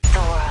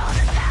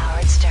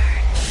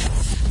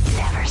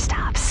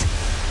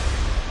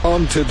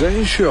On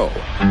today's show,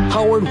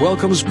 Howard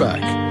welcomes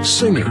back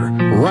singer,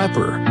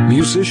 rapper,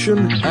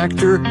 musician,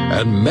 actor,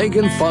 and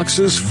Megan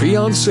Fox's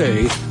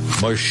fiancé,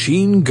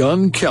 Machine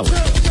Gun Kelly.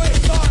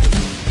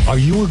 Are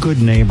you a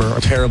good neighbor?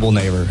 A terrible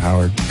neighbor,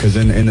 Howard, because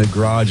in the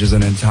garage is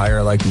an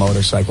entire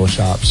motorcycle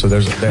shop. So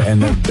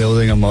and they're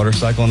building a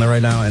motorcycle in there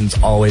right now, and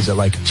it's always at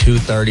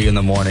 2:30 in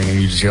the morning,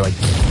 and you just hear and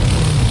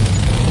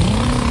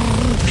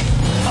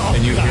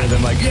you hear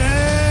them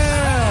yeah.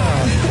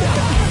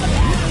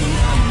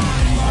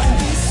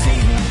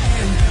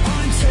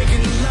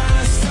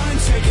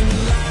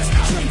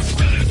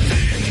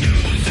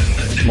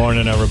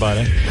 Morning,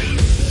 everybody.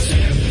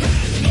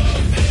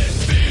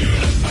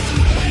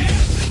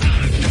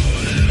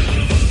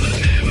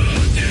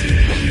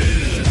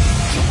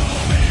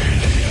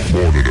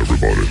 Morning,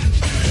 everybody.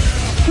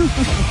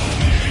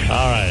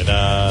 All right.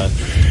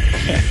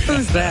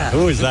 Who's that?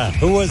 Who is that?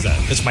 Who was that?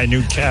 It's my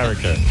new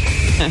character.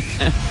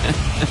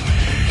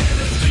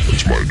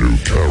 It's my new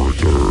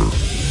character.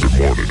 Good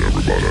morning,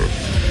 everybody.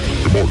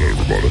 Good morning,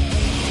 everybody.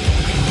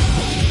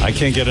 I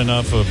can't get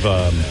enough of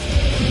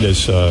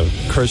this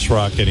Chris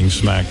Rock getting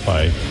smacked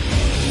by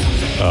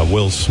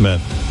Will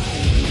Smith.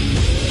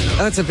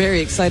 Oh, it's a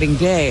very exciting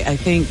day. I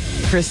think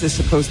Chris is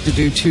supposed to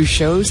do 2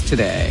 shows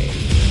today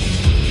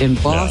in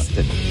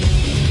Boston.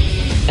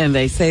 Yeah. And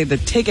they say the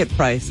ticket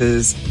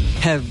prices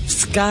have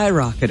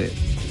skyrocketed.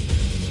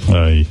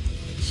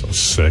 So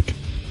sick.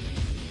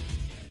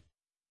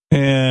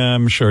 Yeah,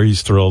 I'm sure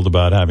he's thrilled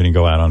about having to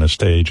go out on a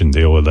stage and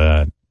deal with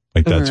that.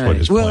 That's right. What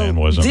his plan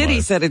was.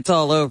 Diddy said it's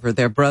all over.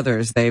 They're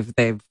brothers.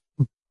 They've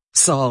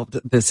solved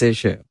this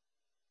issue.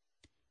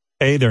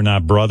 They're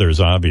not brothers,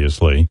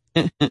 obviously.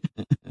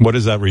 What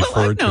does that refer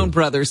to? I've known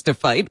brothers to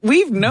fight.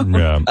 We've known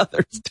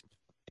brothers to fight.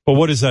 Well,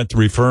 what is that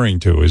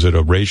referring to? Is it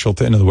a racial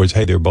thing? In other words,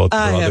 they're both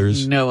brothers?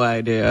 I have no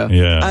idea.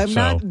 Yeah, I'm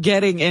not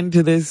getting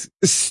into this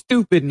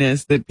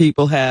stupidness that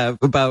people have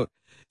about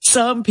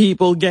some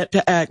people get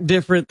to act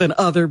different than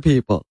other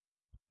people.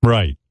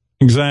 Right.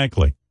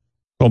 Exactly.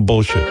 All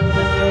bullshit.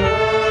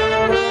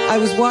 I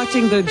was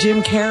watching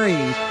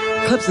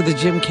clips of the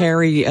Jim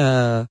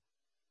Carrey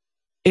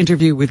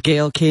interview with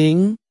Gayle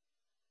King.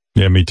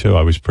 Yeah, me too.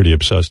 I was pretty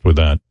obsessed with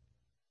that.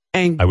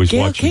 And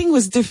Gayle King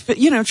was,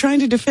 trying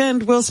to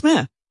defend Will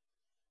Smith.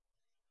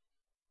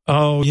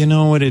 Oh, you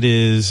know what it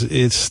is?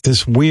 It's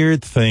this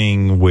weird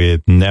thing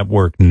with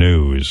network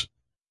news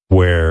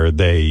where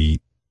they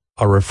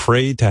are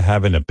afraid to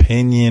have an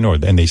opinion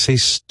and they say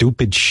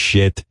stupid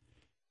shit.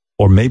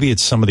 Or maybe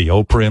it's some of the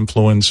Oprah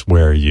influence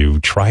where you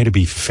try to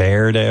be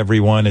fair to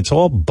everyone. It's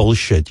all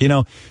bullshit.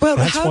 Well,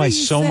 that's why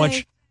so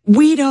much.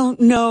 We don't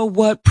know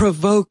what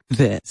provoked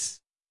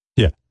this.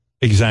 Yeah,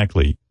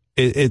 exactly.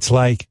 It's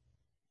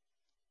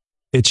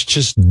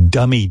just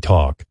dummy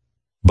talk.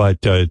 But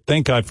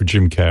thank God for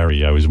Jim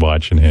Carrey. I was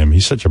watching him.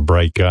 He's such a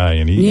bright guy.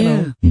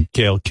 And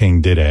Gayle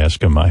King did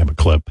ask him. I have a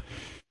clip.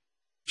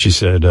 She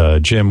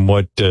said, Jim,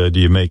 what do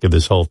you make of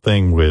this whole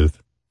thing with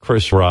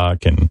Chris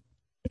Rock and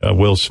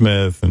Will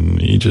Smith? And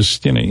he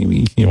just,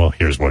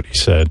 here's what he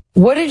said.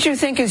 What did you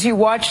think as you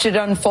watched it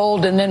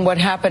unfold and then what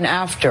happened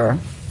after?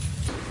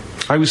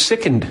 I was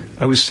sickened.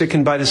 I was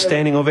sickened by the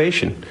standing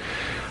ovation.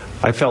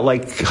 I felt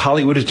like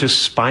Hollywood is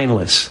just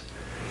spineless,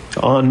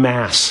 en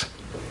masse.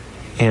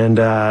 And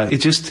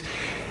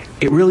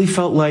it really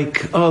felt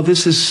like,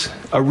 this is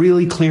a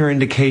really clear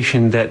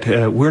indication that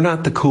we're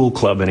not the cool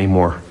club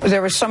anymore.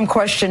 There was some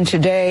question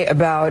today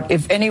about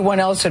if anyone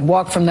else had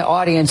walked from the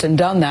audience and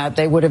done that,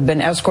 they would have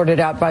been escorted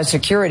out by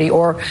security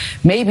or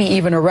maybe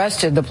even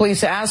arrested. The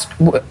police asked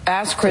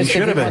Chris if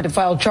he wanted to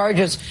file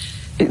charges.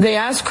 They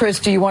asked Chris,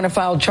 do you want to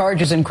file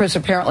charges? And Chris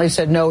apparently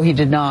said no, he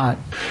did not.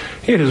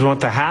 He doesn't want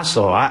the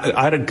hassle.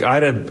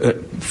 I'd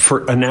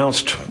have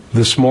announced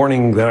this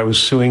morning that I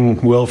was suing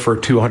Will for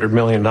 $200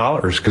 million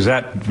because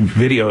that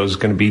video is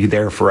going to be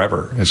there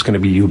forever. It's going to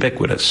be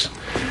ubiquitous.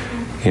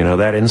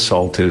 That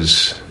insult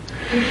is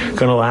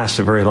going to last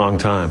a very long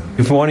time.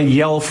 If you want to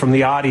yell from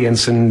the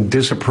audience and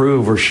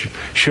disapprove or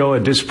show a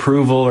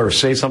disapproval or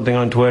say something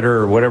on Twitter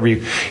or whatever,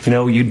 you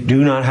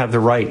do not have the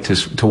right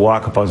to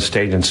walk up on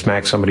stage and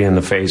smack somebody in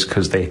the face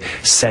because they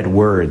said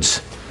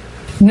words.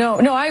 No,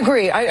 I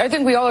agree. I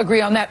think we all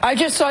agree on that. I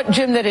just thought,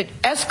 Jim, that it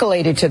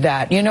escalated to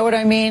that. You know what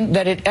I mean?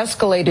 That it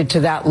escalated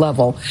to that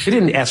level. It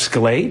didn't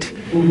escalate.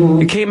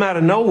 Mm-hmm. It came out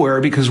of nowhere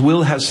because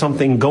Will has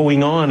something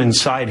going on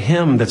inside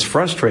him that's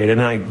frustrated,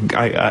 and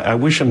I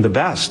wish him the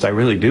best. I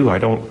really do. I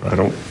don't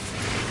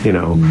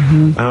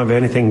have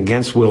anything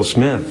against Will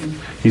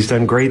Smith. He's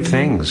done great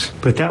things.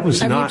 But that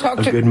was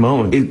not a good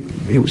moment.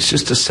 It was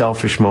just a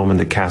selfish moment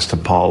that cast a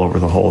pall over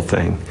the whole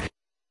thing.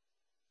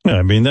 Yeah,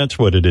 I mean, that's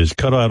what it is.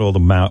 Cut out all the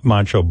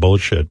macho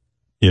bullshit.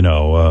 He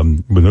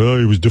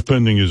was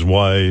defending his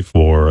wife,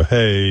 or,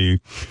 hey,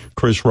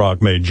 Chris Rock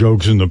made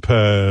jokes in the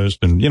past,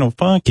 and,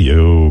 fuck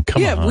you.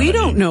 Come on. Yeah, we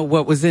don't know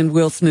what was in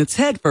Will Smith's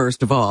head,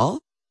 first of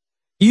all.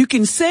 You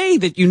can say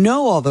that you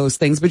know all those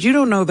things, but you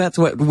don't know that's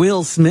what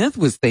Will Smith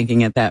was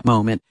thinking at that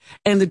moment.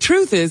 And the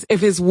truth is,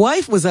 if his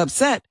wife was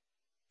upset,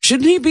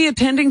 shouldn't he be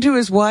attending to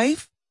his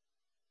wife?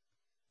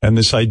 And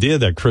this idea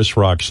that Chris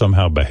Rock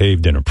somehow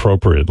behaved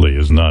inappropriately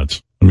is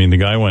nuts. I mean, the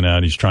guy went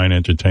out, he's trying to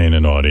entertain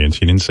an audience.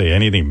 He didn't say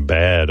anything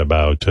bad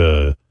about,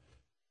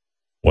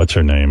 what's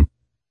her name?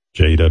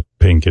 Jada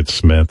Pinkett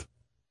Smith.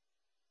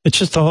 It's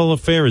just the whole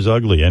affair is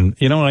ugly. And,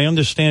 you know, I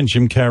understand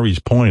Jim Carrey's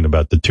point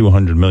about the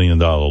 $200 million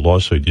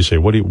lawsuit. You say,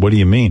 what do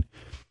you mean?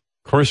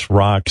 Chris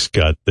Rock's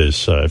got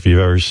this, if you've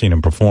ever seen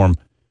him perform,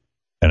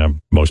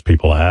 and most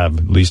people have,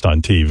 at least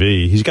on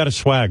TV, he's got a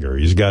swagger.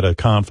 He's got a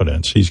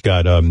confidence. He's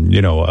got,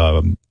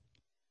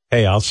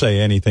 hey, I'll say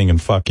anything and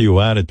fuck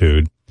you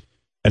attitude.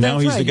 And That's now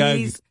he's right. the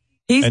guy.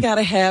 He's got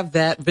to have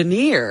that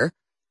veneer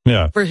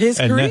for his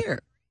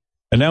career.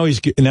 And now he's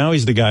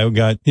the guy who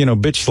got,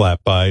 bitch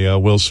slapped by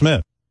Will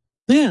Smith.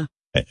 Yeah.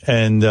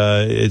 And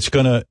it's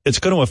gonna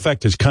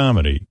affect his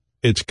comedy.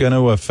 It's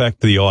gonna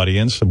affect the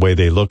audience, the way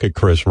they look at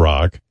Chris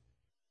Rock.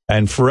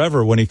 And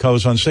forever, when he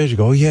goes on stage, you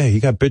go, oh, yeah, he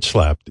got bitch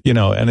slapped,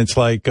 and it's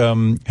like,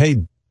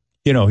 hey,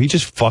 he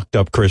just fucked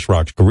up Chris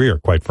Rock's career,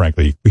 quite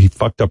frankly. He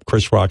fucked up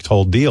Chris Rock's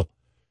whole deal.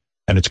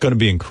 And it's going to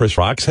be in Chris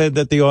Rock's head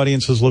that the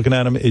audience is looking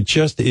at him. It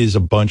just is a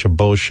bunch of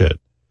bullshit.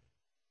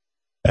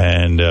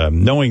 And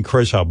knowing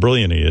Chris, how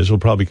brilliant he is, we'll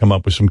probably come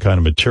up with some kind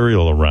of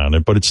material around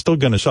it, but it's still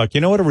going to suck.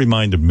 You know what it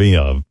reminded me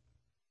of?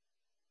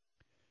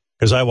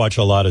 Because I watch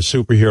a lot of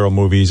superhero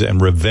movies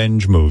and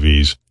revenge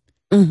movies.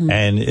 Mm-hmm.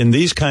 And in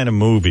these kind of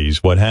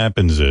movies, what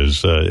happens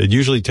is it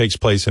usually takes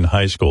place in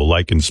high school,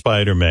 like in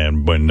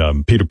Spider-Man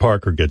when Peter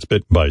Parker gets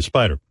bitten by a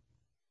spider.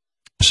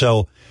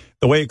 So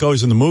the way it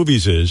goes in the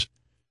movies is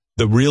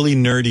the really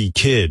nerdy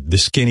kid, the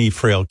skinny,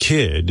 frail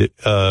kid,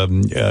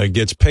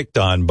 gets picked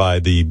on by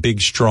the big,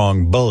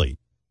 strong bully.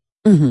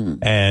 Mm-hmm.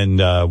 And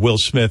Will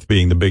Smith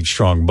being the big,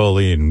 strong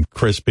bully and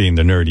Chris being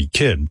the nerdy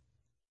kid.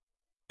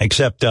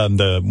 Except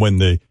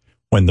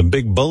when the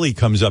big bully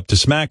comes up to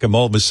smack him,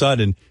 all of a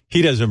sudden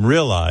he doesn't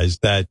realize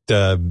that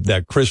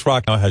Chris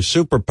Rock now has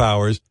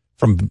superpowers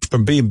from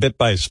being bit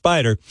by a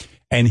spider,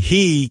 and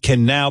he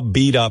can now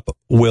beat up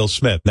Will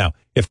Smith. Now,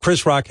 if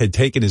Chris Rock had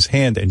taken his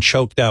hand and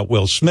choked out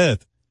Will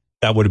Smith,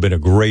 that would have been a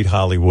great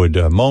Hollywood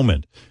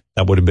moment.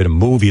 That would have been a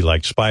movie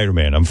like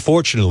Spider-Man.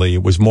 Unfortunately,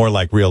 it was more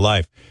like real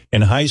life.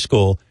 In high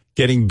school,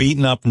 getting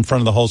beaten up in front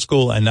of the whole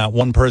school, and not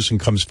one person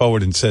comes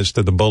forward and says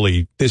to the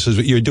bully,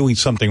 you're doing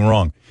something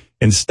wrong.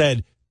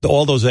 Instead,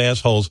 all those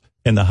assholes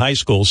in the high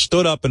school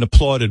stood up and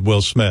applauded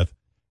Will Smith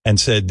and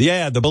said,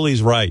 yeah, the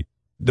bully's right.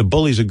 The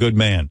bully's a good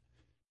man.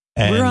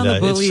 And we're on the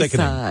bully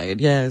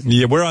side, yes.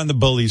 Yeah, we're on the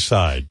bully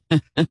side.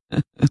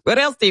 What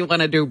else do you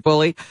want to do,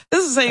 bully?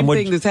 This is the same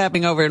thing that's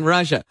happening over in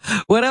Russia.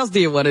 What else do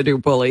you want to do,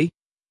 bully?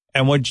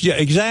 And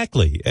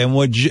exactly.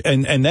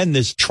 And then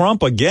this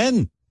Trump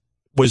again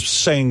was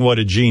saying what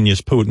a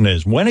genius Putin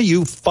is. When are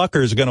you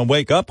fuckers going to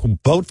wake up who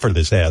vote for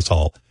this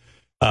asshole?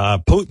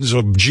 Putin's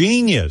a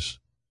genius.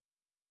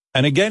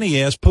 And again,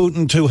 he asked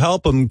Putin to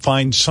help him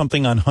find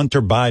something on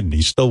Hunter Biden.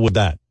 He's still with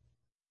that.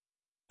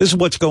 This is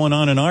what's going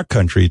on in our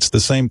country. It's the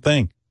same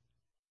thing.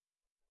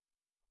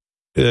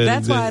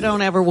 That's why I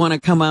don't ever want to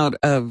come out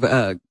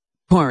of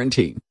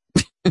quarantine.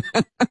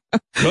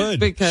 Good.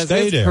 Because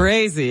Stay it's there.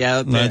 Crazy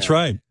out there. That's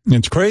right.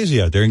 It's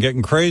crazy out there and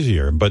getting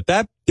crazier. But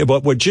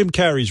what Jim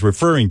Carrey's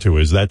referring to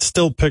is that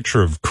still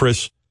picture of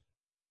Chris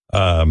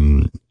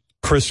Rock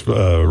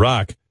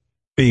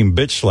being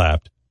bitch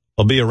slapped.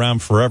 Will be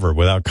around forever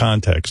without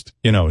context.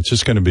 It's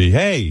just going to be,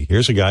 hey,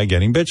 here's a guy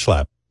getting bitch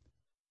slapped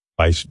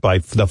by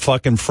the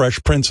fucking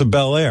Fresh Prince of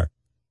Bel-Air.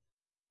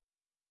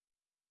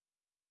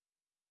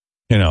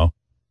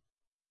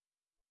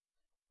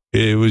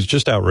 It was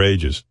just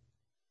outrageous.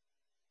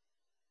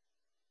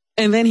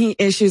 And then he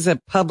issues a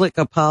public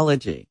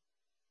apology.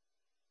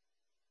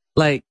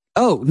 Like,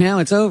 oh, now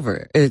it's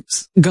over.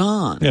 It's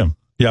gone.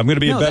 Yeah, I'm going to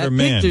be a better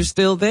man. That picture's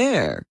still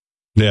there.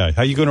 Yeah,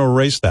 how are you going to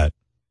erase that?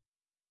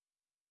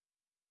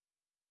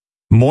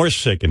 More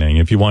sickening,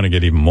 if you want to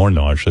get even more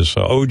nauseous,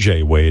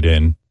 OJ weighed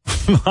in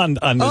on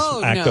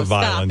this act of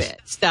violence.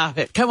 Stop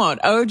it. Come on,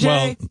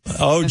 OJ.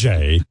 Well,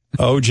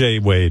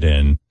 OJ weighed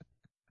in.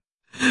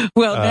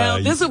 Well, now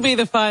this will be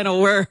the final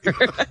word.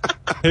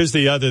 Here's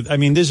the other.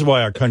 This is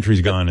why our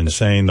country's gone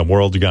insane. The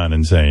world's gone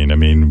insane.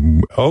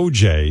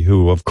 OJ,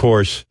 who of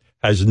course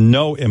has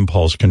no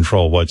impulse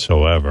control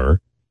whatsoever,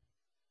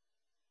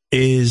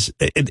 is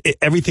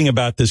everything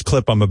about this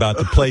clip I'm about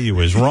to play you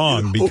is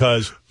wrong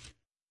because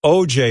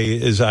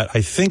OJ is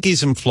I think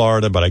he's in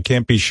Florida, but I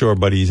can't be sure,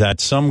 but he's at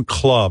some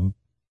club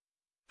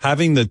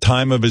having the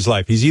time of his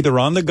life. He's either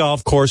on the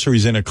golf course or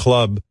he's in a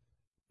club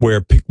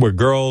where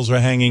girls are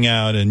hanging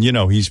out and,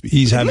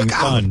 he's having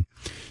fun.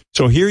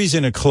 So here he's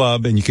in a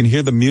club and you can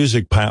hear the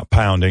music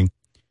pounding.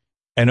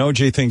 And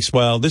OJ thinks,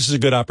 well, this is a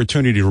good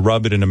opportunity to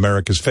rub it in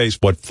America's face,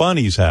 what fun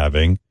he's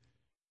having,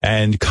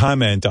 and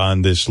comment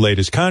on this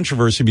latest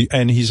controversy.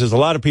 And he says, a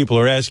lot of people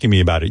are asking me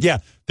about it. Yeah,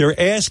 they're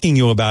asking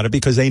you about it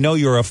because they know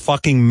you're a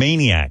fucking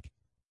maniac.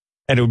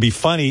 And it would be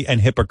funny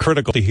and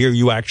hypocritical to hear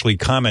you actually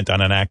comment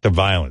on an act of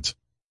violence.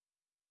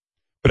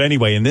 But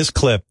anyway, in this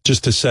clip,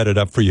 just to set it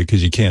up for you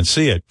because you can't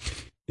see it,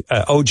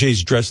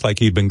 OJ's dressed like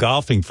he'd been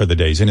golfing for the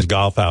days in his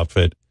golf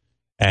outfit.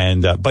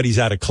 And but he's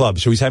at a club,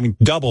 so he's having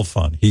double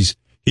fun. He's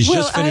He's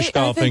just finished I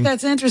golfing. think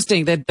that's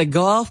interesting that the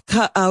golf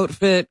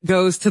outfit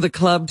goes to the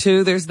club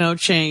too. There's no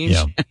change.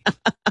 Yeah.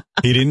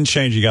 He didn't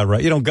change. He got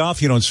right.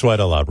 Golf, you don't sweat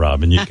a lot,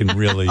 Robin. You can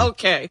really.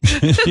 Okay.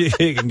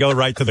 You can go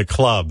right to the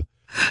club.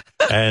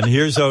 And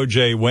here's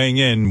OJ weighing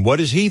in. What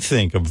does he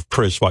think of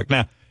Chris Rock?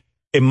 Now,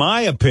 in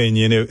my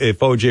opinion, if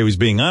OJ was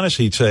being honest,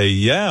 he'd say,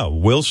 yeah,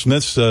 Will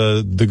Smith's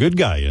the good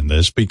guy in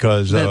this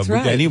because that's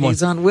right.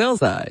 He's on Will's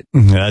side.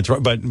 That's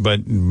right. But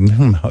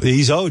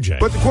he's OJ.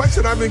 But the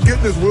question I've been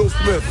getting is Will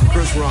Smith and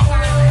Chris Rock.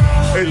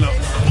 Hey, look,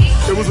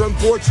 it was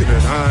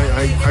unfortunate.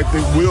 I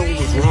think Will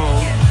was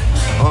wrong.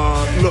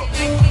 Look,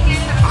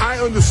 I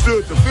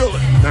understood the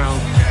feeling. Now,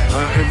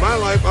 in my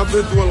life, I've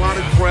been through a lot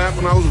of crap,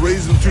 and I was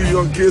raising 2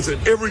 young kids,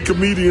 and every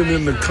comedian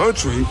in the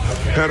country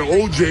had an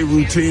OJ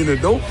routine,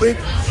 and don't think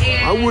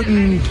I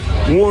wouldn't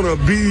want to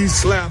be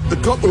slapped a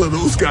couple of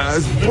those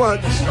guys,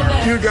 but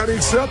you got to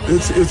accept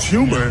it's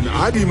humor, and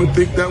I didn't even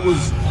think that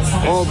was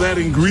all that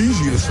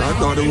egregious. I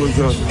thought it was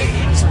a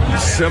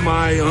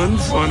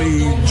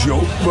semi-unfunny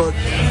joke, but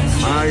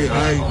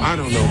I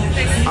don't know.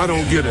 I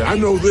don't get it. I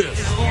know this.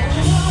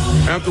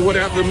 After what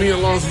happened to me in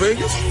Las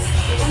Vegas,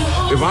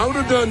 if I would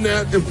have done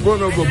that in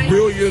front of 1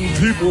 billion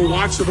people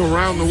watching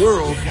around the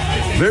world,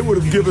 they would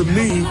have given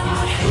me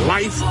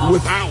life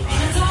without.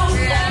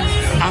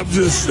 I'm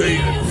just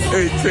saying.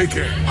 Hey, take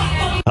care.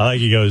 I like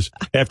he goes,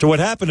 after what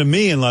happened to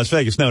me in Las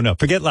Vegas. No,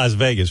 forget Las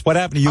Vegas. What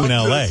happened to you in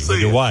L.A. with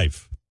your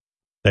wife?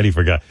 That he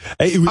forgot.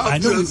 Hey, I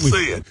know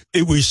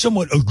it was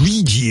somewhat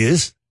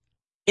egregious.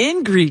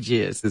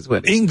 Egregious is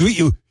what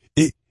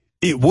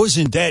it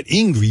wasn't that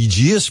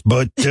egregious,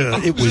 but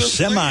it was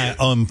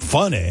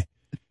semi-unfunny.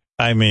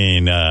 I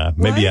mean,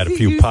 maybe he had a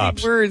few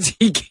pops. Words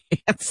he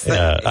can't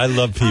say. I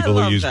love people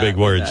who use big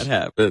words. That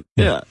happened.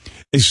 Yeah.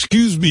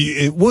 Excuse me,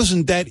 it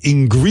wasn't that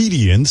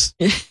ingredients.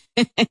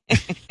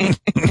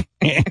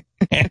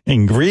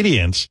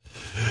 Ingredients.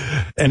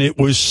 And it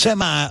was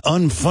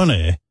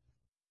semi-unfunny.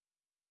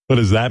 What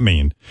does that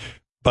mean?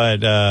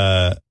 But,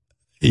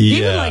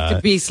 he would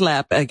like to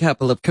slap a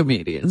couple of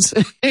comedians.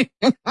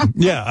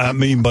 Yeah, I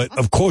mean, but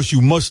of course you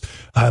must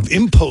have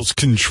impulse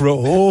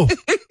control.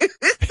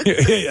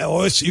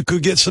 Or else you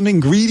could get some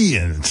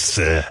ingredients.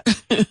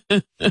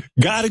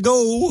 Gotta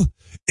go.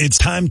 It's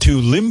time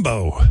to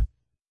limbo.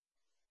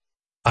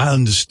 I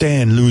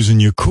understand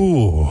losing your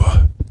cool.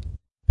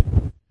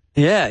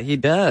 Yeah, he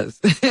does.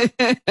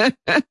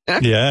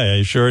 Yeah,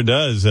 he sure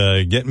does.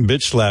 Getting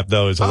bitch slapped,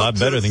 though, is a lot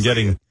better than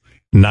getting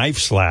knife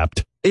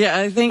slapped. Yeah,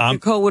 I think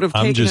Nicole would have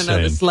taken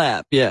another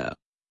slap. Yeah.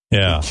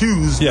 Yeah.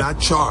 Accused,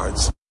 not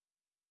charged.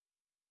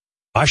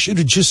 I should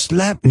have just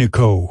slapped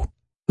Nicole.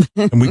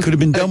 And we could have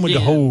been done with the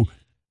whole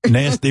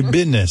nasty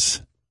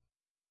business.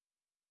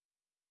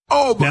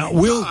 Oh, my now,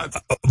 Will,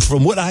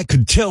 from what I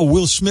could tell,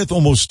 Will Smith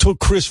almost took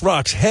Chris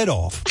Rock's head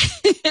off.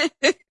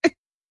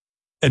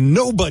 And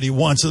nobody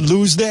wants to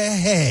lose their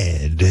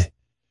head.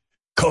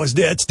 Because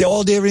that's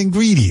all their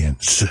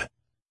ingredients.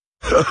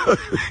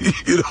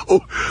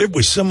 It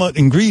was somewhat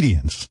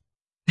ingredients.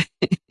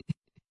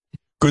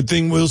 Good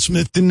thing Will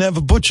Smith didn't have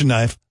a butcher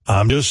knife.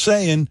 I'm just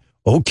saying.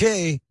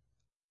 Okay.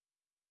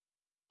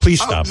 Please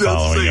stop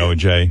following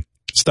OJ.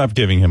 Stop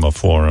giving him a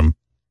forum.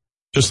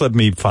 Just let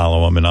me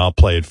follow him and I'll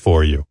play it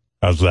for you.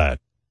 How's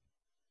that?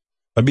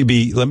 Let me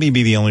be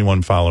the only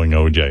one following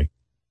OJ.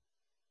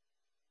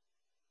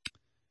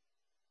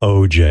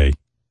 OJ.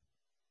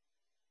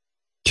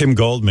 Kim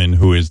Goldman,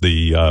 who is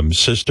the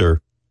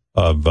sister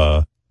of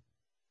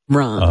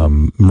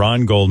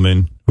Ron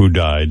Goldman, who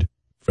died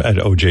at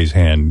OJ's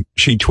hand,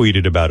 she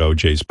tweeted about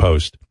OJ's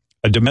post.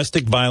 A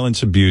domestic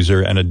violence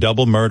abuser and a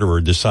double murderer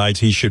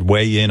decides he should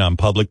weigh in on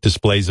public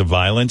displays of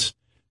violence.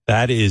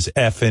 That is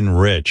effing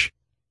rich.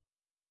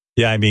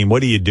 Yeah, I mean,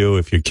 what do you do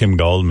if you're Kim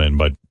Goldman,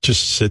 but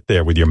just sit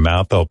there with your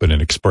mouth open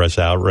and express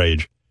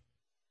outrage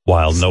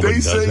while nobody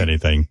does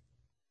anything?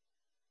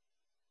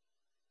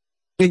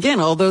 Again,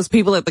 all those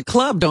people at the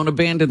club don't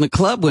abandon the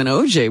club when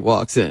OJ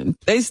walks in.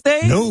 They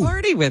stay and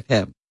party with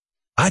him.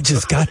 I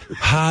just got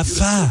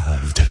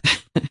high-fived.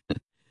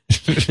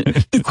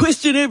 The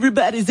question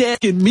everybody's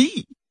asking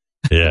me.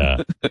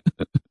 Yeah.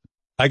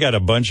 I got a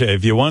bunch of,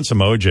 if you want some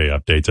OJ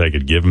updates, I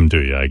could give them to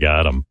you. I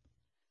got them.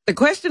 The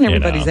question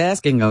everybody's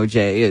asking OJ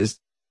is,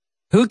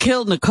 who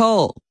killed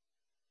Nicole?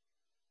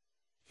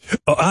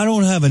 Oh, I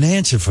don't have an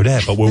answer for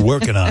that, but we're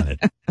working on it.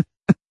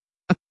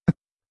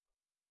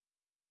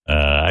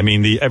 I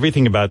mean,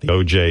 everything about the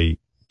OJ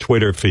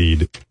Twitter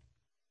feed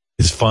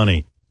is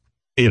funny.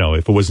 You know,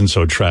 if it wasn't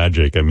so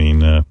tragic. I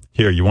mean,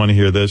 here, you want to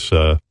hear this?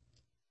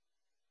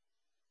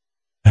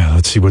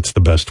 Let's see what's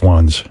the best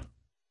ones.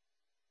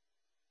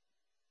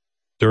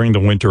 During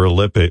the Winter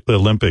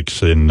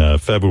Olympics in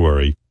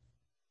February,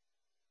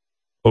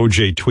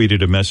 OJ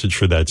tweeted a message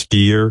for that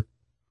skier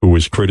who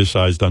was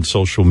criticized on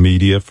social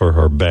media for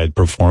her bad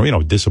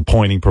performance,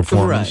 disappointing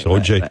performance.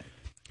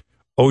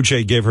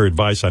 OJ gave her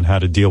advice on how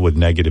to deal with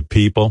negative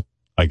people.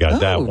 I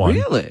got that one.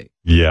 Really?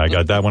 Yeah, I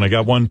got that one. I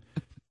got one.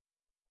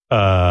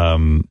 I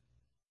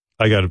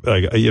got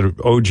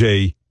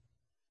OJ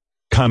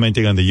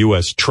commenting on the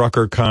U.S.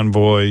 trucker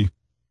convoy.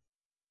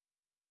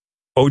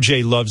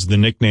 OJ loves the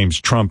nicknames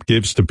Trump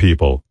gives to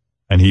people,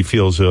 and he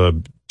feels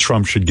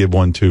Trump should give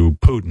one to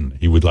Putin.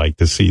 He would like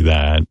to see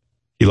that.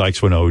 He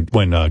likes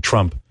when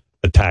Trump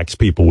attacks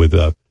people with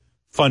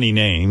funny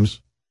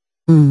names.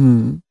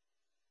 Mm-hmm.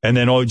 And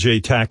then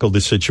OJ tackled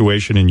the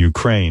situation in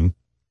Ukraine,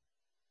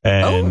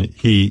 and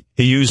he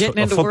used getting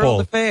a into football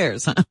world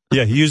affairs.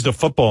 Yeah, he used a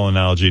football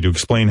analogy to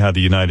explain how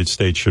the United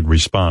States should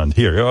respond.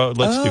 Here,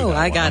 let's do that.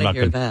 I got to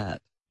hear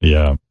that.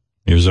 Yeah.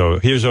 Here's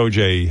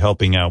OJ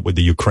helping out with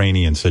the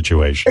Ukrainian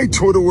situation. Hey,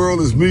 Twitter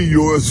world, is me,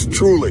 yours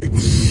truly.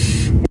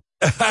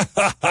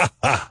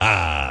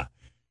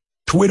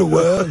 Twitter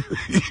world,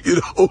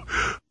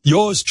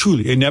 yours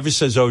truly. It never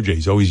says OJ.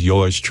 It's always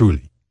yours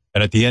truly.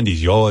 And at the end,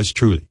 he's yours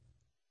truly.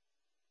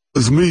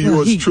 It's me,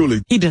 yours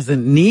truly. He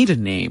doesn't need a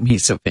name.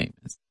 He's so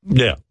famous.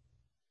 Yeah.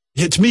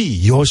 It's me,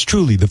 yours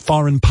truly, the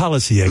foreign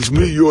policy expert.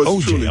 It's me, yours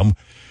OJ, truly.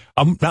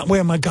 I'm not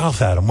wearing my golf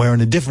hat. I'm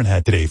wearing a different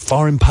hat today.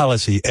 Foreign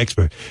policy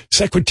expert.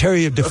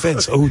 Secretary of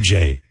Defense,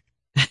 OJ.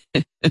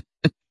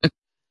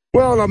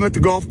 Well, I'm at the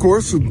golf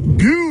course. A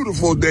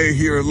beautiful day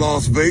here in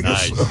Las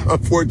Vegas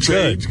for a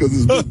change because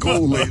it's been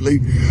cold lately.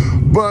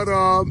 But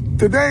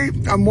today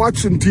I'm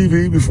watching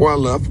TV before I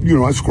left. You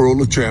know, I scroll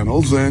the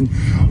channels, and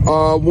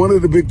one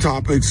of the big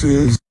topics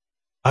is...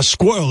 I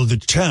squirrel the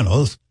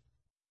channels.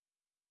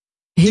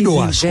 He's in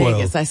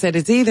Vegas. I said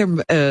it's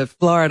either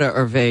Florida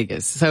or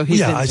Vegas. So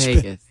he's in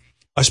Vegas.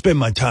 I spend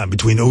my time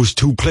between those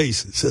two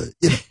places.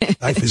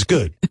 Life is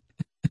good.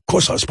 Of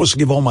course, I was supposed to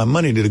give all my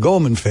money to the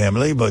Goldman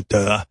family, but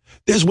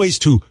there's ways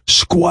to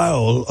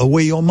squirrel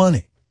away your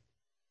money.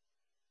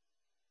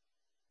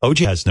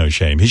 OJ has no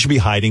shame. He should be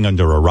hiding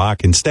under a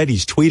rock. Instead,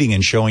 he's tweeting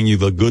and showing you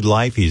the good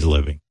life he's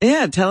living.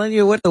 Yeah, telling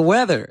you what the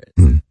weather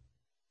is.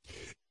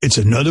 It's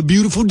another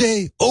beautiful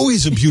day.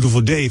 Always a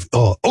beautiful day.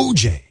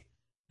 OJ.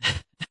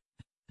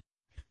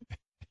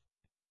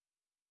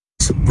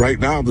 Right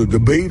now, the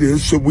debate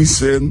is, should we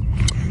send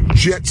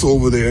jets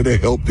over there to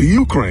help the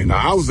Ukraine?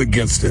 Now, I was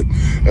against it.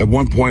 At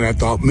one point, I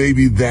thought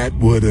maybe that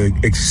would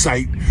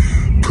excite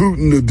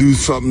Putin to do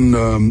something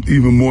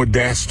even more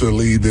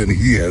dastardly than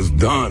he has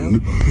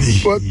done.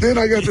 But then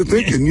I got to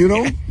thinking,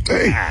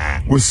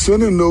 hey, we're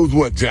sending those,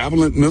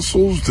 Javelin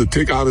missiles to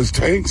take out his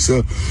tanks.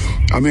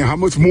 I mean, how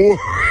much more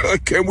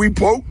can we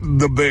poke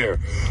the bear?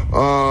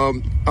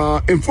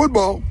 In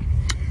football,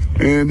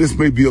 and this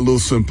may be a little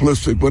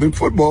simplistic, but in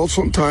football,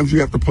 sometimes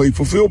you have to play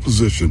for field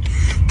position.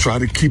 Try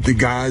to keep the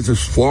guys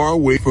as far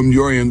away from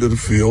your end of the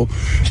field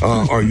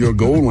or your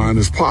goal line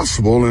as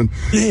possible. And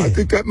I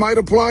think that might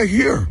apply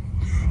here.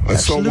 I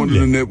saw one of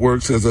the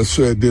networks, as I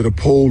said, did a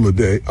poll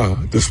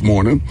this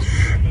morning.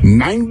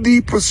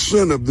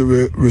 90% of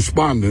the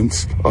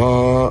respondents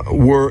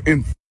were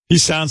in. He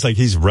sounds like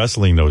he's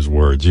wrestling those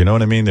words. You know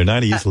what I mean? They're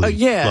not easily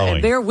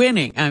flowing. They're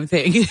winning, I'm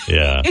thinking.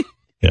 Yeah.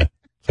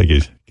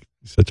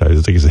 It's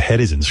like his head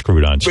isn't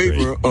screwed on straight.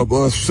 Favor of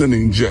us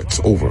sending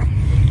jets over.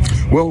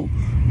 Well,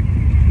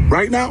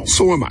 right now,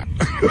 so am I.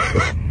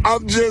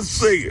 I'm just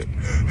saying.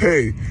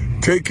 Hey,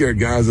 take care,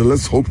 guys, and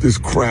let's hope this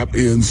crap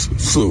ends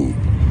soon.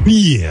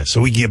 Yeah,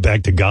 so we can get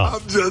back to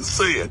golf. I'm just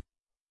saying.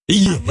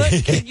 Yeah. How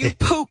much can you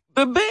poke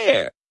the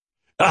bear?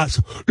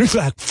 It's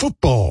like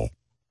football.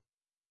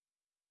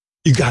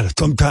 You got to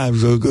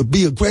sometimes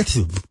be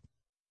aggressive.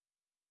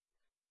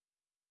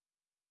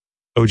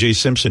 O.J.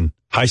 Simpson,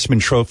 Heisman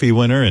Trophy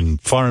winner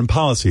and foreign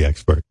policy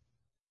expert.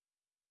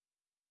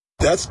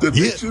 That's the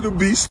nature of the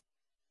beast.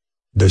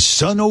 The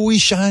sun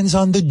always shines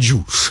on the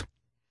juice.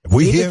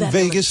 We here in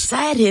Vegas.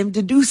 Excite him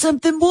to do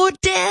something more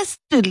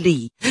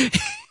dastardly.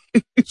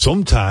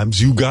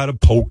 Sometimes you got to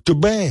poke the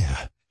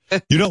bear.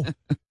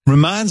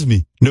 Reminds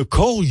me,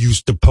 Nicole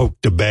used to poke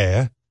the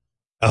bear.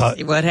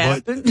 What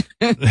happened?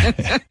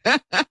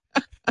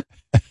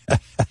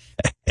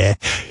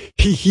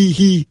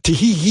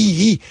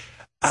 He.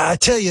 I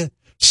tell you,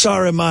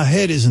 sorry my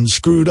head isn't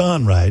screwed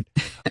on right.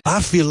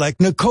 I feel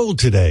like Nicole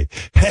today.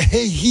 I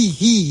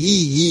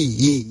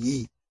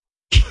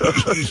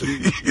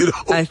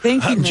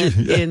think he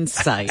meant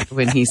insight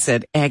when he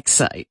said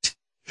excite.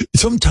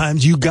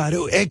 Sometimes you got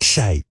to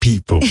excite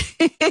people.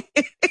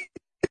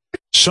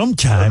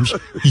 Sometimes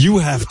you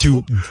have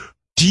to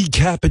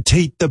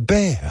decapitate the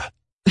bear.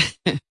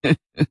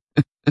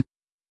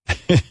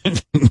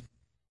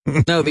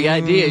 No, the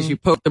idea is you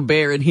poke the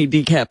bear and he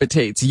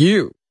decapitates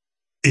you.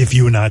 If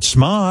you're not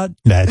smart,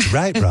 that's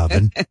right,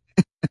 Robin.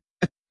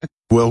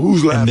 Well,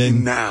 who's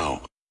laughing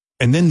now?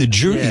 And then the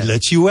jury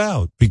lets you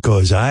out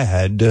because I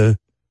had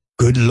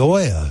good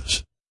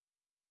lawyers.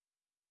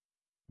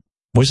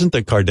 Wasn't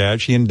the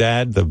Kardashian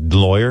dad the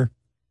lawyer?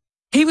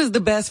 He was the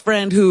best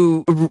friend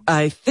who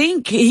I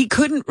think he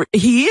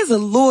is a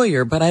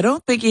lawyer, but I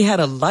don't think he had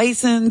a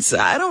license.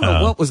 I don't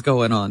know what was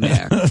going on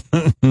there.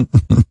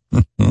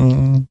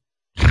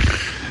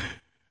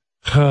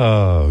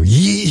 Oh,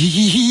 Hey,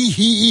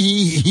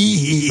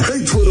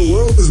 Twitter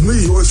world, it's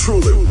me, yours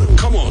truly.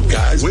 Come on,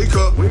 guys, wake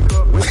up. There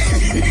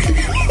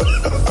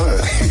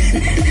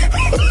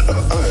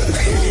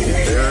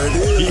it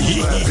is,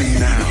 laughing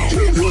now.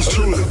 Yours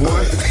truly,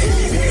 boy.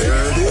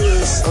 There it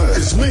is.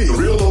 It's me,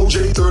 real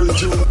OJ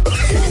 32.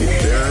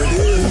 There it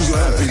is.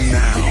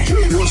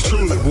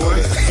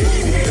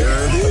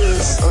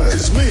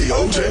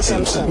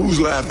 Who's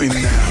laughing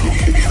now?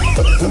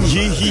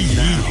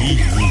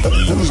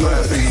 Who's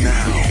laughing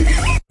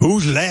now?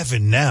 Who's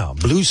laughing now?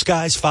 Blue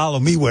skies follow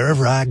me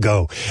wherever I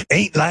go.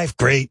 Ain't life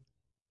great?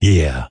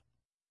 Yeah.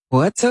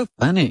 What's so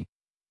funny?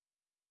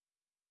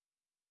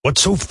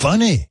 What's so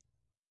funny?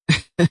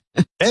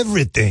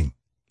 Everything.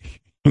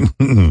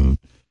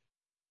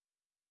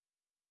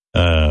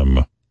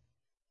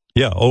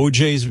 Yeah,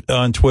 OJ's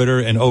on Twitter,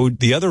 and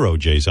the other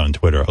OJ's on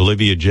Twitter.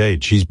 Olivia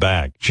Jade, she's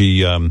back.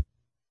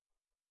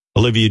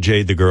 Olivia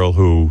Jade, the girl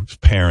whose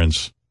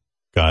parents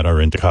got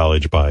her into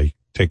college by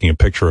taking a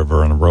picture of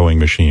her on a rowing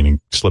machine and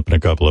slipping a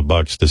couple of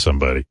bucks to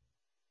somebody.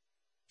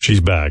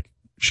 She's back.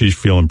 She's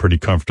feeling pretty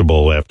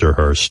comfortable after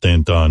her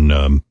stint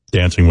on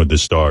Dancing with the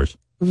Stars.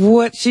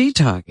 What's she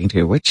talking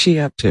to? What's she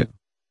up to?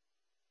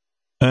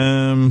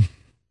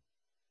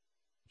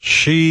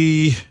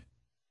 She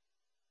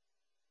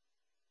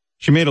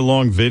made a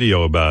long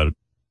video about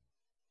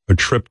a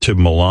trip to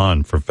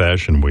Milan for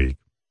Fashion Week.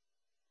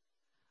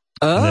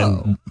 Oh. And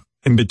then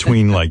in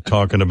between, like,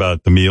 talking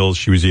about the meals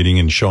she was eating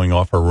and showing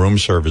off her room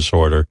service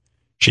order,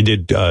 she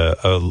did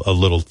a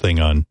little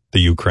thing on the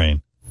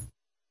Ukraine.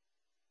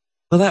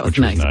 Well, that was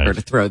nice of her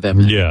to throw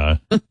them in. Yeah,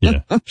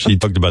 yeah. She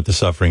talked about the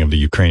suffering of the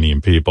Ukrainian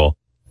people.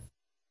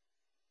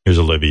 Here's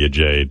Olivia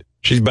Jade.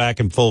 She's back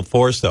in full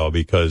force, though,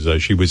 because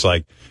she was,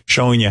 like,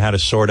 showing you how to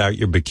sort out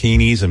your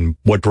bikinis and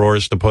what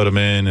drawers to put them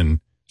in and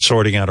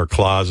sorting out her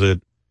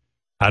closet,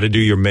 how to do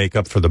your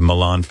makeup for the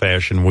Milan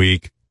Fashion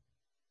Week.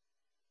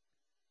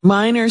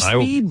 Minor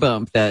speed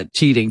bump, that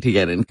cheating to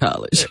get in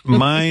college.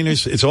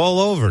 It's all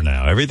over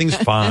now. Everything's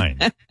fine.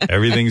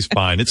 Everything's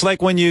fine. It's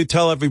like when you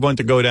tell everyone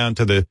to go down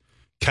to the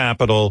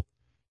Capitol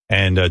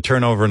and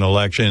turn over an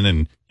election,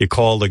 and you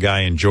call the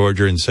guy in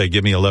Georgia and say,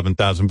 give me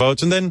 11,000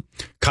 votes. And then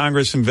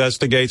Congress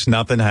investigates,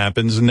 nothing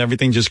happens, and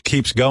everything just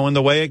keeps going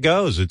the way it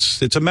goes.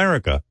 It's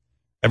America.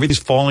 Everything's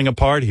falling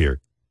apart here.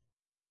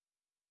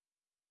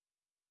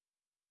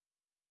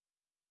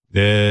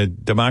 The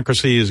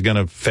democracy is going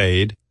to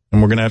fade, and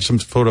we're going to have some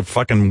sort of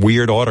fucking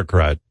weird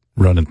autocrat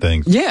running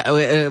things. Yeah,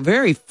 a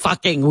very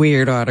fucking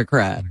weird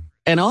autocrat.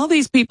 And all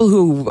these people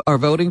who are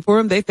voting for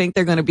him, they think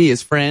they're going to be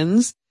his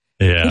friends.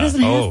 Yeah. He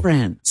doesn't have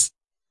friends.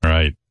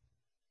 Right.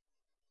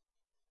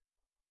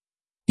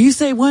 You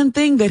say one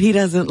thing that he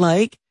doesn't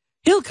like,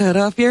 he'll cut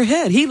off your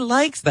head. He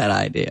likes that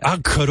idea.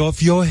 I'll cut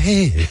off your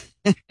head.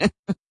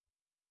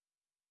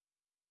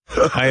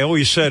 I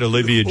always said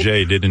Olivia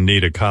Jade didn't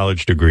need a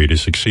college degree to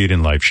succeed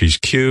in life. She's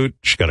cute,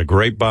 she's got a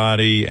great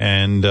body,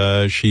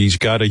 and she's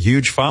got a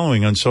huge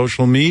following on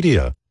social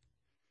media.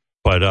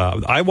 But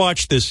I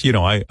watched this,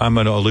 I'm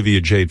an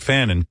Olivia Jade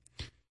fan, and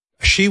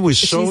she was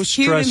so She's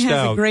cute stressed and has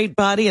out. a great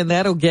body, and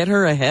that'll get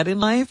her ahead in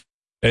life.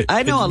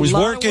 I know a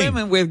lot of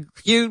women with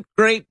cute,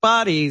 great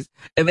bodies,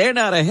 and they're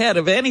not ahead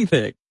of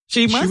anything.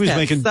 She must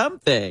have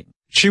something.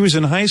 She was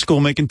in high school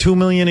making $2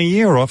 million a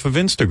year off of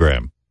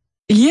Instagram.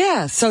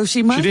 Yeah, so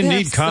she must didn't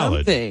have need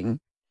college. Something.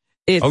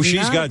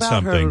 She's got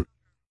something.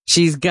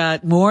 She's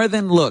got more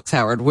than looks,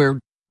 Howard. We're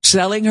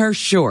selling her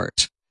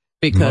short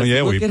because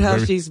look at how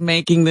she's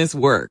making this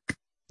work.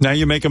 Now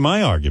you're making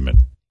my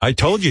argument. I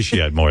told you she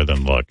had more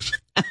than looks.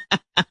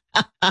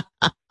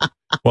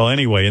 Well,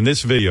 anyway, in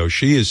this video,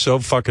 she is so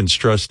fucking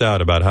stressed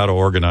out about how to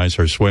organize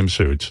her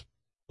swimsuits.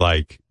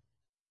 Like,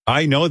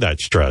 I know that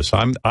stress.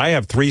 I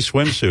have 3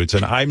 swimsuits,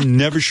 and I'm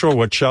never sure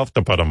what shelf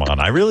to put them on.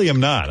 I really am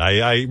not.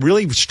 I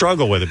really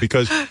struggle with it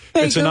because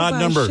it's an odd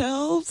number.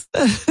 Shelves?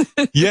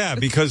 Yeah,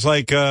 because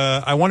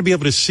I want to be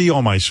able to see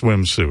all my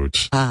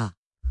swimsuits. Ah.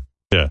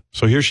 Yeah.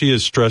 So here she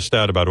is stressed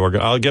out about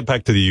I'll get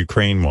back to the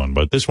Ukraine one,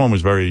 but this one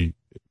was very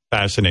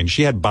fascinating.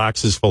 She had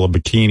boxes full of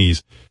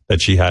bikinis that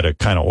she had to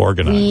kind of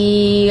organize.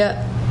 We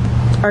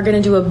are going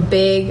to do a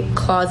big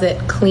closet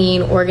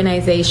clean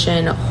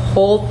organization,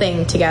 whole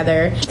thing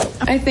together.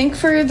 I think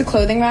for the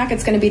clothing rack,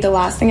 it's going to be the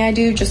last thing I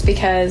do just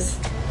because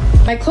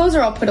my clothes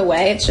are all put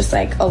away. It's just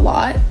like a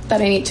lot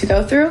that I need to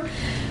go through.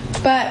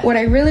 But what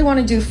I really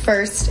want to do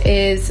first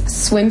is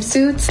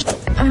swimsuits.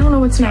 I don't know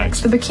what's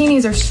next. The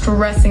bikinis are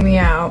stressing me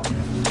out.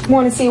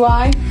 Want to see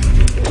why?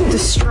 I'm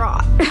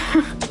distraught.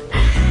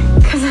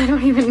 Because I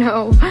don't even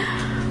know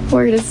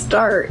where to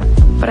start.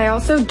 But I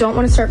also don't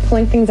want to start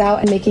pulling things out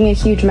and making a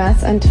huge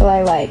mess until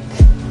I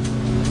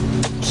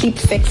keep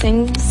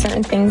fixing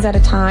certain things at a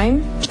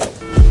time.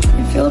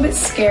 I feel a bit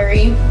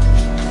scary.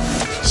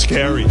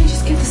 Scary.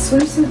 Just get the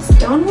swimsuits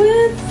done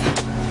with.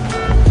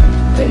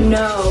 But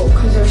no,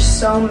 because there's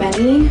so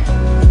many.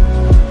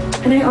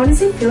 And I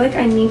honestly feel like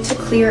I need to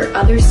clear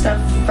other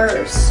stuff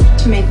first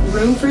to make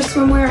room for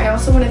swimwear. I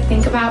also want to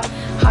think about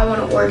how I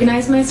want to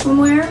organize my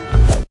swimwear.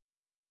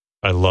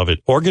 I love it.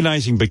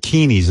 Organizing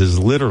bikinis is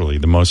literally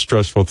the most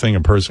stressful thing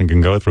a person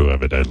can go through,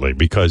 evidently,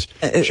 because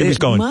she was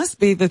going... It must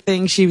be the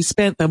thing she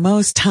spent the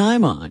most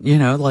time on,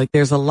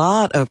 there's a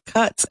lot of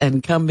cuts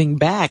and coming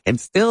back and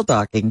still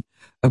talking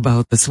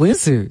about the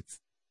swimsuits.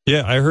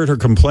 Yeah, I heard her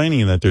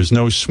complaining that there's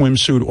no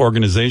swimsuit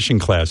organization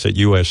class at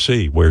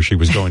USC, where she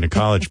was going to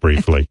college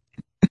briefly.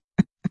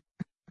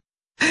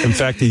 In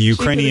fact, the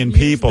Ukrainian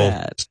people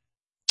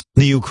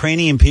The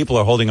Ukrainian people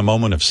are holding a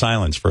moment of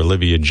silence for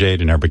Olivia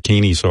Jade in her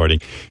bikini sorting.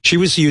 She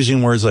was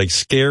using words like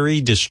scary,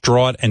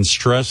 distraught, and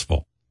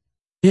stressful.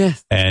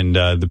 Yes. And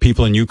the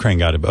people in Ukraine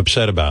got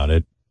upset about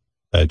it,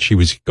 that she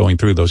was going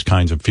through those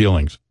kinds of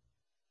feelings.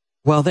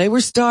 Well, they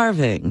were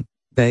starving.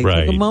 They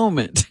took a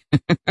moment.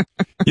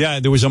 Yeah,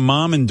 there was a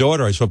mom and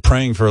daughter I saw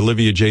praying for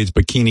Olivia Jade's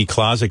bikini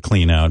closet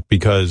clean out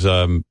because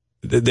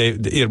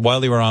while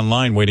they were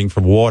online waiting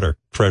for water,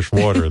 fresh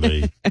water,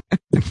 they...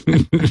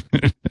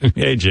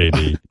 Hey,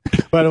 JD.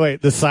 By the way,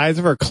 the size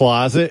of her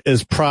closet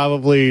is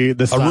probably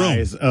the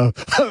size of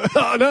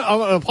an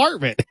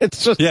apartment.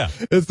 It's just,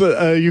 it's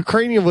a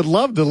Ukrainian would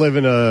love to live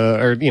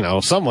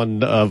in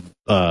someone of,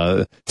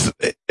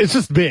 it's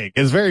just big.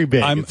 It's very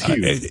big. It's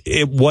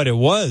huge. What it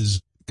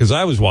was, because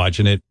I was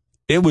watching it,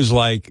 it was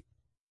like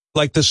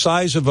the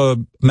size of a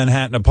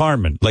Manhattan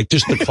apartment, like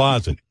just the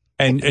closet.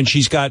 And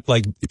she's got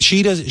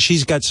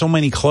she's got so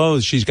many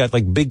clothes. She's got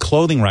like big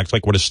clothing racks,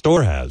 like what a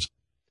store has.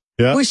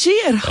 Yeah. Was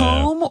she at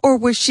home or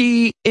was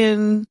she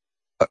or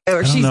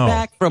she's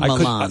back from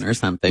Milan or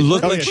something?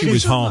 Looked like she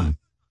was home.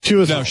 She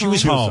was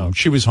home.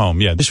 She was home.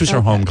 Yeah, this was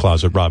her home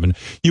closet, Robin.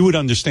 You would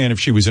understand if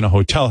she was in a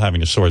hotel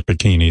having to sort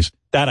bikinis.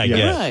 That I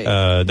get.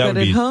 Right. That would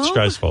be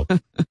stressful.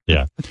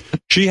 Yeah.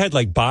 She had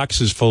like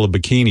boxes full of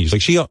bikinis.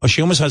 Like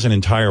she almost has an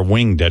entire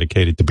wing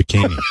dedicated to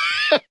bikinis.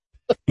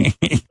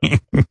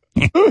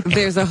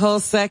 There's a whole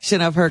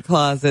section of her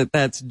closet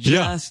that's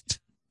just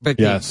bikinis.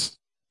 Yes.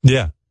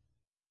 Yeah.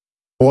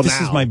 Well,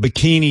 this is my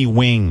bikini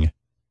wing.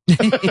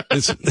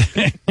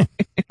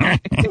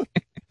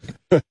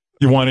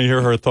 You want to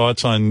hear her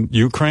thoughts on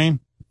Ukraine?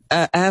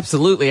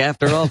 Absolutely.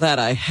 After all that,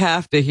 I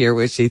have to hear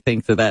what she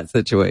thinks of that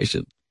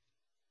situation.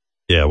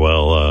 Yeah,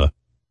 well,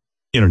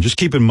 just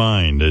keep in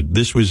mind that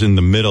this was in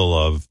the middle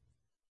of,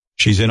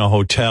 she's in a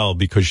hotel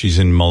because she's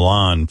in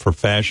Milan for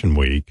Fashion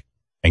Week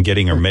and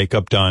getting her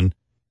makeup done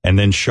and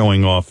then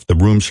showing off the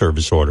room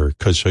service order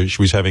because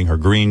she was having her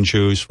green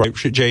juice. Right,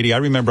 JD, I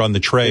remember on the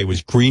tray it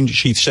was green.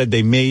 She said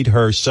they made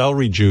her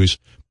celery juice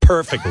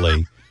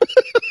perfectly.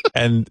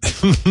 and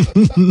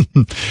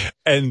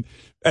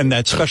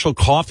that special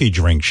coffee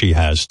drink she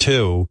has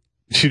too.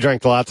 She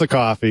drank lots of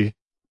coffee.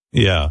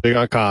 Yeah. Big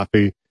on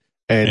coffee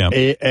and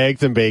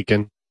eggs and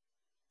bacon.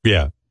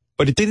 Yeah.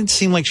 But it didn't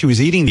seem like she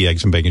was eating the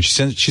eggs and bacon.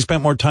 She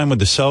spent more time with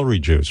the celery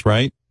juice,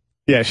 right?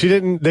 Yeah, she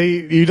didn't.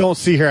 You don't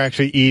see her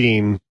actually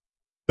eating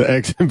the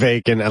eggs and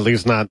bacon, at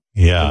least not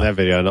in that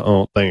video. I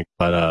don't think.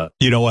 But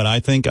you know what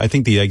I think? I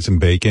think the eggs and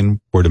bacon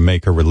were to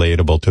make her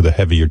relatable to the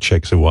heavier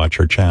chicks who watch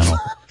her channel.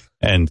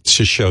 And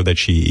to show that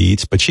she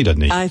eats, but she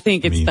doesn't eat. I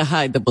think it's to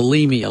hide the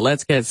bulimia.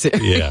 Let's get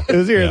serious. Yeah. It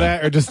was either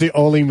that or just the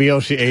only meal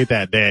she ate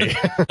that day.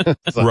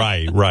 So.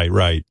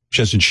 Right.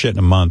 She hasn't shit in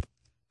a month.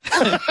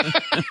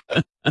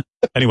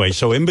 Anyway,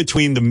 so in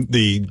between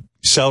the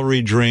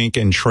celery drink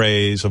and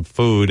trays of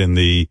food and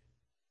the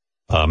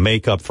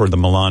makeup for the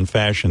Milan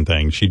fashion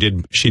thing, she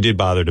did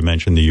bother to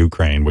mention the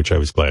Ukraine, which I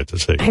was glad to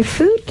see. My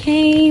food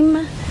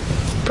came,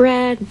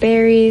 bread,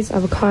 berries,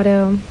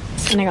 avocado,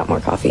 and I got more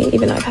coffee,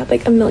 even though I've had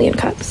like 1 million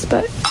cups.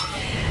 But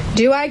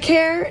do I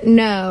care?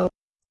 No.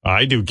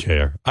 I do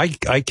care. I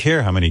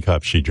care how many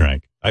cups she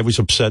drank. I was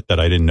upset that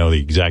I didn't know the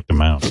exact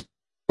amount.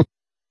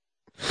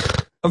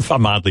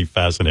 I'm oddly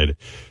fascinated.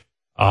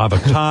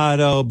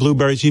 Avocado,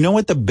 blueberries. You know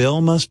what the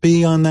bill must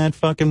be on that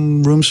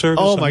fucking room service?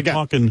 Oh my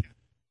God.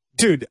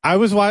 Dude, I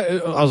was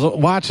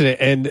watching it,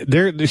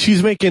 and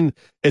she's making,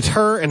 it's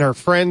her and her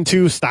friend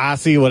too,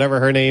 Stassi, whatever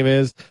her name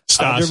is.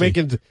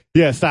 Stassi.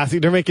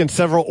 Stassi. They're making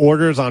several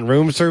orders on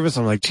room service.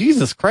 I'm like,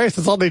 Jesus Christ,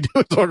 that's all they do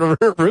is order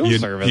room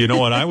service. You know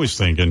what I was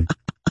thinking?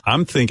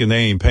 I'm thinking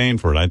they ain't paying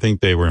for it. I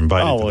think they were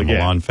invited to the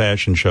Milan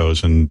fashion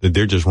shows, and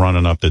they're just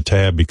running up the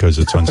tab because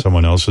it's on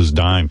someone else's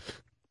dime.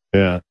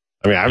 Yeah.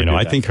 I mean,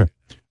 I think her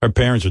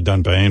parents are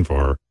done paying for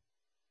her.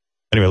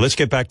 Anyway, let's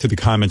get back to the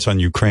comments on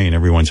Ukraine.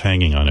 Everyone's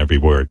hanging on every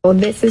word. Well,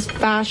 this is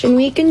Fashion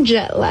Week and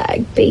jet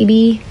lag,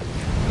 baby.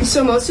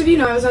 So most of you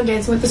know I was on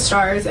Dancing with the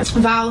Stars.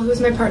 Val, who's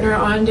my partner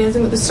on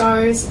Dancing with the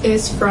Stars,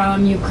 is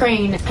from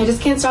Ukraine. I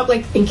just can't stop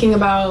thinking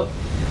about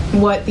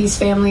what these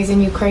families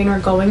in Ukraine are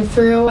going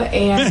through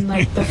and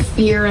the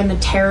fear and the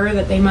terror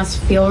that they must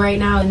feel right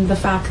now, and the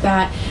fact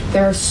that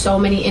there are so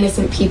many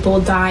innocent people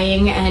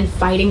dying and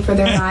fighting for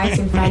their lives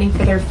and fighting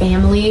for their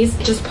families.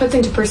 It just puts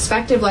into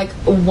perspective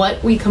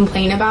what we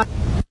complain about.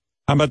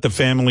 How about the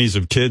families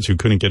of kids who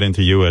couldn't get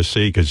into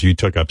USC because you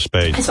took up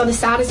space? I saw the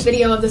saddest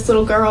video of this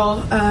little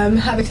girl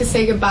having to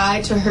say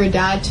goodbye to her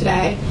dad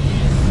today.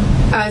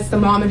 As the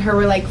mom and her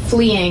were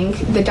fleeing,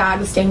 the dad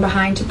was staying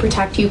behind to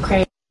protect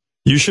Ukraine.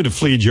 You should have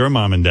fleed your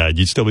mom and dad.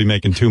 You'd still be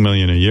making $2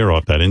 million a year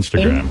off that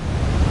Instagram.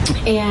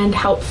 And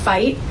help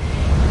fight.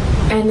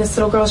 And this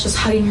little girl's just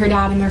hugging her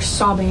dad, and they're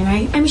sobbing. And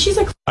I mean, she's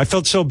I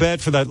felt so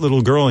bad for that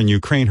little girl in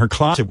Ukraine. Her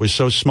closet was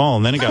so small,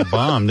 and then it got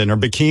bombed, and her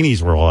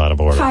bikinis were all out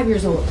of order. 5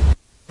 years old.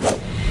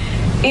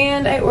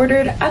 And I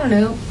ordered,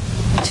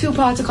 2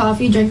 pots of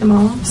coffee, drank them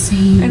all.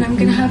 Same. And I'm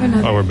going to have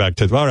another. Oh, we're back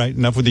to, all right,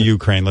 enough with the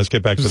Ukraine. Let's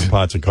get back to the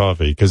pots of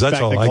coffee, because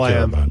that's all I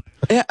care about.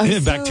 Yeah,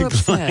 I'm back so to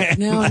upset.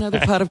 Now another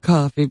pot of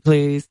coffee,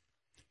 please.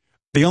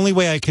 The only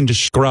way I can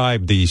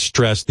describe the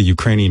stress the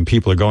Ukrainian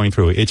people are going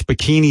through, it's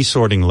bikini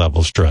sorting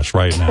level stress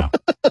right now.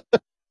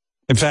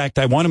 In fact,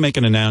 I want to make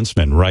an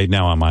announcement right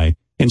now on my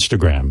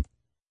Instagram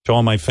to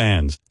all my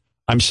fans.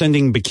 I'm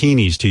sending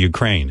bikinis to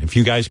Ukraine. If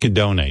you guys could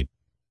donate,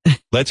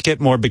 let's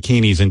get more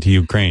bikinis into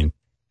Ukraine.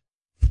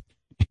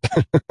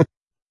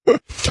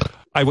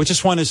 I would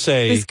just want to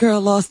say... This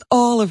girl lost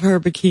all of her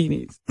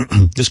bikinis.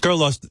 This girl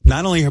lost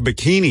not only her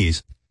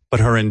bikinis, but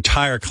her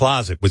entire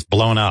closet was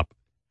blown up.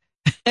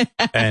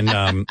 And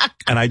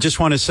I just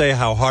want to say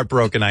how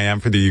heartbroken I am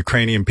for the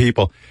Ukrainian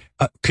people.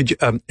 Could you,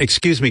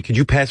 excuse me, could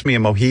you pass me a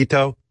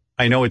mojito?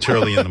 I know it's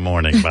early in the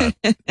morning, but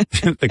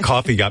the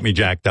coffee got me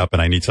jacked up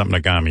and I need something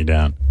to calm me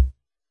down.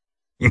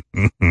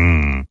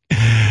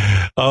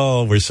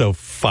 Oh, we're so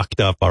fucked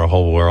up, our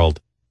whole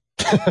world.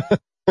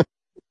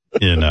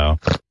 You know,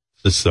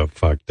 just so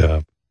fucked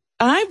up.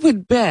 I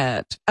would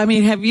bet. I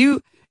mean,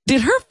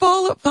 did her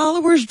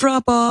followers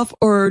drop off,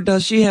 or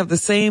does she have the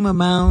same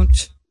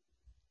amount?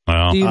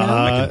 Well, do you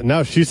know?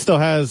 No, she still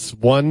has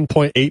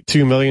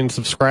 1.82 million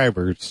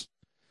subscribers.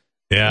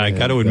 Yeah, I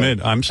got to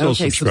admit, I'm still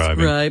subscribing.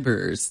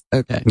 Subscribers.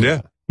 Okay.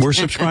 Yeah, we're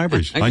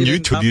subscribers. On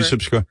YouTube, you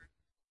subscribe.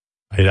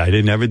 I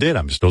never did.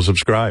 I'm still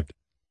subscribed.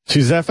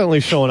 She's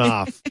definitely showing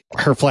off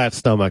her flat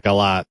stomach a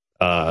lot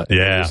in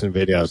recent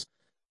videos.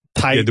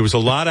 Tight. Yeah, there was a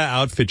lot of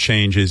outfit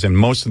changes, and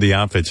most of the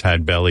outfits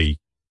had belly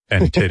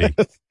and titty.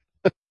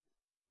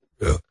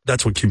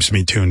 That's what keeps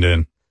me tuned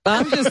in.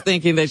 I'm just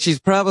thinking that she's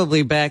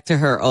probably back to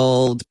her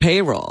old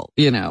payroll.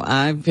 You know,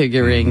 I'm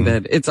figuring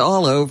that it's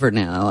all over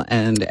now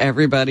and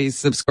everybody's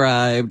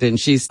subscribed and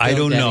she's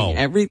still getting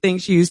everything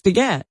she used to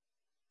get.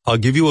 I'll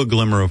give you a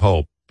glimmer of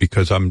hope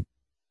because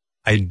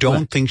I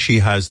don't think she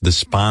has the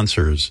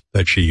sponsors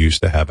that she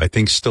used to have. I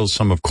think still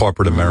some of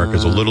corporate America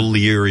is a little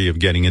leery of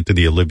getting into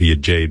the Olivia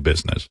Jade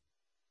business.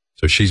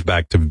 So she's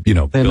back to,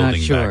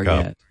 building back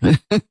up.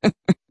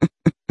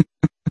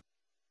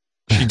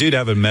 She did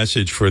have a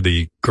message for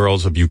the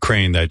girls of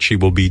Ukraine that she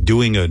will be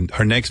doing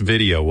her next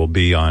video will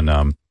be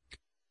on,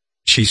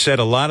 she said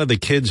a lot of the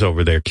kids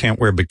over there can't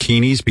wear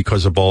bikinis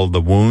because of all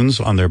the wounds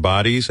on their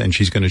bodies, and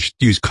she's going to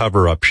use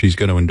cover-up. She's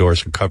going to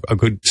endorse a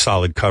good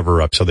solid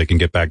cover-up so they can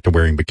get back to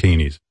wearing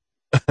bikinis.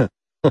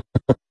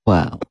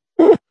 Wow.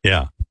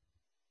 Yeah.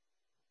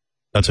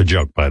 That's a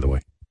joke, by the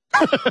way.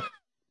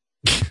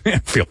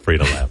 Feel free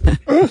to laugh.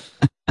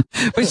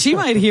 But she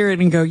might hear it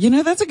and go,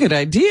 that's a good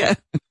idea.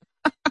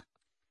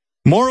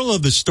 Moral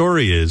of the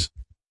story is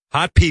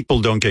hot people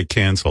don't get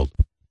canceled.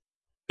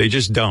 They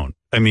just don't.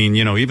 I mean,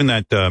 even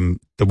that,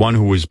 the one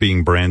who was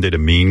being branded a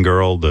mean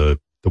girl, the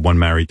one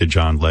married to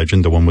John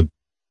Legend, the one with,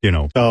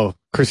 Oh,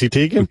 Chrissy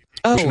Teigen?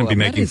 Who shouldn't be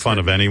making fun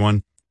of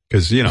anyone.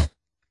 Cause, she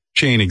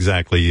ain't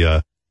exactly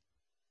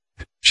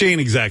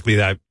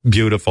that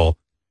beautiful.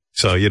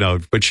 So,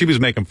 but she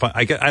was making fun.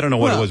 I don't know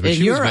what it was, but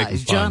she was making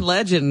fun. John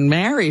Legend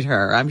married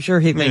her. I'm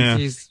sure he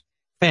thinks she's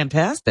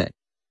fantastic.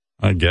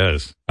 I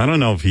guess. I don't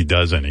know if he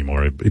does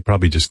anymore. He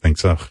probably just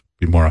thinks, it'd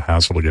be more a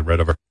hassle to get rid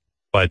of her.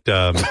 But,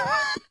 but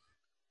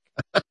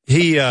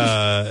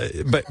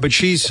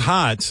she's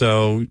hot,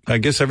 so I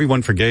guess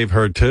everyone forgave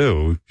her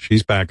too.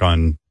 She's back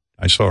on,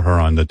 I saw her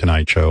on The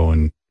Tonight Show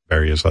and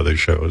various other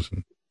shows,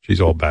 and she's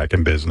all back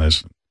in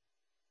business.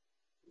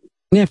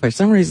 Yeah, for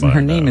some reason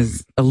her name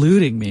is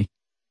eluding me.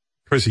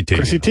 Chrissy Teigen.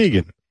 Chrissy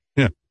Teigen.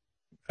 Yeah.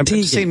 I'm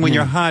just saying when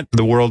you're hot,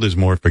 the world is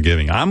more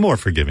forgiving. I'm more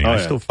forgiving.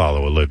 I still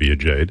follow Olivia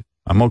Jade.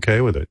 I'm okay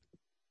with it.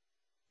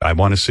 I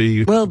want to see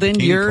you. Well, then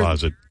you're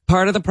closet.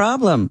 Part of the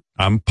problem.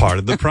 I'm part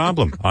of the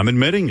problem. I'm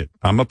admitting it.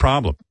 I'm a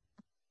problem.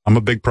 I'm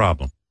a big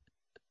problem.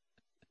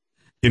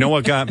 You know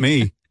what got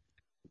me?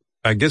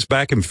 I guess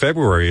back in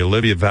February,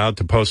 Olivia vowed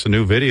to post a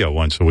new video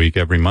once a week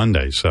every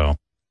Monday. So,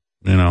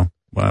 I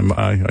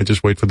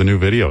just wait for the new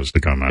videos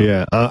to come out.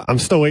 Yeah, I'm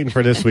still waiting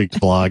for this week's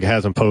vlog. It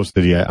hasn't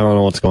posted yet. I don't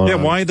know what's going on.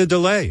 Yeah, why the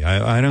delay?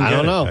 I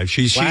don't know.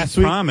 She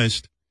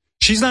promised.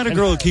 She's not a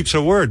girl who keeps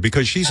her word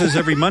because she says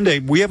every Monday,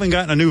 we haven't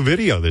gotten a new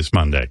video this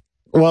Monday.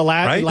 Well,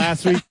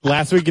 last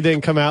week it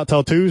didn't come out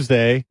till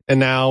Tuesday, and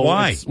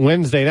now it's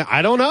Wednesday. Now,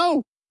 I don't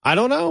know.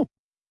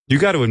 You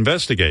got to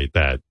investigate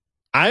that.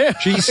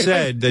 She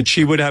said that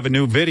she would have a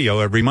new video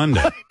every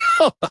Monday.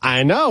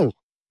 I know.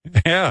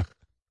 Yeah.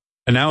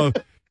 And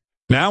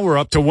now we're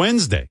up to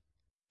Wednesday.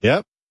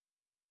 Yep.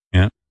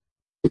 Yeah.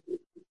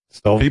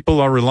 So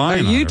people are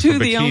relying on her. Are you two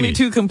the only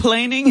two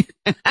complaining?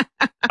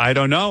 I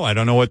don't know. I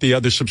don't know what the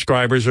other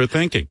subscribers are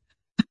thinking.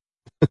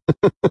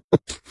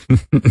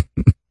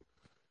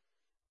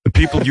 The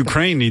people of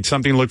Ukraine need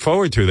something to look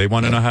forward to. They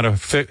want to know how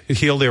to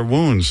heal their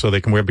wounds so they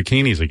can wear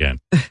bikinis again.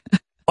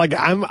 Like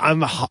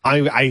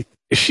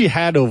she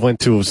had to have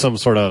went to some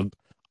sort of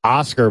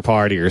Oscar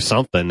party or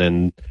something,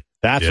 and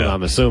that's what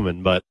I'm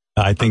assuming. But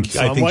I think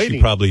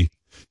she probably,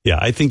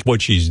 I think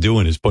what she's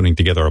doing is putting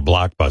together a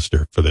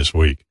blockbuster for this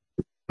week.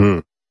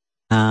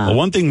 Well,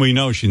 one thing we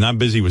know, she's not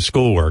busy with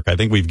schoolwork. I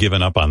think we've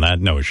given up on that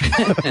notion.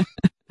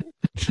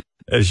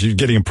 As she's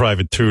getting a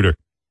private tutor.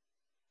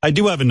 I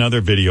do have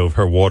another video of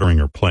her watering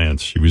her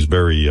plants. She was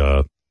very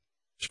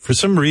For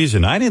some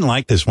reason, I didn't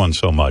like this one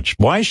so much.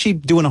 Why is she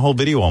doing a whole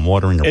video on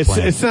watering her plants?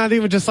 It's not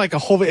even just like a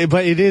whole,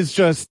 but it is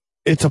just,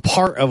 it's a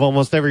part of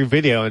almost every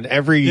video and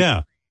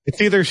yeah. It's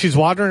either she's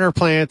watering her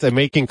plants and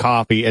making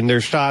coffee, and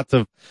there's shots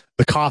of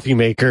the coffee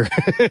maker.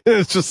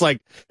 It's just like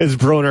it's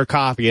brewing her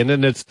coffee, and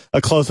then it's a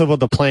close up of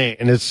the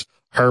plant, and it's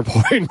her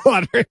pouring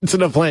water into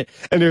the plant.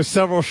 And there's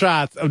several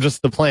shots of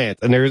just the plant,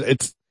 and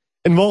it's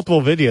in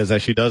multiple videos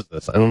that she does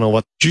this. I don't know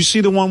what. Did you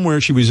see the one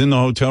where she was in the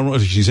hotel room?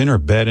 She's in her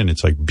bed, and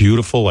it's like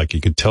beautiful. Like you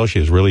could tell she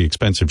has really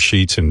expensive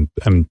sheets and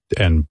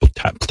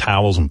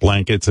towels and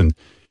blankets, and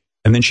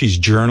then she's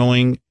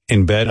journaling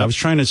in bed. I was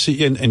trying to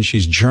see, and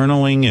she's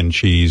journaling, and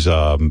she's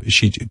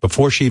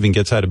before she even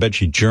gets out of bed,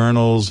 she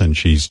journals, and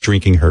she's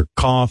drinking her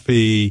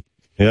coffee.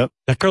 Yep.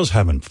 That girl's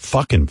having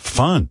fucking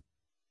fun.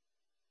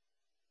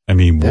 I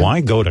mean,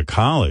 why go to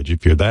college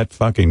if you're that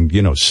fucking,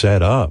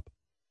 set up?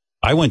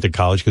 I went to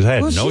college because I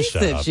had no setup. She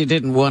said she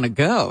didn't want to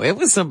go. It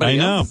was somebody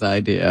else's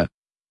idea.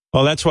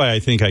 Well, that's why I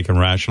think I can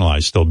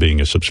rationalize still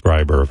being a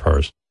subscriber of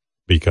hers,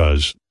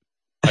 because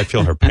I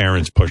feel her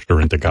parents pushed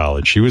her into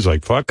college. She was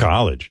like, fuck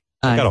college.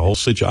 I got a whole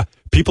situation.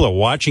 People are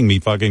watching me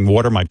fucking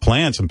water my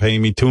plants and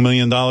paying me $2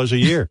 million a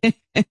year.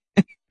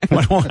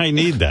 Why do I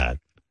need that?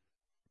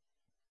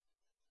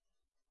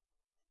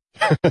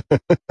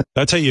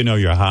 That's how you know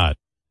you're hot.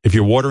 If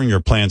you're watering your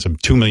plants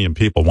and 2 million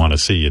people want to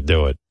see you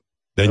do it,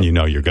 then you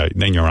know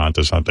then you're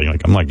onto something.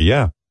 I'm like,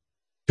 yeah,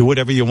 do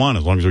whatever you want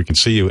as long as we can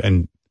see you,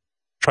 and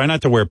try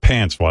not to wear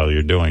pants while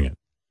you're doing it.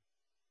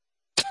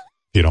 If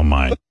you don't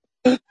mind.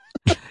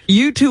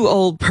 You two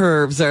old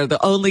pervs are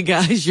the only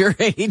guys your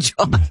age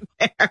on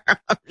there,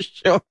 I'm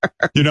sure.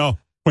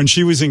 When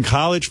she was in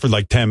college for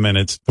like 10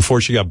 minutes before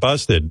she got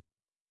busted,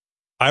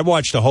 I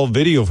watched a whole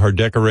video of her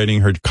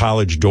decorating her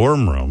college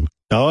dorm room.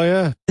 Oh,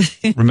 yeah.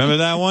 Remember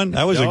that one?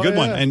 That was a good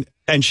one.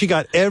 And she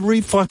got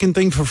every fucking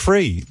thing for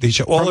free.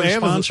 All her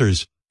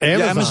sponsors.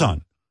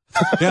 Amazon.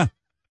 Yeah.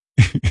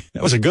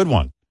 That was a good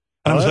one.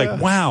 And I was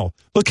like, wow,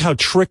 look how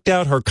tricked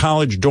out her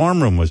college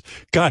dorm room was.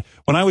 God,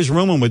 when I was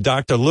rooming with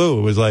Dr. Lou,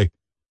 it was like,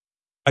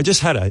 I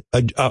just had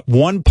a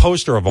one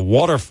poster of a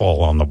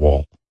waterfall on the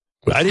wall.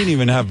 I didn't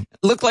even have.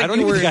 Looked like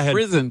you were in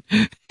prison.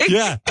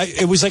 Yeah,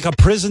 it was like a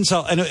prison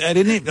cell, and I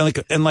didn't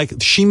like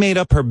she made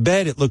up her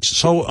bed. It looked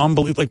so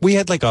unbelievable. Like we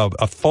had like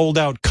a fold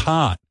out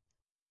cot.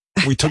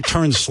 We took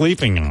turns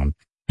sleeping on.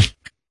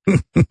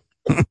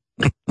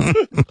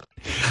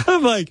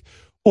 I'm like,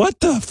 what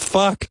the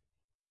fuck?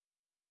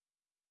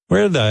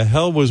 Where the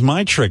hell was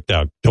my tricked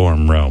out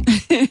dorm room?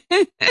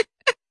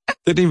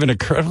 Didn't even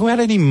occur. Who had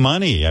any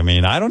money? I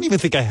mean, I don't even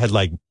think I had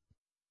like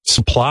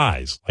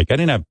supplies. Like I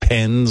didn't have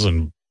pens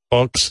and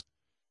books.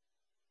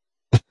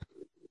 I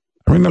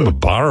remember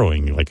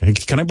borrowing, like, hey,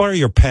 can I borrow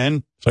your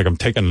pen? It's like I'm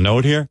taking a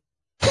note here.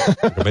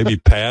 Like maybe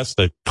pass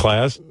the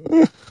class.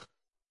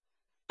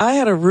 I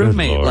had a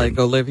roommate like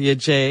Olivia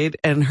Jade,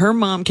 and her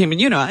mom came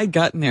in. I'd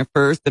gotten there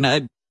first, and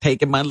I'd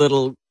taken my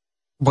little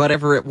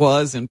whatever it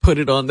was and put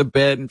it on the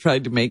bed and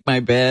tried to make my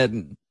bed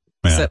and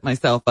set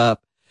myself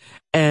up.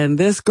 And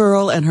this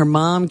girl and her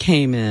mom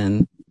came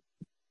in,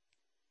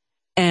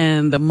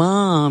 and the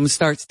mom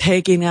starts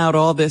taking out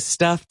all this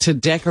stuff to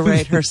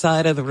decorate her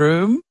side of the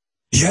room.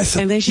 Yes.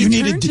 And then she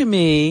turned to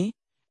me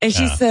and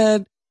she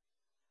said,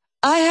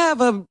 I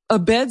have a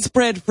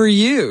bedspread for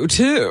you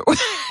too.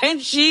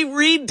 And she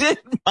redid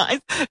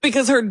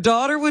because her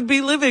daughter would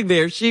be living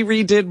there. She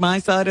redid my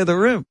side of the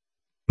room.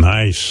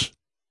 Nice.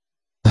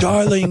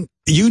 Darling,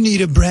 you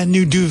need a brand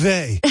new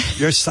duvet.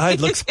 Your side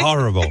looks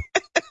horrible.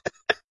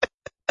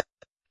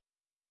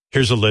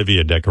 Here's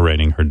Olivia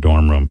decorating her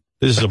dorm room.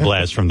 This is a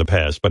blast from the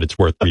past, but it's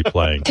worth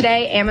replaying.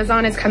 Today,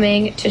 Amazon is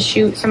coming to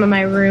shoot some of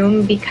my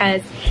room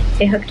because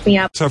they hooked me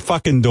up. It's our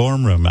fucking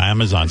dorm room.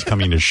 Amazon's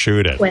coming to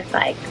shoot it. With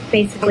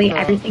basically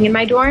everything in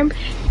my dorm.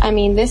 I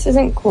mean, this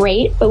isn't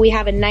great, but we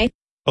have a nice.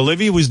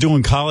 Olivia was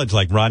doing college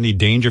like Rodney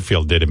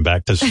Dangerfield did in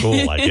Back to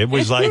School. Like it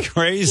was like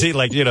crazy.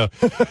 Like,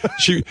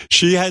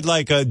 she had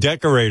like a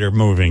decorator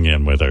moving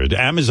in with her.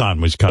 Amazon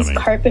was coming. This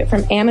carpet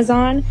from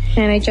Amazon,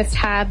 and I just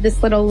have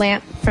this little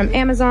lamp from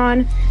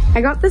Amazon.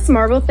 I got this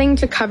marble thing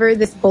to cover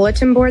this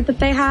bulletin board that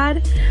they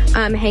had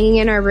hanging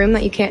in our room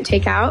that you can't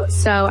take out.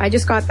 So I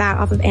just got that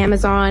off of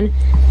Amazon.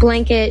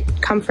 Blanket,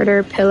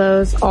 comforter,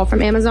 pillows, all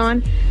from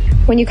Amazon.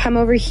 When you come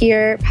over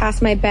here,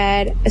 past my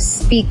bed, a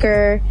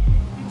speaker,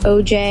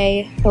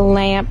 OJ, the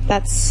lamp,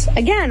 that's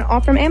again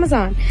all from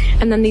Amazon.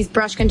 And then these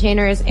brush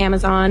containers,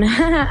 Amazon.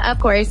 Of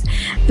course.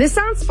 This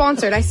sounds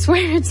sponsored. I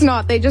swear it's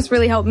not. They just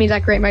really helped me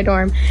decorate my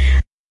dorm.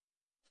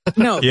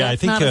 No, yeah,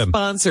 that's not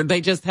sponsored.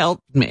 They just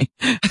helped me.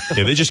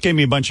 Yeah, they just gave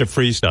me a bunch of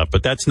free stuff,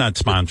 but that's not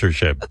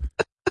sponsorship.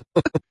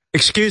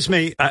 Excuse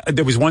me.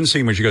 There was one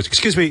scene where she goes,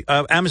 excuse me,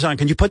 Amazon,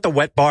 can you put the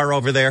wet bar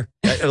over there?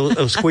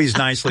 It'll squeeze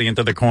nicely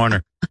into the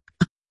corner.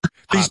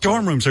 These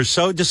dorm rooms are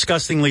so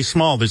disgustingly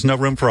small. There's no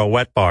room for a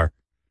wet bar.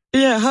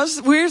 Yeah,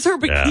 where's her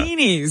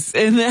bikinis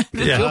in that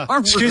dorm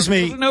room? Excuse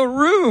me. There's no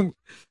room.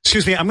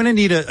 Excuse me, I'm going to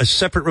need a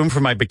separate room for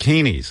my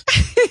bikinis.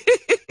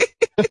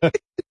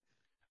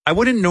 I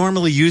wouldn't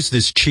normally use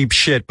this cheap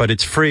shit, but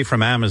it's free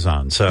from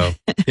Amazon, so,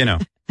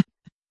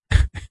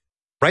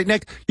 Right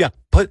next. Yeah.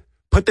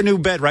 Put the new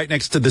bed right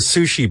next to the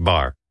sushi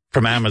bar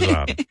from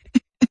Amazon.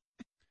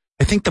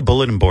 I think the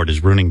bulletin board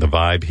is ruining the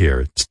vibe here.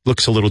 It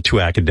looks a little too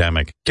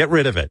academic. Get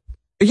rid of it.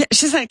 Yeah,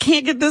 she's like, I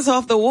can't get this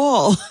off the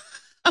wall.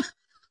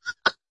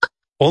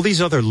 All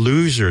these other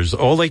losers,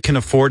 all they can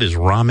afford is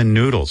ramen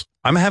noodles.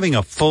 I'm having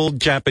a full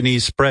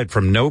Japanese spread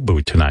from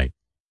Nobu tonight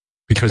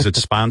because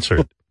it's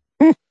sponsored.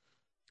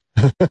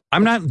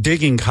 I'm not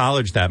digging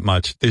college that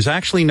much. There's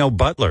actually no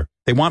butler.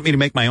 They want me to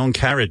make my own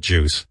carrot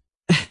juice.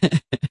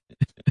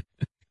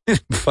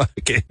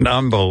 Fucking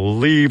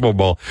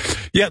unbelievable.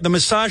 Yeah, the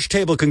massage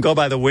table can go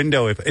by the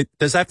window.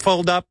 Does that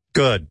fold up?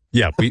 Good.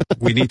 Yeah,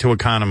 we need to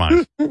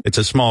economize. It's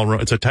a small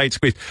room. It's a tight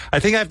squeeze. I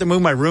think I have to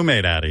move my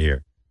roommate out of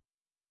here.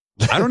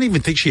 I don't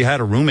even think she had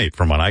a roommate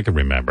from what I can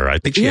remember. I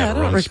think she had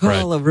her own spread. I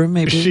don't recall a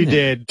roommate. She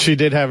did. She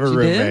did have a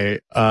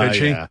roommate. Did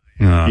she? Yeah.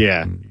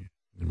 Yeah.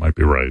 You might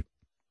be right.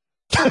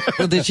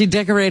 Well, did she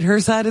decorate her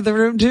side of the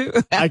room too?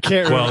 I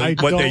can't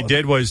remember. Well, what they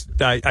did was,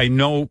 I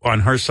know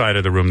on her side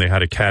of the room they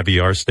had a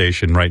caviar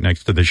station right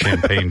next to the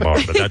champagne bar,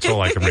 but that's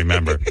all I can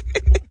remember.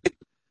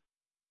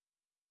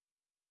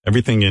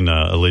 Everything in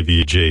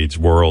Olivia Jade's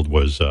world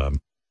was,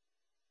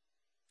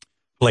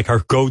 like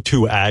her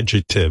go-to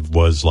adjective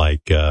was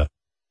like,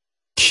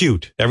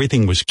 cute.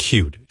 Everything was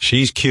cute.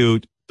 She's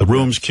cute. The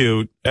room's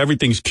cute.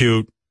 Everything's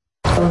cute.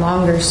 The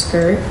longer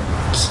skirt,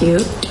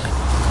 cute.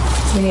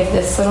 We have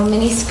this little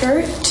mini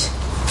skirt,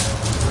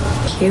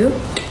 cute.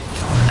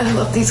 I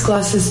love these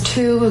glasses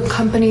too. A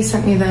company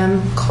sent me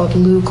them called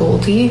Lou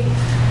Goldie.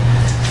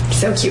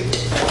 So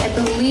cute. I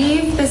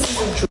believe this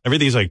is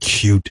everything's like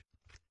cute.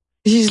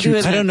 She's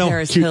cute. doing that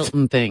Paris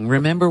Hilton thing.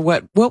 Remember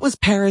what was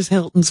Paris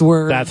Hilton's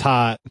word? That's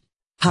hot.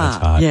 Hot. That's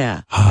hot.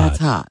 Yeah, hot. That's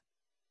hot.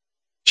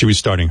 She was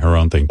starting her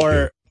own thing,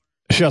 or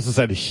too. She also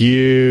said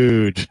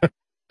huge.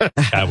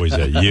 That was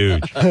a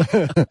huge.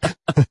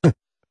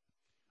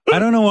 I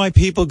don't know why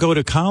people go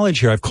to college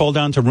here. I've called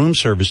down to room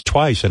service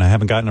twice, and I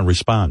haven't gotten a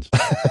response.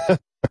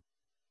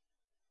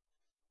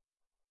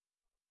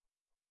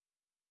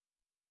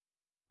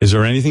 Is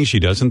there anything she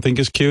doesn't think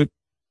is cute?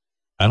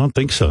 I don't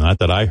think so. Not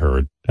that I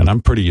heard. And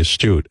I'm pretty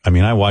astute. I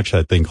mean, I watch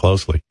that thing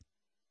closely.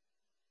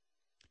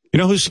 You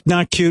know who's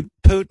not cute?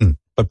 Putin.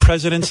 But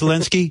President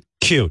Zelensky,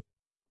 cute.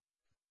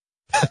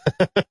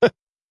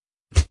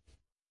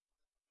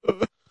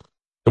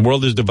 The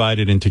world is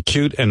divided into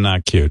cute and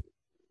not cute.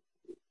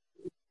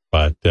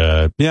 But,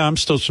 yeah, I'm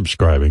still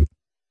subscribing.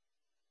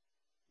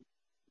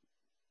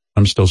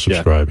 I'm still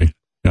subscribing.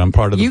 Yeah, I'm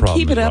part of the problem.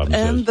 You keep it up,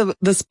 and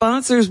the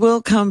sponsors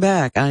will come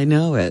back. I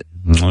know it.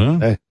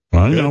 Well,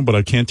 I know, but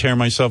I can't tear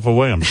myself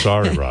away. I'm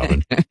sorry,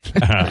 Robin.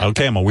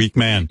 Okay, I'm a weak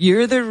man.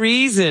 You're the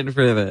reason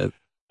for this.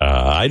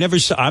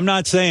 I'm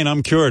not saying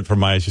I'm cured from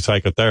my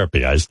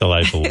psychotherapy. I still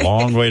have a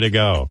long way to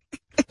go.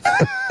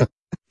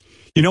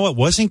 You know what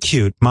wasn't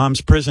cute?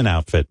 Mom's prison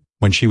outfit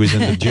when she was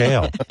in the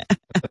jail.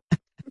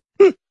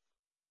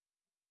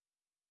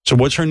 So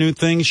what's her new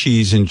thing?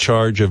 She's in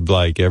charge of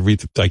like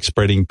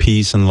spreading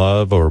peace and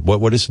love, or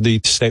what is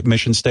the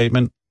mission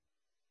statement?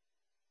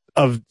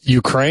 Of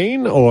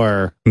Ukraine,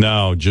 or?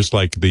 No, just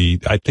like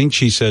I think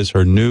she says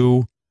her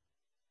new,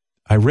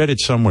 I read it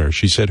somewhere.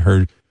 She said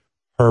her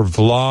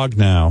vlog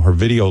now, her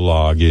video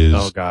log is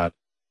oh God,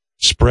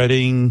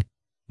 spreading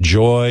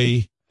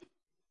joy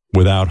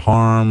without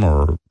harm,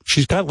 or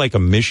she's got like a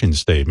mission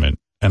statement,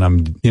 and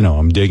I'm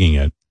digging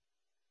it.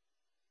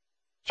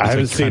 I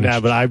haven't seen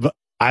that, but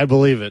I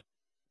believe it.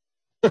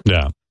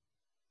 Yeah.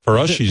 For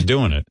us, she's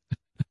doing it.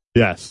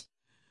 Yes.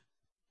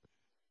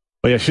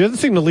 But yeah, she doesn't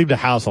seem to leave the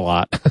house a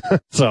lot.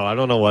 So I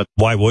don't know what.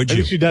 Why would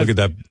you? She does. Look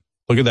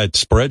at that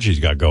spread she's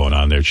got going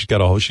on there.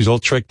 She's all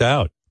tricked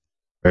out.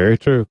 Very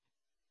true.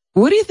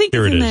 What do you think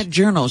is in is. that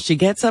journal? She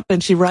gets up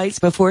and she writes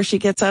before she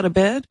gets out of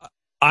bed?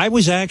 I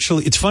was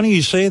actually, it's funny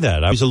you say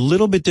that. I was a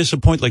little bit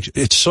disappointed. Like,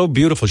 it's so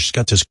beautiful. She's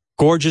got this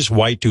gorgeous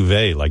white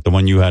duvet, like the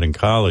one you had in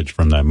college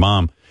from that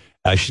mom.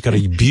 She's got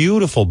a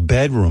beautiful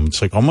bedroom.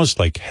 It's like almost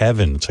like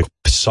heaven. It's like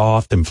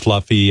soft and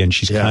fluffy, and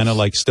she's kind of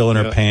like still in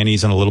her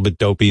panties and a little bit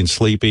dopey and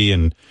sleepy.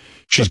 And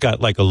she's got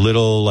like a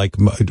little like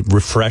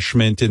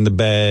refreshment in the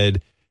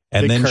bed.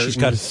 And then she's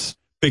got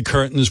big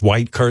curtains,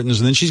 white curtains.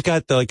 And then she's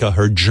got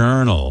her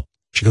journal.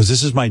 She goes,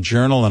 "This is my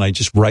journal, and I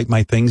just write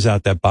my things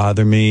out that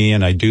bother me,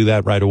 and I do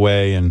that right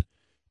away."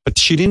 But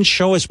she didn't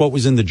show us what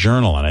was in the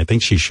journal, and I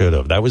think she should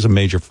have. That was a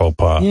major faux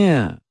pas.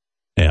 Yeah.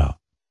 Yeah.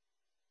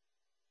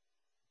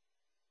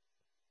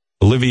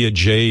 Olivia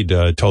Jade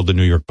told the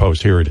New York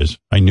Post, here it is.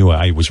 I knew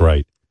I was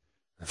right.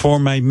 "For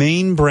my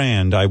main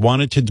brand, I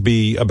wanted it to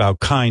be about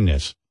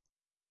kindness."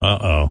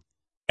 Uh-oh.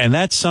 "And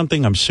that's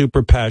something I'm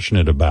super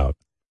passionate about.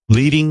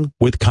 Leading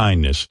with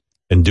kindness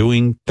and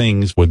doing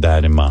things with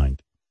that in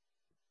mind."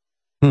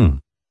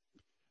 I'm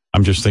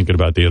just thinking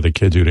about the other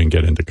kids who didn't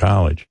get into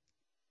college.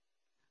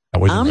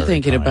 I'm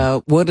thinking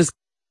about what does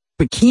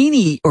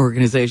bikini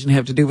organization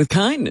have to do with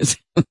kindness?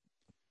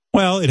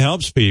 Well, it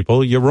helps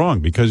people. You're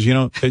wrong because,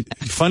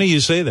 funny you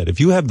say that. If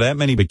you have that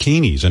many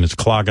bikinis and it's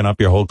clogging up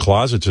your whole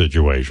closet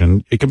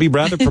situation, it can be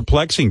rather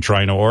perplexing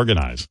trying to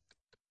organize.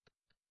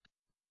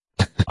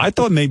 I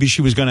thought maybe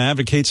she was going to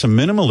advocate some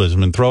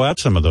minimalism and throw out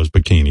some of those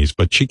bikinis,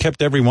 but she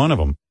kept every one of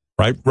them.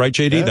 Right,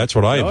 JD? Yeah. That's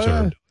what I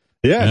observed.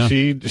 Yeah,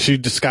 she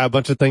just got a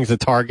bunch of things at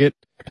Target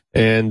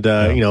and,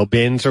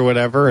 bins or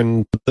whatever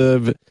and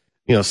put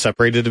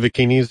separated the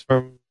bikinis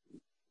from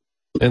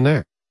in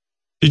there.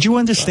 Did you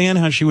understand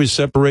how she was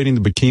separating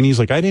the bikinis?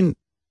 Like, I didn't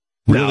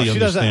really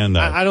understand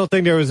that. I don't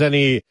think there was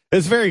any.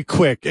 It's very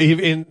quick.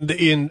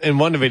 In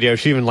one video,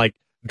 she even like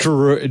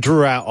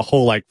drew out a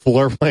whole like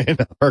floor plan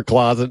of her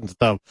closet and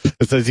stuff.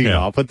 It says,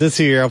 I'll put this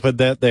here, I'll put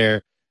that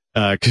there.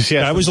 Cause she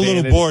I was a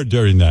little bored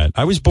during that.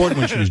 I was bored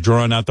when she was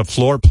drawing out the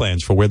floor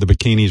plans for where the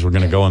bikinis were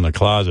going to go in the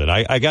closet.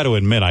 I got to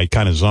admit, I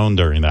kind of zoned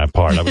during that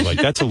part. I was like,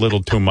 that's a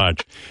little too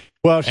much.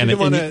 Well, she didn't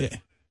want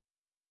to.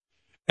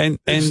 And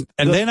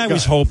then I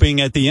was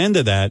hoping at the end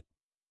of that,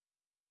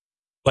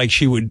 like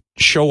she would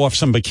show off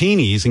some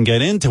bikinis and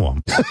get into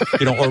them,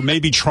 or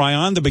maybe try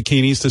on the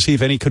bikinis to see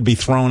if any could be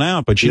thrown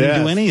out. But she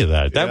didn't do any of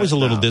that. That was a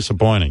little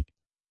disappointing.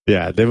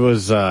 Yeah, there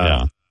was.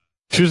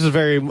 She was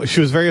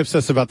very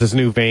obsessed about this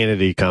new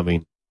vanity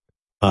coming,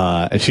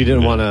 and she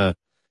didn't want to.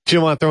 She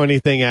didn't want to throw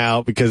anything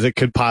out because it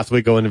could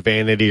possibly go into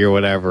vanity or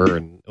whatever,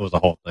 and it was a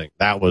whole thing.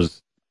 That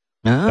was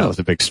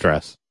a big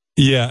stress.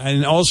 Yeah,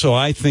 and also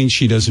I think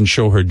she doesn't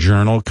show her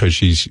journal because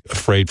she's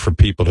afraid for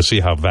people to see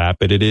how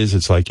vapid it is.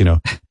 It's like,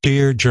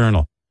 dear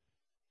journal,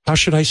 how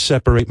should I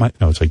separate my...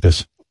 No, it's like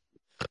this.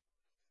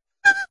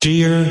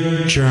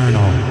 Dear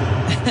journal,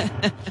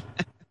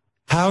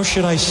 how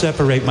should I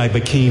separate my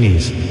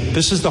bikinis?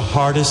 This is the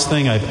hardest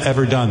thing I've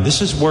ever done.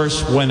 This is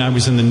worse when I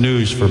was in the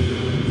news for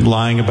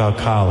lying about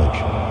college.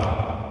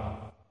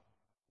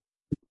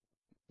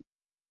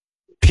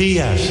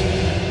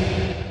 P.S.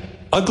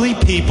 Ugly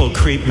people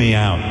creep me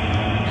out.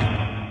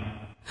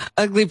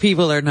 Ugly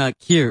people are not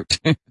cute.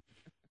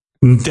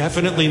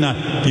 Definitely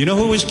not. You know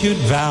who was cute?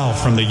 Val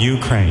from the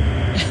Ukraine.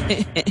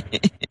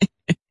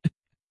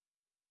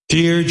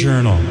 Dear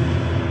journal,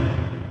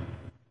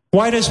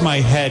 why does my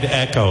head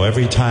echo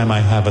every time I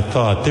have a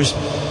thought?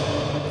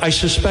 I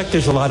suspect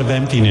there's a lot of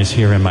emptiness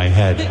here in my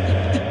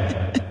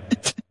head.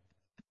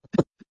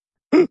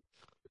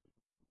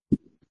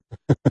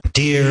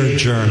 Dear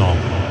journal,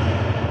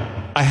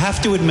 I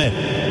have to admit,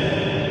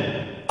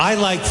 I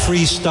like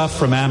free stuff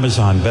from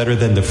Amazon better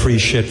than the free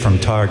shit from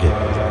Target.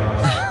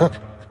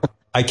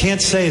 I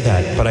can't say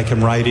that, but I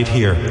can write it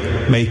here.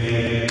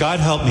 May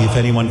God help me if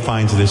anyone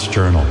finds this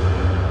journal.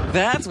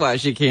 That's why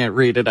she can't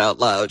read it out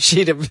loud.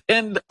 She'd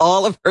offend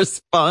all of her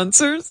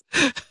sponsors.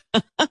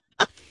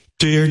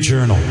 Dear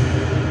journal,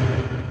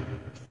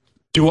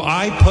 do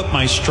I put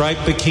my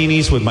striped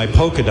bikinis with my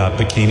polka dot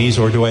bikinis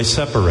or do I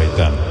separate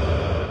them?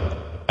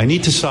 I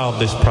need to solve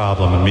this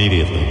problem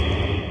immediately.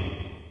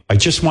 I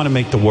just want to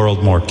make the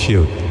world more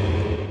cute.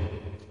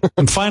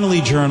 And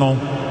finally, journal,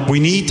 we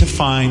need to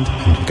find,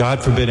 and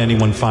God forbid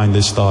anyone find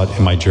this thought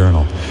in my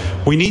journal,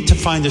 we need to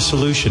find a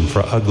solution for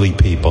ugly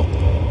people.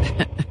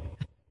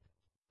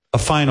 A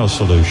final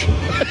solution.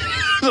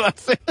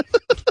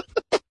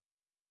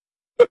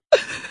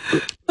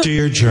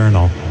 Dear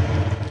journal,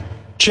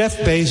 Jeff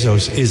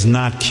Bezos is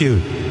not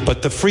cute,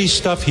 but the free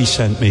stuff he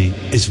sent me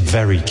is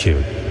very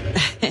cute.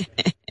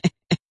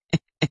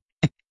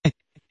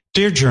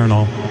 Dear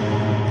journal,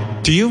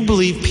 do you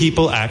believe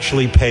people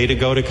actually pay to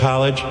go to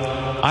college?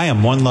 I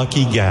am one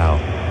lucky gal.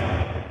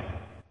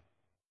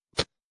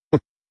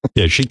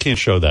 Yeah, she can't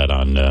show that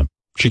on.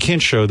 She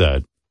can't show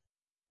that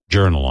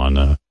journal on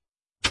the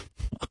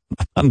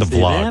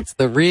vlog. That's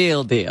the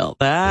real deal.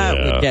 That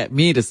would get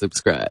me to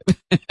subscribe.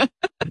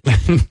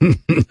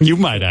 You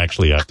might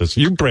actually have to.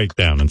 You break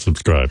down and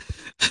subscribe.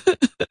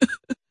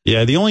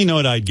 Yeah, the only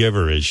note I'd give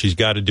her is she's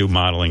got to do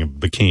modeling of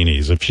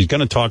bikinis. If she's going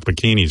to talk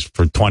bikinis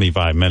for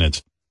 25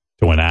 minutes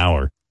to an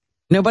hour.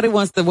 Nobody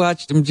wants to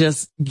watch them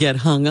just get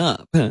hung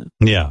up. Huh?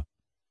 Yeah.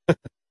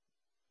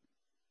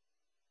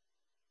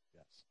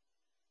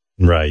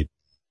 Right.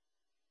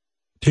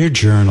 Dear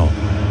journal,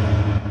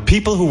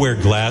 people who wear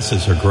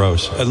glasses are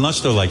gross,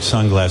 unless they're like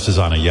sunglasses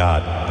on a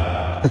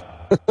yacht.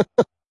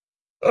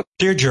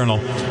 Dear journal,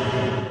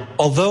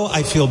 although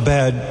I feel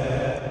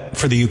bad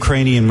for the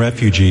Ukrainian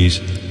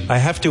refugees, I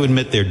have to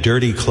admit their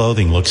dirty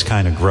clothing looks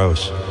kind of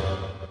gross.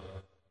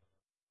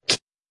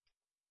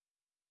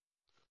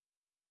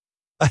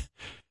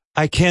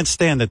 I can't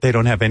stand that they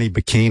don't have any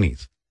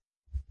bikinis.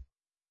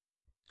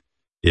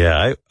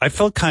 Yeah, I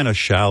felt kind of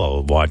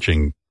shallow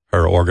watching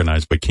her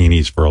organize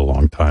bikinis for a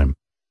long time.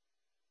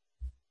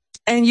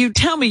 And you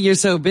tell me you're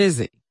so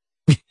busy.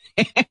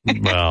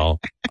 Well,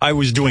 I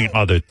was doing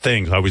other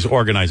things. I was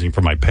organizing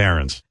for my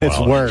parents. It's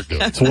work.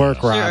 It's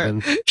work,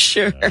 Robin.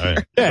 Sure.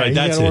 Right. Yeah, right,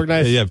 that's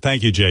it. Yeah,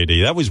 thank you,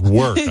 JD. That was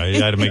work. I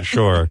had to make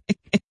sure.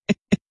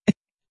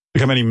 Look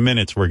how many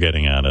minutes we're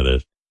getting out of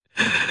this.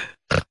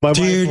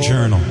 Dear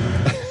journal.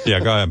 Yeah,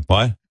 go ahead.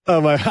 What?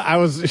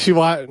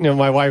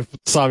 My wife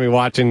saw me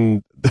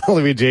watching the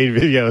Olivia Jade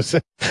videos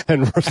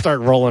and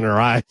start rolling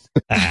her eyes.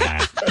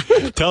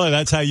 Tell her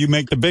that's how you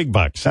make the big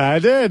bucks. I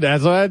did.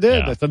 That's what I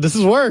did. Yeah. I said, this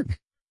is work.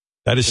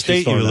 That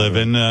estate you live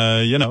in,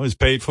 is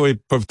paid for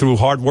through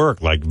hard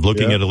work, like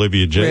looking at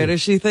Olivia Jade. Where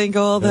does she think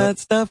all that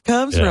stuff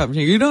comes from?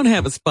 You don't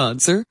have a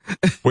sponsor.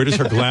 Where does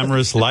her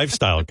glamorous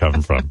lifestyle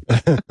come from?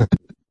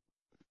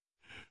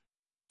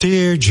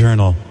 Dear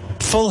Journal,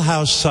 Full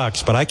House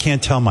sucks, but I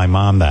can't tell my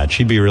mom that.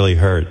 She'd be really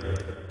hurt.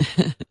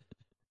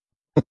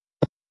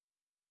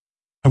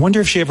 I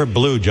wonder if she ever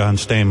blew John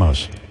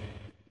Stamos.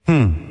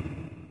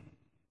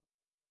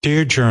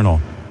 Dear Journal,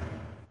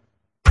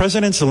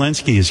 President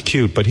Zelensky is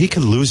cute, but he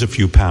could lose a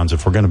few pounds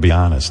if we're going to be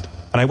honest.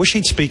 And I wish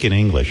he'd speak in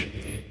English.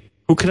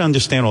 Who could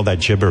understand all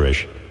that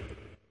gibberish?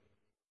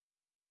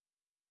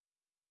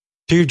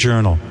 Dear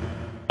Journal,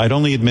 I'd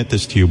only admit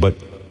this to you, but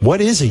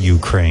what is a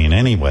Ukraine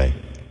anyway?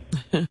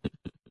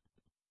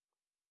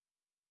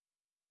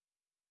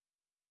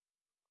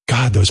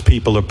 God, those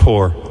people are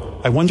poor.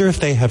 I wonder if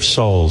they have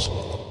souls.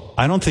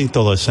 I don't think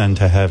they'll ascend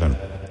to heaven.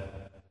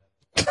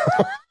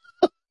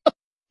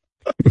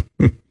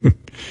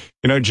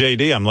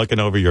 JD, I'm looking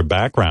over your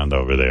background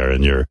over there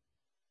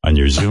on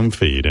your Zoom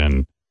feed,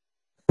 and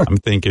I'm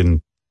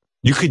thinking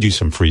you could do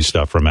some free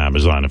stuff from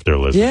Amazon if they're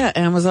listening. Yeah,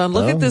 Amazon,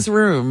 look at this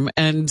room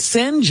and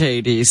send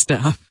JD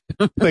stuff.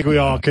 I think we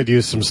all could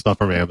use some stuff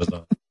from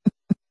Amazon.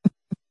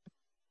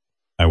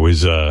 I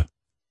was,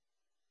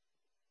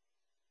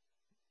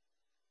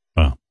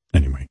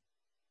 anyway.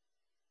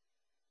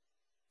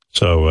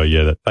 So,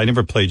 I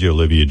never played you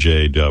Olivia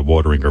Jade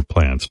watering her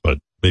plants, but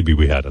maybe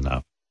we had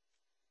enough.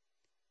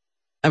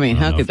 I mean,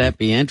 how could that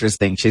be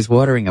interesting? She's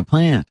watering a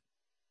plant.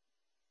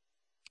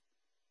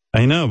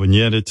 I know, but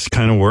yet it's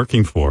kind of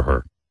working for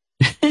her.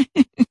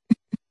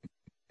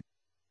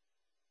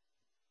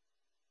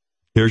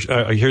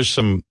 Here's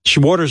some, she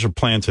waters her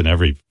plants in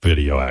every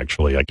video,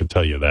 actually. I can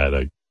tell you that.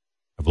 I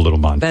have a little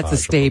montage. That's a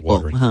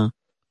staple, huh?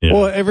 Yeah.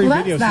 Well, every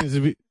video seems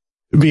to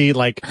be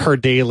like her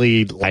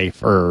daily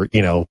life or,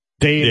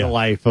 day in the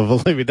life of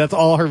Olivia. That's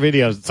all her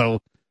videos. So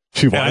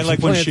she waters I like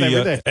when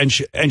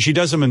she, and she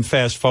does them in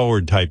fast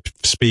forward type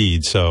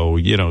speed. So,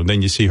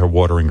 then you see her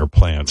watering her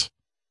plants.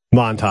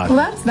 Montage. Well,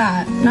 that's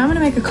that. Now I'm going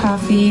to make a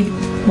coffee,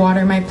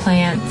 water my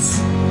plants.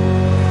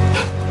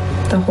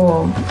 The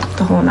whole 9.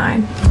 The whole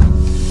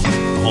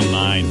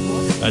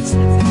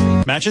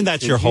 9. Imagine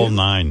that's your whole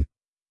 9.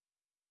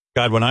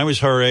 God, when I was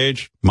her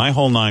age, my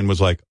whole 9 was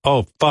like,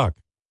 oh, fuck.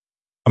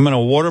 I'm going to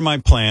water my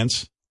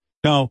plants.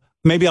 No,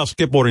 maybe I'll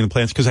skip watering the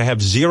plants because I have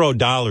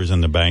 $0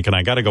 in the bank and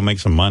I got to go make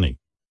some money.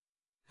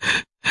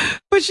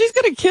 But she's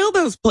going to kill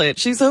those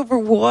plants. She's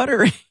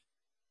overwatering.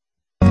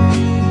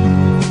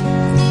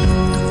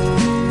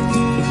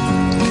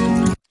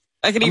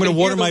 I can even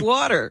hear the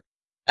water.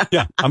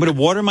 Yeah, I'm going to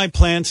water my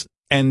plants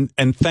and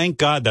thank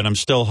God that I'm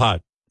still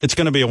hot. It's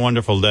going to be a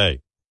wonderful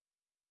day.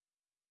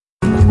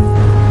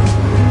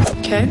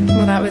 Okay,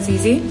 well that was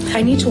easy.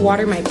 I need to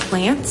water my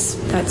plants.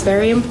 That's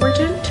very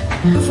important.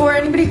 Before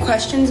anybody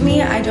questions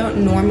me, I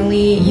don't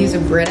normally use a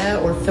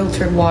Brita or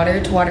filtered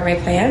water to water my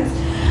plants,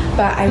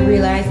 but I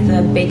realized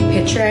the big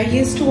pitcher I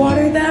use to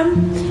water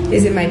them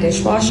is in my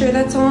dishwasher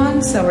that's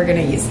on, so we're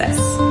going to use this.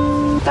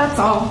 That's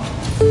all.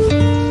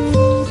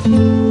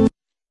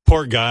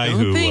 Poor guy who...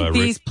 I don't think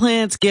these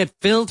plants get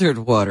filtered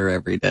water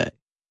every day.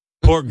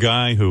 Poor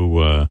guy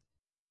who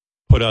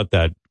put out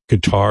that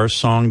guitar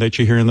song that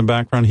you hear in the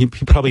background. He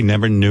probably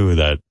never knew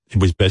that it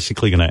was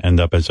basically going to end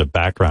up as a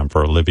background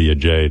for Olivia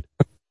Jade.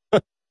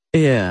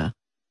 Yeah.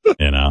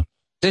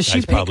 Does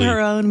she pick her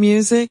own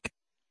music?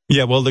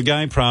 Yeah, well, the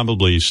guy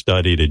probably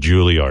studied at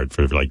Juilliard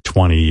for like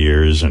 20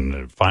 years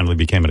and finally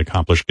became an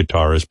accomplished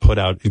guitarist,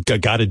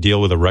 got a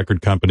deal with a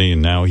record company,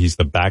 and now he's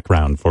the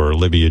background for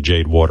Olivia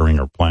Jade watering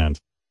her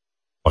plants.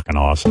 Fucking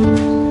awesome.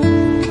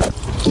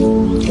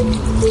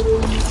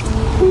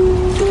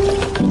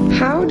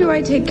 How do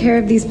I take care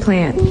of these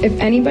plants? If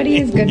anybody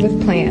is good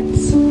with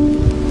plants,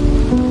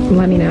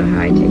 let me know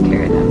how I take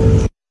care of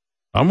them.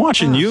 I'm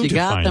watching you to She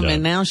got find them, out.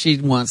 and now she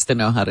wants to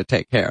know how to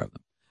take care of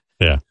them.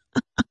 Yeah.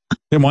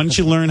 Then why don't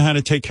you learn how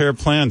to take care of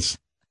plants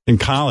in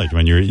college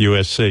when you're at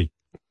USC?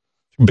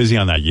 You're busy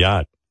on that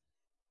yacht.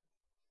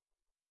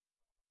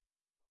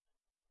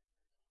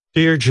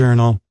 Dear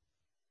Journal,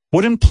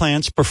 wouldn't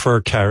plants prefer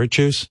carrot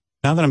juice?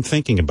 Now that I'm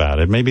thinking about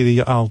it,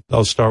 maybe I'll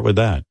start with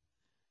that.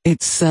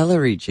 It's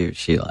celery juice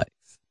she likes.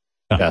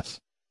 Oh. Yes.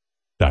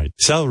 Right.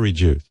 Celery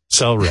juice.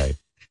 Celery.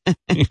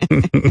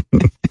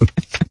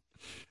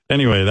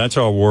 Anyway, that's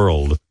our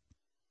world.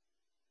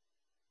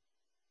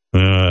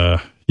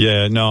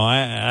 Yeah, no,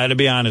 I to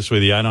be honest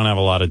with you, I don't have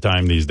a lot of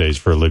time these days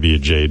for Olivia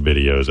Jade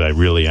videos. I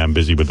really am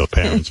busy with the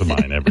parents of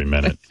mine every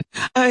minute.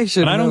 I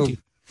should know.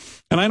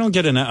 I don't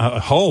get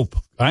hope.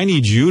 I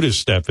need you to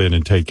step in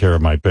and take care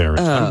of my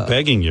parents. I'm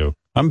begging you.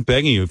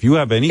 If you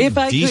have any decency. If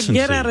I could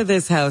get out of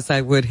this house,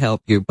 I would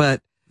help you, but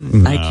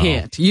I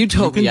can't. You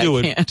told me I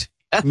can't.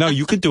 No,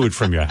 you could do it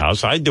from your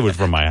house. I do it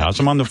from my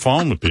house. I'm on the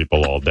phone with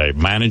people all day,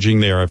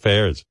 managing their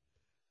affairs.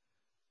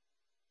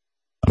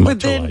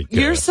 But then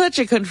you're such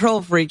a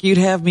control freak, you'd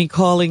have me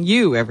calling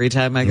you every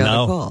time I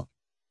got a call.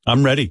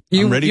 I'm ready.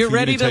 You're ready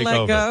ready to take let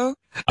over. go?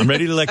 I'm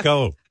ready to let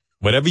go.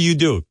 Whatever you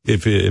do,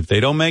 if they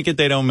don't make it,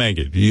 they don't make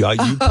it. You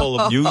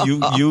pull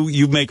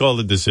you make all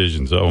the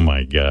decisions. Oh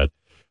my God.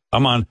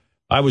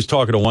 I was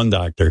talking to one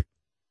doctor.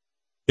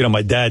 You know,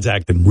 my dad's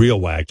acting real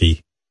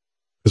wacky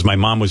because my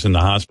mom was in the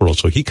hospital,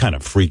 so he kind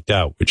of freaked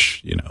out,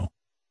 which, you know,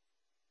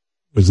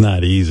 was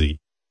not easy.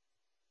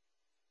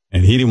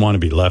 And he didn't want to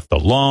be left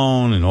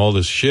alone and all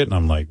this shit. And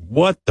I'm like,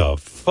 what the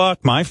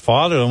fuck? My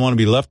father don't want to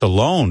be left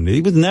alone.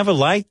 He was never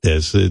like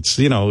this. It's,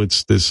 you know,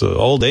 it's this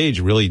old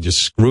age really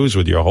just screws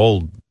with your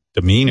whole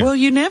demeanor. Well,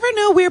 you never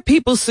know where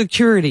people's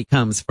security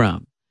comes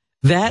from.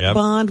 That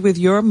bond with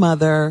your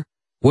mother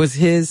was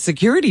his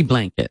security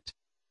blanket.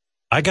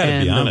 I got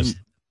to be honest.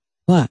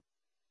 What?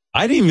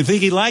 I didn't even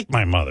think he liked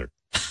my mother.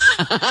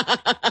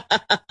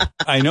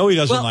 I know he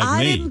doesn't like me.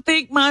 I didn't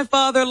think my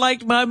father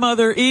liked my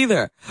mother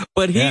either,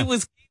 but he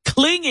was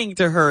clinging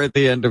to her at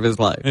the end of his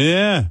life.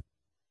 Yeah.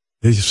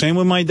 It's the same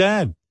with my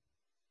dad.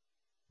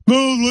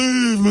 Don't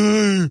leave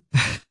me.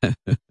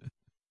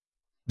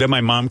 Then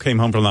my mom came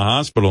home from the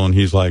hospital and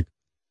he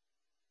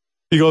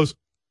goes,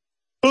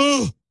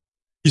 oh,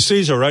 he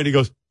sees her, right? He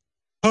goes,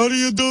 how do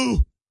you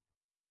do?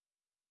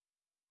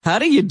 How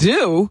do you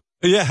do?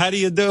 Yeah, how do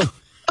you do?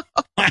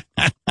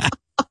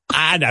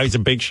 Now he's a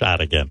big shot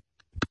again.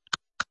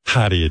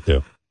 How do you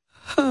do?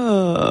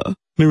 And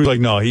he was like,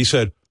 no, he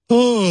said,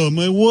 oh,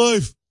 my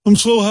wife, I'm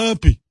so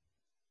happy.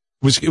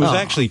 It was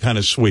actually kind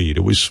of sweet.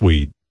 It was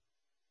sweet.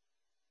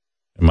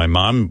 And my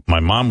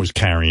mom was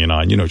carrying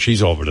on. You know,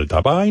 she's over the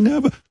top. I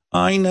never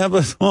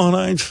thought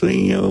I'd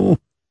see you.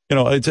 You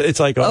know, it's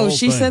like a whole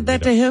she thing, said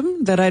that to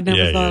him? That I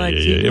never thought I'd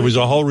see you? It was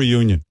a whole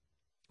reunion.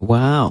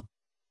 Wow.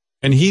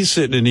 And he's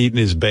sitting and eating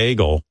his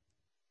bagel.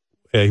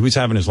 He was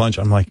having his lunch.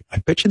 I'm like, I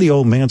bet you the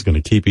old man's going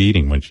to keep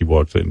eating when she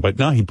walks in. But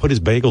no, he put his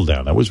bagel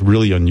down. That was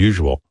really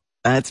unusual.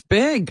 That's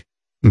big.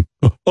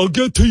 I'll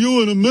get to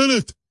you in a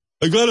minute.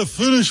 I got to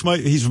finish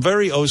he's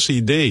very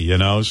OCD, you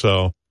know,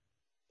 so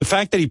the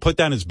fact that he put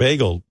down his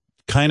bagel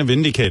kind of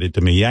indicated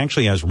to me he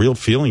actually has real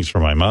feelings for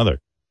my mother.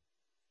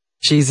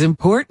 She's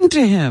important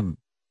to him.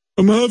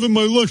 I'm having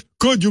my lunch.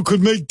 Good, you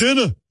could make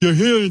dinner. You're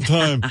here in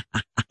time.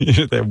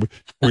 They're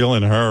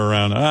wheeling her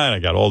around. I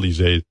got all these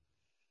days.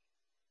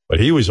 But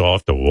he was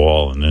off the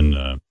wall, and then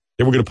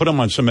they were going to put him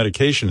on some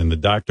medication, and the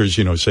doctors,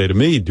 you know, say to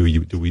me, do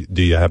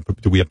we have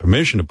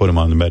permission to put him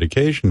on the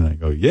medication? And I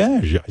go,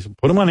 yeah. I said,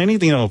 put him on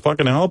anything that'll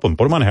fucking help him.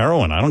 Put him on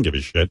heroin. I don't give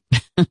a shit.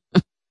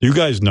 You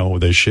guys know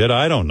this shit.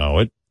 I don't know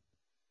it.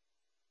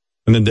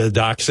 And then the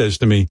doc says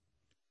to me,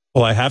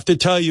 well, I have to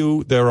tell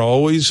you, there are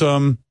always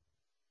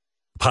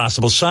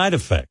possible side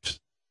effects.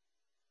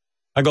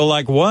 I go,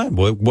 like what?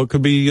 What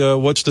could be,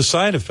 what's the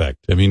side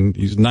effect? I mean,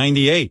 he's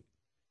 98.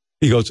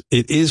 He goes,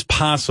 it is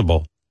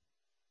possible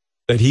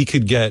that he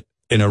could get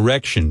an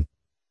erection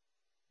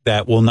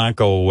that will not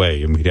go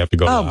away, and we'd have to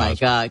go to the hospital.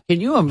 God.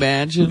 Can you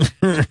imagine?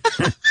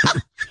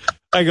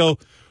 I go,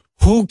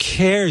 who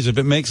cares if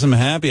it makes him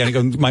happy? And I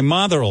go, my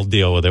mother will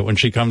deal with it when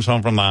she comes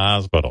home from the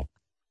hospital.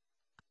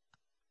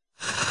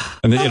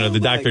 And, you know, the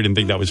doctor didn't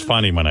think that was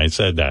funny when I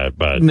said that,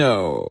 but.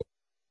 No.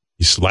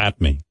 He slapped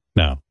me.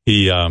 No.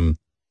 No,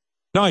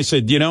 I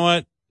said, you know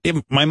what?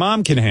 My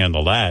mom can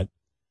handle that.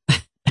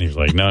 And he was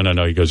like, no.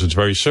 He goes, it's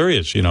very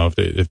serious. You know, if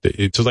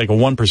it's like a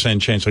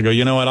 1% chance. I go,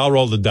 you know what? I'll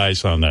roll the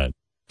dice on that.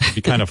 It'd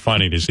be kind of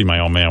funny to see my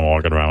old man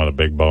walking around with a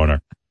big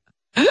boner.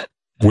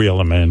 Wheel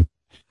him in.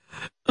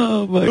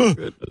 Oh, my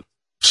goodness.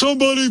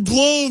 Somebody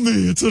blow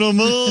me. It's an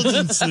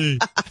emergency.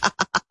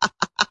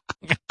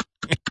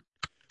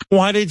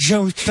 Why did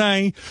you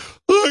say,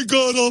 I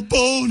got a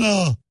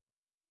boner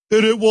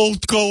and it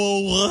won't go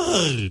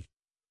away?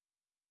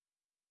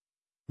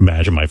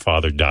 Imagine my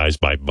father dies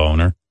by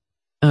boner.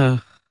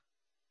 The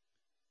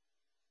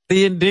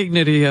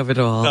indignity of it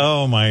all.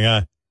 Oh, my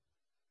God.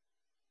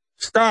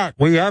 Stop.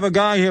 We have a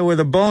guy here with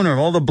a boner.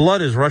 All the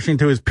blood is rushing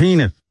to his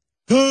penis.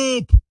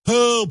 Help.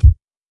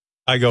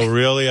 I go,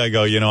 really? I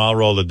go, you know, I'll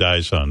roll the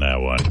dice on that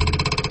one.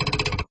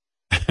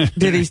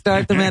 Did he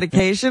start the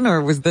medication,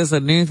 or was this a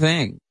new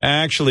thing?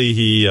 Actually,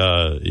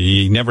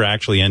 he never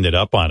actually ended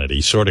up on it.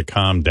 He sort of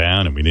calmed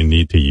down, and we didn't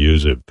need to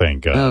use it,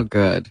 thank God. Oh,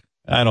 good.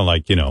 I don't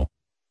like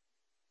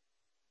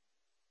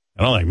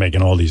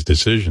making all these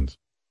decisions.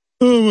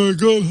 Oh, my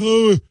God,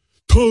 Howard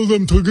told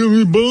them to give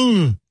me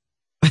boner.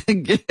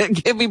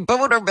 Give me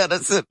boner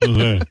medicine.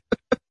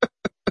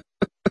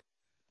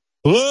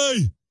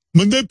 Hey,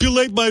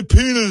 manipulate my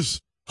penis.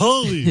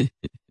 Holy.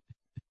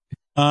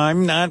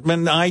 I'm not,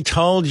 I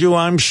told you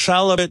I'm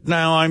celibate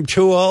now. I'm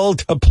too old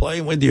to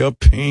play with your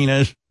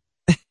penis.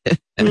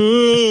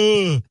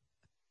 Isn't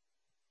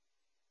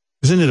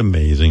it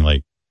amazing?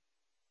 Like,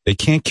 they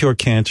can't cure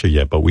cancer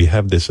yet, but we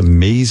have this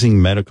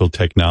amazing medical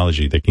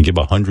technology that can give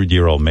a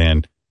 100-year-old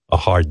man a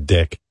hard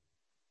dick.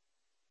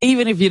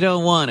 Even if you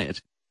don't want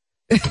it.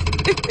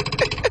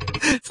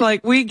 It's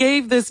like, we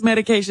gave this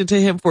medication to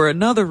him for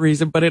another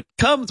reason, but it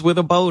comes with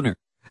a boner.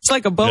 It's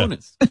like a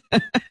bonus. Yeah.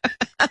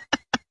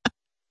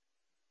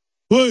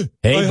 Wait,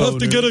 hey, I have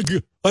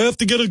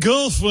to get a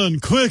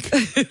girlfriend, quick.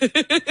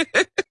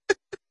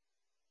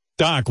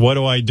 Doc, what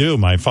do I do?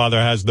 My father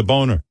has the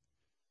boner.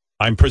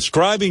 I'm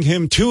prescribing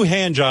him 2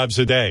 hand jobs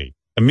a day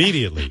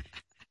immediately.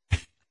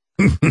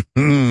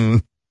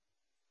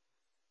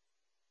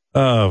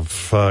 Oh,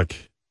 fuck.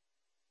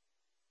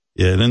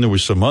 Yeah, and then there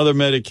was some other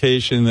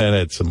medication that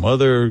had some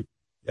other...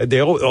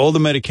 all the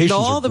medications...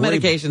 All the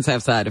medications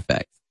have side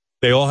effects.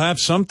 They all have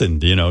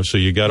something, so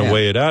you got to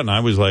weigh it out. And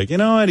I was like, you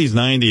know what? He's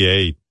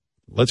 98.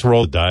 Let's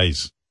roll the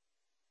dice.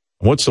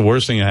 What's the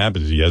worst thing that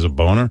happens? He has a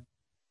boner?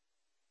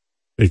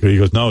 He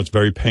goes, no, it's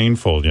very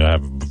painful. You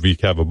have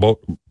a boner.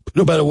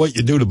 No matter what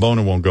you do, the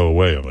boner won't go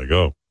away. I'm like,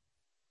 oh,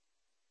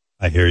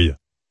 I hear you.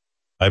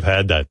 I've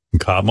had that.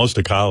 Most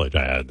of college,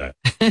 I had that.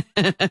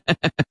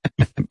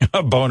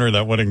 A boner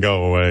that wouldn't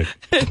go away.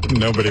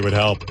 Nobody would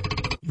help.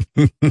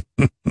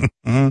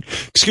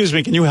 Excuse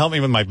me, can you help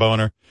me with my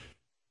boner?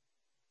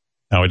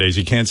 Nowadays,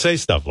 you can't say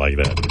stuff like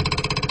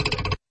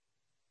that.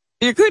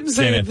 You couldn't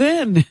say it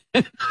then.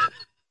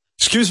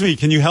 Excuse me,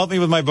 can you help me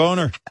with my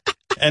boner?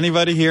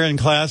 Anybody here in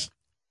class?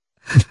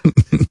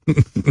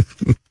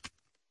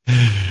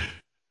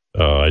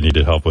 Oh, I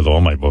needed help with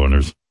all my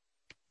boners.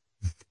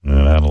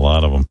 And I had a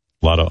lot of them.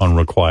 A lot of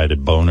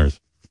unrequited boners.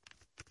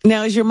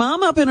 Now, is your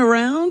mom up and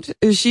around?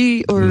 Is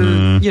she,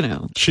 or,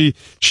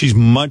 She's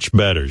much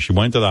better. She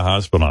went to the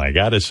hospital, and I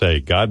got to say,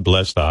 God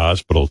bless the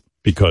hospital,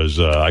 because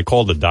I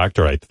called the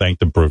doctor. I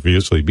thanked him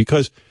profusely,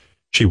 because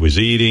she was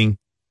eating.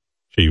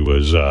 She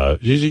was,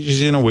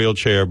 she's in a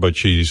wheelchair, but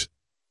she's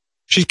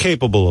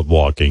capable of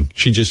walking.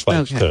 She just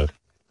likes to,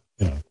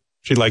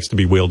 she likes to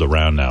be wheeled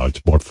around now.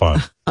 It's more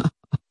fun.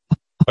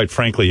 Quite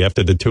frankly,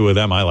 after the 2 of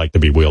them, I like to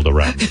be wheeled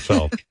around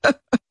myself.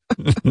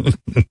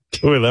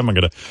 2 of them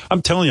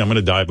I'm telling you, I'm going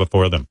to die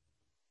before them.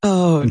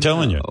 Oh, I'm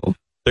telling you,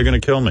 they're going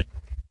to kill me.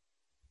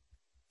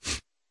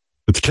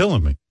 It's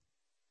killing me.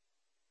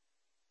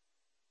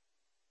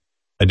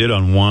 I did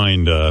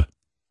unwind. I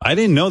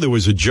didn't know there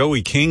was a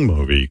Joey King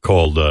movie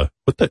called, The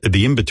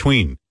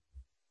In-Between.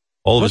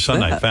 All of a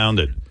sudden I found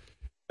it.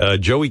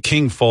 Joey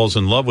King falls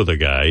in love with a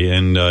guy,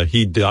 and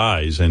he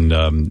dies,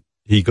 and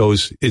he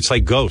goes, it's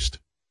like Ghost.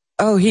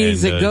 Oh,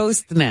 he's a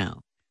ghost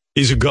now.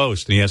 He's a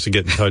ghost, and he has to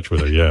get in touch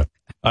with her, yeah.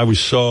 I was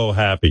so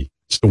happy.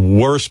 It's the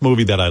worst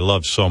movie that I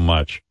love so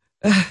much.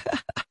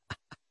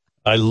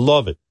 I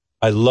love it.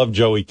 I love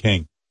Joey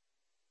King.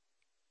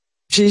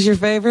 She's your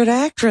favorite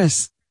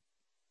actress.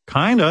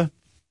 Kinda.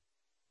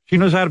 She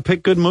knows how to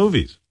pick good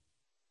movies.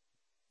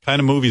 Kind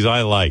of movies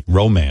I like,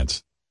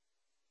 romance.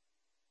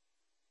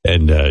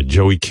 And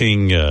Joey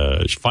King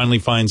she finally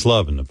finds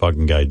love, and the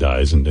fucking guy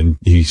dies, and then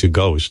he's a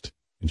ghost,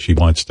 and she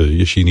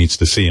needs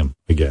to see him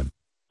again,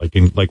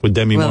 like with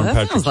Demi Moore and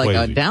Patrick Swayze. That sounds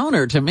like a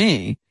downer to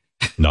me.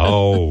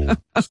 No,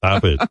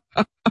 stop it.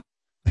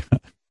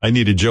 I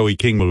need a Joey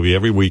King movie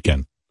every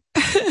weekend.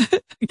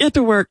 Get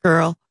to work,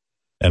 girl.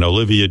 And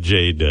Olivia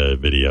Jade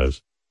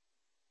videos.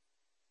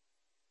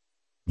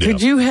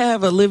 Could you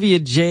have Olivia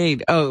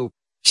Jade? Oh,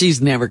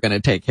 she's never going to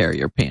take care of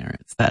your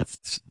parents.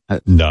 That's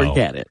no.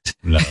 Forget it.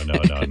 No.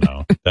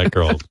 That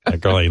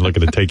girl ain't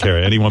looking to take care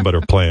of anyone but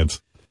her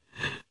plants.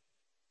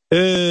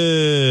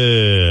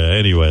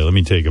 Anyway, let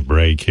me take a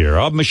break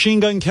here. Machine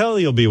Gun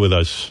Kelly will be with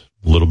us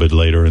a little bit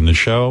later in the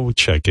show.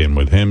 Check in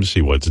with him,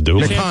 see what's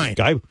doing.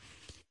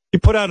 He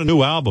put out a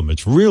new album.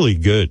 It's really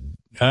good.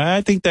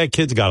 I think that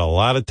kid's got a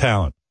lot of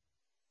talent.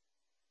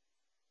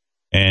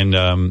 And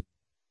I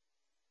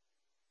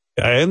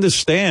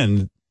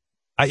understand.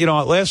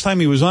 Last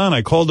time he was on,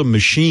 I called him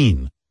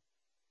Machine.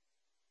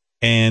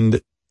 And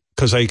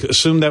because I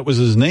assumed that was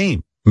his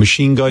name,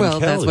 Machine Gun Kelly. Well,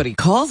 that's what he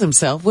calls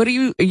himself. Are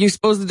you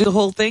supposed to do the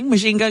whole thing,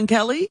 Machine Gun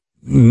Kelly?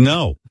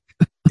 No.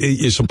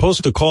 You're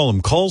supposed to call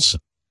him Coulson.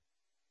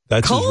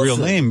 That's Coulson. His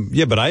real name.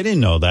 Yeah, but I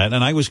didn't know that.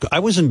 And I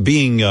wasn't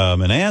being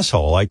an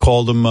asshole. I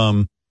called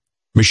him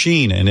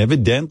Machine. And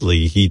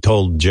evidently he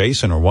told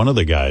Jason or one of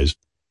the guys,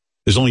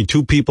 there's only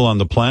 2 people on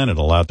the planet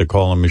allowed to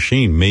call him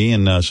Machine, me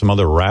and some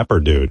other rapper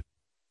dude.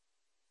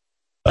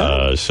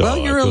 So well,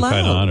 you're I feel allowed.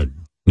 kind of honored.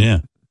 Yeah.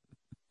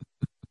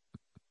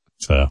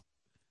 So,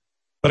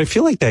 but I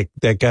feel like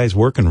that guy's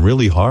working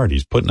really hard.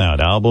 He's putting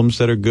out albums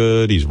that are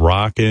good. He's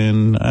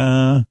rocking.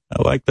 I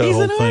like the whole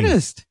thing. He's an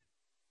artist.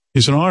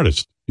 He's an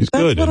artist. He's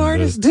good. That's what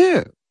artists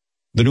do.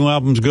 The new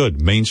album's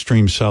good.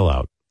 Mainstream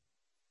sellout.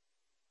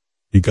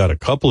 He got a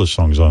couple of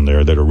songs on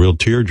there that are real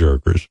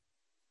tearjerkers.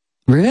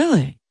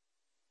 Really?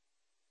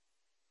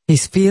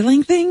 He's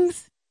feeling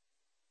things?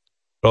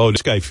 Oh,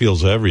 this guy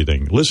feels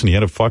everything. Listen, he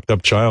had a fucked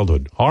up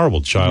childhood.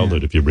 Horrible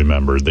childhood, if you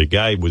remember. The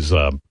guy was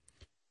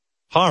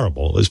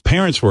horrible. His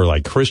parents were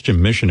like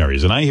Christian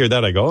missionaries. And I hear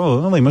that, I go, oh,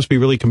 well, they must be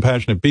really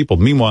compassionate people.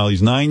 Meanwhile,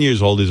 he's 9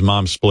 years old. His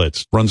mom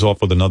splits, runs off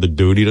with another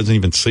dude. He doesn't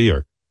even see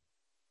her.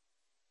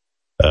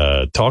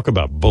 Talk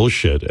about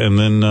bullshit. And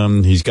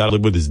then he's got to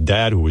live with his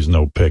dad, who was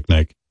no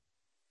picnic.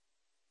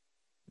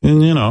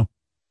 And,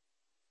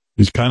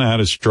 he's kind of had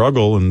to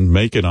struggle and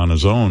make it on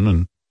his own.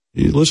 And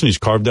he's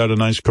carved out a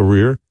nice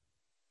career.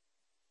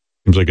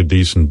 Seems like a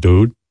decent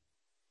dude.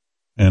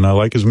 And I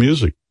like his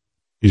music.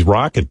 He's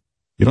rocking.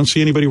 You don't see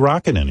anybody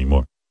rocking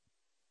anymore.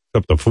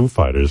 Except the Foo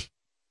Fighters.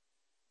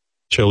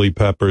 Chili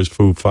Peppers,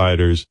 Foo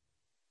Fighters.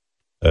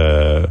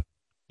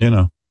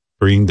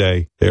 Green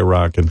Day, they're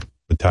rocking.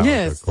 Metallica,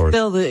 yeah, of course.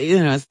 Still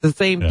it's the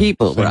same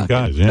people. Same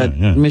guys, yeah, but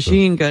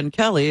Machine Gun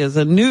Kelly is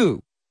a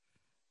new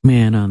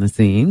man on the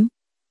scene,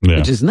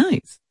 which is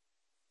nice.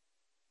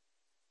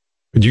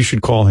 But you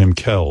should call him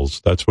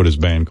Kells. That's what his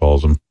band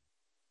calls him.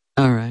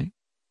 All right.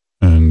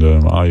 And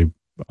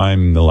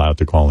I'm allowed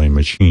to call him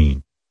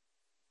Machine.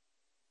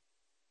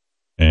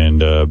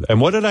 And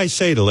what did I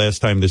say the last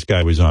time this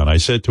guy was on? I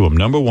said to him,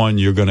 number one,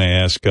 you're going to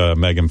ask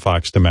Megan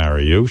Fox to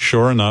marry you.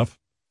 Sure enough,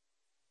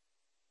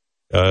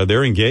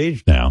 they're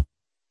engaged now.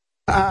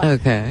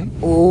 Okay.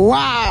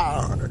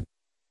 Wow.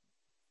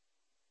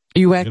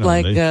 You act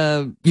like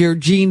you're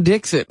Gene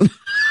Dixon.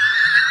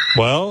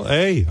 Well,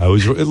 hey,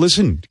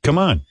 listen, come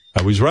on.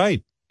 I was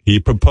right. He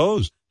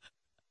proposed.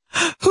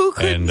 Who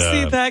couldn't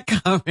see that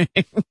coming?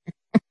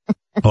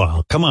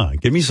 Well, come on.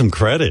 Give me some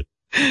credit.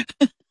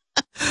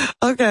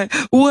 Okay.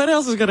 What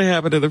else is going to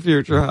happen in the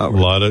future,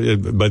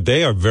 Howard? But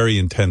they are a very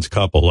intense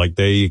couple. Like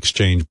they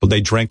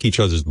drank each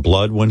other's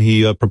blood when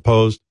he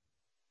proposed.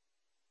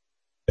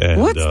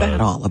 And, what's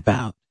that all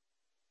about?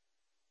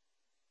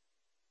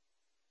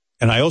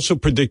 And I also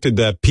predicted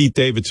that Pete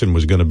Davidson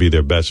was going to be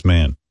their best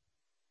man.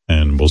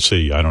 And we'll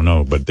see. I don't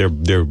know, but they're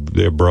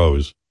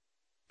bros.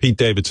 Pete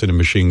Davidson and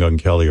Machine Gun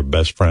Kelly are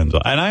best friends.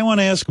 And I want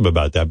to ask him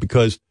about that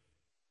because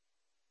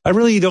I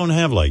really don't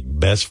have like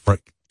best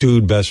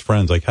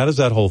friends. Like how does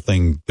that whole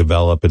thing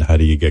develop and how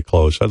do you get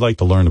close? I'd like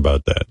to learn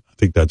about that. I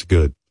think that's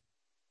good.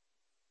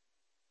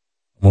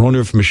 I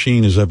wonder if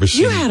Machine has ever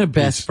seen... You had a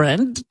best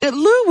friend.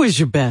 Lou was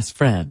your best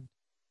friend.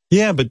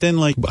 Yeah, but then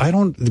like,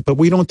 but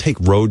we don't take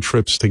road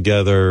trips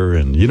together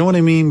and you know what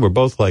I mean? We're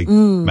both like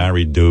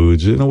married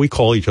dudes. You know, we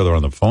call each other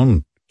on the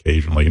phone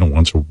occasionally, you know,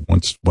 once or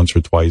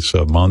twice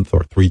a month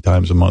or 3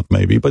 times a month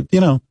maybe. But you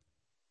know,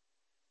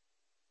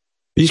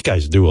 these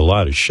guys do a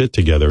lot of shit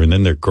together and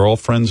then their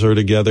girlfriends are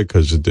together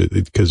because you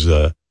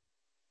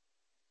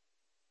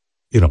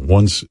know,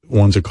 one's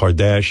a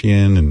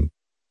Kardashian and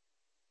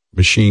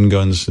Machine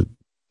Gun's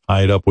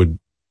tied up with,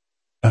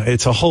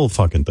 it's a whole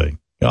fucking thing.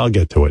 I'll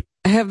get to it.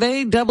 Have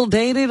they double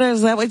dated? Or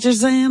is that what you're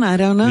saying? I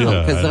don't know.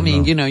 Because, I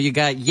mean, you know, you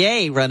got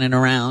Ye running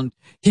around.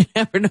 You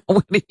never know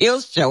when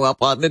he'll show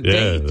up on the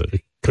date.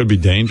 It could be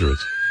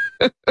dangerous.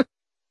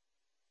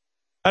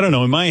 I don't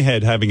know. In my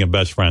head, having a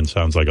best friend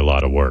sounds like a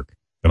lot of work.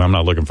 And I'm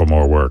not looking for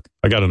more work.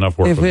 I got enough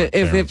work.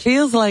 If it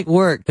feels like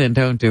work, then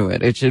don't do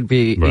it. It should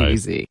be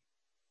easy.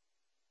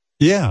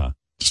 Yeah. It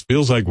just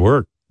feels like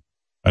work.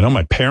 I know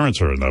my parents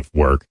are enough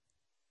work.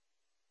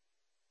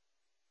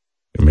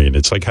 I mean,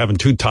 it's like having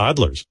 2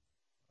 toddlers.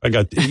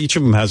 Each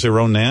of them has their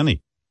own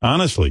nanny.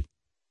 Honestly,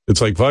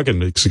 it's like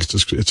fucking,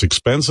 it's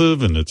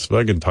expensive and it's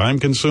fucking time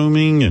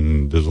consuming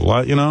and there's a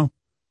lot, you know,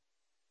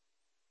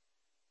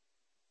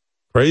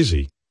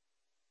 crazy.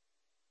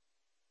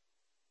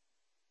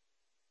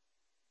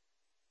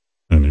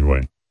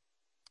 Anyway,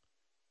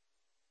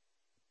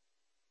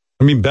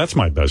 I mean, Beth's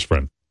my best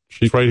friend.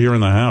 She's right here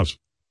in the house.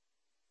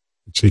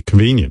 It's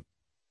convenient.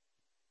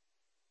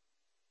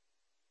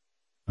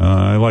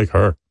 I like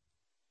her.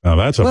 Now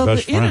that's a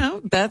best friend. You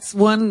know, that's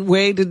one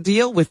way to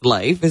deal with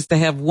life is to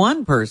have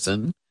one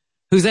person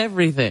who's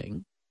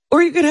everything.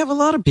 Or you could have a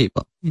lot of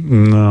people.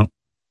 No.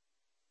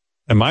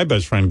 And my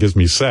best friend gives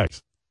me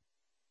sex.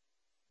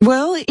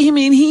 Well, I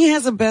mean, he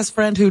has a best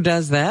friend who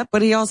does that,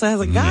 but he also has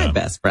a guy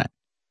best friend.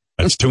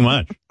 That's too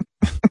much.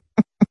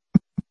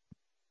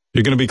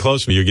 You're going to be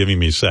close to me. You're giving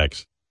me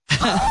sex.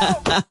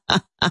 I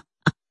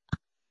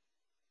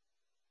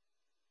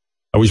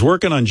was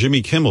working on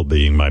Jimmy Kimmel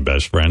being my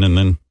best friend, and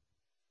then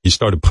he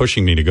started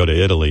pushing me to go to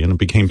Italy, and it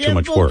became too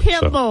much work.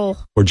 So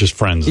we're just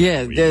friends.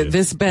 Yeah,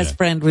 this best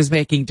friend was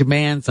making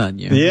demands on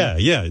you.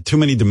 Yeah, too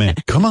many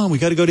demands. Come on, we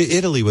got to go to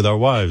Italy with our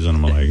wives. And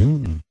I'm like,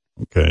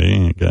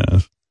 okay, I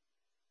guess.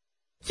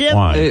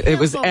 Why? It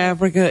was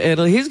Africa,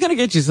 Italy. He's going to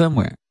get you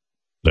somewhere.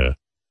 Yeah.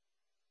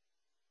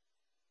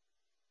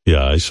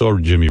 Yeah, I saw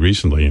Jimmy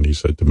recently, and he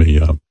said to me,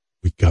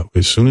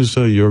 as soon as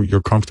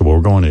you're comfortable,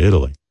 we're going to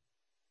Italy.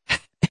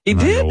 He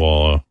did?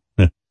 Well,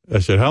 I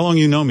said, how long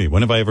you know me?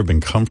 When have I ever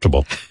been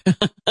comfortable?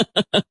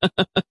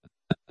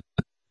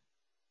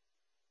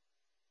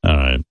 All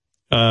right.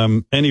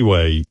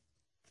 Anyway,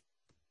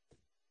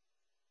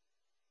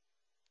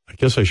 I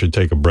guess I should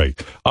take a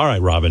break. All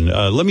right, Robin,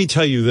 let me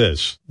tell you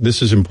this.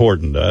 This is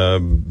important.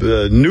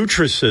 The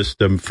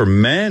Nutrisystem for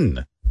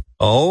men.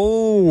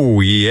 Oh,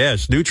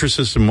 yes.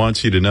 Nutrisystem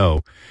wants you to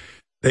know.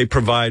 They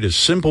provide a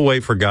simple way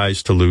for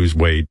guys to lose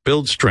weight,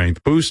 build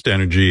strength, boost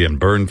energy, and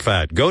burn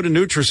fat. Go to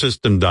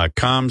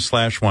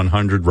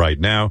Nutrisystem.com/100 right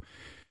now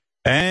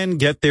and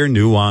get their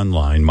new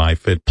online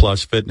MyFit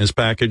Plus fitness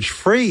package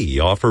free.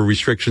 Offer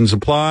restrictions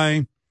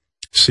apply.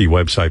 See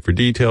website for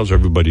details.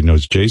 Everybody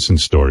knows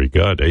Jason's story.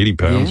 God, 80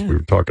 pounds. Yeah. We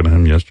were talking to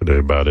him yesterday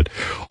about it.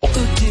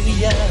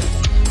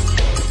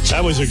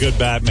 That was a good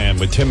Batman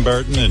with Tim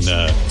Burton, and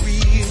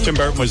Tim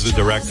Burton was the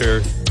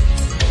director.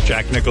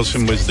 Jack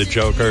Nicholson was the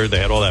Joker. They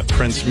had all that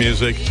Prince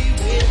music.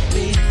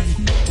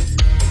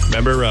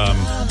 Remember,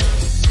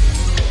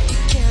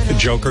 the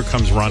Joker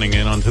comes running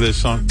in onto this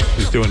song?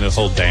 He's doing the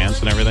whole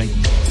dance and everything.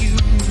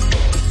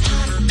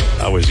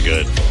 That was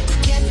good.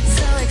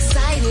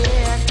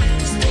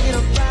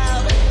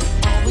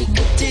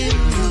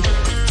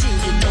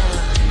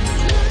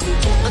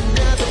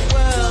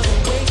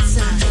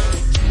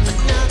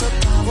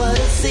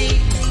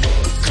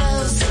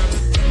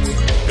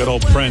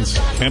 old Prince.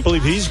 Can't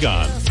believe he's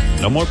gone.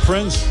 No more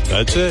Prince.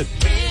 That's it.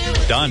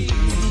 Done.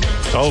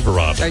 It's over,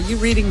 Rob. Are you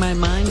reading my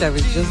mind? I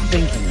was just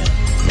thinking it.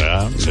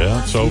 Yeah,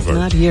 it's over. He's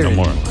not here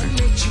anymore. anymore.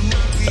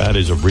 That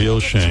is a real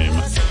shame.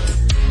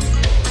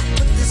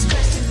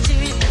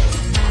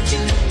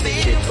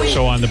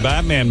 So on the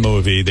Batman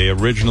movie, they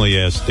originally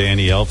asked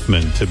Danny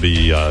Elfman to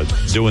be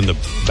doing the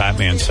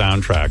Batman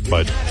soundtrack,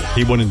 but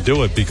he wouldn't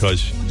do it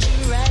because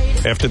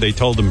after they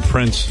told him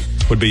Prince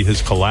would be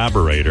his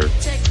collaborator,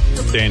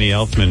 Danny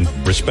Elfman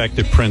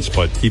respected Prince,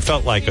 but he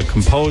felt like a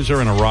composer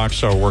and a rock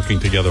star working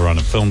together on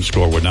a film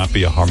score would not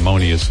be a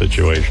harmonious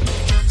situation.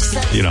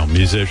 You know,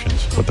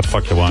 musicians. What the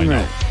fuck do I know?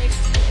 Right.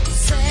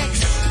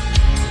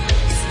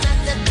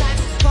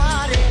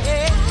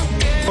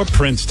 Or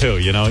Prince, too,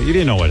 you know. You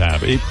didn't know what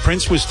happened.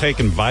 Prince was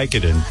taking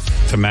Vicodin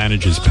to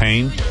manage his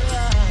pain,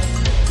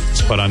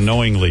 but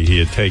unknowingly he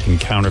had taken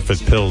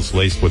counterfeit pills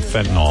laced with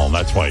fentanyl.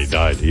 That's why he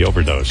died. He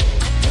overdosed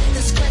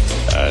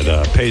at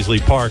Paisley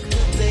Park,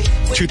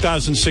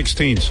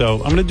 2016. So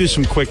I'm going to do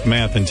some quick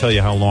math and tell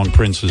you how long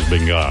Prince has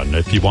been gone.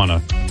 If you want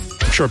to,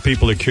 I'm sure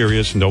people are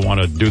curious and don't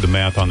want to do the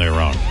math on their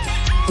own.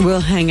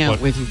 We'll hang out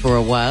with you for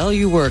a while.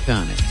 You work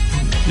on it.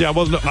 Yeah,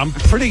 well, I'm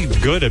pretty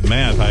good at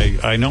math.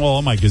 I know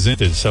all my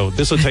gazintas, so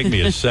this will take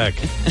me a sec.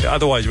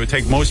 Otherwise, it would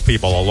take most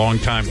people a long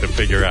time to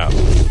figure out.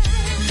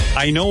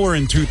 I know we're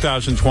in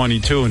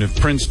 2022, and if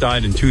Prince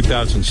died in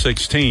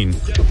 2016,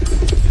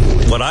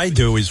 what I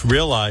do is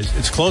realize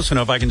it's close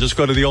enough I can just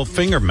go to the old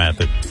finger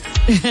method.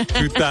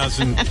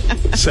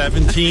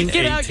 2017, Get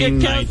 18, out your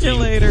 19.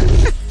 calculator.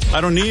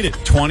 I don't need it.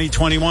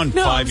 2021,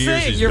 No, 5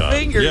 years saying, he's your gone.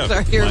 fingers Yeah,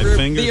 are your, my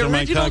fingers the are my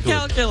original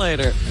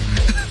calculator.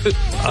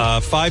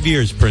 5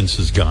 years Prince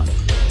is gone.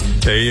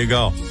 There you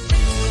go.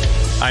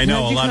 I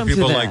know a lot of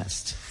people are like...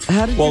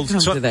 How did you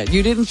come to that?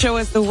 You didn't show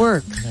us the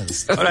work.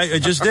 I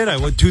just did. I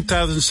went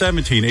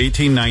 2017,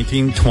 18,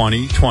 19,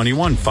 20,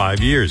 21, 5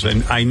 years.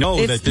 And I know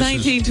it's that this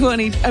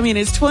 1920. I mean,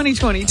 it's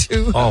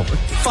 2022. Oh,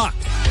 fuck.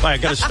 I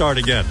got to start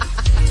again.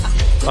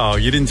 Oh,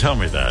 you didn't tell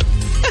me that.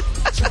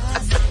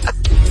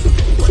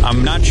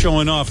 I'm not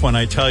showing off when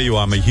I tell you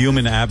I'm a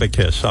human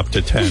abacus up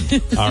to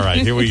 10. All right,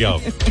 here we go.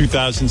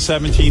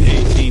 2017,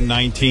 18,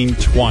 19,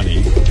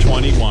 20,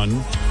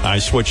 21. I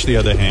switched the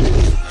other hand.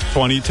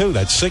 22.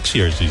 That's 6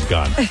 years he's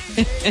gone.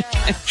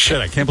 Shit,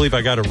 I can't believe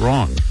I got it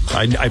wrong.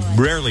 I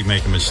rarely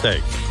make a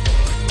mistake.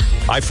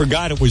 I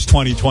forgot it was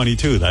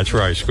 2022. That's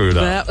where I screwed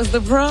up. That was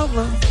the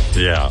problem.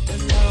 Yeah.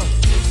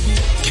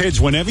 Kids,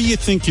 whenever you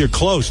think you're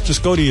close,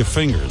 just go to your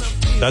fingers.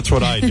 That's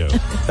what I do.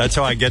 That's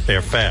how I get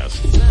there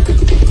fast.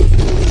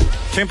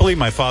 Can't believe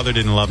my father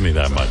didn't love me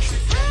that much.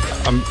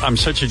 I'm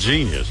such a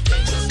genius.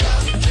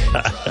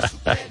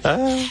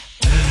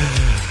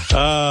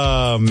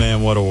 Oh,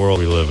 man, what a world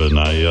we live in.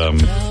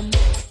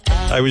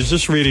 I was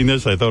just reading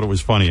this. I thought it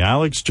was funny.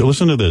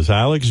 Listen to this.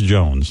 Alex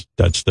Jones.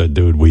 That's the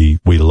dude we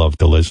love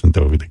to listen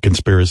to, the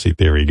conspiracy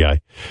theory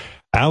guy.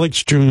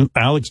 Alex Jones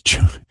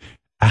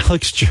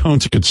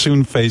could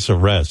soon face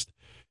arrest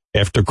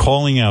after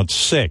calling out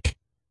sick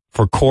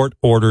for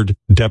court-ordered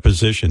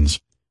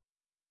depositions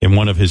in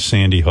one of his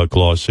Sandy Hook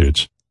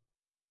lawsuits.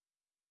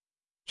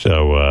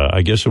 So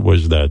I guess it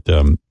was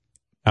that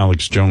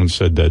Alex Jones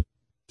said that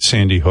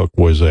Sandy Hook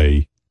was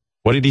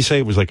what did he say?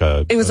 It was like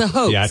it was a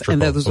hoax, theatrical.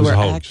 And those were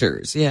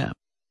actors, yeah.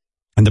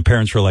 And the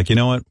parents were like, you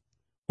know what?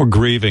 We're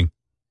grieving.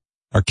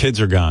 Our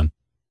kids are gone.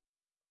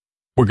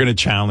 We're going to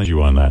challenge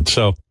you on that.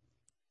 So,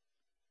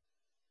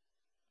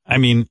 I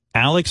mean,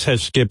 Alex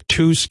has skipped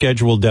 2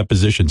 scheduled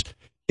depositions.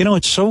 You know,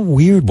 it's so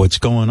weird what's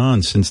going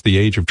on since the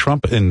age of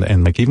Trump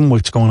and like even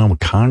what's going on with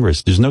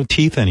Congress. There's no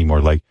teeth anymore.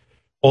 Like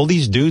all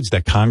these dudes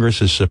that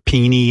Congress is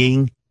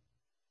subpoenaing,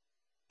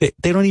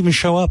 they don't even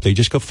show up. They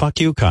just go, fuck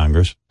you,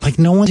 Congress. Like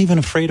no one's even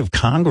afraid of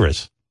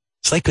Congress.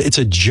 It's like, it's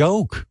a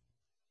joke.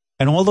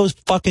 And all those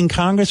fucking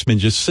congressmen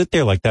just sit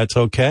there like that's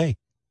okay.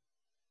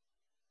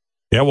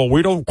 Yeah, well,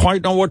 we don't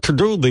quite know what to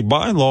do. The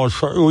bylaws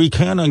say we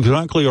can't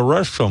exactly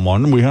arrest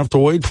someone. We have to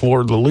wait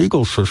for the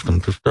legal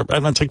system to step.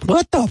 And it's like,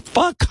 what the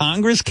fuck?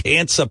 Congress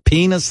can't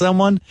subpoena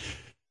someone?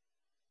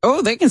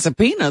 Oh, they can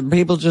subpoena.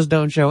 People just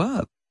don't show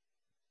up.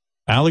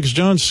 Alex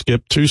Jones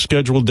skipped 2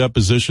 scheduled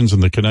depositions in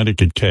the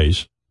Connecticut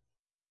case.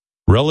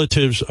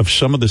 Relatives of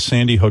some of the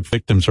Sandy Hook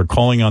victims are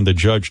calling on the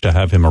judge to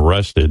have him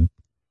arrested.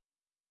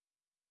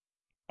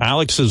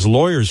 Alex's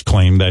lawyers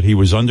claim that he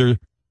was under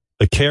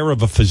the care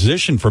of a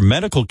physician for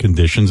medical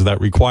conditions that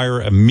require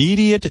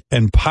immediate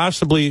and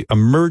possibly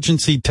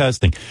emergency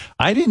testing.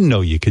 I didn't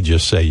know you could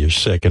just say you're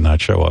sick and not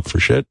show up for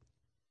shit.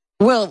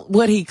 Well,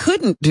 what he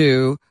couldn't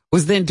do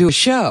was then do a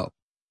show,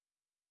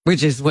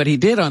 which is what he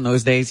did on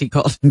those days. He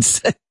called in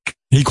sick.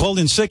 He called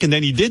in sick and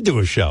then he did do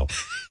a show.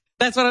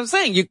 That's what I'm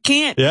saying. You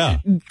can't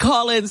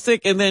call in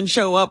sick and then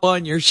show up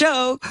on your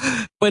show,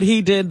 but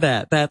he did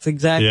that. That's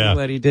exactly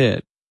what he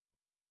did.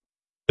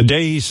 The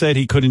day he said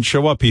he couldn't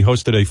show up, he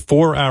hosted a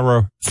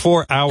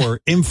 4-hour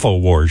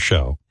InfoWars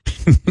show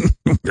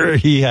where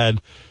he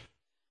had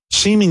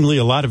seemingly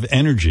a lot of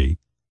energy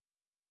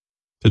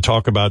to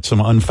talk about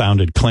some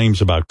unfounded claims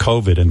about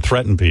COVID and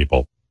threaten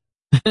people.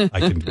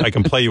 I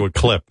can play you a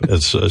clip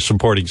as a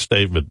supporting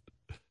statement.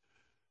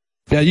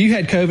 Now, you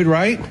had COVID,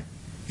 right?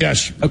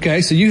 Yes.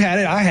 Okay, so you had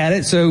it. I had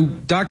it. So,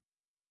 Dr.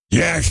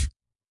 Yes.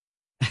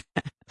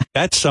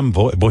 That's some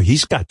boy. Boy,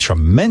 he's got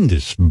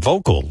tremendous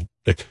vocal.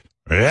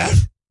 Now,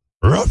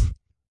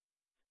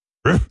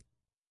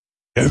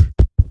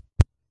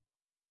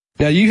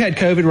 you had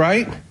COVID,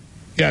 right?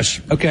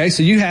 Yes. Okay,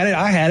 so you had it.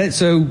 I had it.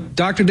 So,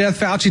 Dr. Death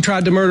Fauci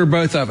tried to murder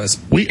both of us.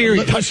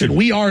 Listen,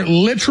 we are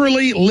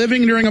literally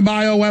living during a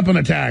bioweapon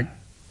attack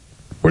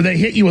where they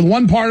hit you with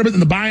one part of it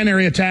and the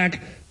binary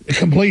attack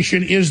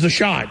completion is the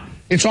shot.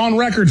 It's on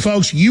record,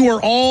 folks. You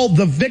are all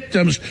the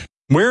victims.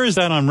 Where is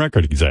that on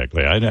record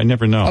exactly? I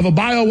never know. Of a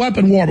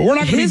bioweapon war. But we're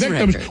not going to be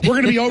victims. Record.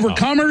 We're going to be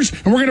overcomers,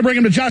 and we're going to bring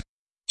them to justice.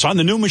 It's on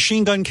the new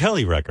Machine Gun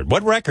Kelly record.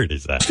 What record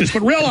is that?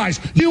 But realize,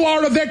 you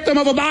are a victim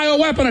of a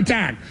bioweapon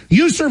attack.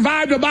 You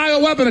survived a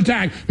bioweapon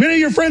attack. Many of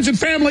your friends and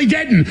family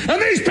didn't.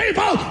 And these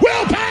people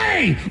will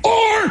pay!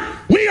 Or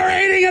we are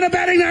aiding and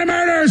abetting their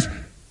murders,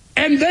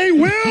 and they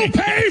will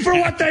pay for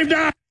what they've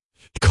done.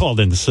 Called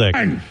in sick.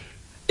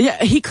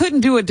 Yeah, he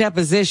couldn't do a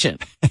deposition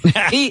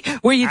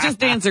where you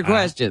just answer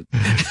questions.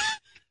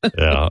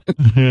 Yeah.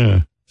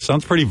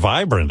 Sounds pretty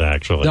vibrant,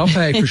 actually. They'll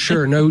pay for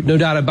sure. No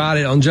doubt about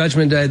it. On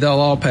Judgment Day, they'll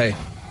all pay.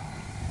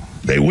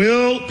 They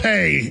will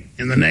pay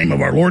in the name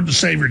of our Lord and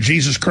Savior,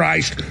 Jesus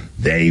Christ.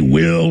 They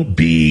will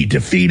be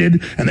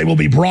defeated, and they will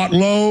be brought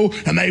low,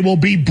 and they will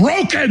be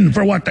broken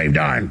for what they've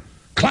done.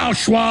 Klaus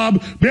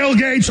Schwab, Bill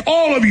Gates,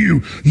 all of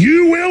you,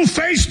 you will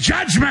face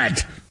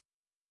judgment.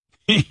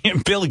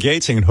 Bill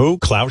Gates and who?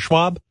 Klaus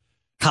Schwab?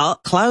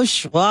 Klaus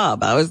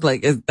Schwab. I was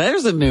like,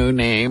 there's a new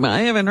name.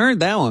 I haven't heard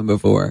that one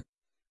before.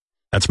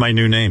 That's my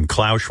new name,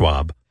 Klaus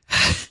Schwab.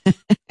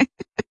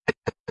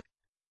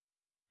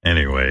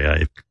 Anyway,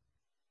 I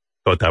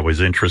thought that was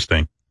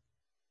interesting.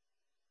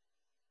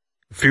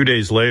 A few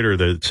days later,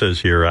 it says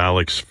here,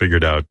 Alex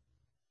figured out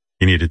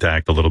he needed to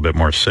act a little bit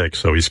more sick,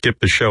 so he skipped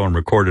the show and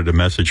recorded a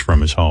message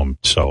from his home,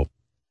 so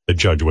the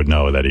judge would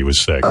know that he was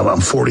sick. I'm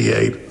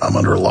 48. I'm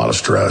under a lot of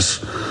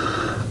stress.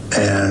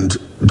 And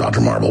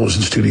Dr. Marble was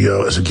in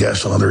studio as a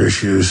guest on other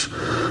issues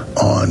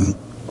on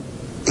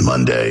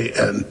Monday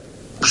and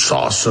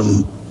saw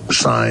some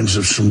signs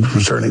of some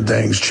concerning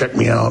things, checked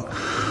me out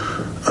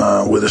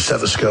with a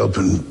stethoscope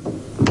and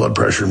blood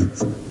pressure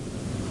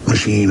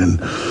machine and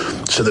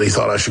said that he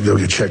thought I should go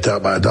get checked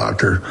out by a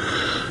doctor.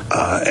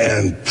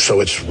 And so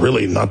it's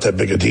really not that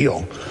big a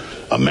deal.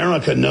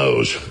 America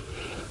knows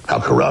how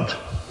corrupt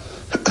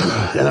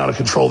and out of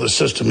control the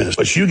system is.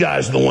 But you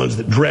guys are the ones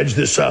that dredge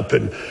this up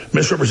and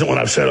misrepresent what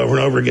I've said over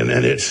and over again,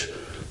 and it's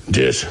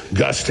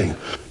disgusting.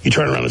 You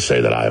turn around and say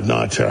that I have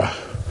not...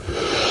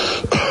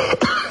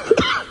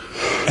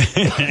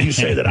 you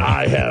say that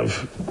I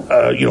have,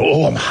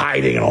 I'm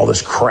hiding and all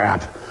this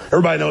crap.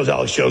 Everybody knows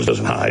Alex Jones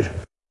doesn't hide.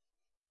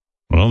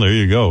 Well, there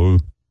you go.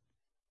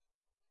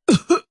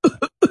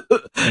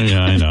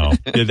 Yeah, I know.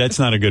 Yeah, that's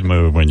not a good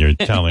move when you're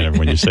telling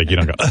everyone you're sick. You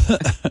don't go...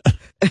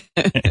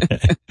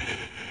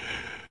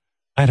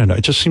 I don't know.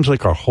 It just seems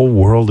like our whole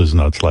world is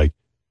nuts. Like,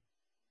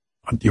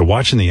 you're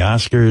watching the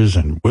Oscars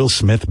and Will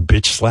Smith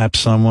bitch slaps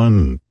someone.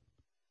 And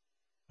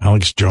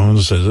Alex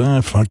Jones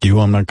says, fuck you,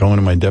 I'm not going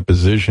to my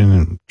deposition.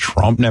 And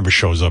Trump never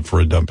shows up for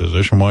a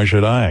deposition. Why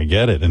should I? I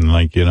get it. And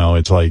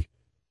it's like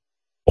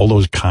all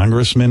those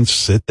congressmen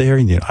sit there.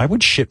 And I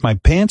would shit my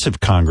pants if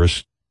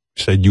Congress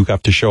said you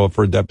have to show up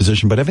for a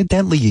deposition. But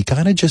evidently, you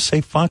got to just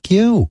say, fuck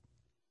you.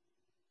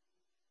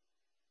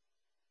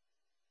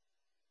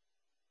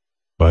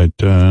 But,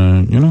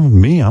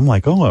 me, I'm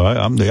like,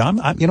 I'm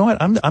you know what?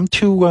 I'm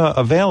too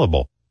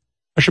available.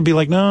 I should be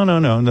like,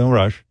 no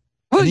rush.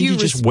 Well, you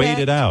just wait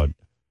it out.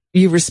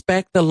 You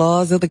respect the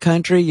laws of the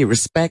country. You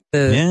respect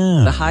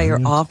the higher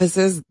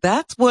offices.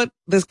 That's what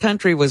this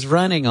country was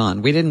running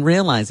on. We didn't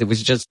realize it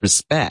was just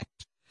respect.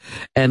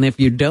 And if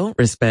you don't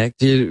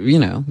respect,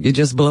 you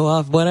just blow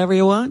off whatever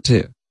you want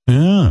to.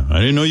 Yeah. I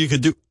didn't know you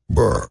could do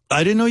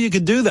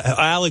that.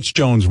 Alex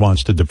Jones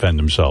wants to defend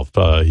himself.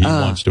 He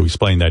wants to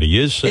explain that he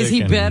is sick. Is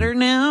he better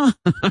now?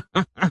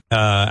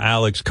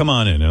 Alex, come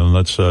on in and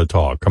let's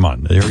talk. Come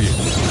on. There you go.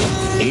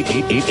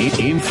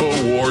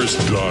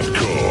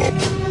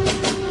 Infowars.com.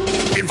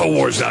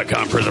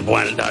 Infowars.com,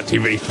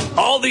 PrisonPlanet.tv.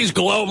 All these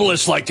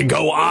globalists like to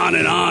go on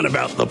and on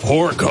about the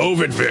poor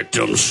COVID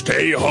victims.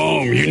 Stay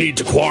home. You need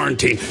to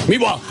quarantine.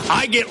 Meanwhile,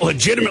 I get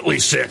legitimately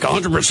sick,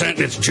 100%, and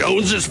it's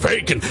Jones's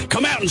bacon.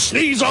 Come out and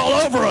sneeze all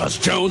over us,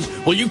 Jones.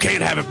 Well, you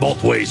can't have it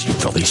both ways, you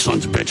filthy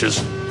sons of bitches.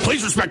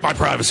 Please respect my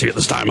privacy at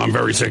this time. I'm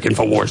very sick.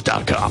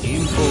 Infowars.com.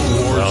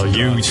 Well,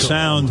 you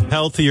sound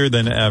healthier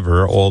than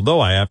ever,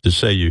 although I have to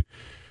say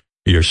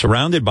you're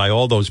surrounded by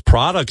all those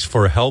products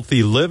for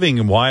healthy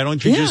living. Why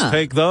don't you just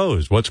take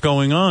those? What's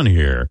going on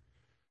here?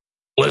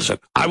 Listen,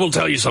 I will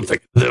tell you something.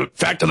 The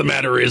fact of the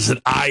matter is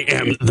that I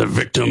am the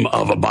victim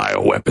of a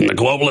bioweapon. The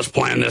globalists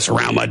planned this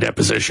around my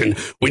deposition.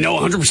 We know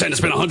 100%, it's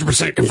been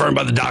 100% confirmed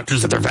by the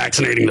doctors that they're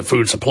vaccinating the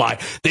food supply.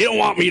 They don't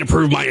want me to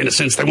prove my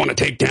innocence. They want to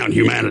take down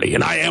humanity.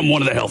 And I am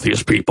one of the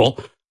healthiest people.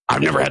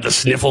 I've never had the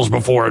sniffles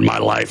before in my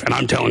life. And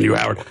I'm telling you,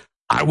 Howard,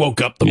 I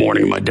woke up the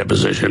morning of my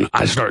deposition.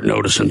 I start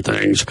noticing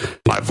things.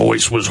 My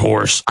voice was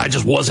hoarse. I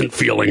just wasn't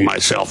feeling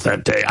myself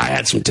that day. I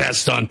had some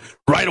tests done.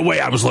 Right away,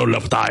 I was loaded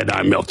up with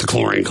iodine milk, the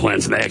chlorine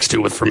cleanse, and the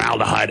X2 with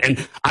formaldehyde.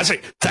 And I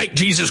say, thank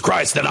Jesus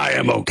Christ that I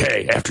am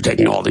okay after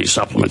taking all these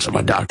supplements that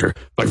my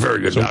very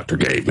good doctor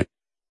gave me.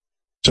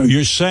 So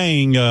you're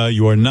saying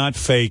you are not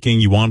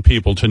faking. You want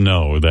people to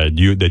know that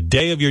the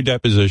day of your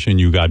deposition,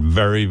 you got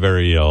very,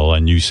 very ill,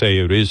 and you say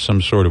it is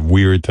some sort of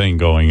weird thing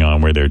going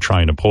on where they're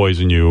trying to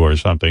poison you or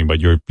something, but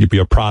your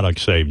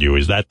product saved you.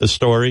 Is that the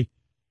story?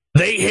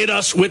 They hit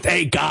us with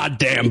a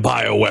goddamn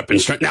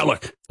bioweapon. Now,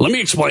 look, let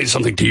me explain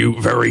something to you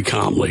very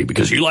calmly,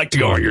 because you like to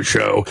go on your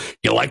show.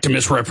 You like to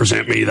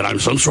misrepresent me that I'm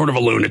some sort of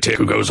a lunatic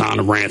who goes on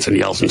and rants and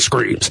yells and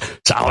screams.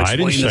 So I'll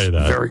explain I didn't say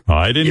that.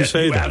 I didn't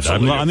say that.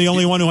 I'm the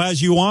only one who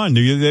has you on.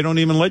 They don't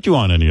even let you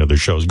on any other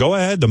shows. Go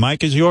ahead. The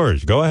mic is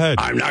yours. Go ahead.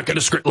 I'm not going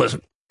to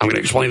listen, I'm going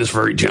to explain this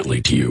very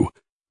gently to you.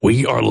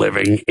 We are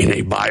living in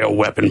a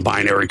bioweapon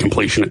binary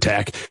completion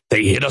attack.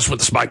 They hit us with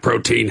the spike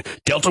protein.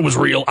 Delta was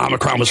real.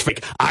 Omicron was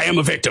fake. I am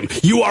a victim.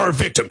 You are a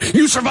victim.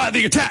 You survived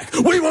the attack.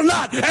 We will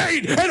not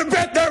aid and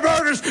abet their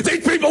murders.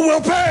 These people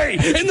will pay.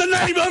 In the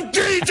name of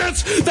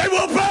Jesus, they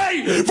will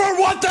pay for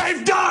what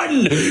they've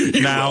done.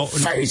 You will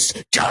face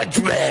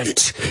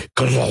judgment.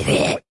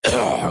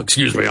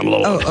 Excuse me, I'm a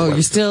little... Oh,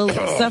 you're still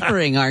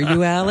suffering, are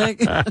you,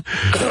 Alec?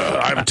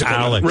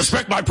 Alex.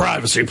 Respect my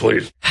privacy,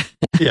 please.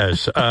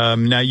 Yes.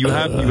 Now, you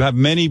have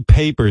many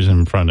papers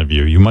in front of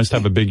you. You must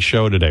have a big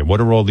show today. What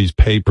are all these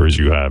papers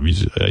you have?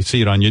 I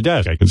see it on your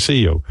desk. I can see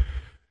you.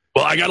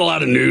 Well, I got a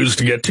lot of news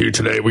to get to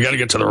today. We got to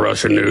get to the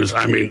Russian news.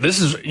 I mean,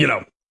 this is, you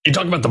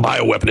talk about the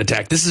bioweapon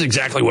attack. This is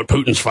exactly what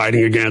Putin's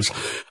fighting against.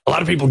 A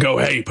lot of people go,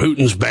 hey,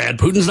 Putin's bad.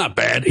 Putin's not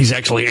bad. He's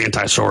actually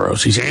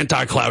anti-Soros. He's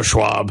anti-Klaus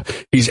Schwab.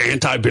 He's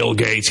anti-Bill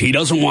Gates. He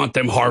doesn't want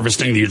them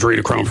harvesting the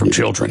adrenochrome from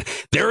children.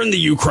 They're in the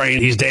Ukraine.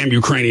 These damn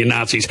Ukrainian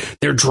Nazis.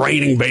 They're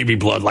draining baby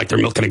blood like they're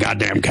milking a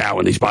goddamn cow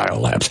in these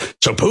biolabs.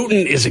 So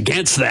Putin is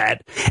against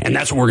that, and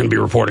that's what we're going to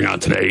be reporting on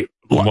today.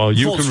 Well,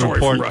 you Full can story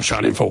report from Russia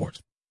on InfoWars.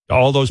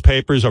 All those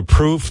papers are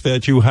proof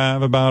that you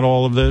have about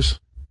all of this?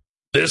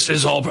 This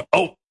is all...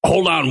 Oh,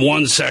 hold on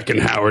 1 second,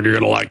 Howard. You're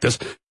going to like this.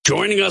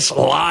 Joining us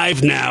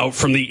live now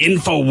from the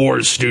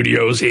InfoWars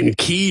studios in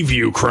Kyiv,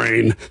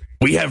 Ukraine,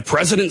 we have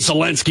President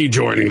Zelensky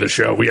joining the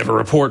show. We have a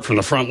report from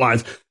the front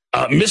lines.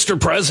 Mr.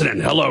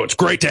 President, hello. It's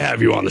great to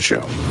have you on the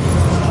show.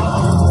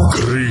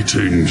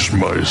 Greetings,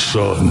 my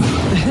son.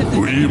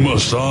 We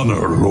must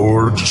honor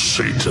Lord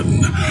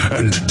Satan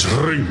and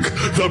drink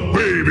the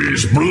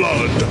baby's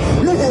blood.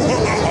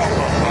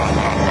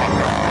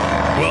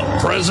 Well,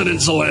 President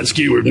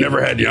Zelensky, we've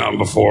never had you on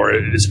before.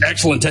 It is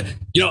excellent. I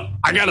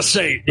got to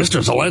say,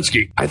 Mr.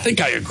 Zelensky, I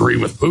think I agree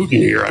with Putin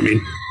here. I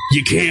mean,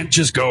 you can't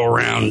just go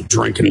around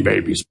drinking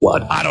baby's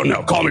blood. I don't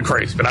know. Call me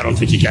crazy, but I don't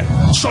think you can.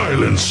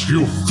 Silence,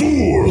 you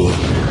fool!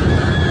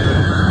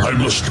 I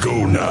must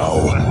go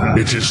now.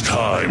 It is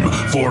time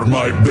for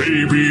my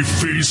baby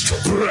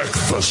feast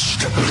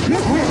breakfast.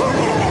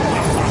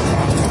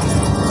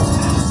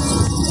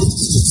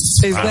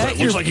 Is that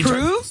your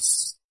proof?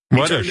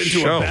 He turned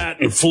into a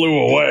bat and flew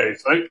away.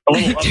 A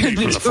little upbeat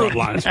from the front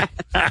lines.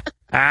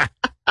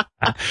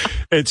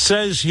 It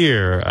says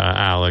here,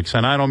 Alex,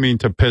 and I don't mean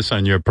to piss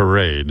on your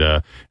parade.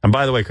 And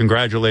by the way,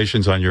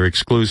 congratulations on your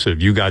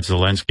exclusive. You got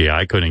Zelensky.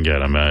 I couldn't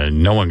get him.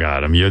 No one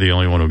got him. You're the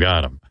only one who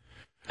got him.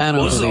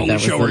 This is the only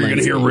show where you're going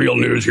to hear real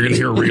news. You're going to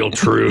hear real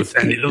truth.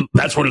 And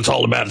that's what it's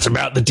all about. It's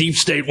about the deep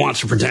state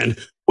wants to pretend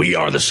we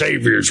are the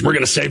saviors. We're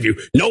going to save you.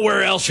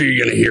 Nowhere else are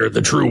you going to hear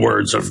the true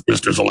words of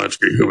Mr.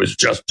 Zelensky, who is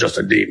just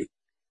a demon.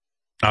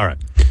 All right.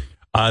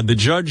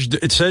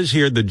 It says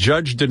here, the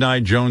judge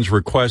denied Jones'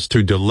 request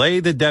to delay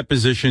the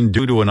deposition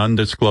due to an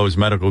undisclosed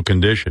medical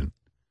condition.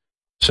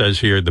 It says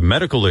here, the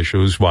medical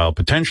issues, while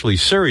potentially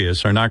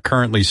serious, are not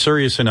currently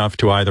serious enough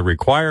to either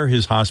require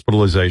his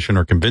hospitalization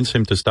or convince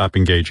him to stop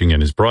engaging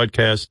in his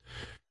broadcast.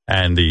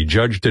 And the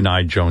judge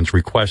denied Jones'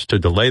 request to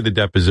delay the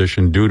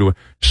deposition due to...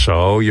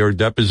 So your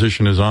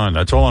deposition is on.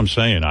 That's all I'm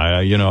saying.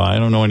 I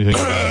don't know anything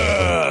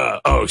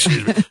about it.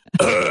 Excuse me.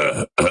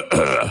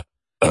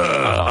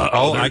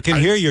 I can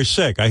hear you're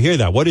sick. I hear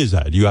that. What is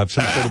that? You have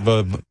some sort of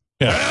a...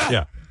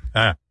 Yeah.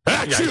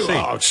 Excuse me.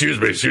 I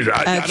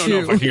don't know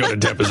if I can go to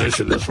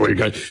deposition this week.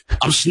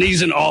 I'm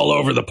sneezing all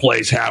over the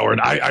place, Howard.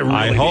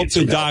 I hope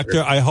the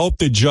doctor, I hope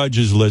the judge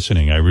is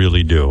listening. I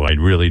really do.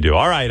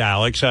 All right,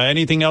 Alex,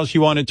 anything else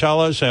you want to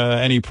tell us?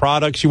 Any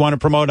products you want to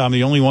promote? I'm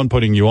the only one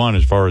putting you on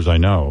as far as I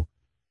know.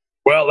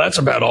 Well, that's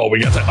about all we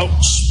got to...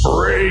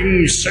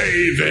 spring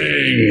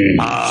savings.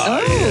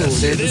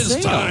 Yes, it is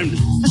time.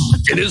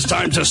 It is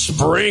time to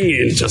spring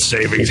into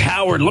savings.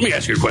 Howard, let me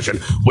ask you a question.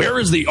 Where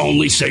is the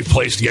only safe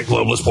place to get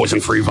Globalist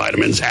poison-free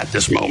vitamins at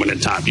this moment in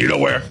time? Do you know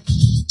where?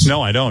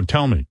 No, I don't.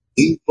 Tell me.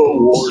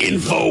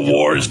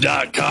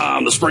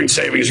 Infowars.com. The spring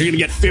savings. You're going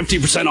to get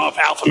 50% off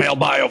Alpha Male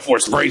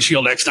Bioforce, Brain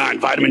Shield X9,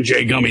 Vitamin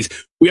J gummies.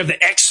 We have the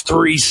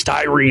X3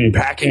 styrene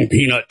packing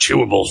peanut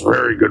chewables.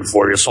 Very good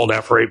for you. Sold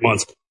out for 8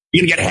 months.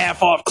 You're going to get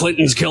half off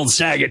Clinton's Killed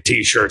Saget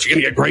t-shirts. You're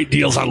going to get great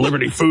deals on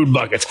Liberty food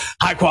buckets.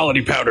 High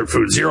quality powdered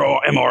food, 0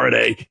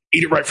 mRNA.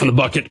 Eat it right from the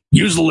bucket.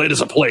 Use the lid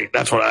as a plate.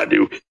 That's what I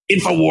do.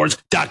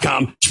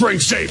 Infowars.com. Spring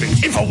savings.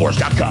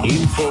 Infowars.com.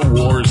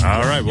 Infowars.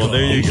 All right. Well,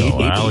 there you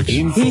go, Alex.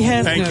 He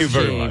has Thank no you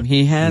very shame. much.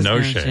 He has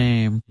no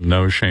shame.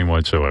 No shame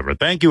whatsoever.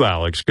 Thank you,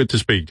 Alex. Good to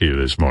speak to you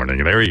this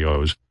morning. There he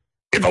goes.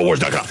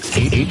 Infowars.com.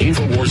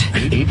 Infowars.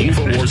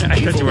 Infowars. I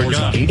thought you were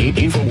gone.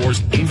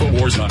 Infowars.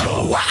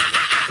 Infowars.com.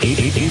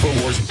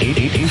 Infowars.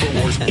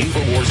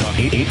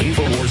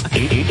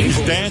 He's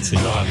dancing.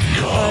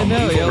 I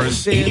know. He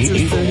always dances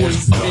to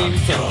his theme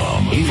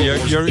song.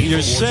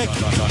 You're sick.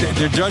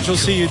 The judge will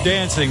see you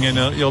dancing,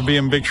 and you'll be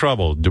in big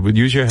trouble.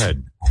 Use your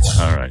head.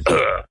 All right.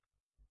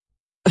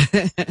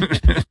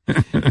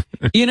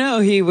 You know,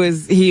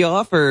 he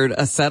offered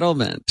a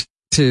settlement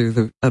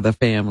to the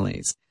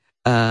families,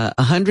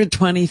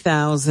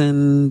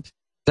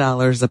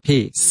 $120,000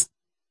 apiece.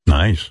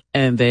 Nice.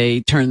 And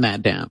they turned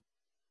that down.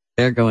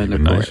 They're going to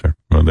court. Nicer.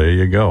 Well, there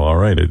you go. All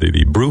right.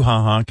 The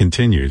brouhaha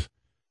continues.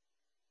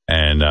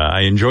 And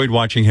I enjoyed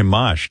watching him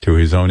mosh to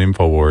his own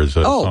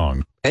Infowars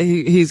song.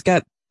 He's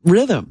got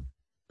rhythm.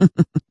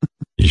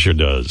 He sure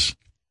does.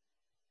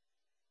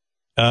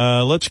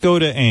 Let's go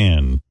to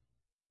Ann.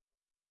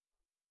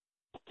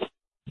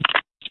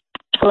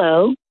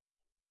 Hello.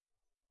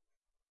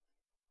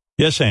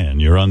 Yes, Ann.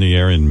 You're on the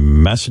air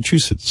in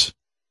Massachusetts.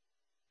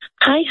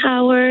 Hi,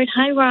 Howard.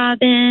 Hi,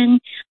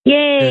 Robin.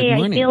 Yay!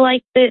 I feel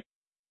like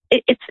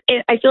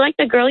I feel like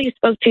the girl you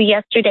spoke to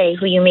yesterday,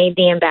 who you made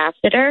the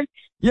ambassador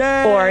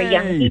for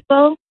young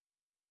people.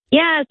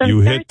 Yes,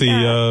 you hit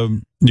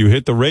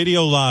the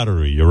radio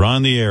lottery. You're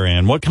on the air,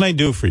 Ann. What can I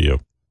do for you?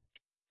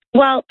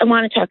 Well, I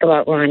want to talk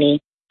about Ronnie.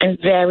 I'm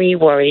very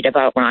worried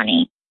about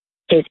Ronnie.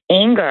 His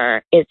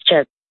anger is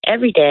just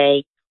every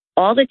day,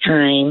 all the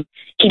time.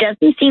 He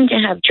doesn't seem to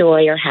have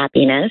joy or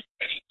happiness.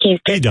 He's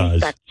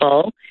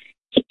disrespectful.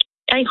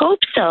 I hope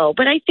so,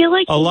 but I feel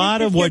like a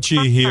lot of what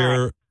you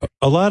hear,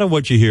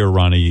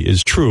 Ronnie,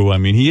 is true. I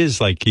mean, he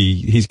is like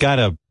he's got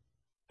a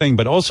thing,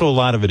 but also a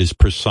lot of it is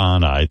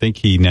persona. I think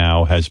he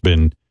now has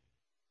been,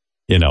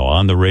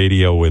 on the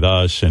radio with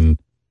us,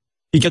 and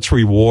he gets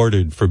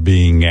rewarded for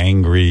being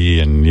angry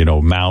and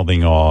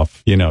mouthing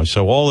off.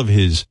 So all of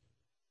his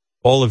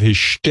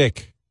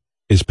shtick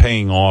is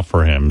paying off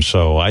for him.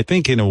 So I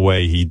think in a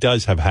way he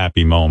does have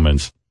happy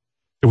moments.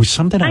 There was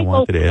something I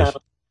wanted to ask.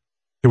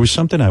 There was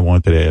something I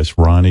wanted to ask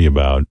Ronnie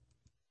about,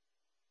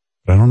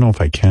 but I don't know if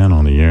I can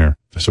on the air.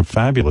 It's a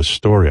fabulous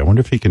story. I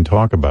wonder if he can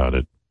talk about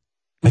it.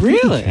 I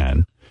think he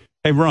can.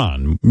 Hey,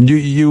 Ron,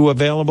 you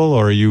available,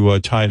 or are you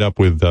tied up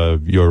with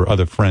your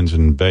other friends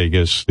in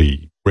Vegas,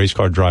 the race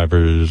car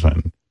drivers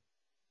and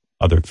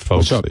other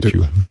folks that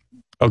you have?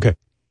 Okay.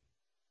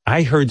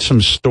 I heard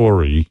some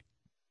story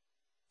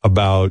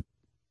about,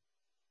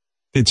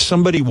 did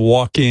somebody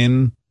walk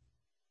in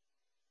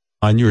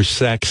on your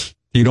sex?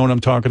 Do you know what I'm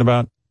talking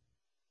about?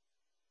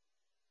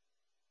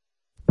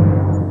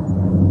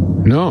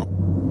 No.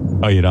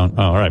 Oh, you don't?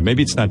 Oh, all right.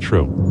 Maybe it's not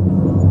true.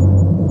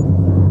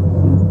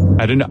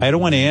 I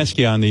don't want to ask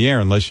you on the air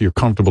unless you're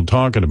comfortable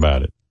talking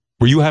about it.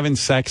 Were you having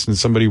sex and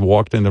somebody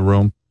walked in the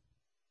room?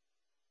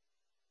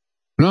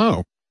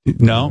 No.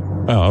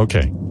 No? Oh,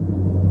 okay.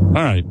 All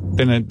right.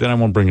 Then I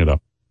won't bring it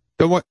up.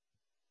 What?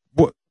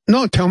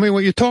 No, tell me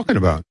what you're talking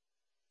about.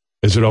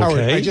 Is it okay?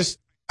 Howard,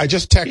 I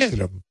just texted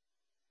him.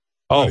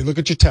 Oh. Look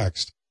at your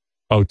text.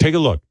 Oh, take a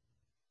look.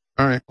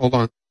 All right. Hold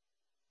on.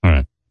 All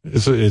right.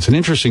 It's an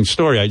interesting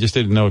story. I just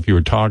didn't know if you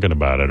were talking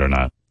about it or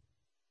not.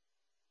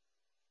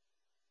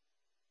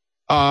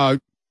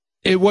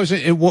 It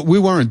wasn't. We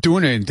weren't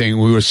doing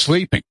anything. We were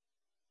sleeping.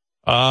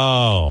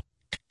 Oh,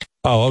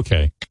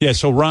 okay. Yeah.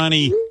 So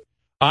Ronnie,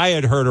 I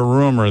had heard a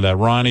rumor that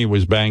Ronnie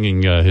was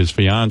banging his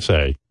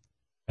fiance,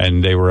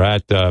 and they were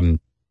at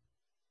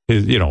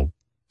his,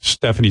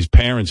 Stephanie's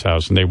parents'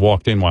 house, and they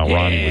walked in while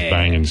Ronnie was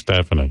banging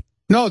Stephanie.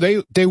 No,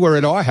 they were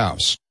at our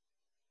house.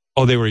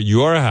 Oh, they were at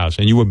your house,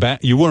 and you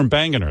weren't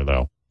banging her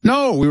though.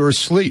 No, we were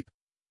asleep.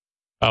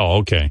 Oh,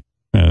 okay.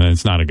 And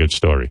it's not a good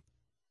story.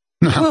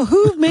 Well,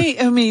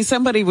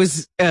 somebody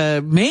was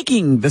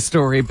making the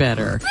story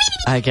better,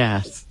 I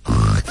guess.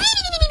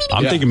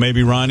 I'm thinking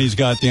maybe Ronnie's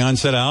got the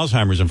onset of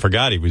Alzheimer's and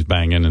forgot he was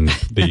banging, and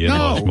the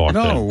in-laws walked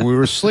in. No, we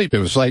were asleep. It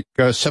was like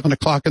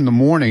 7:00 in the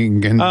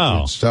morning, and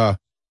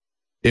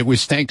it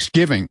was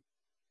Thanksgiving,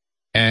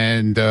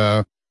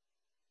 and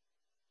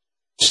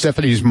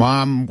Stephanie's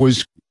mom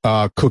was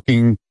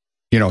cooking,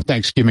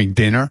 Thanksgiving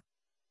dinner.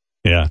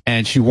 Yeah.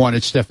 And she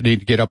wanted Stephanie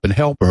to get up and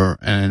help her,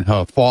 and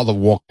her father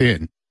walked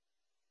in.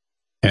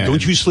 And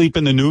don't you sleep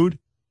in the nude?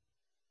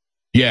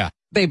 Yeah.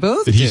 They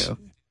both do.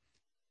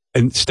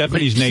 And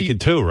Stephanie's naked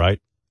too,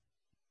 right?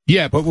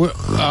 Yeah, but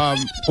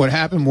what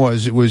happened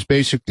was, it was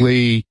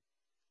basically,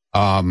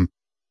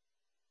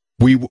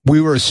 we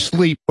were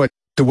asleep, but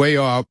the way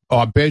our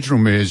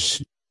bedroom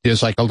is,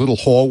 there's like a little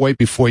hallway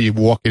before you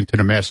walk into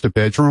the master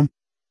bedroom.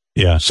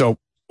 Yeah. So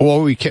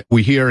all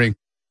we hearing,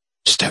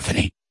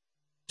 Stephanie.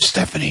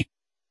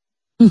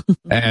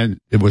 And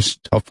it was,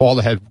 her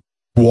father had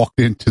walked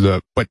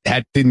into but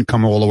that didn't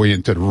come all the way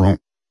into the room.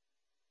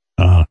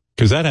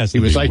 Because that has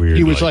to be weird.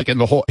 He was like in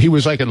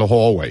the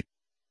hallway.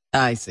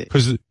 I see.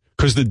 Because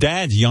the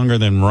dad's younger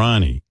than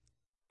Ronnie,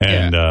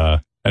 and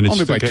it's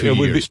only by 2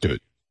 years,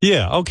 dude.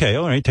 Yeah. Okay.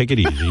 All right. Take it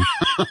easy.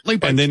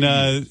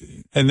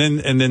 and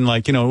then,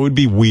 like, you know, it would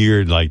be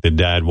weird, like the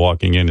dad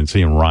walking in and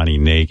seeing Ronnie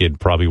naked,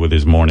 probably with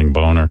his morning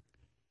boner,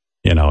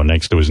 you know,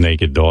 next to his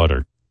naked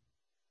daughter.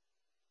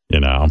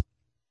 You know,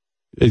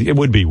 it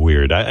would be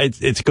weird.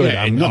 It's good.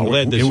 Yeah, I'm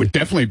glad it would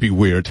definitely be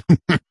weird.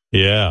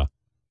 Yeah.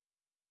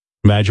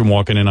 Imagine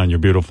walking in on your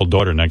beautiful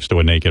daughter next to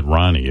a naked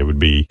Ronnie. It would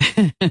be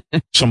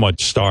somewhat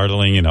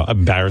startling, you know,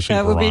 embarrassing.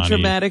 That would for be Ronnie.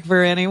 traumatic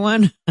for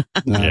anyone.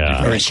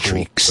 Yeah. Very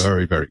streaks.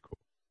 Very, very cool.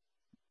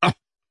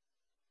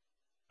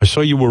 I saw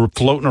you were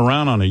floating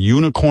around on a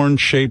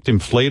unicorn-shaped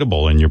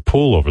inflatable in your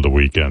pool over the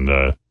weekend.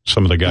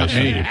 Some of the guys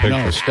sent you pictures.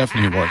 No,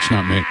 Stephanie was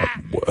not me.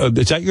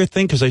 Is that your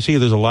thing? Because I see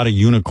there's a lot of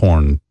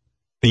unicorn-themed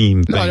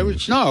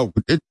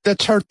things.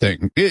 That's her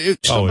thing. It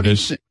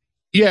is?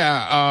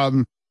 Yeah,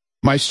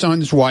 my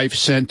son's wife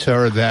sent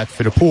her that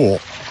for the pool,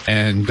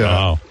 and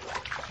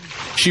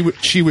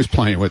she was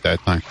playing with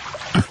that thing.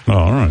 Oh,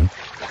 all right.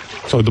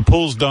 So the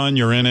pool's done,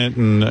 you're in it,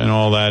 and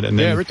all that. And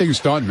then, yeah, everything's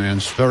done, man.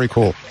 It's very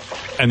cool.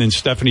 And then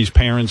Stephanie's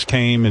parents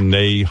came, and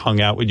they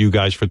hung out with you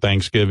guys for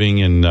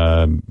Thanksgiving. And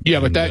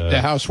but the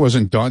house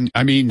wasn't done.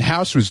 I mean,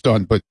 house was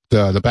done, but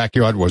the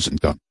backyard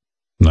wasn't done.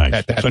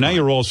 Nice. So now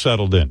you're all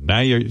settled in. Now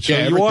you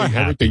are happy.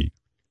 Everything.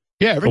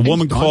 Yeah, a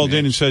woman called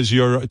in and says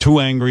you're too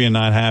angry and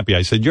not happy.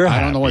 I said, you're happy.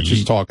 I don't know what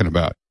she's talking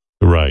about.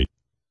 Right.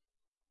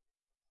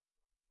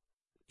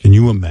 Can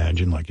you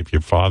imagine, like, if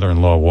your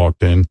father-in-law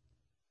walked in,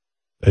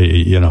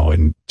 you know,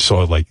 and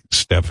saw, like,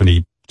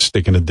 Stephanie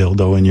sticking a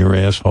dildo in your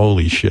ass?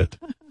 Holy shit.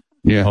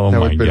 Yeah, oh that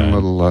my would have been God. a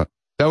little,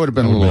 that would have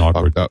been a little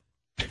awkward. Fucked up.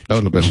 That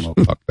would have been a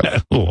little fucked up.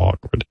 A little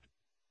awkward.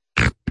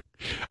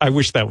 I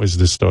wish that was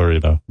the story,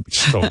 though. It's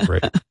so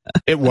great.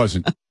 It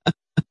wasn't.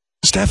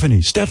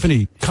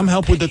 Stephanie, come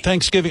help with the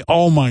Thanksgiving.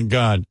 Oh, my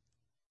God.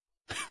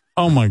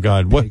 Oh, my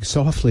God. What?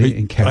 Softly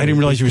and carefully. I didn't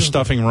realize you were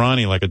stuffing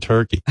Ronnie like a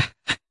turkey.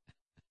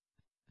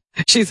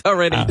 She's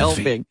already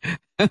helping.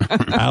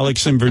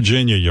 Alex in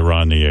Virginia, you're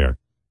on the air.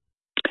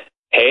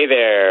 Hey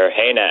there.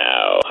 Hey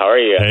now. How are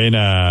you? Hey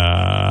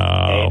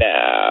now. Hey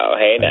now.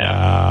 Hey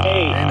now.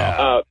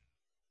 Hey,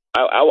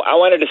 I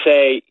wanted to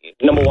say,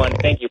 number one,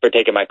 thank you for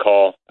taking my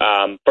call.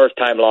 First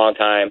time, long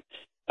time.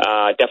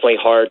 Definitely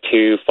hard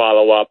to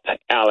follow up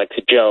Alex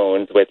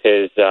Jones with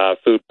his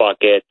food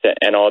buckets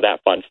and all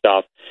that fun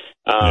stuff.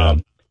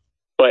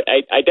 But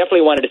I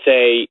definitely wanted to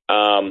say,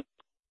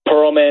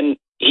 Perlman,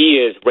 he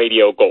is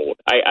radio gold.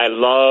 I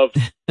love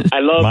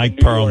Mike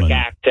the New Perlman. York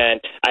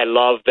accent. I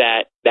love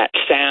that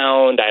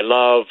sound. I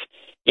love,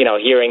 you know,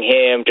 hearing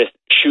him just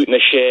shooting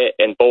the shit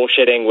and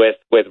bullshitting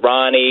with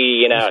Ronnie,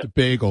 you know. Mr.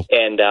 Bagel.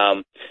 And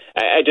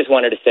I just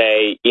wanted to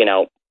say, you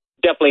know,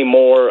 definitely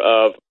more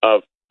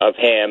of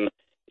him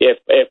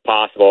if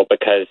possible,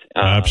 because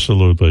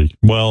absolutely.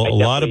 Well, a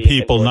lot of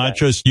people, not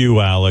just you,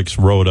 Alex,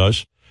 wrote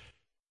us,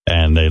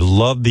 and they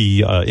love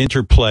the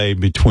interplay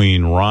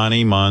between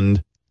Ronnie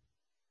Mund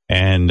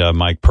and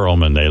Mike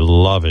Perlman. They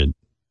love it.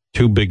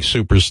 Two big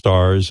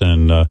superstars,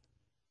 and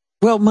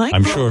well, Mike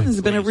I'm Perlman sure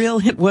has been a real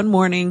hit. One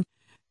morning,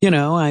 you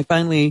know, I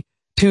finally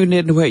tuned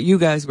into what you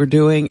guys were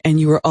doing, and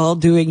you were all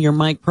doing your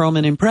Mike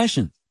Perlman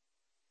impressions.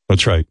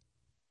 That's right.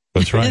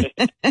 That's right.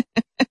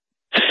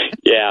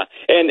 Yeah,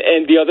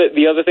 and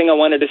the other thing I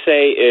wanted to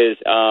say is,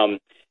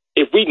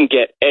 if we can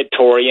get Ed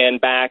Torian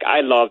back,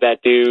 I love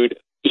that dude.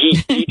 He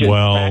just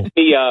cracks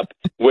me up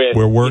with.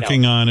 We're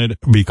working on it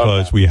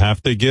because we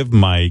have to give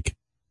Mike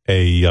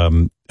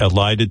a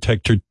lie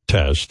detector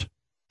test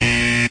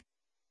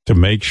to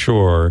make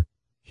sure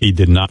he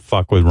did not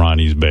fuck with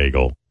Ronnie's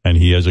bagel. And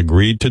he has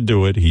agreed to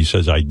do it. He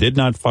says, I did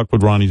not fuck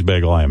with Ronnie's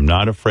bagel. I am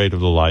not afraid of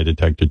the lie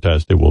detector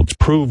test. It will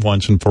prove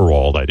once and for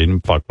all that I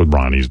didn't fuck with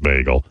Ronnie's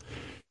bagel.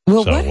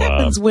 Well, what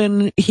happens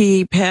when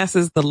he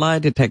passes the lie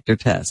detector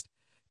test?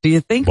 Do you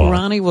think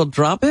Ronnie will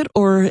drop it,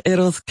 or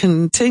it'll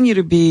continue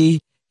to be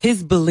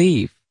his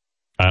belief?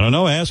 I don't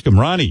know. Ask him.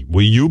 Ronnie,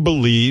 will you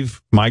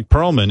believe Mike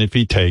Perlman if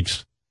he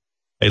takes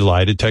a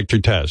lie detector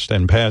test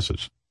and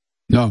passes?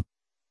 No.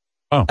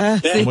 Oh,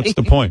 what's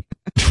the point?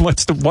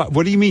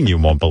 What do you mean you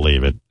won't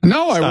believe it?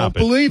 No, I won't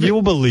believe it. You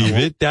will believe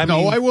it.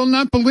 I will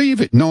not believe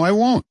it. No, I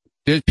won't.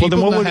 There's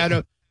people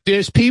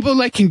there's people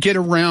that can get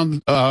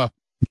around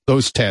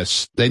those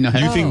tests. They know how.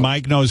 You think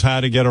Mike knows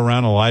how to get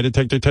around a lie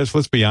detector test?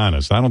 Let's be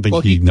honest. I don't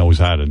think he knows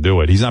how to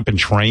do it. He's not been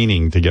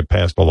training to get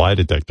past the lie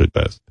detector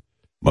test.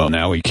 Well,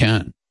 now he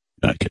can.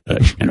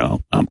 You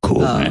know, I'm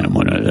cool, man. I'm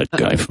that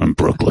guy from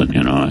Brooklyn.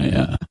 You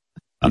know,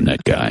 I'm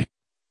that guy.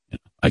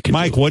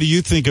 Mike, what do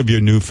you think of your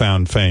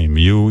newfound fame?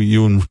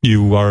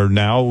 You are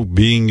now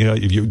being.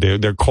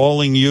 They're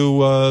calling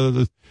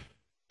you.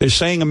 They're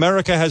saying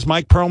America has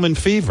Mike Perlman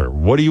fever.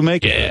 What do you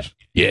make of this?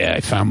 Yeah, I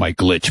found my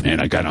glitch, man.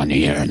 I got on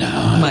the air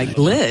now. My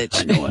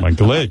glitch? My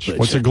glitch?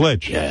 What's a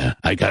glitch? Yeah,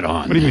 I got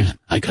on. What do you mean?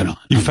 I got on.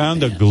 You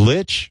found a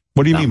glitch?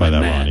 What do you mean by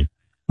that, Ronnie?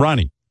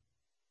 Ronnie,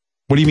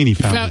 What do you mean he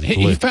found his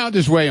glitch? He found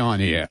his way on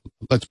the air.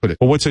 Let's put it.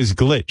 Well, what's his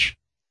glitch?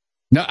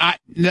 No,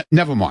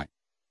 never mind.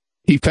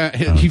 He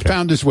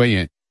found his way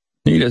in.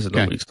 He doesn't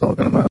know what he's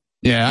talking about.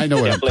 Yeah, I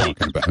know what I'm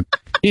talking about.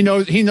 He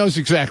knows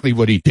exactly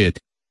what he did.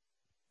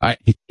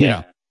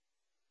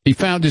 He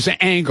found his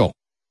angle.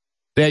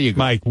 There you go.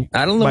 Mike,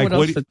 I don't know Mike,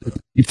 what else.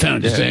 He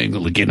found his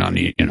angle to get on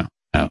the,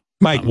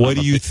 Mike, what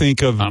do you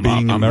think of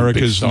being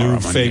America's new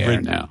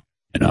favorite now?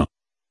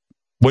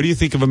 What do you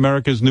think of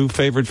America's new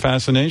favorite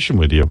fascination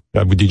with you?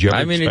 Did you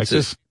ever expect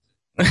this?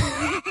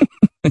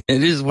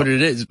 It is what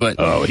it is, but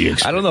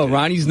I don't know.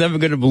 Ronnie's never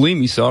going to believe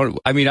me, so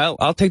I mean,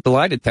 I'll take the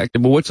lie detector,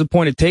 but what's the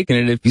point of taking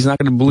it if he's not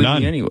going to believe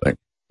me anyway?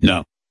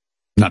 No.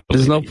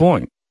 There's no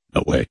point.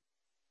 No way.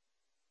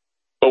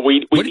 But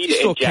we need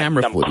to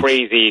inject some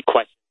crazy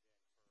questions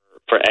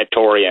for Ed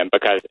Torian,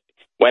 because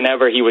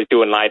whenever he was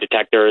doing lie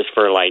detectors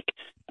for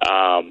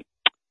high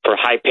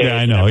pitch. Yeah,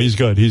 I know. He's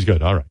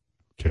good. All right.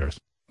 Who cares?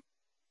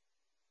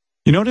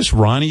 You notice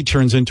Ronnie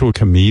turns into a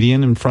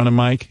comedian in front of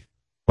Mike?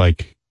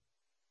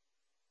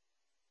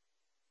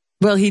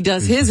 Well, he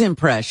does his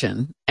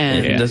impression,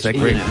 and he does that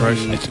great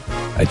impression.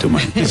 I do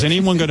my. Is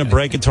anyone going to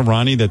break it to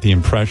Ronnie that the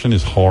impression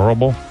is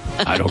horrible?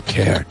 I don't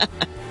care.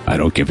 I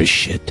don't give a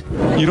shit.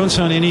 You don't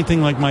sound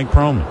anything like Mike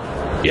Perlman.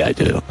 Yeah, I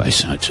do. I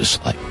sound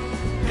just like,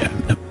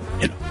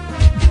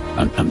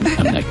 I'm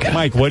that guy.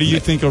 Mike, what do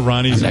you think of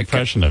Ronnie's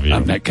impression of you?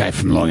 I'm that guy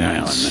from Long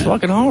Island. It's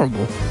fucking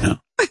horrible. No.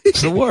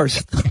 It's the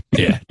worst.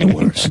 Yeah, the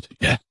worst.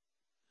 Yeah.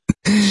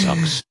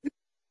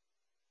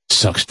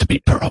 Sucks to be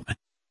Perlman.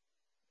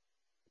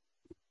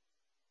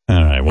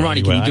 All right. Well,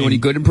 Ronnie, can you do any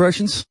good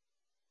impressions?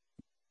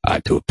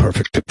 I do a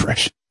perfect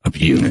impression of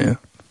you. Yeah.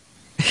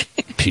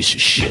 Piece of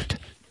shit.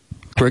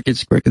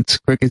 Crickets.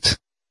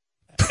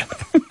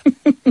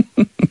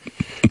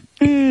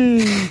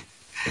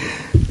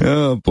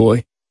 Oh,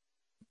 boy.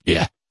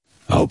 Yeah.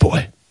 Oh,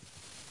 boy.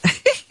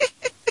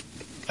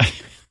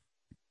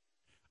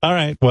 All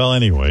right. Well,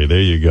 anyway,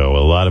 there you go.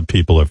 A lot of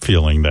people are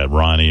feeling that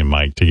Ronnie and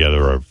Mike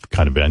together are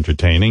kind of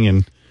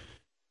entertaining.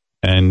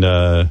 And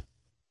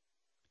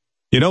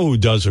you know who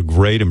does a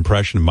great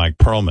impression of Mike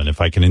Perlman,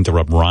 if I can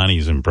interrupt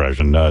Ronnie's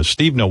impression?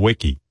 Steve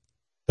Nowicki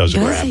does a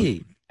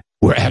great.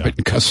 We're Abbott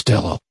and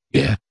Costello.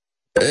 Yeah.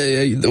 Hey,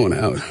 how you doing,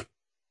 Howard?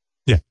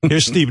 Yeah.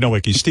 Here's Steve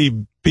Nowicki.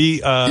 Steve,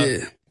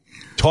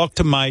 talk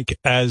to Mike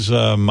as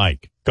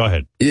Mike. Go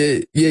ahead. Yeah.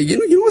 You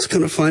know what's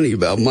kind of funny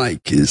about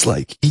Mike is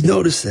he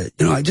noticed that,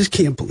 I just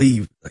can't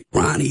believe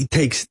Ronnie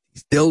takes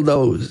these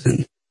dildos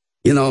and,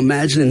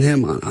 imagining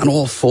him on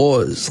all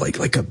fours,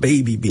 like a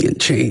baby being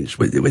changed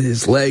with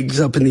his legs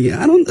up in the air.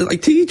 I don't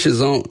to each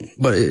his own,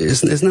 but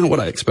it's not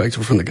what I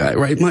expected from the guy,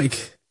 right,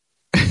 Mike?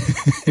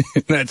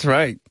 That's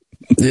right.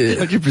 Yeah.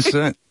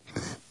 100%.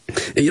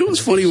 And you know what's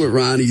funny with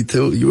Ronnie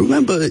too? You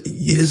remember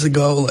years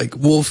ago,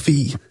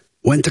 Wolfie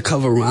went to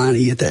cover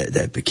Ronnie at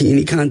that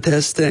bikini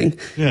contest thing.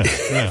 Yeah.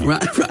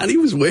 Ronnie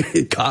was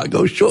wearing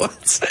cargo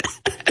shorts.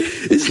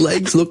 His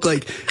legs looked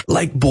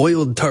like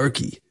boiled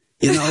turkey.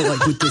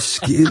 With the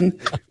skin,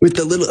 with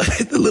the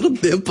little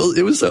dimples.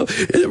 It was so.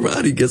 And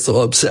Ronnie gets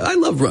all upset. I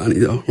love Ronnie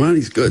though.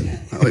 Ronnie's good.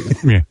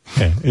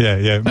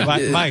 Yeah.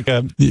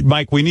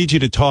 Mike, we need you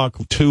to talk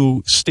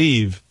to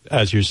Steve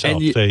as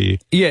yourself.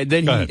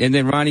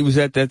 Then Ronnie was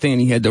at that thing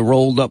and he had the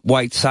rolled up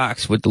white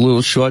socks with the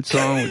little shorts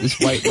on with his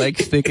white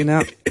legs sticking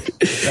out.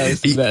 That was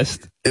the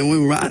best. And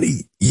when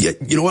Ronnie, you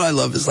know what I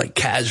love is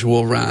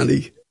casual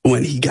Ronnie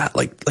when he got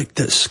like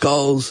the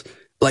skulls.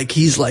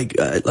 He's like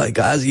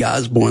Ozzy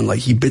Osbourne,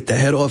 he bit the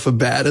head off a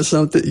bat or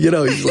something.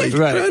 He's like,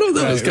 right, I don't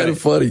know. It's kind of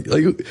funny.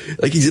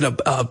 Like he's in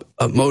a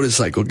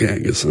motorcycle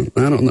gang or something.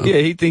 I don't know.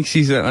 Yeah, he thinks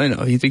he's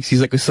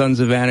like a Sons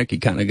of Anarchy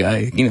kind of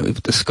guy,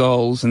 with the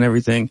skulls and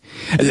everything.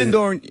 And then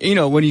during,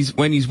 when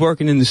he's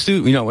working in the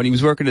studio, when he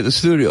was working at the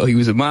studio, he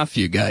was a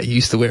mafia guy. He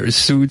used to wear his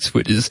suits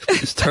with his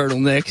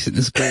turtlenecks and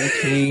his gold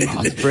chain,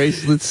 his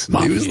bracelets.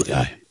 Mafia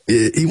guy.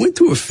 He went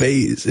through a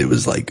phase. It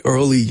was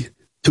early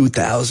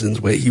 2000s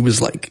where he was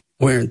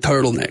wearing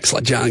turtlenecks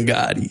like John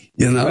Gotti,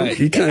 Right.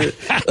 He kind of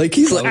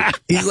he's like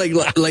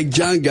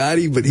John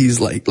Gotti, but he's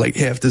like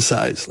half the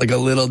size, like a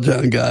little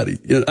John Gotti.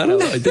 I don't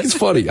know. I think it's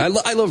funny. I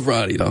love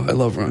Ronnie though. I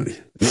love Ronnie.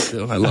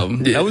 I love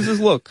him. Yeah. That was his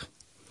look.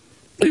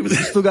 He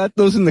still got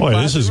those in the Boy,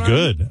 this is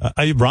good.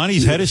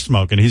 Ronnie's head is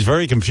smoking. He's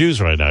very confused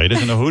right now. He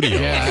doesn't know who to use.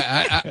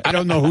 Yeah, I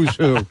don't know who's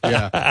who.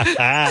 Yeah.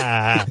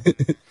 Yeah.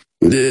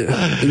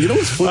 And you know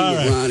what's funny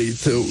with Ronnie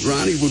too?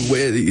 Ronnie would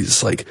wear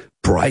these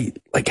bright,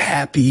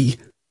 happy,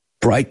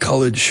 bright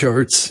colored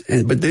shirts,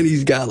 but then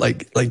he's got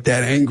like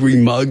that angry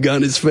mug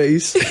on his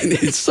face, and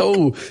it's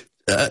so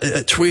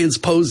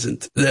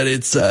transposent that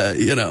it's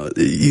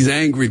he's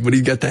angry, but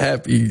he got the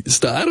happy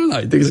stuff. I don't know.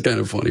 I think it's kind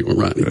of funny when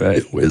Ronnie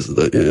wears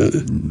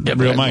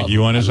Real Mike, you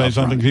want to say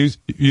something?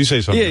 You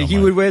say something. Yeah, he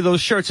would wear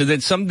those shirts, and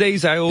then some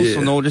days I also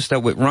noticed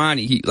that with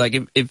Ronnie, he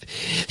if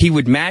he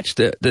would match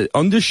the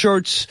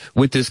undershirts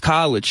with his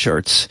collared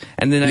shirts,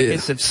 and then I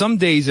guess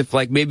if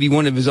maybe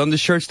one of his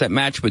undershirts that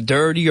matched with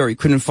dirty, or he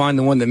couldn't find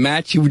the one that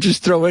matched, he would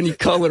just throw any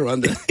color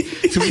on the.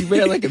 So he'd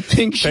wear a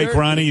pink shirt. Fake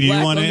Ronnie, do you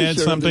want to add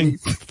something?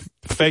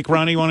 Fake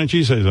Ronnie, why don't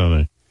you say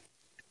something?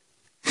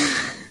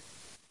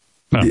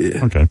 No.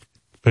 Yeah. Okay.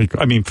 Fake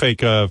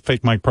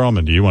Mike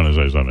Perlman. Do you want to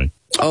say something?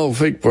 Oh,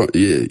 fake bro.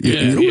 Yeah.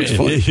 You know what's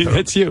funny?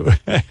 It's you. All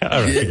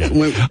right.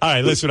 All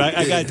right. Listen,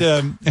 I got,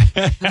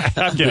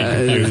 I'm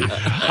getting confused.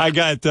 I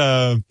got,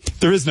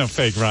 there is no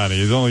fake Ronnie.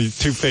 There's only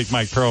 2 fake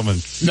Mike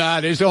Perlmans.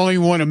 Nah, there's only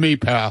one of me,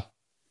 pal.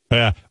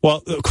 Yeah.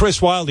 Well,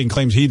 Chris Wilding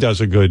claims he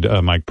does a good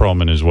Mike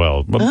Perlman as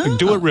well.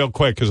 Do it real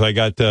quick because I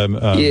got a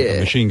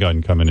Machine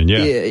Gun coming in.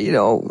 Yeah. Yeah, you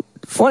know,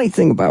 funny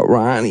thing about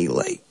Ronnie,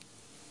 like,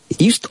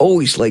 he used to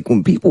always, like,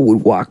 when people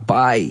would walk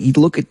by, he'd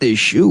look at their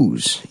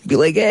shoes. He'd be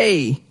like,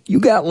 hey,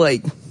 you got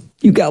like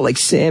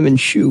salmon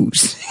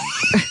shoes.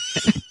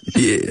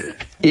 Yeah.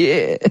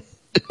 Yeah.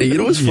 And you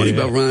know what's funny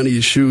about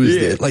Ronnie's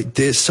shoes? Yeah.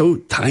 They're so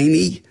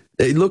tiny.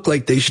 They look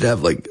like they should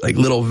have like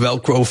little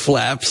Velcro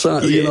flaps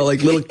on, you know,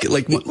 like little,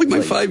 like my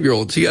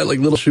 5-year-old. She got like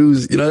little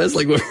shoes, you know, that's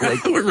like what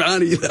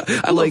Ronnie,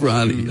 I love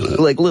Ronnie. You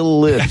know? Like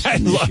little lips. I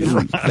love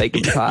Ronnie. They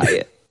can tie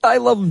it. I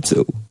love them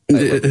too.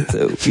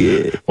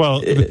 Yeah.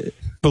 Well,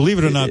 believe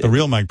it or not, the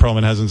real Mike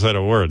Perlman hasn't said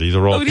a word. He's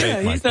a real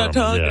fake Mike Perlman.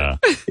 Talking.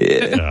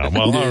 Yeah.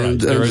 Well, all right.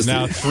 There are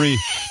now 3.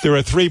 There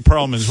are 3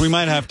 Perlmans. We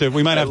might have to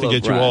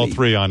get you all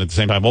 3 on at the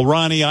same time. Well,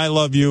 Ronnie, I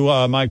love you.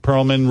 Mike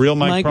Perlman, real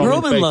Mike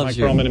Perlman, fake Mike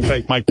Perlman, and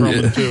fake Mike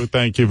Perlman too.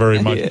 Thank you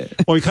very much. Yeah.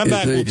 When we come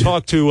back, we'll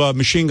talk to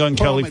Machine Gun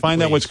Kelly,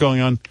 find out what's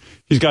going on.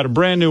 He's got a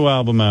brand new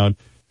album out,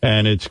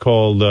 and it's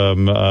called.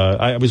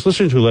 I was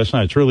listening to it last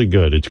night. It's really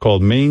good. It's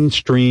called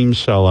Mainstream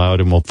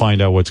Sellout, and we'll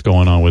find out what's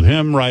going on with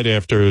him right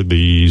after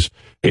these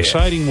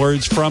exciting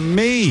words from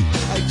me.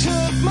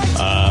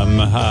 I'm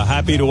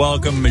happy to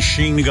welcome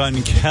Machine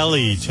Gun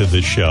Kelly to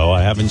the show.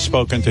 I haven't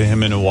spoken to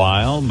him in a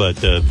while, but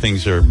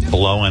things are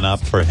blowing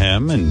up for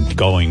him and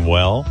going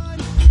well.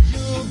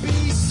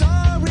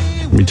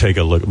 Let me take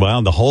a look. Wow,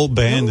 the whole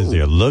band is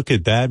here. Look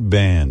at that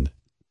band.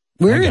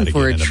 We're in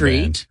for a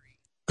treat.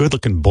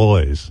 Good-looking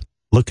boys.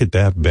 Look at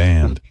that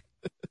band.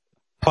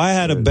 If I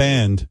had a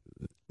band,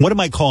 what am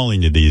I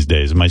calling you these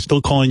days? Am I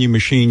still calling you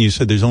Machine? You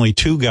said there's only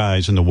 2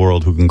 guys in the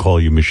world who can call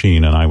you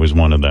Machine, and I was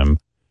one of them.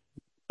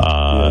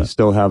 I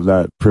still have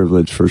that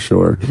privilege for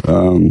sure.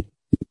 You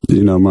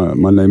know,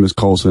 my name is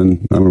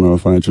Colson. I don't know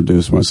if I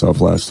introduced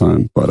myself last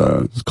time, but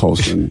it's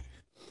Colson.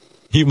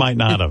 You might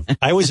not have.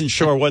 I wasn't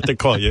sure what to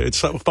call you. It's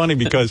so funny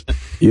because...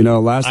 You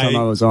know, last time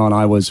I was on,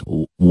 I was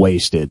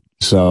wasted.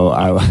 So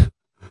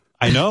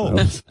I know.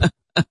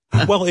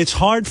 Well, it's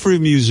hard for a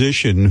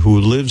musician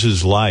who lives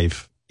his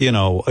life. You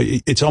know,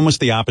 it's almost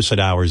the opposite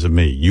hours of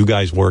me. You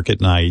guys work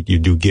at night. You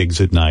do gigs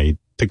at night.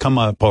 To come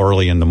up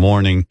early in the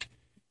morning,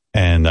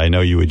 and I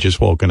know you had just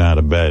woken out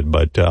of bed,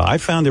 but I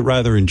found it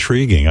rather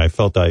intriguing. I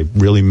felt I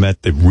really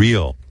met the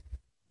real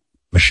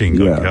Machine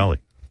Gun Kelly.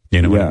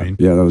 You know what I mean?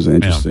 Yeah, that was an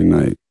interesting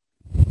night.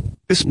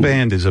 This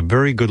band is a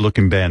very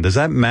good-looking band. Does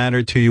that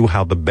matter to you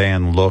how the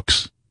band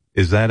looks?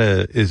 Is that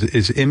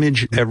is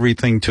image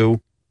everything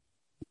too?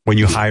 When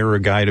you hire a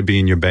guy to be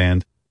in your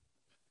band?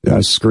 Yeah,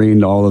 I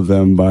screened all of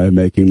them by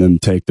making them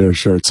take their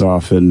shirts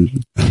off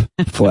and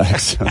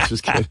flex. I'm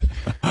just kidding.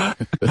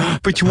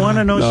 But you want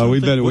to know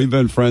something? We've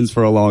been friends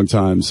for a long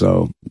time,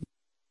 so.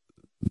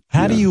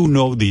 How do you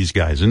know these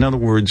guys? In other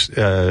words,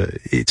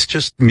 it's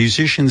just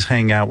musicians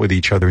hang out with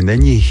each other, and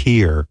then you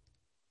hear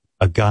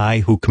a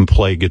guy who can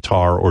play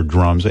guitar or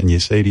drums, and you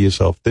say to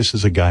yourself, this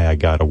is a guy I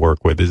got to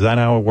work with. Is that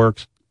how it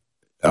works?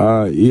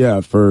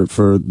 Yeah,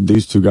 for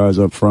these 2 guys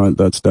up front,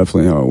 that's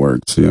definitely how it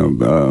works. You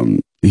know,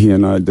 he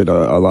and I did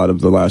a lot of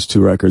the last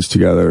 2 records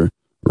together,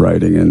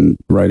 writing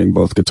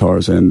both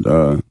guitars and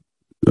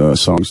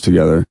songs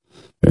together.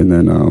 And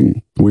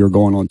then we were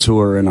going on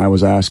tour, and I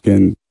was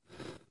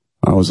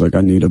like,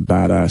 I need a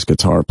badass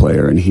guitar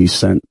player, and he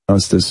sent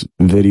us this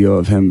video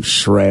of him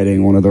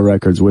shredding one of the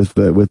records with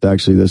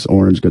actually this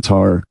orange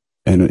guitar,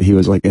 and he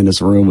was like in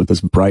this room with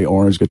this bright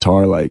orange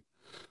guitar, like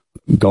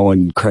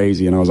going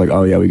crazy, and I was like,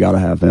 oh yeah, we gotta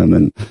have him.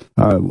 And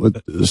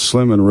with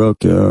Slim and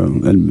Rook,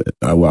 and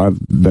I've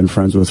been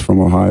friends with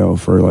from Ohio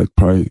for like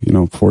probably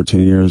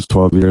 14 years,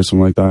 12 years,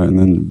 something like that. And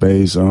then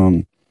Baze,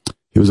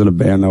 he was in a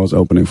band that was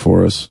opening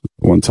for us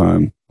one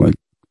time, like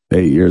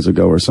 8 years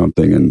ago or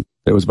something, and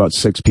there was about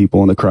 6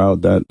 people in the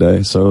crowd that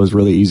day, so it was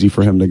really easy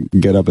for him to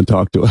get up and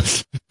talk to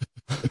us.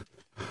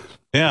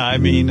 Yeah, I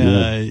mean,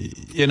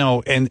 you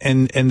know, and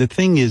the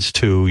thing is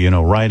too, you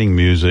know, writing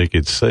music,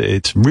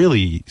 it's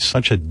really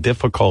such a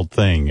difficult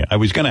thing. I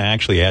was going to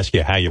actually ask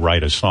you how you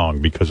write a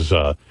song because,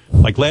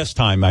 like last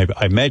time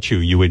I met you,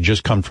 you had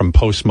just come from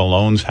Post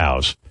Malone's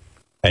house,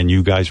 and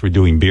you guys were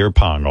doing beer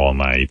pong all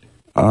night.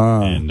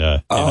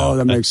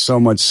 That makes so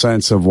much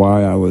sense of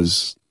why I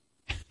was.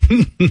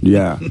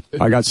 Yeah,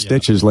 I got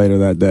stitches later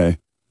that day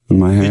in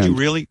my hand. Did you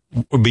really?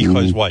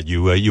 Because what?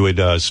 You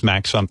would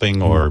smack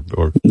something or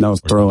no,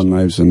 throwing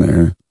knives in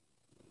there.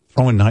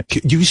 Throwing knives.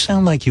 You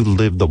sound like you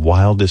live the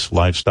wildest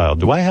lifestyle.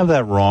 Do I have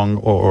that wrong?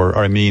 Or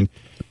I mean,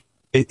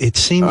 it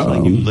seems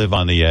like you live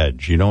on the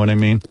edge. You know what I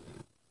mean?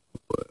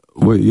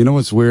 Well, you know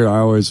what's weird? I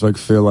always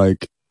feel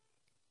like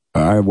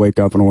I wake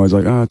up and I'm always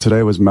like,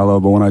 today was mellow.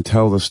 But when I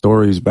tell the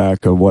stories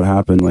back of what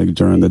happened, like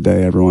during the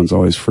day, everyone's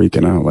always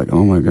freaking out. Like,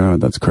 oh my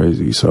God, that's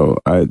crazy. So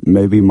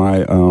maybe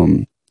my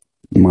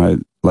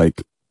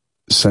like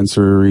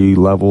sensory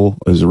level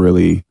is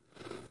really,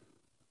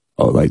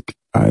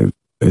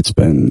 it's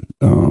been,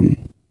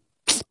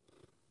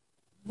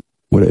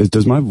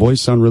 does my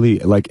voice sound really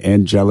like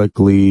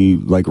angelically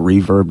like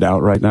reverbed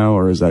out right now,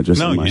 or is that just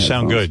no? You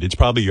sound good. It's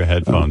probably your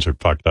headphones are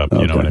fucked up.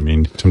 You know what I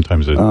mean?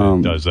 Sometimes it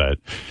does that.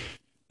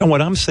 And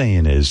what I'm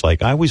saying is,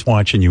 like, I was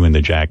watching you in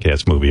the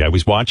Jackass movie. I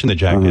was watching the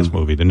Jackass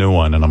movie, the new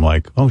one, and I'm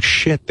like, oh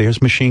shit,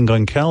 there's Machine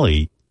Gun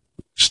Kelly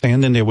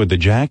standing there with the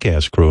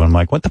Jackass crew. And I'm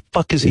like, what the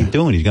fuck is he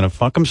doing? He's gonna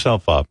fuck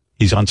himself up.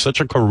 He's on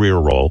such a career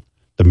roll.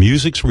 The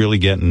music's really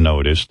getting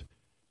noticed.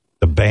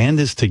 The band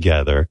is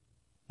together.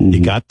 You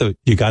got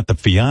the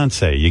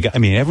fiance.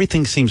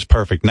 Everything seems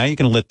perfect. Now you're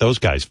going to let those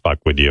guys fuck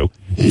with you.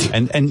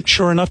 And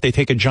sure enough, they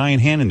take a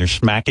giant hand and they're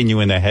smacking you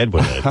in the head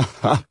with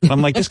it.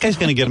 I'm like, this guy's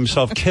going to get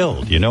himself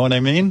killed. You know what I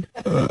mean?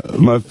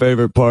 My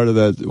favorite part of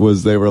that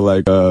was they were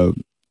like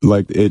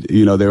it,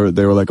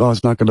 they were like, oh,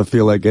 it's not going to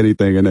feel like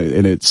anything. And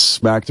it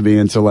smacked me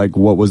into like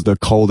what was the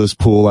coldest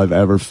pool I've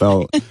ever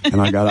felt.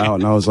 And I got out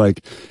and I was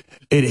like,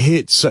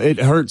 it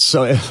hurts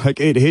so,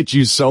 like, it hit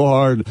you so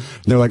hard.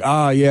 And they're like,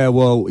 yeah,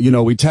 well,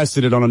 we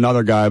tested it on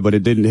another guy, but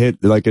it didn't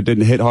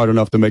hit hard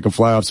enough to make a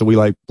fly off. So we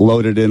like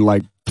loaded in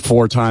like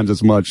 4 times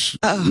as much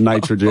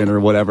nitrogen or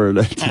whatever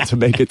to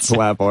make it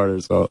slap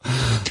harder. So,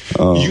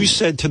 you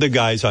said to the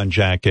guys on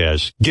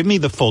Jackass, give me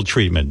the full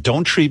treatment.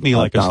 Don't treat me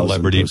like a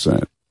celebrity.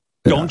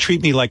 Don't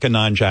treat me like a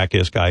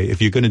non-Jackass guy.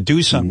 If you're going to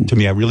do something to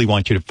me, I really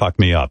want you to fuck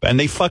me up. And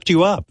they fucked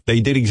you up. They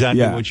did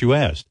exactly what you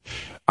asked.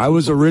 I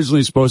was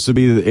originally supposed to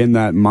be in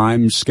that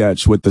mime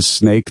sketch with the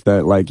snake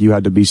that, like, you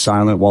had to be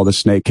silent while the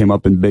snake came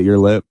up and bit your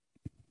lip.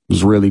 I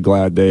was really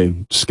glad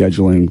the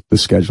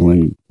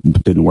scheduling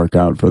didn't work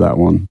out for that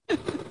one.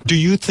 Do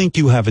you think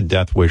you have a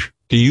death wish?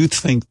 Do you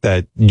think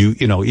that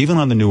even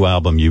on the new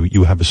album,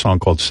 you have a song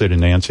called Sid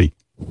and Nancy?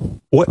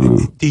 What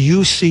do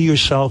you see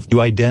yourself? Do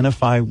you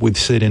identify with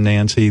Sid and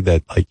Nancy,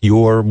 that like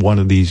you're one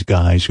of these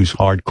guys who's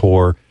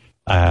hardcore?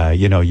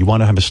 You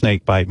want to have a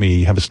snake bite me,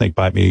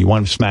 you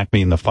want to smack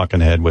me in the fucking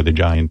head with a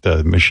giant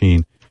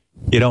machine.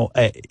 Do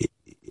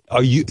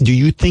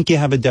you think you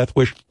have a death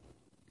wish?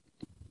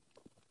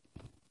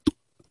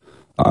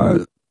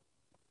 I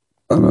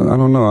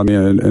don't know. I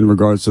mean, in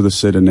regards to the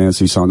Sid and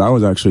Nancy song, that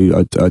was actually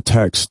a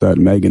text that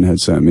Megan had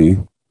sent me.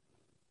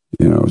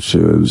 It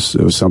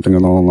was something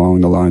along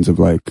the lines of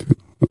like,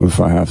 if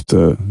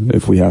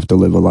we have to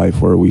live a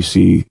life where we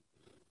see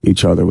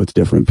each other with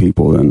different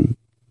people, then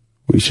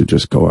we should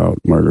just go out,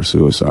 murder,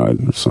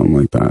 suicide, or something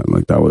like that.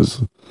 Like that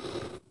was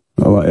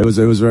a lot. It was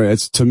very,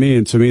 to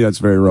me, that's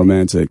very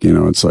romantic.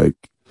 It's like,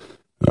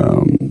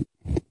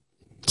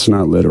 it's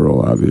not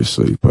literal,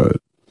 obviously, but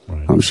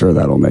I'm sure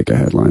that'll make a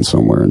headline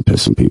somewhere and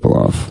piss some people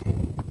off.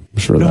 I'm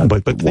sure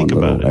but think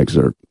about it.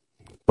 Excerpt.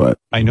 But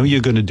I know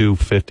you're going to do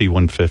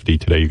 5150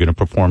 today. You're going to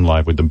perform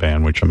live with the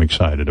band, which I'm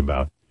excited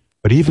about.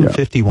 But even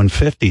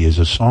 5150 is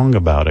a song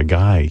about a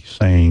guy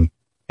saying,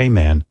 hey,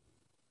 man,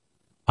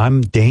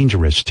 I'm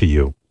dangerous to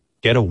you.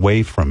 Get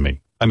away from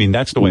me. I mean,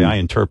 that's the way I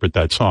interpret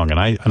that song. And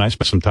I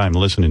spent some time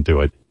listening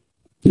to it.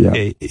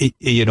 Yeah.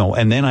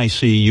 And then I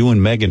see you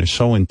and Megan are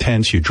so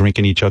intense. You're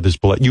drinking each other's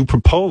blood. You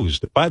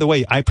proposed. By the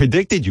way, I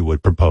predicted you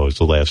would propose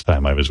the last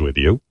time I was with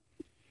you.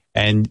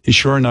 And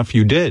sure enough,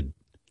 you did.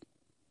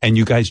 And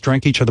you guys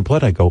drank each other's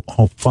blood. I go,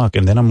 oh, fuck.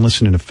 And then I'm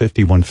listening to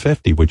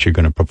 5150, which you're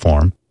going to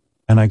perform.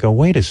 And I go,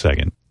 wait a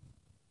second.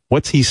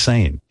 What's he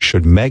saying?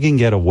 Should Megan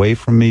get away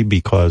from me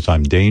because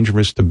I'm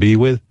dangerous to be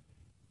with?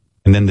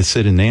 And then the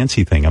Sid and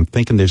Nancy thing. I'm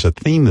thinking there's a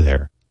theme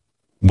there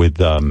with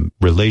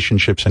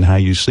relationships and how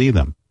you see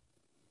them.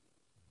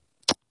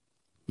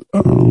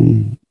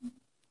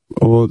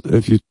 Well,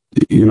 if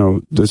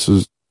this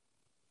is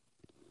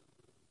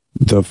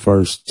the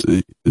first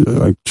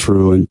like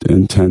true and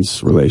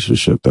intense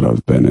relationship that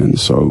I've been in,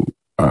 so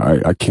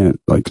I can't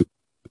like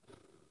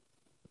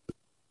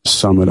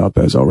sum it up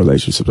as all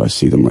relationships. I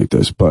see them like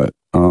this, but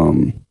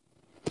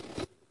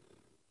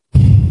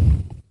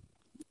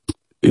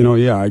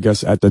I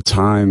guess at the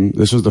time,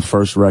 this was the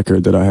first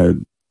record that I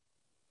had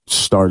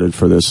started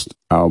for this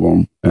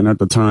album, and at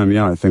the time,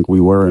 I think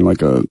we were in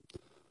like a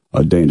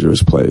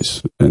dangerous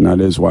place, and that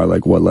is why,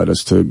 like, what led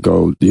us to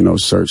go,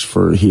 search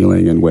for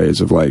healing in ways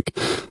of like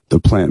the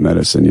plant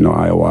medicine,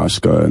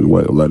 ayahuasca, and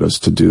what led us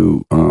to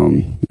do,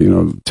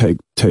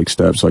 take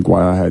steps, like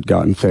why I had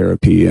gotten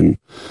therapy, and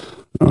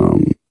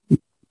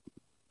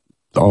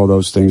all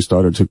those things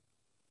started to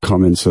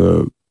come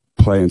into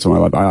play into my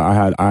life.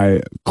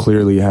 I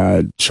clearly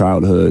had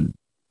childhood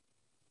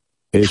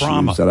issues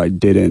trauma that I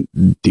didn't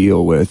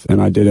deal with,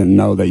 and I didn't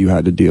know that you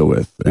had to deal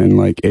with, and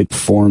like it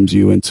forms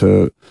you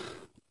into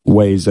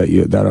ways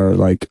that are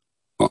like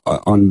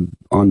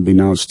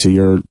unbeknownst to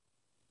your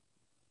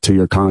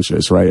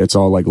conscious, right? It's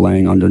all like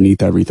laying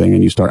underneath everything,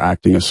 and you start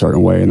acting a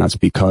certain way, and that's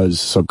because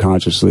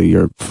subconsciously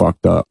you're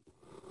fucked up.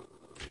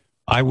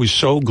 I was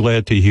so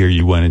glad to hear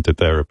you went into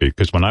therapy,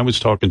 because when I was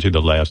talking to you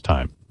the last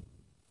time,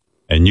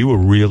 and you were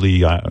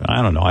really,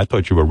 I don't know, I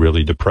thought you were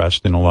really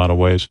depressed in a lot of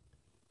ways.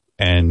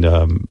 And,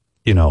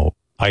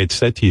 I had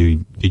said to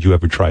you, did you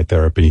ever try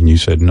therapy? And you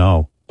said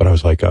no. But I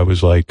was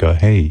like,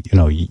 hey, you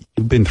know,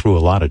 you've been through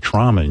a lot of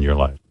trauma in your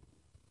life.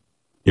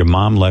 Your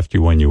mom left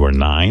you when you were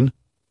 9.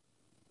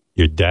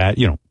 Your dad,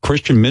 you know,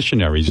 Christian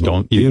missionaries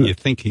don't, you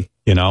think,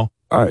 you know?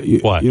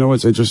 What? You know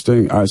what's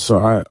interesting?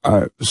 So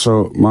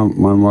my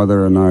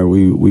mother and I,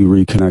 we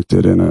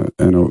reconnected in a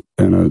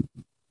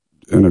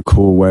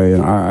cool way.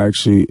 And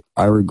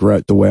I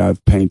regret the way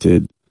I've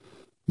painted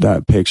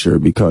that picture,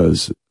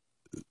 because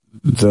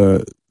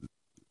that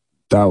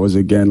was,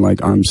 again,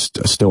 like, I'm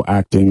still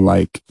acting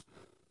like,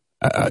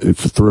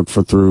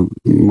 through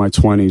my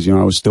 20s, you know,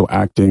 I was still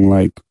acting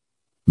like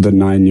the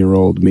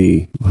 9-year-old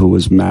me who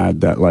was mad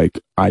that, like,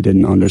 I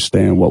didn't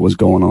understand what was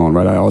going on,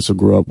 right? I also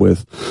grew up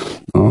with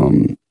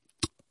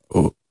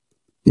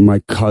my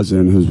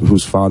cousin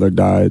whose father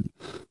died,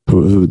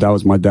 who that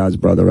was my dad's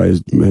brother, right?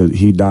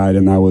 He died,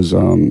 and that was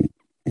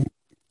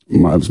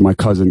my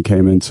cousin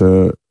came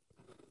into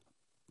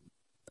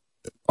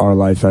our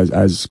life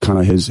as kind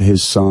of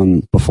his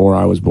son before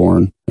I was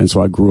born. And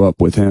so I grew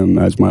up with him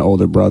as my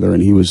older brother,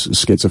 and he was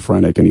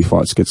schizophrenic, and he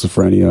fought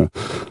schizophrenia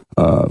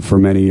for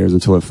many years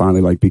until it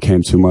finally, like,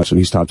 became too much, and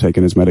he stopped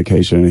taking his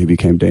medication, and he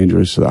became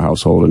dangerous to the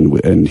household,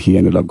 and he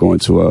ended up going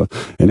to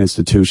an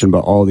institution.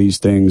 But all these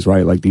things,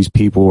 right, like, these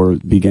people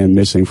began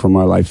missing from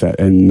my life,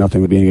 and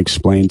nothing was being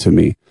explained to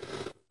me.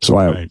 So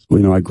I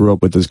grew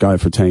up with this guy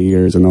for 10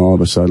 years, and all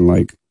of a sudden,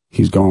 like,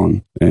 he's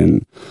gone,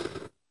 and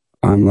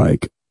I'm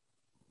like,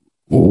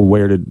 well,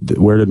 where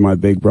did my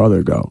big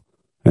brother go?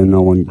 And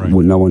no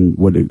one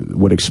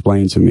would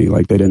explain to me.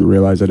 Like, they didn't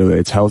realize that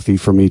it's healthy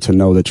for me to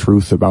know the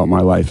truth about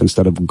my life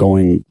instead of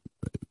going,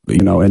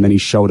 you know. And then he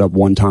showed up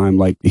one time,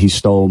 like, he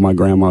stole my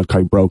grandma's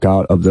car, broke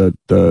out of the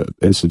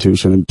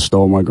institution and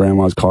stole my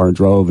grandma's car and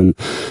drove. And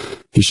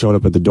he showed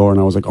up at the door, and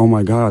I was like, oh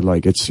my God,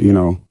 like, it's, you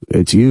know,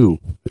 it's you.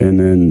 And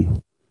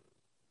then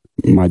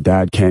my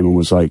dad came and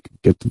was like,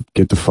 get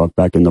the fuck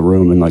back in the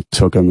room, and, like,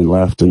 took him and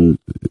left. And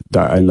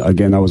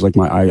again, I was like,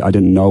 I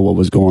didn't know what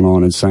was going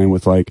on. And same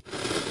with, like,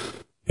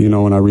 you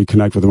know, when I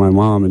reconnect with my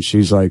mom, and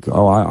she's like,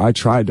 oh, I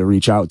tried to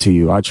reach out to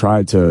you. I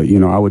tried to, you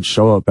know, I would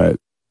show up to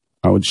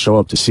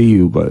see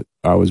you, but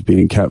I was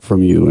being kept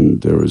from you.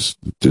 And there was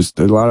just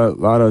a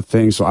lot of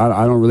things. So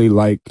I don't really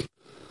like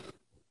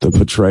the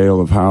portrayal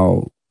of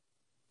how,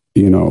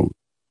 you know,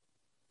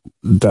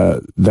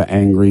 the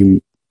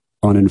angry,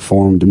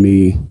 uninformed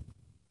me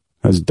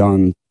has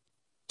done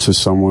to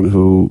someone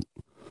who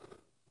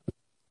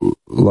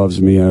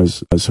loves me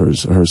as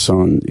her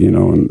son, you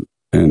know,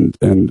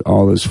 and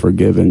all is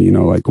forgiven, you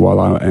know. Like, while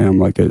I am,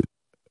 like,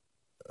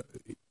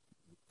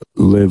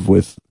 live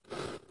with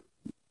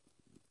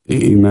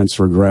immense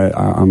regret,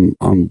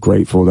 I'm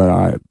grateful that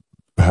I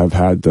have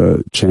had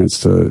the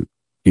chance to,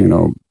 you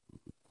know,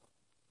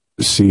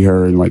 see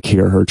her and, like,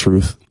 hear her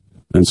truth.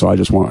 And so I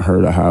just want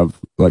her to have,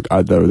 like,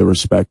 the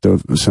respect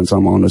of, since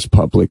I'm on this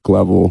public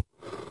level,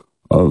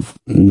 of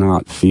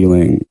not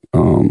feeling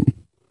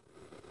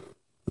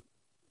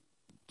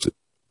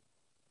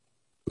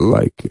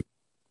like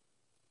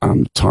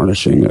I'm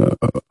tarnishing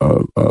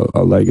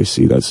a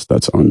legacy that's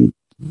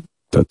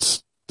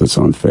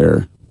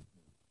unfair.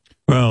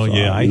 Well, so,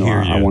 yeah, I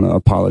hear you. I want to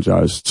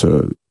apologize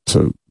to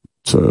her.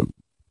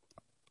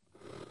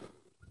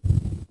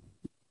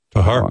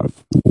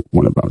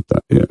 What about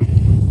that? Yeah.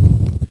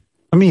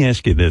 Let me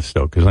ask you this,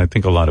 though, because I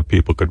think a lot of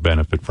people could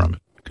benefit from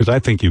it. Because I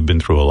think you've been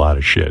through a lot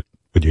of shit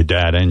with your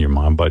dad and your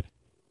mom,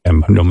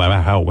 and no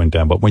matter how it went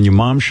down. But when your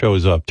mom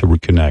shows up to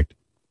reconnect,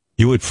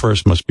 you at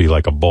first must be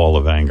like a ball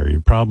of anger. You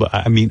probably,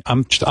 I mean,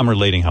 I'm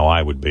relating how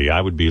I would be.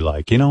 I would be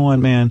like, you know what,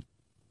 man?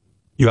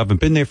 You haven't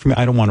been there for me.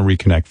 I don't want to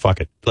reconnect.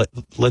 Fuck it.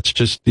 Let's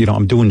just, you know,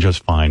 I'm doing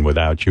just fine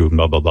without you,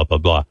 blah, blah, blah, blah,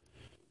 blah.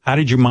 How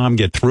did your mom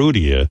get through to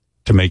you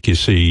to make you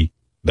see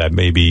that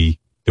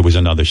maybe there was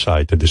another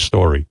side to this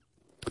story?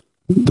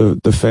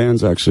 The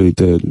fans actually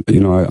did. You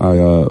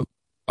know,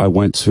 I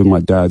went to my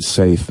dad's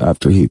safe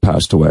after he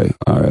passed away,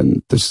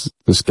 and this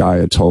guy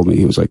had told me,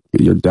 he was like,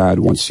 your dad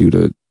wants you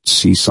to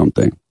see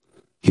something.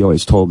 He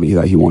always told me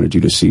that he wanted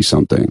you to see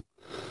something.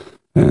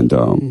 And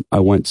I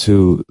went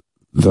to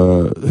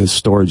his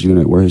storage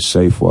unit where his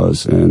safe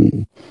was,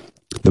 and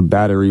the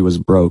battery was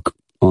broke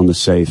on the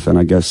safe. And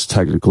I guess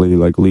technically,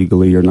 like,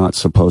 legally, you're not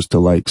supposed to,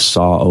 like,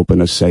 saw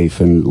open a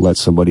safe and let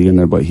somebody in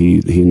there. But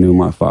he knew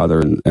my father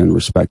and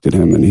respected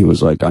him. And he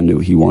was like, I knew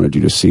he wanted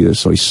you to see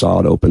this. So he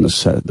sawed open the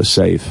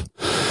safe.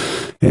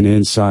 And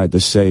inside the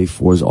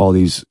safe was all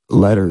these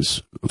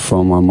letters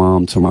from my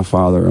mom to my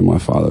father and my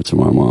father to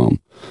my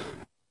mom.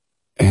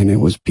 And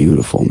it was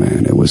beautiful,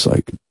 man. It was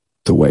like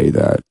the way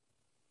that,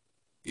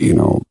 you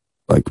know,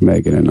 like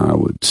Megan and I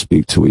would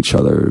speak to each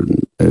other.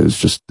 It was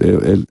just,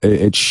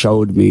 it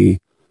showed me.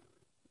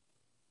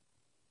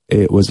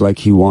 It was like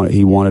he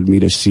wanted me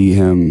to see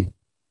him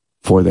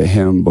for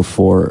him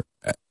before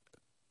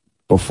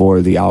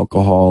the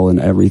alcohol and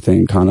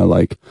everything kind of,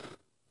 like,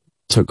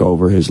 took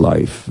over his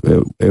life.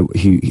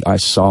 I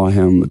saw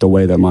him the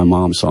way that my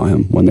mom saw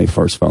him when they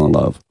first fell in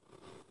love.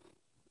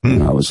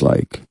 And I was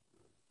like,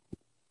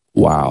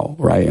 wow,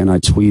 right? And I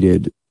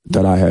tweeted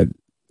that I had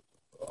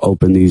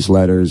opened these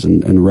letters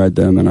and read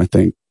them, and I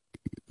think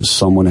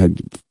someone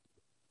had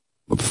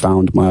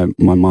found my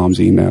mom's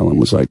email and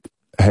was like,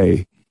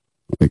 hey,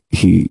 like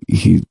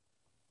it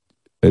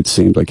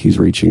seems like he's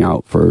reaching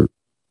out for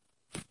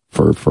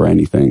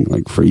anything,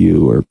 like for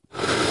you. Or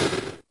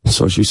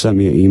so she sent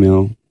me an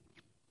email,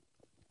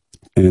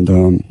 and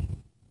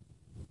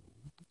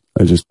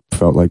I just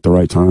felt like the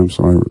right time,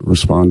 so I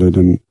responded,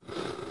 and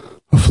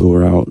I flew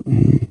her out,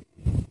 and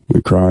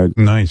we cried.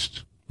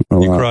 Nice.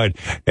 You cried.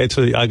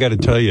 I got to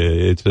tell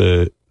you,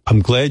 I'm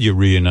glad you're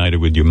reunited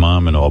with your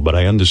mom and all, but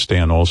I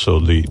understand also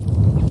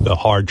the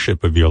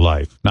hardship of your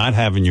life, not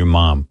having your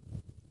mom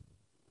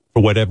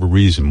for whatever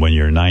reason when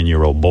you're a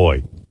 9-year-old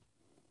boy.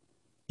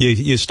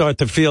 You start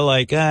to feel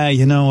like,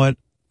 you know what?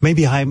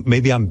 Maybe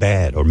I'm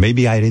bad, or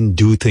maybe I didn't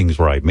do things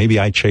right. Maybe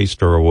I chased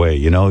her away,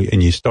 you know,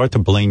 and you start to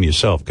blame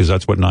yourself, because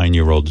that's what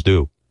 9-year-olds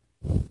do.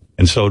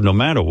 And so no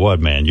matter what,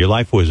 man, your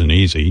life wasn't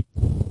easy,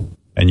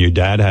 and your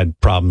dad had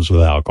problems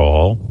with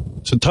alcohol.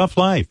 It's a tough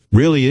life,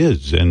 really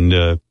is. And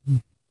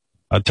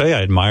I'll tell you,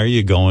 I admire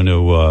you going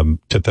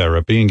to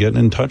therapy and getting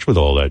in touch with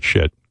all that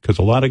shit, because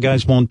a lot of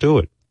guys won't do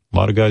it.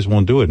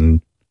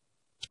 And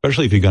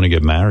especially if you're going to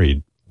get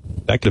married,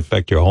 that could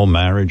affect your whole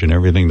marriage and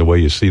everything, the way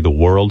you see the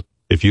world,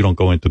 if you don't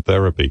go into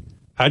therapy.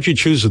 How'd you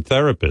choose a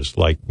therapist?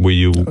 Like, were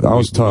you? That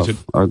was tough.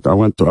 I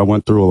went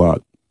through a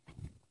lot.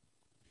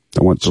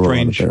 I went through a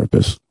lot of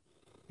therapists.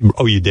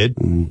 Oh, you did?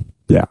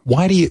 Yeah.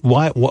 What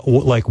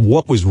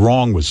was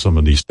wrong with some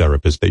of these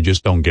therapists? They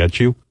just don't get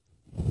you?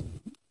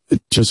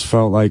 It just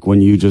felt like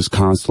when you just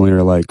constantly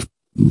are like,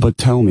 but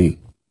tell me,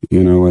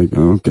 you know, like,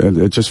 okay.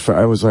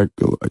 I was like,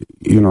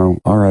 you know,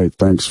 all right,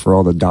 thanks for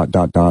all the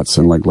dots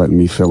and like letting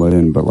me fill it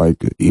in. But like,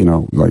 you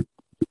know, like,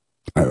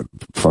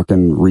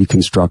 fucking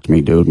reconstruct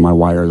me, dude. My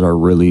wires are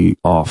really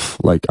off.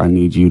 Like, I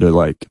need you to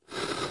like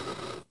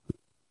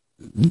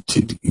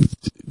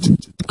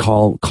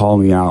call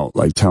me out.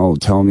 Like,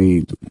 tell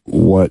me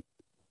what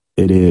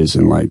it is.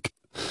 And like,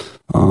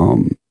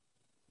 dude,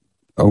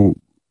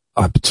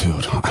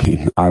 I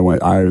mean, I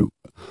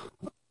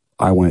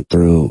went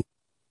through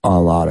a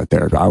lot of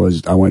therapy. I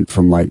went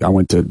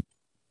to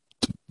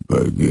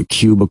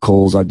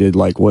cubicles. I did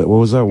like, what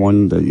was that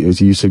one that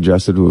you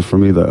suggested was for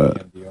me?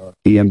 The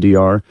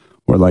EMDR,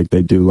 where like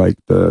they do like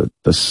the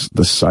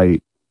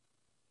sight.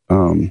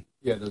 They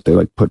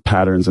like put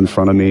patterns in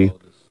front of me.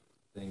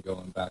 Thing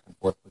going back and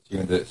forth with you,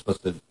 and it's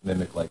supposed to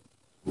mimic like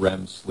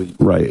REM sleep,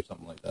 right? Or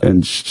something like that.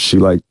 And she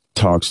like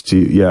talks to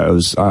you. Yeah, it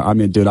was. I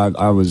mean, dude,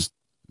 I was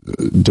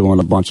doing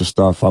a bunch of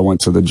stuff. I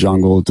went to the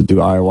jungle to do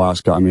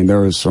ayahuasca. I mean,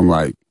 there was some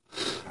like,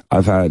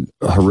 I've had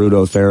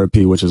Haruto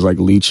therapy, which is like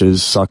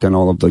leeches sucking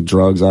all of the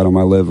drugs out of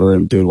my liver.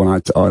 And dude, when I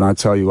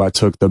tell you, I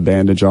took the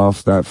bandage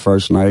off that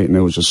first night and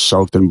it was just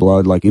soaked in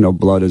blood. Like, you know,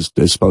 blood is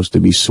supposed to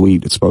be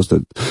sweet. It's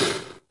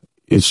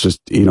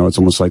just, you know, it's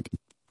almost like,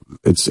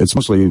 it's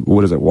mostly,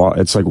 what is it?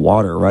 It's like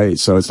water, right?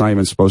 So it's not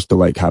even supposed to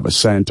like have a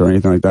scent or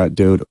anything like that.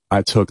 Dude,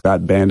 I took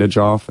that bandage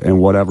off and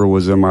whatever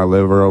was in my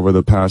liver over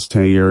the past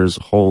 10 years,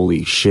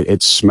 holy shit,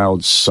 it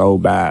smelled so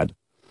bad.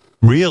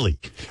 Really?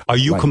 Are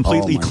you like,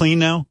 completely clean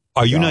now?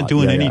 Are you not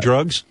doing any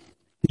drugs?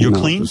 You're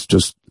clean?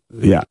 Just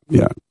yeah.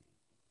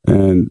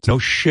 And no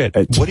shit.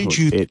 What did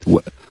you?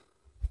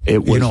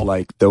 It was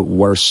like the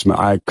worst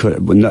smell.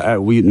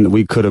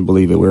 We couldn't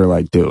believe it. We were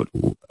like, dude,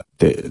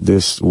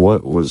 this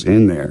what was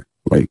in there?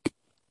 Like,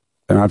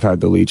 and I've had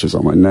the leeches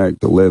on my neck,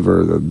 the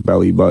liver, the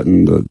belly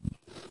button.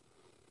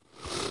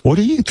 What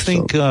do you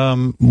think?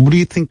 What do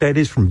you think that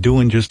is from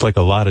doing just like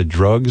a lot of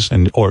drugs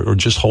or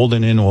just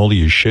holding in all of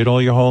your shit all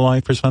your whole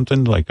life or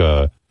something like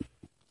Well,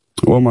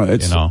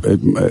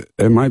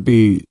 it might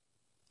be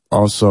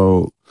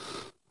also,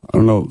 I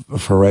don't know,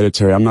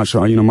 hereditary. I'm not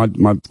sure. You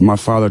know, my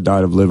father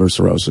died of liver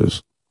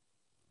cirrhosis.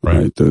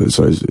 Right.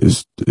 So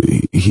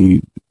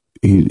he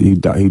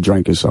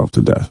drank himself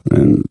to death,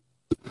 and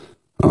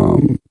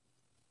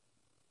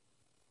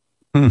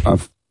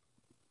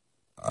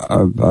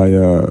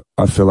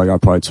I feel like I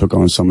probably took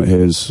on some of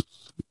his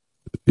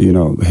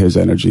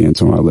energy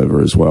into my liver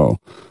as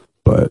well.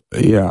 But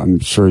yeah, I'm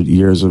sure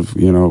years of,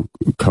 you know,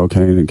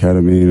 cocaine and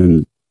ketamine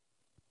and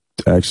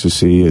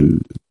ecstasy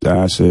and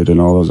acid and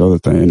all those other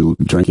things,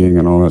 drinking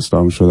and all that stuff,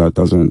 I'm sure that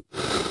doesn't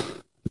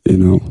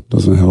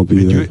help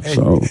either.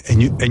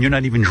 And you're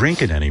not even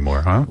drinking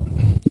anymore, huh?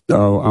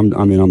 Oh,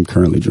 I'm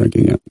currently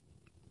drinking it.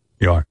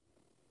 You are?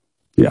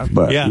 Yeah,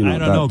 but yeah, you know, I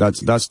don't know.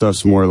 That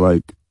stuff's more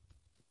like,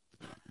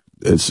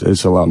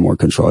 it's a lot more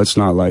control. It's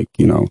not like,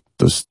 you know,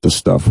 the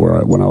stuff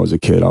where when I was a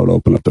kid, I would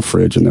open up the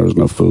fridge and there was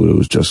no food. It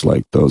was just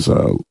like those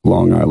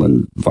Long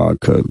Island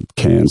vodka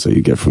cans that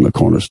you get from the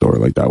corner store.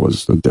 Like, that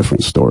was a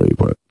different story.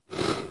 But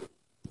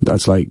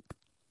that's like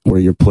where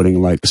you're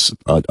putting like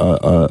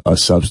a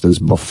substance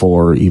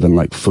before even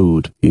like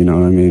food. You know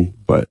what I mean?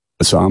 But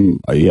so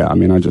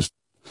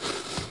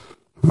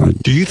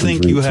do you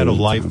think you had a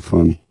life?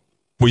 Fun.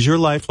 Was your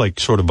life like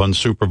sort of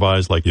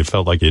unsupervised? Like you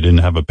felt like you didn't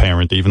have a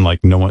parent, even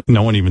like no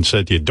one even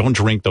said to you, "Don't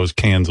drink those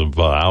cans of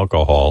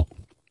alcohol."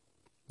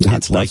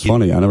 That's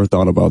funny. I never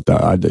thought about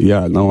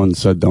that. No one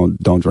said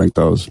don't drink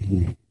those.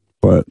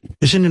 But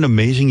isn't it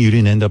amazing you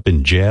didn't end up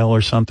in jail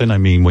or something? I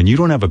mean, when you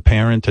don't have a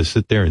parent to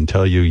sit there and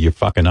tell you you're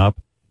fucking up,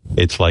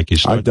 it's like you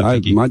start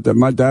to think my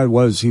dad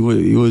was there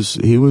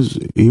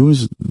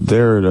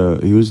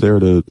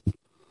to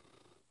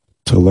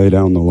lay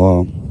down the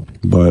law.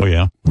 But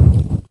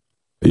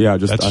yeah,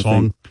 just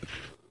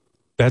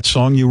that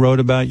song you wrote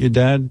about your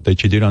dad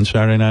that you did on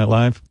Saturday Night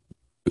Live.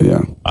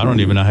 Yeah, I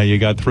don't even know how you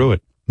got through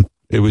it.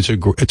 It was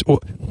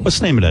what's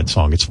the name of that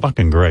song? It's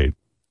fucking great.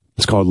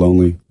 It's called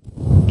Lonely.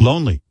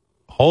 Lonely.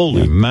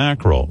 Holy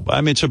mackerel. I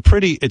mean, it's a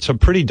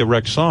pretty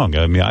direct song.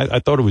 I mean, I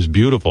thought it was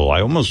beautiful.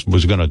 I almost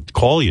was going to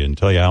call you and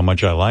tell you how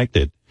much I liked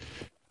it.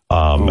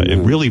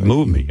 It really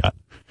moved me.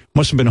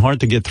 Must have been hard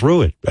to get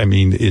through it. I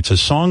mean, it's a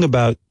song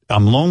about,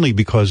 I'm lonely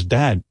because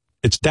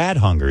it's dad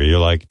hunger. You're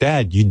like,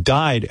 Dad, you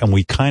died and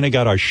we kind of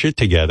got our shit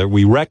together.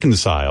 We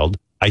reconciled.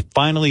 I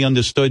finally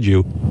understood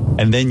you,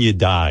 and then you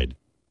died.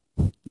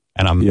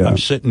 And I'm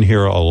sitting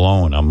here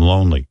alone. I'm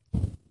lonely.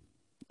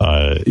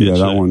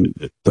 That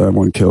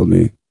one killed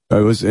me.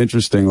 It was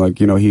interesting. Like,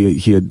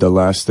 he had the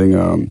last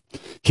thing,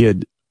 he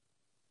had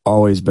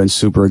always been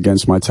super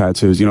against my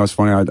tattoos. It's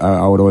funny.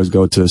 I would always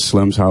go to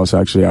Slim's house,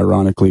 actually,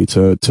 ironically,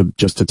 to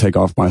take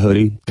off my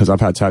hoodie, because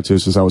I've had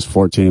tattoos since I was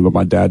 14, but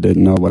my dad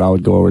didn't know. But I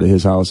would go over to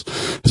his house,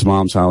 his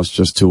mom's house,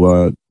 just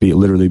to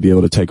literally be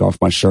able to take off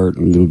my shirt,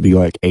 and it would be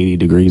like 80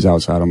 degrees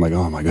outside. I'm like,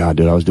 oh my God,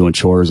 dude, I was doing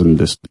chores and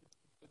this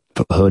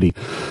hoodie,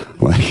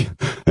 like,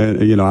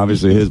 and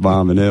obviously his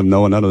mom and him,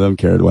 none of them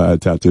cared why I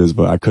had tattoos,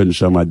 but I couldn't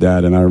show my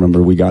dad. And I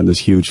remember we got in this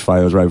huge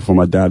fight. It was right before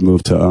my dad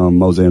moved to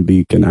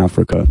Mozambique in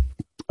Africa.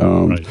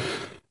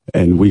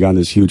 And we got in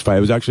this huge fight.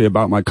 It was actually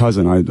about my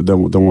cousin, the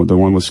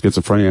one with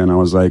schizophrenia. And I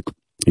was like,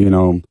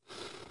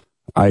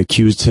 I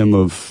accused him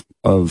of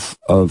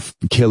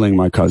killing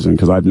my cousin,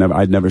 because I'd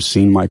never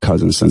seen my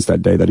cousin since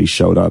that day that he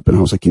showed up. And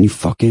I was like, can you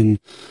fucking,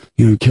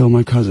 kill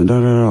my cousin,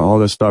 all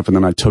this stuff. And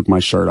then I took my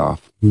shirt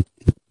off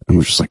and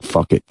was just like,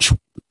 fuck it.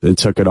 And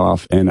took it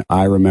off. And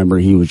I remember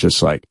he was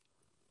just like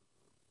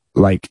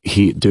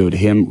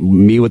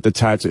me with the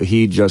tattoo,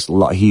 he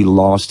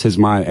lost his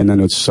mind. And then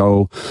it's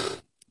so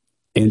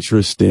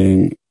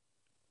interesting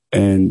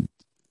and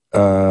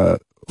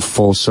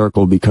full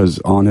circle, because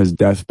on his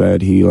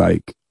deathbed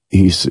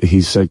he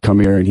said, come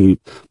here, and he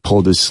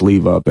pulled his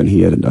sleeve up and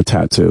he had a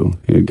tattoo.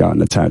 He had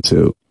gotten a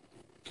tattoo.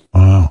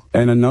 Wow.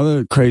 And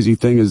another crazy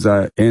thing is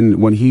that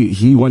when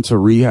he went to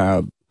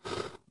rehab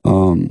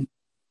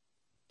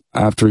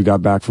after he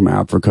got back from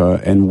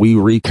Africa, and we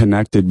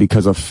reconnected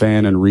because a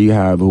fan in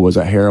rehab who was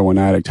a heroin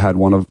addict had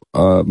one of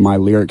my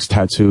lyrics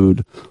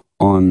tattooed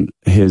on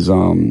his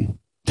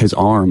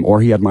arm,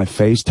 or he had my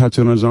face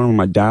tattooed on his arm. And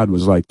my dad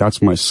was like,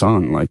 that's my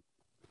son. Like,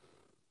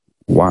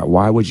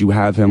 why would you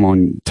have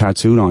him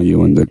tattooed on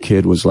you? And the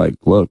kid was like,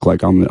 look,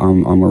 like I'm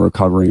a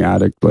recovering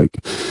addict.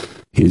 Like,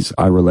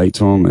 I relate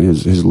to him, and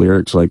his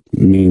lyrics like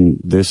mean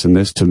this and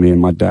this to me.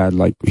 And my dad,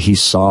 like, he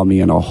saw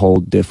me in a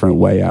whole different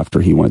way after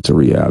he went to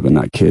rehab, and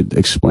that kid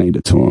explained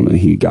it to him, and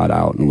he got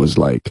out and was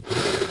like,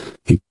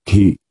 he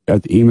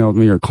emailed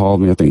me or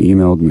called me, I think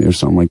emailed me or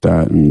something like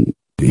that. And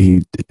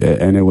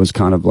it was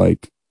kind of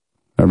like,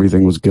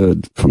 everything was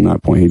good from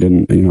that point. He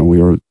didn't,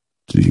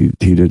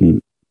 he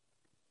didn't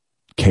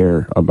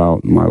care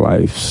about my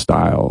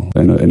lifestyle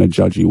in a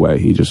judgy way.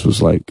 He just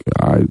was like,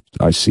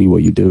 I see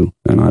what you do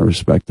and I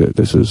respect it.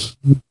 This is,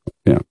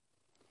 yeah.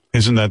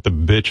 Isn't that the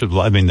bitch of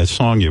life? I mean, the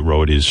song you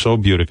wrote is so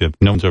beautiful. If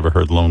no one's ever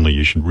heard Lonely,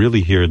 you should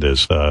really hear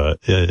this.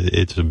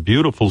 It's a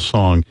beautiful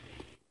song.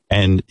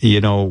 And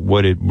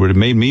what it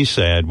made me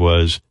sad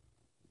was,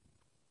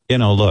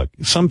 look,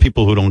 some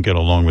people who don't get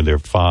along with their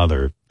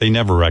father, they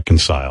never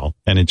reconcile,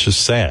 and it's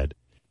just sad.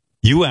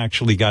 You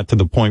actually got to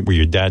the point where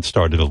your dad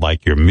started to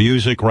like your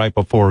music right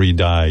before he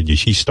died.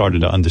 He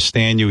started to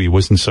understand you. He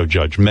wasn't so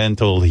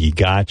judgmental. He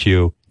got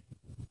you.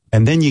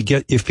 And then you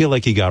feel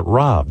like you got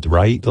robbed,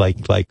 right?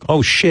 Like,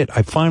 oh shit,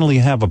 I finally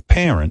have a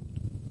parent,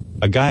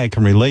 a guy I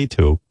can relate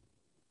to,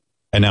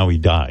 and now he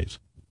dies.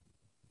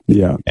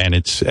 Yeah. And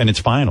it's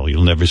final.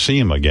 You'll never see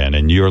him again.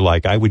 And you're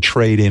like, I would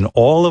trade in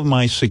all of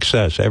my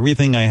success,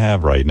 everything I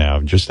have right now,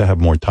 just to have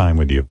more time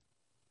with you.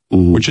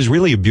 Mm-hmm. Which is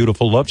really a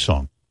beautiful love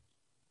song.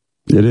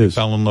 It is.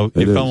 You fell in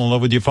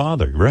love with your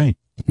father, right?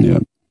 Yeah.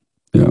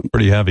 Yeah.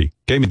 Pretty heavy.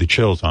 Gave me the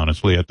chills,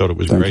 honestly. I thought it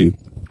was great.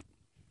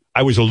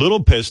 I was a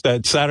little pissed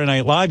that Saturday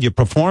Night Live, you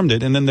performed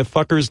it, and then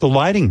the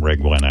lighting rig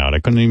went out. I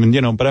couldn't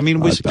even, but I mean,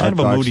 it was kind of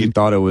a moody.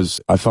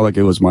 I felt like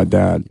it was my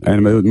dad.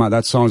 And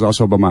that song's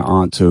also about my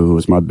aunt, too, who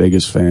was my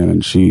biggest fan.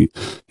 And she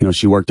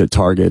worked at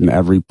Target, and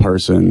every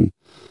person,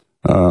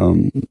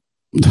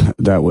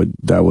 that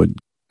would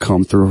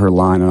come through her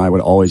line, and I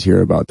would always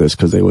hear about this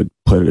because they would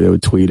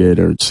tweet it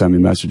or send me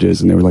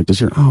messages, and they were like,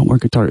 does your aunt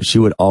work at Target? She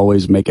would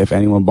always if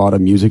anyone bought a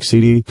music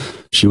CD,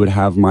 she would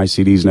have my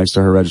CDs next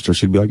to her register.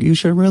 She'd be like, you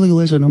should really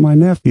listen to my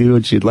nephew.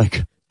 And she'd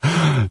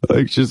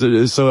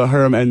so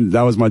her, and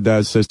that was my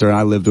dad's sister, and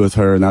I lived with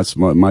her, and that's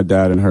my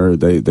dad and her,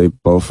 they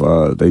both,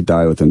 they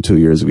died within 2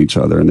 years of each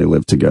other, and they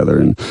lived together.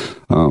 And,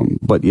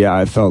 but yeah,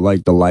 I felt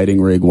like the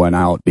lighting rig went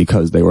out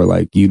because they were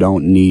like, you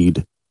don't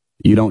need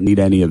You don't need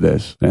any of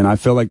this. And I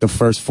feel like the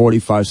first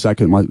 45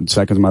 seconds,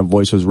 my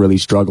voice was really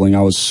struggling.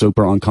 I was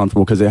super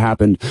uncomfortable because it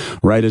happened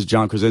right as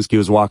John Krasinski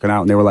was walking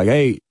out, and they were like,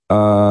 hey,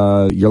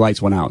 your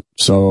lights went out.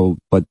 So,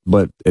 but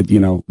it, you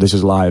know, this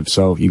is live.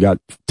 So you got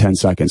 10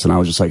 seconds. And I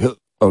was just like,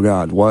 oh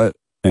God, what?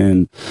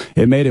 And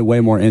it made it way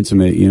more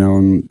intimate, you know.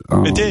 And,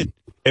 it did.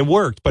 It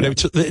worked, but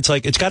it's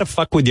like, it's got to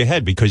fuck with your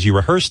head because you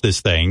rehearsed this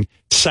thing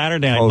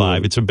Saturday Night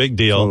Live. It's a big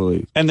deal.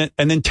 Totally. And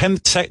then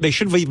 10 seconds, they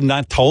should have even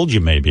not told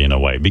you maybe in a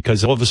way,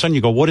 because all of a sudden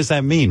you go, what does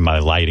that mean? My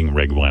lighting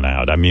rig went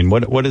out. I mean,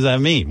 what does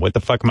that mean? What the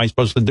fuck am I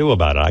supposed to do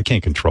about it? I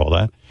can't control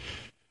that.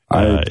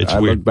 I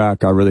look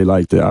back, I really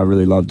liked it. I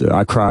really loved it.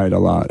 I cried a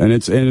lot. And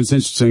it's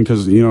interesting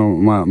because, you know,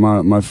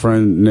 my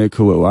friend Nick,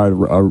 who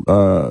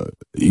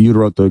you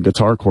wrote the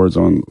guitar chords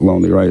on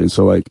Lonely, right? And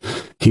so like,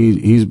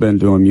 he's been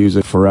doing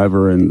music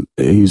forever, and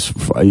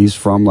he's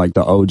from like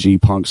the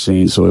OG punk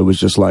scene. So it was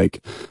just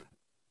like,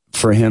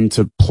 for him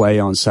to play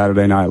on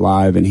Saturday Night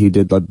Live, and he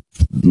did the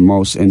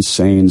most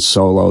insane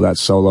solo. That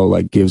solo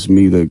like gives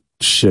me the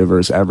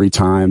shivers every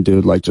time,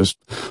 dude. Like just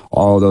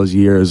all those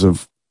years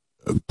of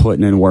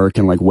putting in work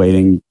and like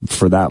waiting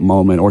for that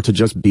moment, or to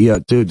just be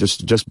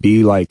just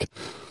be like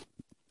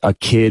a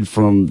kid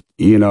from,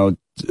 you know,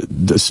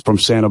 from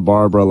Santa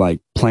Barbara,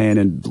 like playing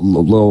in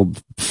little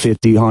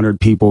 50, 100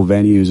 people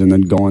venues, and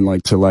then going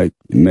like to like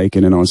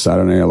making it on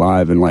Saturday Night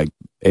Live. And like,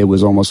 it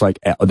was almost like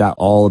that,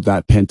 all of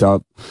that pent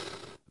up,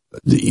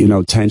 you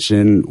know,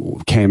 tension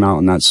came out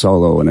in that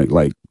solo. And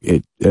I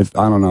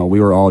don't know,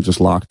 we were all just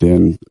locked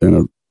in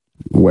a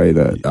way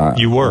that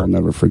I'll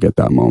never forget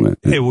that moment.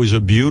 It was a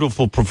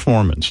beautiful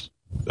performance.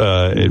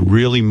 It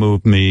really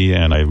moved me,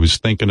 and I was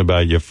thinking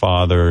about your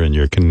father and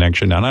your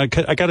connection. And I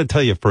got to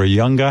tell you, for a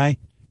young guy,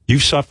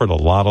 you've suffered a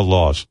lot of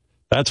loss.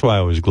 That's why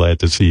I was glad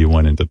to see you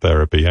went into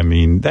therapy. I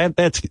mean,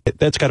 that's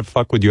got to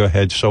fuck with your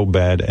head so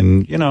bad.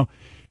 And, you know,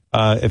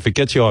 if it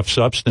gets you off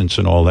substance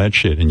and all that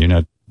shit, and you're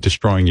not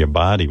destroying your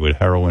body with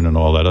heroin and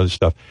all that other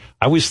stuff.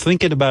 I was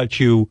thinking about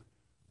you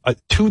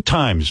 2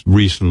 times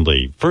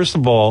recently. First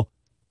of all,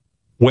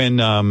 when,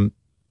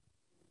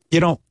 you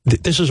know,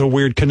 this is a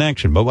weird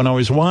connection, but when I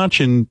was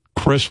watching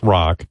Chris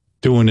Rock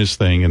doing his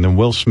thing, and then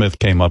Will Smith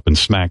came up and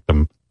smacked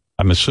him,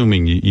 I'm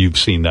assuming you've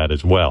seen that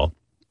as well.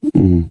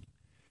 Mm-hmm.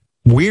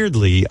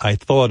 Weirdly, I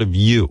thought of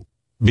you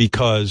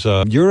because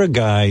you're a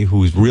guy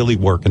who's really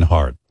working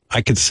hard.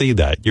 I could see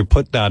that. You're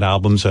putting out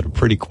albums at a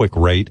pretty quick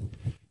rate.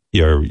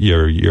 You're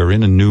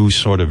in a new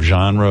sort of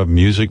genre of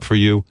music for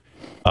you.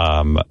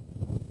 And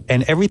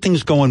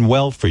everything's going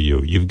well for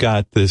you. You've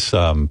got this,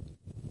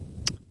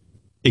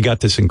 you got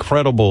this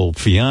incredible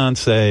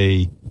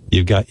fiance.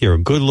 You're a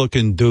good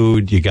looking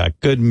dude. You got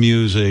good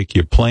music.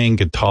 You're playing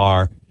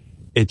guitar.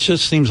 It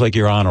just seems like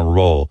you're on a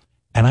roll.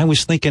 And I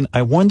was thinking,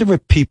 I wonder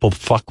if people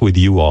fuck with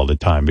you all the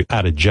time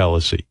out of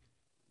jealousy.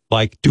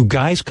 Like, do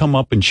guys come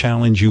up and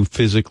challenge you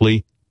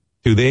physically?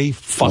 Do they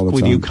fuck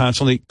with you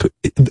constantly?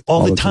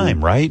 All the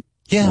time, right?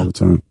 Yeah. All the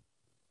time.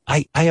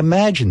 I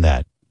imagine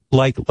that.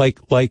 Like,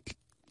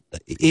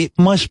 it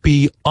must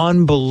be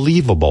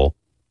unbelievable.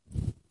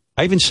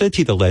 I even said to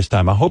you the last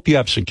time, I hope you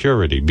have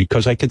security,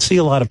 because I could see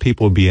a lot of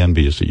people would be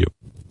envious of you.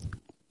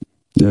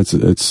 Yeah,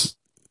 it's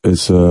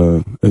its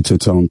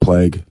own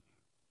plague.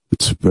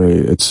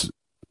 It's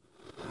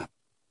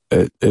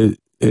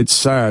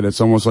sad.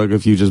 It's almost like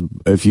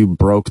if you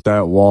broke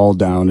that wall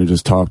down and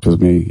just talked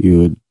with me, you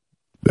would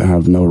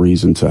have no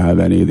reason to have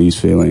any of these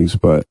feelings.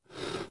 But,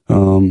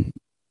 Don't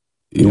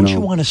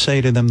you want to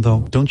say to them,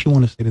 though? Don't you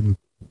want to say to them,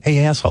 hey,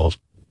 assholes,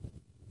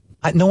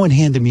 no one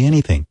handed me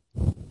anything.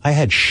 I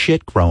had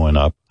shit growing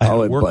up. I had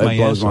to work my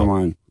ass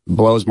off.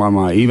 Blows my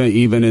mind.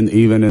 Even in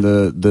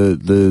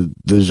the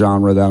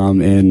genre that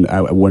I'm in,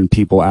 when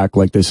people act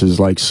like this is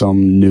like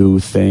some new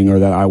thing, or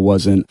that I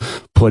wasn't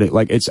put it,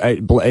 like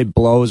it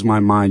blows my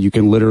mind. You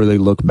can literally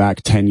look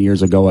back 10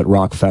 years ago at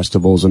rock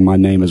festivals and my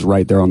name is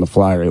right there on the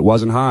flyer. It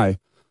wasn't high,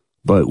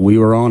 but we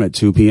were on at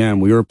 2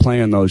 p.m. We were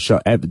playing those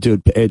shows.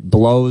 Dude, it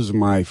blows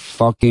my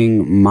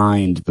fucking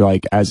mind.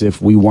 Like, as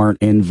if we weren't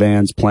in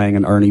vans playing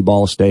an Ernie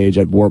Ball stage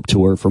at Warped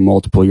Tour for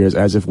multiple years,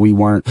 as if we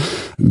weren't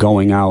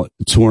going out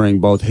touring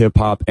both hip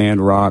hop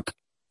and rock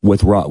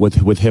with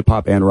hip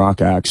hop and rock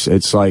acts.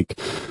 It's like,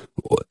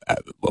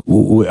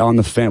 on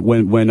the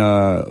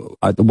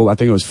I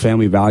think it was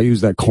Family Values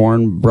that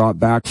Korn brought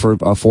back for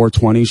a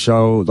 420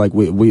 show. Like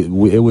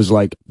it was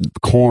like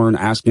Korn,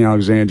 Asking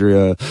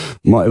Alexandria, it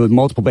was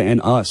multiple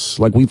and us.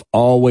 Like, we've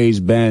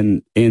always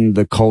been in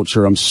the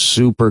culture. I'm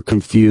super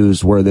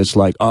confused where this,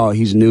 like, oh,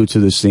 he's new to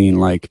the scene.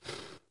 Like,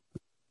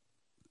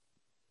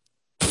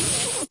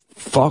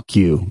 fuck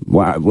you.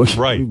 Wow.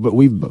 Right. But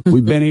we've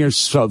been here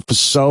for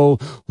so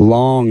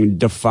long,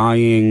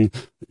 defying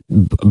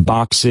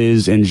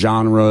boxes and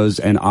genres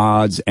and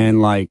odds,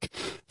 and like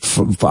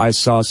I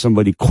saw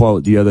somebody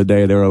quote the other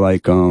day. They were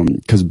like,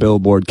 cause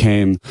Billboard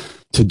came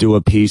to do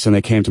a piece and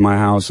they came to my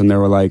house and they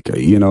were like,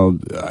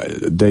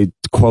 they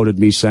quoted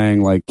me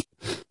saying like,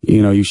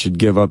 you should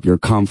give up your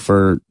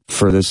comfort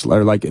for this,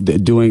 or like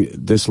doing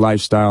this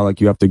lifestyle. Like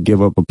you have to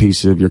give up a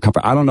piece of your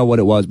comfort. I don't know what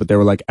it was, but they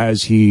were like,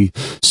 as he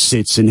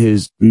sits in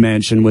his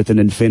mansion with an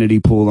infinity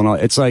pool and all,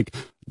 it's like,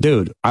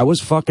 dude, I was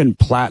fucking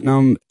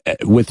platinum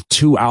with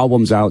 2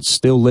 albums out,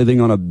 still living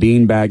on a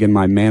beanbag in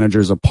my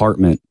manager's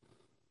apartment.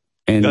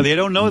 And no, they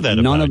don't know that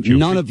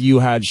none of you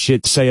had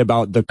shit to say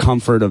about the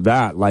comfort of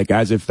that, like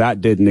as if that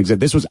didn't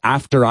exist. This was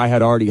after I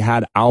had already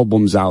had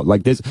albums out.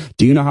 Like this,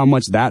 do you know how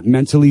much that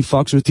mentally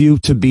fucks with you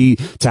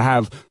to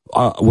have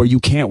where you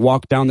can't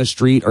walk down the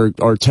street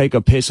or take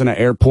a piss in an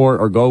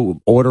airport or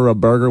go order a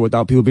burger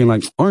without people being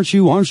like, aren't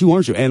you?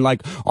 And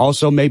like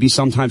also maybe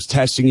sometimes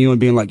testing you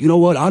and being like, you know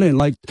what? I didn't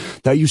like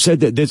that you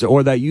said that this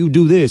or that you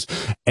do this.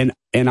 And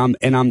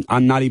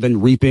I'm not even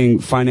reaping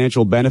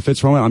financial benefits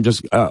from it. I'm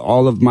just,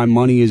 all of my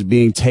money is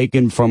being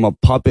taken from a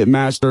puppet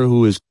master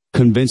who is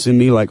convincing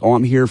me like, oh,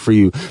 I'm here for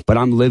you. But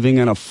I'm living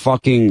in an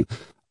apartment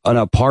on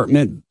a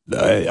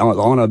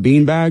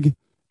beanbag.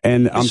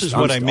 And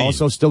I'm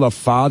also still a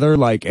father,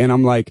 like, and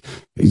I'm like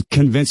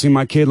convincing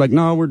my kid, like,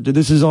 no,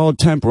 this is all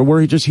temporary.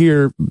 We're just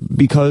here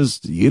because,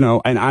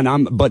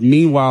 but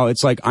meanwhile,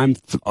 it's like I'm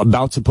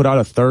about to put out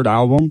a 3rd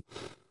album,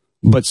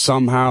 but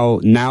somehow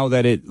now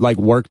that it like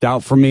worked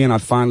out for me and I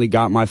finally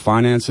got my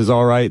finances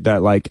all right,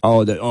 that like,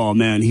 oh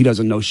man, he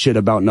doesn't know shit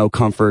about no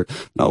comfort.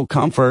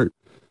 The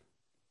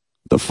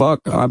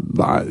fuck,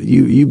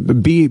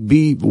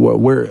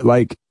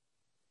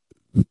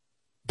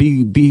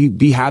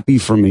 be happy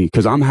for me,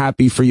 because I'm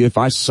happy for you. If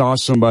I saw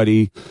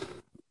somebody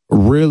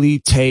really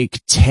take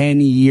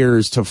 10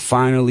 years to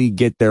finally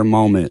get their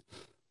moment,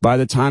 by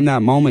the time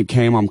that moment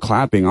came, I'm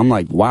clapping. I'm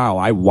like, wow,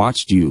 I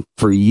watched you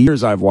for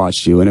years. I've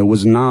watched you, and it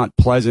was not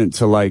pleasant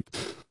to like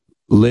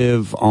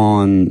live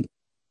on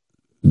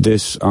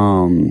this.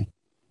 I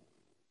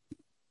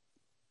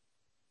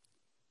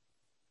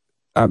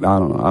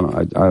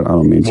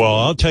don't mean. Well,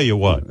 I'll tell you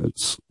what.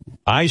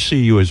 I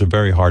see you as a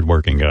very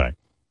hardworking guy.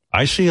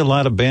 I see a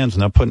lot of bands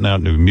not putting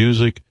out new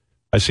music.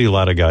 I see a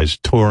lot of guys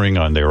touring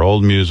on their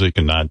old music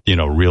and not,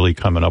 really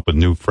coming up with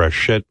new, fresh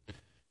shit.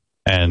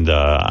 And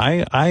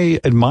I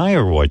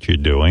admire what you're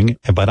doing,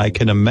 but I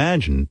can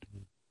imagine.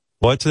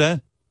 What's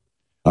that?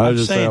 I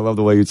was just saying, I love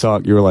the way you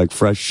talk. You were like,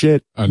 fresh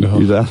shit. I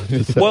know.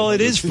 Well, it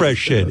is fresh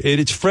shit.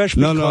 It's fresh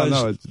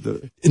because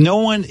no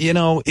one,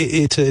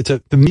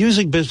 the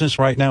music business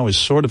right now is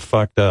sort of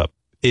fucked up.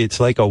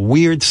 It's like a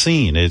weird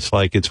scene. It's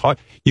like, it's hard.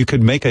 You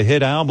could make a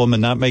hit album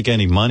and not make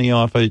any money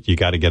off it. You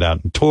got to get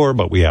out and tour,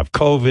 but we have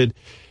COVID.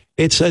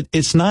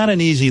 It's not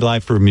an easy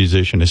life for a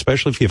musician,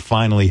 especially if you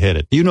finally hit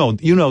it.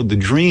 The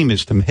dream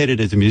is to hit it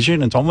as a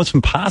musician. It's almost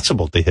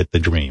impossible to hit the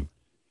dream.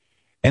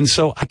 And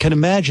so I can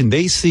imagine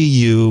they see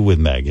you with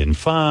Megan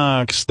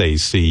Fox. They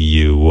see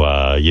you,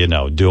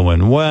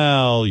 doing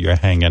well. You're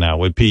hanging out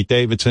with Pete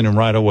Davidson, and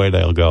right away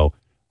they'll go,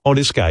 oh,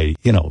 this guy,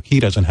 he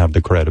doesn't have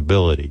the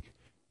credibility.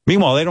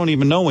 Meanwhile, they don't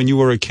even know when you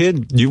were a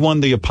kid, you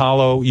won the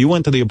Apollo, you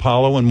went to the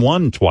Apollo and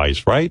won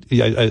twice, right?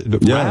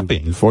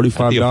 Rapping.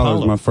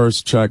 $45, my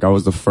first check. I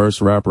was the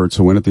first rapper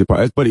to win at the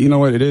Apollo. But you know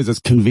what it is? It's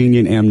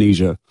convenient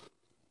amnesia.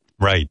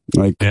 Right.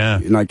 No,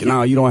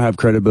 you don't have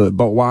credibility.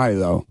 But why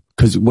though?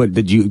 Because what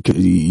did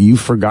you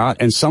forgot?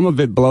 And some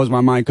of it blows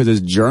my mind because it's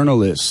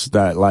journalists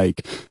that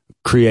like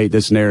create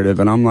this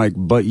narrative. And I'm like,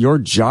 but your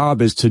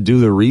job is to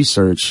do the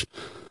research.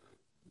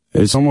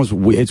 It's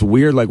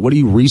weird. Like, what are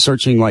you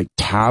researching? Like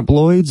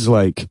tabloids?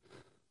 Like,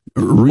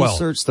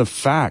 research the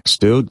facts,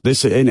 dude.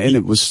 And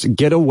it was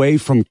get away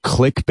from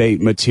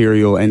clickbait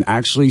material and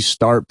actually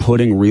start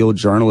putting real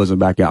journalism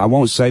back in. I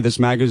won't say this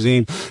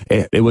magazine.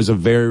 It was a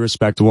very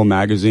respectable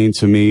magazine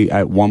to me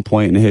at one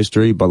point in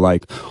history, but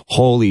like,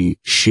 holy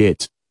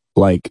shit.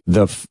 Like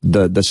the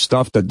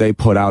stuff that they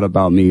put out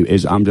about me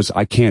is,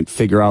 I can't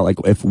figure out like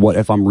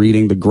if I'm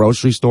reading the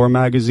grocery store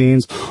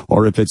magazines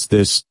or if it's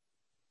this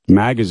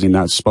magazine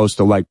that's supposed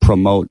to like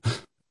promote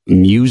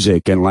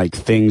music and like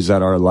things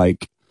that are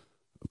like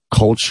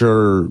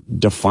culture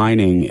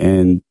defining,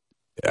 and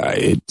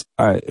I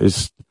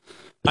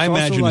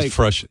imagine it's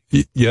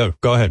frustrating. Yeah,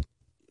 go ahead.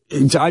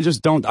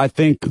 I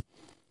think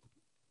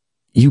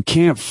you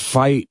can't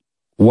fight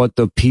what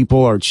the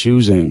people are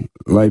choosing.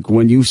 Like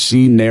when you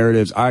see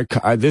narratives,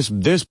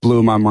 this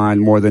blew my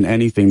mind more than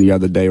anything the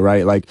other day,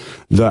 right? Like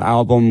the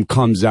album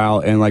comes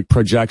out and like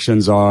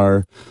projections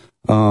are,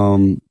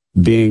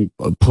 being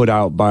put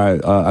out by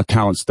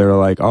accounts that are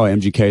like, oh,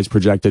 MGK is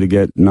projected to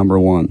get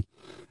 #1.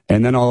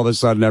 And then all of a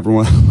sudden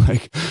everyone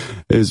like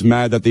is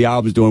mad that the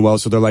album's doing well.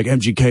 So they're like,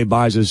 MGK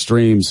buys his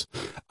streams.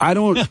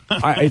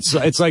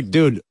 It's like,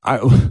 dude,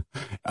 I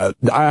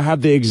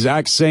have the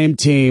exact same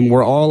team.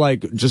 We're all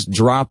like just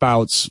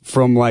dropouts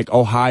from like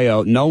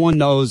Ohio. No one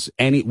knows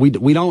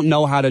we don't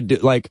know how to do,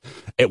 like,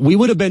 we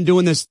would have been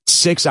doing this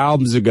 6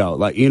 albums ago.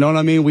 Like, you know what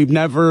I mean? We've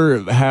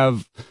never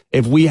have,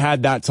 if we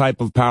had that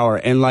type of power.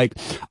 And like,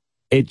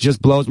 it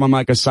just blows my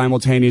mind because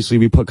simultaneously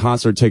we put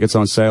concert tickets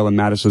on sale and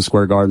Madison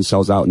Square Garden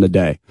sells out in a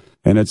day.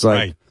 And it's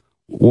like,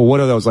 well, what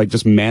are those? Like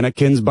just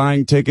mannequins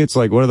buying tickets?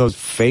 Like what are those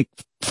fake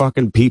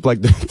fucking people?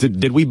 Like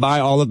did we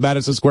buy all of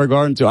Madison Square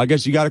Garden too? I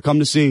guess you got to come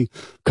to see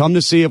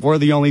if we're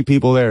the only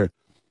people there.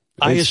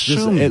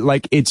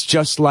 It's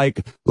just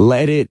like,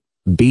 let it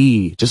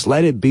be. Just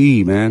let it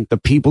be, man. The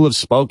people have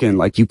spoken.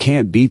 Like you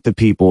can't beat the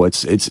people.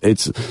 It's in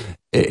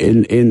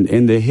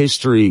the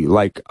history,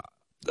 like,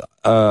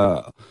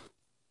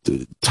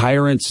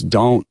 tyrants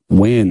don't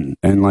win.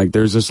 And like,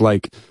 there's this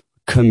like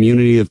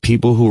community of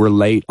people who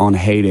relate on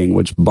hating,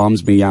 which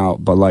bums me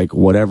out. But like,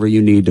 whatever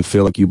you need to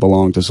feel like you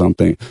belong to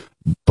something.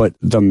 But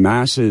the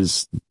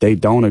masses, they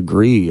don't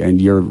agree, and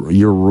your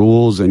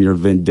rules and your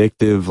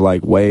vindictive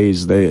like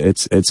ways,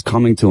 it's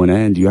coming to an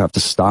end. You have to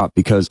stop,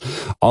 because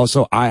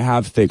also I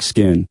have thick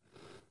skin,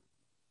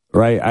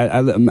 right?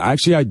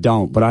 I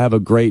don't, but I have a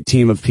great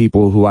team of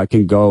people who I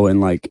can go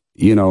and like,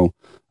 you know,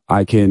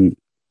 I can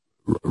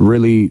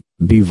really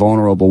be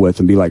vulnerable with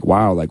and be like,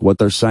 wow, like what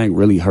they're saying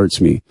really hurts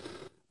me.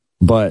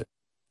 But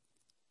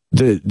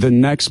the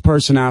next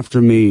person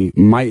after me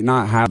might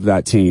not have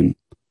that team.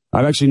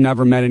 I've actually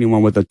never met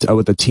anyone with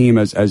a team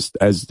as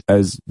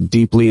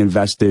deeply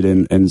invested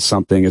in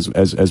something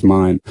as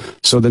mine.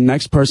 So the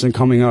next person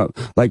coming up,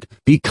 like,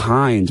 be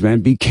kind,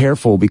 man, be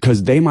careful,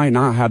 because they might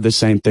not have the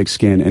same thick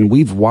skin. And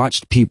we've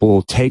watched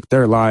people take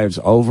their lives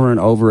over and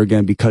over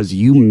again because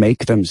you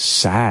make them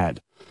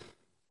sad.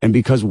 And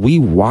because we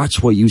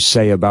watch what you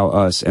say about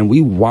us, and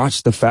we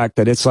watch the fact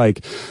that it's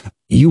like,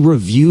 you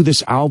review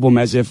this album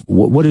as if,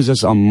 what is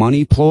this, a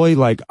money ploy?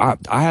 Like, I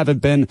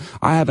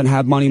haven't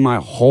had money my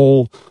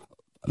whole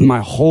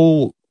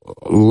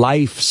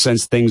life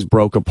since things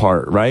broke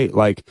apart, right?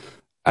 Like,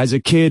 as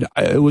a kid,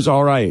 it was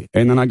all right.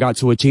 And then I got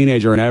to a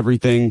teenager and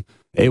everything,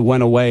 it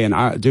went away. And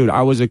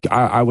I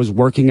was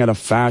working at a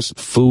fast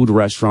food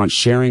restaurant,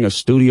 sharing a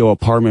studio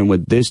apartment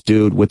with this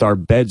dude, with our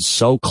beds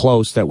so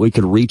close that we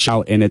could reach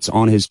out and it's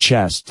on his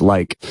chest.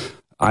 Like,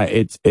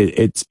 I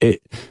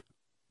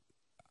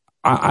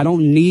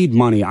don't need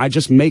money. I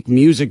just make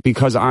music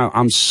because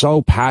I'm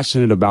so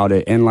passionate about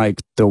it. And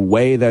like the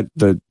way that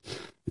the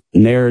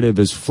narrative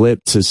is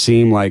flipped to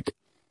seem like,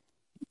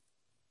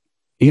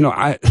 you know,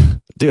 I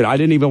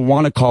didn't even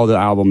want to call the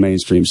album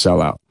mainstream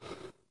sellout.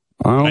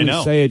 I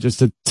only say it just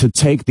to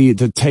take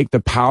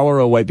the power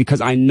away,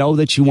 because I know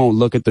that you won't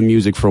look at the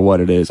music for what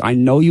it is. I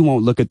know you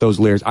won't look at those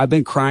lyrics. I've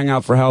been crying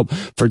out for help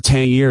for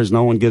 10 years.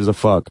 No one gives a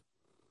fuck.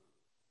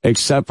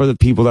 Except for the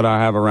people that I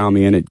have around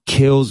me. And it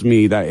kills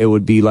me that it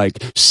would be like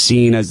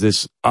seen as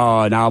this,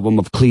 an album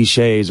of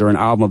cliches or an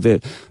album of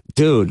it.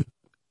 Dude,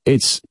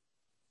 it's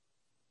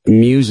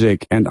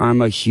music and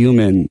I'm a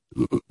human.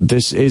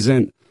 This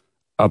isn't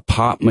a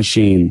pop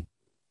machine.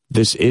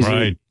 This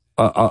isn't,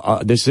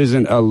 this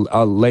isn't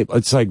a label.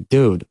 It's like,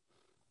 dude,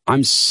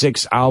 I'm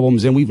 6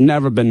 albums and we've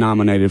never been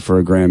nominated for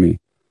a Grammy.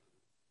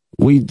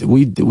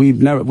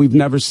 We've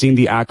never seen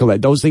the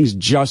accolade. Those things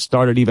just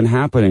started even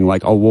happening,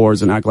 like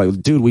awards and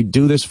accolades. Dude, we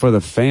do this for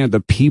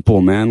the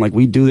people, man. Like,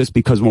 we do this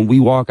because when we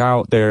walk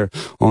out there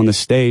on the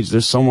stage,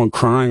 there's someone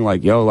crying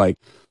like, yo, like,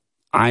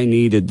 I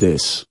needed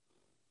this.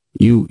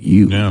 It's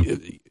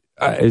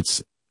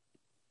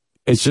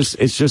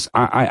just,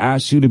 I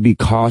ask you to be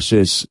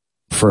cautious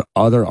for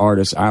other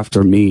artists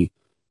after me,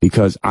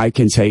 because I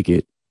can take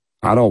it.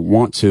 I don't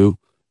want to.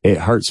 It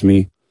hurts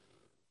me.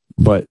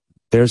 But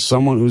there's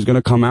someone who's going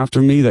to come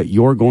after me that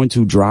you're going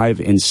to drive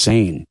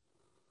insane.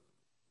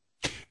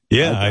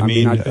 Yeah, I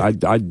mean,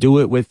 I do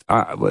it with,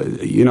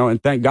 you know,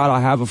 and thank God I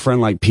have a friend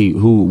like Pete,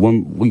 who,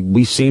 when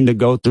we seem to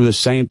go through the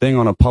same thing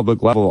on a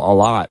public level a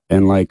lot.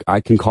 And like,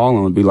 I can call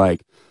him and be like,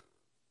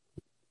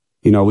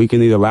 you know, we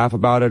can either laugh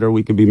about it or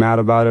we can be mad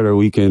about it, or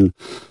we can,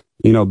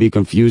 you know, be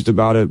confused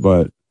about it.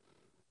 But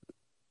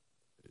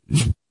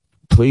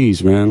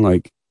please, man,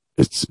 like,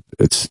 it's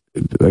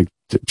like,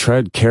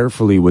 tread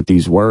carefully with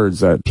these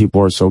words that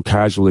people are so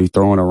casually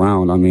throwing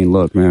around. I mean,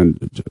 look, man,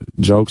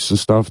 jokes and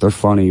stuff, they're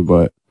funny,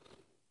 but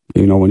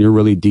you know, when you're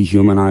really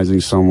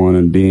dehumanizing someone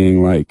and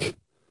being like,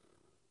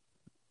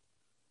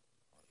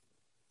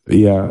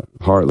 yeah,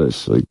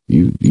 heartless, like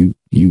you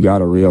got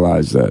to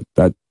realize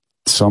that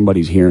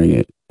somebody's hearing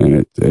it.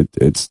 And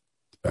it's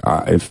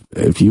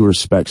if you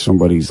respect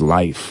somebody's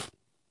life,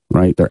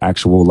 right, their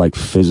actual like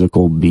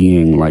physical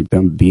being, like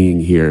them being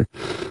here,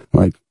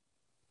 like,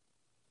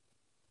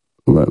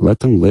 let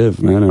them live,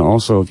 man. And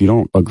also, if you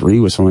don't agree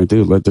with something,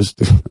 dude,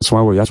 that's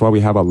why we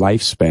have a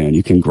lifespan.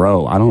 You can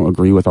grow. I don't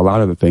agree with a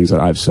lot of the things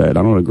that I've said.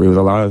 I don't agree with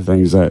a lot of the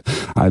things that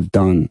I've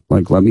done.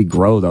 Like, let me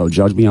grow, though.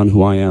 Judge me on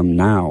who I am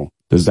now.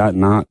 Is that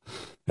not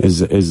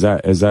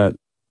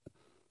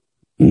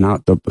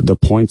not the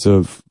points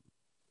of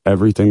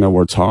everything that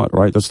we're taught,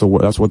 right? That's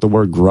what the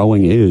word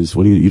growing is.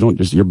 You don't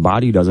just, your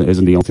body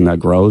isn't the only thing that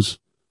grows.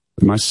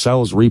 My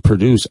cells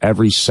reproduce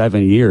every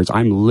 7 years.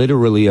 I'm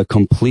literally a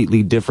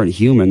completely different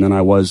human than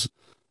I was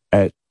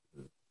at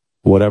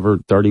whatever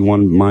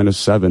 31 minus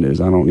 7 is.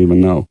 I don't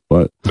even know,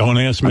 but don't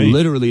ask me. I'm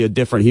literally a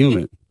different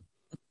human.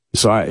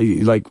 So I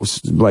like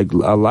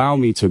allow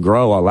me to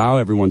grow, allow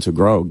everyone to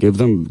grow, give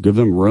them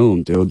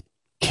room, dude.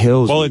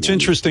 Kills. Well, it's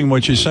interesting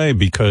what you say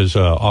because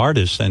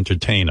artists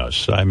entertain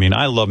us. I mean,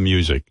 I love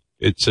music.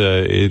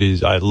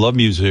 I love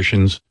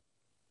musicians,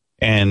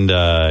 and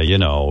I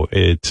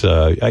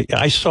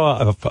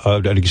saw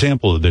an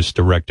example of this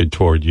directed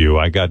toward you.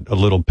 I got a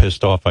little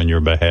pissed off on your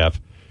behalf.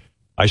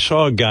 I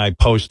saw a guy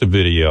post a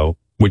video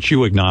which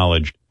you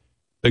acknowledged.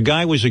 The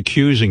guy was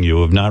accusing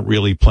you of not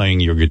really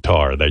playing your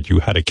guitar, that you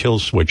had a kill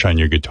switch on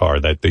your guitar,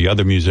 that the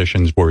other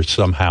musicians were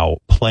somehow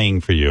playing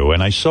for you.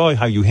 And I saw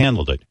how you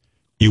handled it.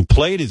 You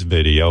played his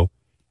video,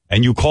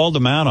 and you called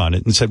him out on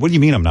it and said, what do you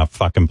mean I'm not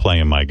fucking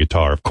playing my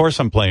guitar? Of course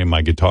I'm playing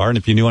my guitar, and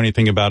if you knew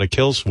anything about a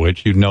kill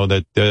switch, you'd know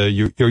that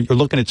you're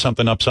looking at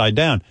something upside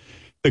down.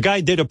 The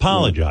guy did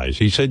apologize.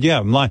 He said, yeah,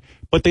 I'm lying.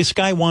 But this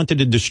guy wanted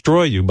to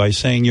destroy you by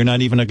saying you're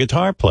not even a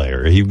guitar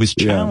player. He was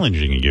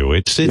challenging you.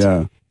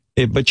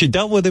 But you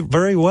dealt with it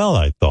very well,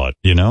 I thought,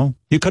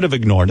 You could have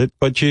ignored it,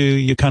 but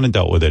you kind of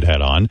dealt with it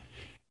head on.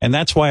 And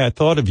that's why I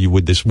thought of you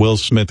with this Will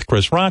Smith,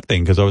 Chris Rock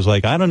thing, because I was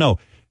like, I don't know.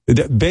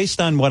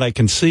 Based on what I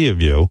can see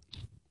of you,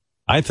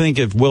 I think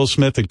if Will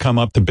Smith had come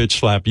up to bitch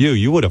slap you,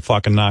 you would have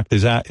fucking knocked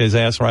his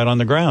ass right on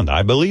the ground.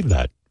 I believe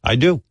that. I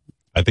do.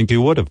 I think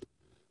you would have.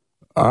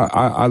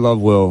 I love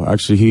Will.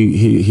 Actually,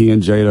 he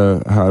and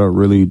Jada had a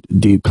really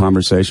deep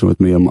conversation with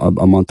me a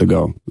month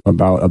ago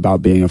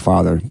about being a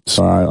father.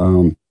 So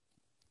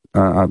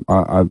I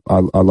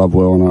love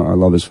Will, and I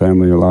love his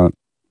family a lot.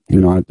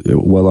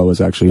 Willow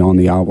is actually on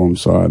the album,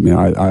 so I mean,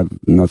 I have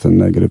nothing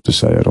negative to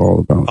say at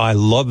all about it. I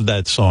love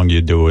that song you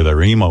do with her,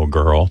 Emo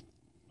Girl.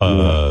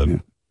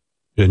 And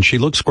she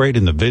looks great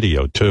in the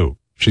video, too.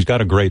 She's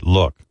got a great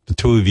look. The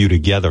two of you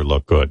together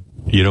look good.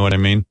 You know what I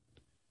mean?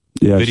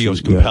 Yeah. Video's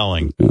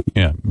compelling.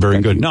 Yeah,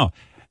 very good. No,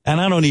 and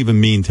I don't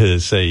even mean to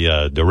say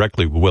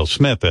directly Will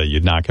Smith,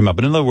 you'd knock him up.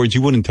 But in other words,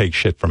 you wouldn't take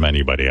shit from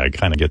anybody. I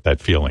kind of get that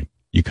feeling.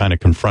 You kind of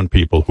confront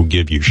people who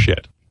give you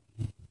shit.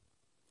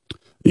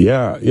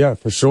 Yeah,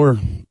 for sure.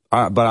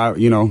 But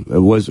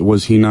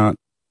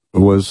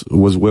was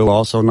Will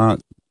also not,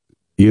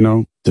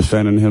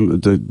 defending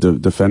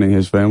defending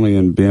his family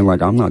and being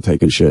like, I'm not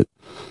taking shit.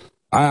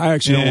 I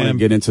actually don't want to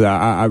get into that.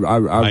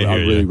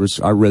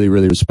 I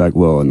really respect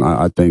Will, and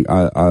I think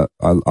I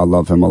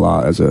love him a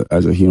lot as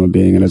a human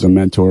being and as a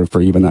mentor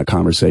for even that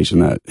conversation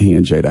that he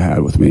and Jada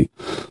had with me.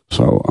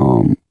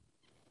 So,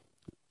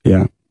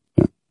 yeah.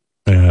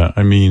 Yeah,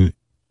 I mean,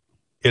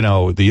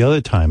 the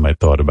other time I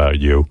thought about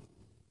you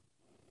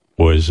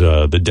was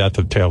the death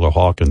of Taylor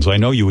Hawkins. I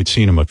know you had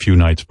seen him a few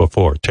nights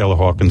before. Taylor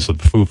Hawkins of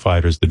the Foo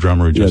Fighters, the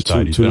drummer who just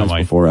died. Two nights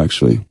before,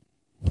 actually.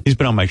 He's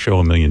been on my show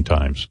a million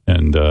times,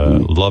 and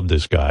love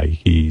this guy.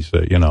 He's,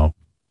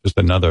 just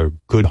another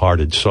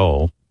good-hearted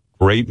soul.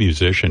 Great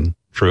musician,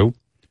 true.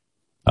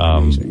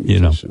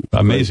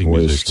 Amazing voice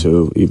musician.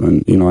 Too.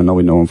 Even, I know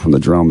we know him from the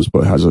drums,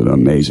 but has an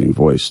amazing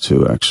voice,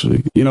 too,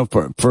 actually.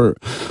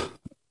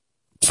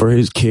 For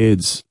his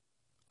kids,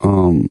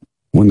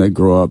 when they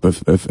grow up,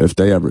 if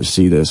they ever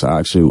see this, I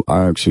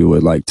actually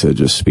would like to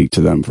just speak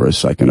to them for a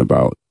second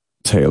about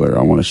Taylor.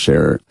 I want to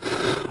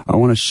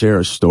share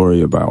a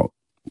story about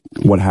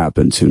what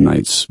happened 2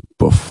 nights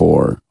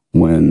before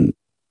when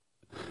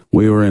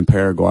we were in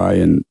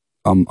Paraguay and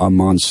a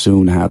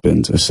monsoon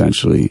happened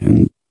essentially,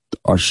 and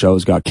our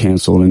shows got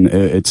canceled, and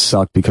it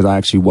sucked because I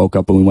actually woke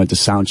up and we went to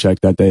sound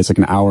check that day. It's like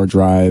an hour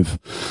drive.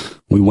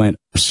 We went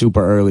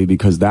super early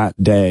because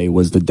that day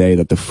was the day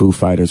that the Foo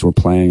Fighters were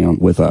playing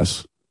with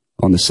us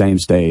on the same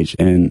stage.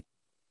 And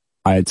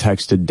I had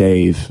texted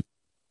Dave,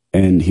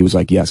 and he was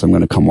like, yes, I'm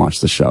going to come watch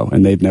the show.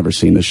 And they've never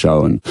seen the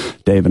show. And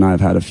Dave and I have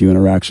had a few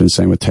interactions,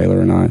 same with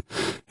Taylor and I.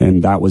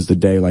 And that was the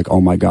day, like,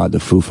 oh my God, the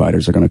Foo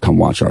Fighters are going to come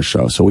watch our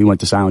show. So we went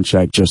to sound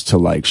check just to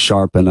like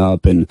sharpen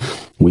up. And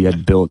we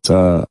had built,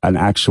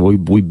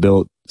 we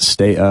built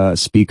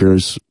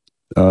speakers,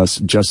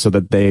 just so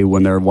that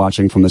when they're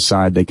watching from the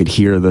side, they could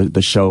hear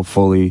the show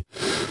fully.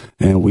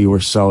 And we were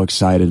so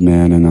excited,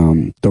 man.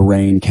 And, the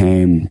rain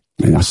came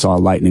and I saw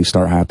lightning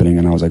start happening,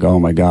 and I was like, oh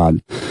my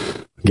God,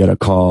 get a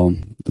call.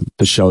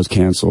 The show's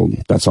canceled.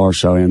 That's our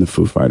show and the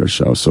Foo Fighters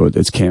show. So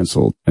it's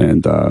canceled.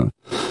 And, I'm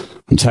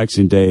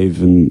texting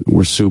Dave, and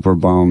we're super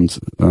bummed.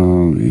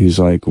 He's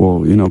like,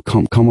 well,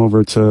 come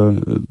over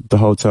to the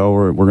hotel.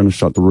 We're going to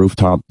shut the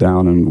rooftop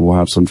down and we'll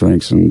have some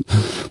drinks. And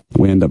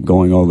we end up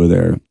going over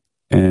there.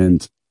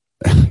 And,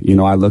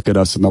 I look at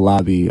us in the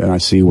lobby and I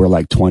see we're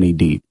like 20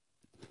 deep.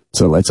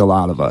 So it's a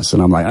lot of us.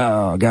 And I'm like,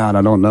 oh God,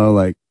 I don't know,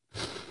 like,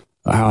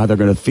 how they're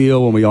going to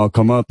feel when we all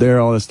come up there,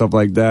 all this stuff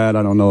like that.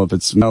 I don't know if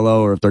it's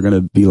mellow or if they're going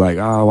to be like,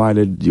 oh, why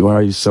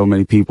are you so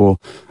many people?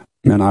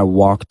 And I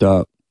walked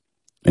up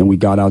and we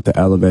got out the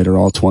elevator,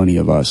 all 20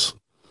 of us.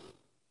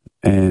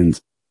 And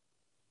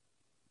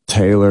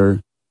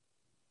Taylor,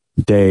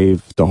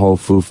 Dave, the whole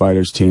Foo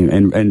Fighters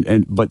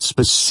team, but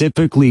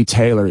specifically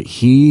Taylor,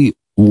 he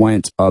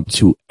went up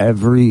to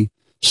every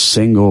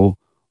single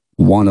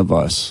one of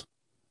us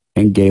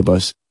and gave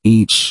us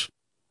each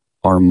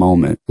our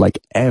moment, like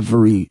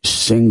every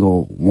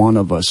single one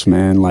of us,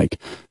 man, like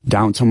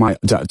down to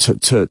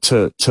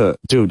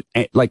dude,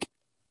 like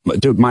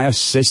dude, my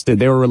assistant,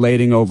 they were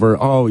relating over,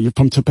 oh, you're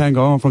from Topanga,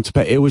 oh, I'm from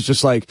Topanga. It was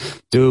just like,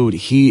 dude,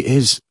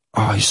 he's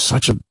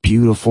such a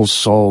beautiful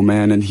soul,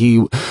 man. And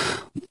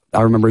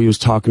I remember he was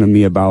talking to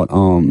me about,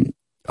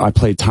 I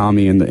played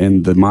Tommy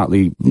in the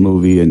Motley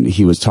movie, and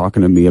he was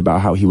talking to me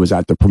about how he was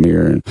at the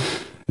premiere,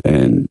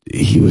 and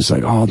he was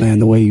like, oh man,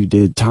 the way you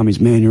did Tommy's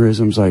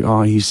mannerisms, like,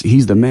 oh,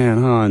 he's the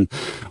man, huh? And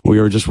we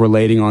were just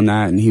relating on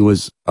that, and he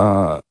was,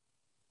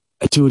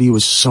 dude, he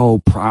was so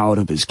proud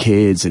of his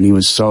kids, and he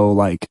was so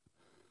like,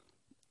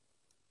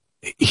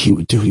 he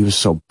was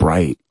so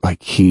bright.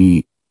 Like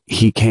he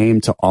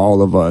came to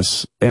all of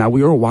us, and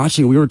we were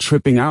watching, we were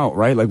tripping out,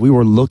 right? Like we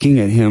were looking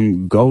at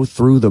him go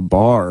through the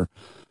bar,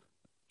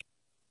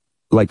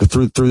 like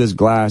through this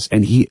glass,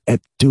 and he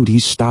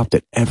stopped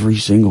at every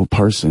single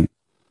person.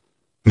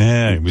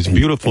 Yeah, he was a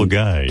beautiful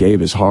guy. Gave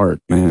his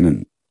heart, man.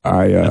 And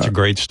that's a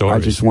great story. I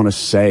just want to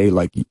say,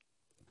 like,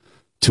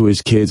 to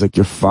his kids, like,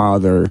 your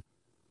father,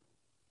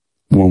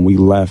 when we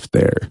left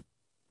there,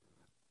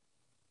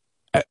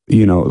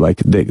 you know, like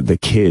the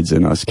kids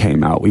and us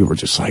came out, we were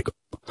just like,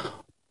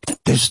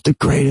 this is the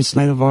greatest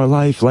night of our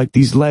life. Like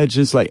these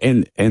legends, like,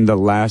 and the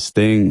last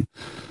thing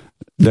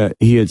that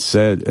he had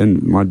said,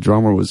 and my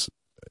drummer was,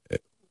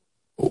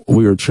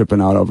 we were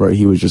tripping out over it.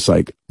 He was just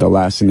like, the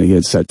last thing that he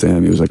had said to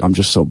him, he was like, I'm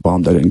just so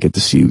bummed I didn't get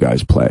to see you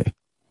guys play.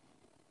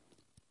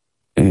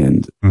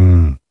 And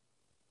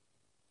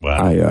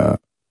wow.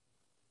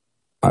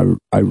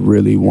 I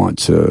really want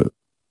to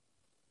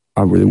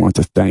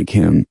thank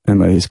him and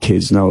let his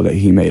kids know that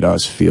he made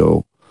us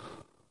feel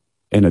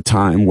in a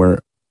time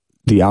where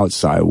the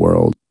outside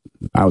world,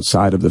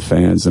 outside of the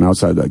fans and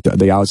outside, like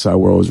the outside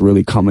world was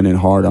really coming in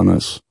hard on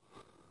us.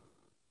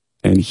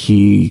 And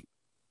he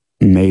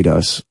made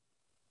us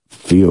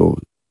feel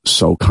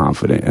so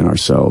confident in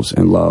ourselves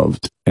and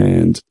loved.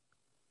 And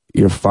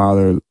your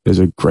father is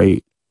a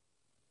great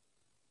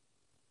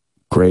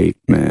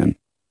man.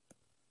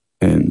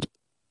 And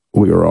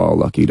we were all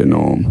lucky to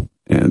know him.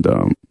 And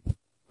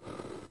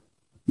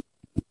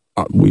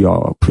we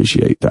all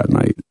appreciate that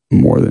night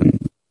more than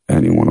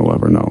anyone will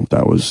ever know.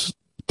 That was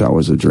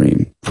a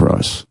dream for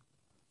us.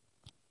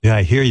 Yeah,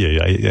 I hear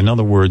you. In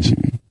other words,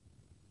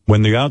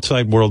 when the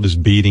outside world is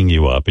beating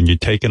you up and you're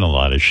taking a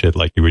lot of shit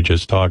like you were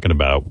just talking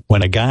about,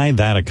 when a guy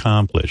that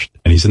accomplished,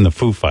 and he's in the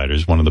Foo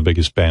Fighters, one of the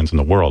biggest bands in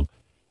the world,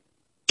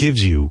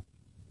 gives you,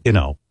 you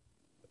know,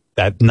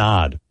 that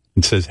nod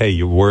and says, hey,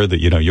 you're worthy,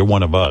 you know, you're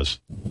one of us.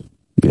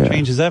 Yeah.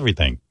 Changes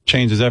everything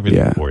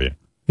for you.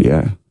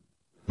 Yeah.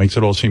 Makes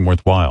it all seem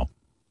worthwhile.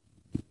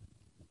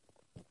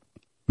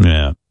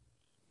 Yeah.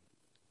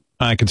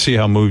 I can see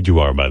how moved you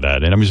are by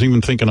that. And I was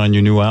even thinking on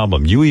your new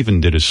album, you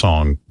even did a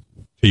song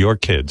to your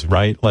kids,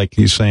 right? Like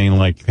you're saying,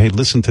 like, hey,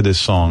 listen to this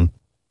song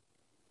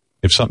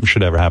if something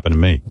should ever happen to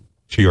me.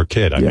 To your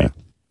kid, I mean.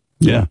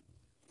 Yeah.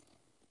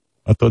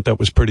 I thought that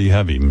was pretty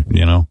heavy,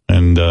 you know?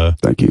 And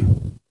thank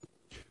you.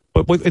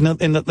 But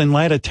in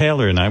light of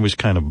Taylor, and I was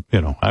kind of,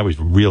 you know, I was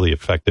really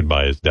affected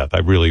by his death. I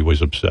really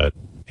was upset.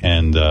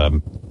 And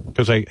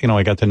because I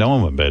got to know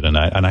him a bit, and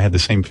I had the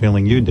same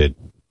feeling you did.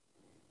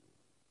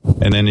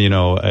 And then, you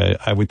know,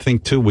 I would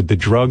think, too, with the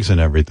drugs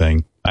and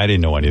everything, I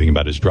didn't know anything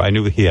about his drug. I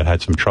knew he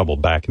had some trouble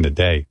back in the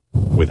day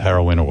with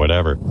heroin or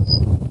whatever.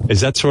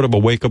 Is that sort of a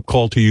wake-up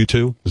call to you,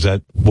 too? Is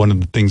that one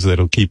of the things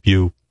that'll keep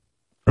you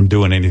from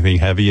doing anything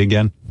heavy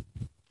again?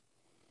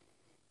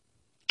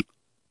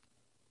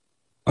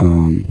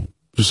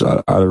 Just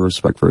out of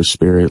respect for his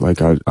spirit,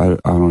 like, I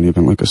don't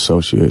even, like,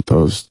 associate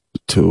those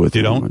two with him.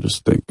 You don't?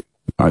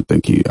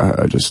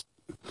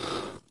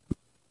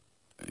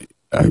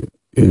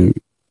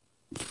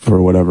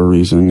 For whatever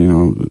reason, you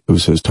know, it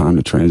was his time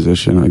to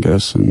transition, I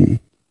guess. And,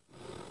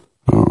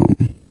 well,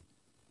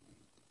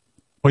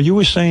 you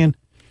were saying,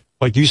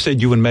 like you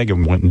said, you and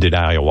Megan went and did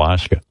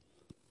ayahuasca.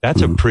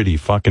 That's a pretty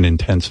fucking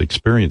intense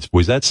experience.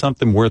 Was that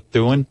something worth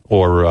doing?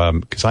 Or,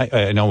 because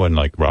I know when,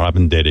 like,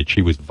 Robin did it,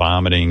 she was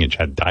vomiting and she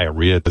had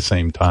diarrhea at the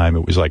same time.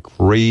 It was like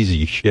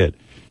crazy shit.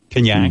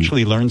 Can you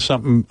actually learn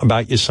something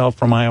about yourself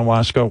from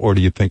ayahuasca, or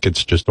do you think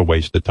it's just a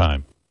waste of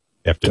time?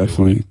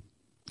 Definitely.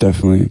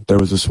 There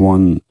was this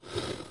one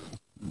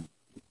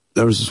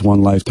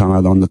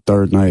lifetime. On the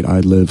third night, I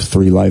lived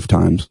 3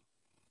 lifetimes.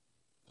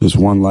 This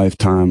one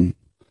lifetime,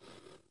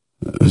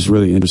 it was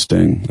really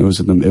interesting. It was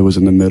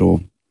in the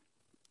middle.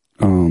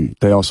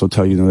 They also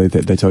tell you,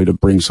 they tell you to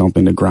bring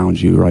something to ground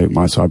you, right?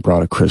 So I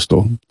brought a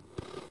crystal,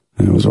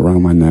 and it was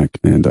around my neck.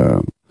 And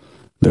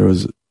there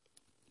was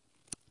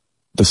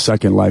the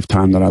second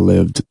lifetime that I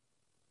lived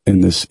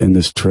in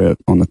this trip.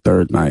 On the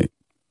third night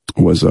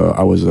was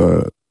I was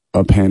a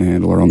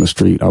panhandler on the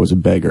street. I was a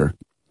beggar,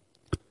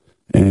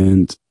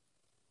 and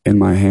in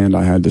my hand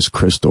I had this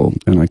crystal,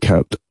 and I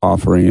kept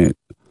offering it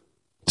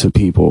to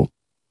people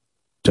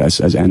just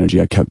as energy.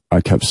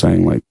 I kept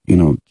saying, like, you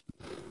know,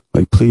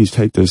 like, please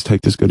take this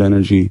good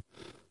energy.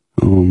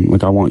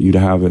 Like, I want you to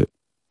have it.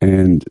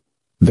 And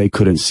they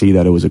couldn't see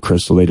that it was a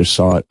crystal. They just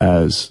saw it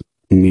as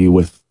me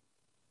with,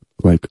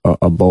 like,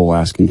 a bowl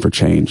asking for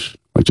change,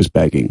 like, just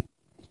begging.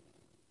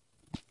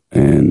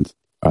 And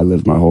I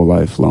lived my whole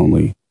life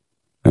lonely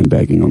and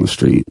begging on the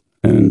street.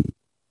 and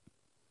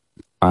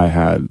I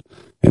had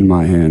in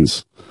my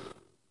hands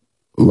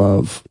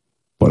love,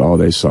 but all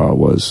they saw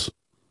was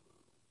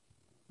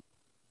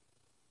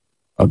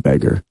a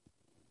beggar.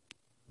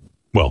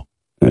 Well,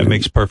 it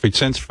makes perfect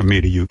sense for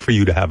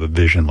you to have a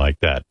vision like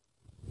that.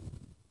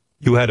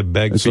 You had to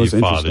beg for your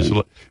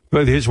father.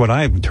 But here's what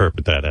I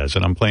interpret that as,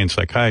 and I'm playing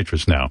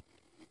psychiatrist now.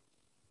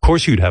 Of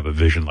course you'd have a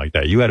vision like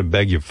that. You had to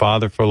beg your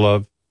father for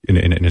love. In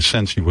a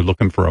sense, you were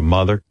looking for a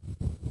mother.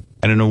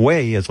 And in a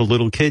way, as a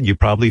little kid, you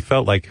probably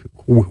felt like,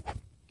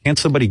 can't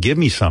somebody give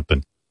me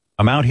something?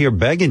 I'm out here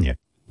begging you.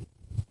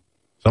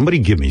 Somebody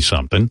give me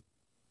something.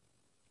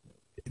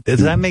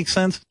 Does that make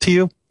sense to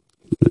you?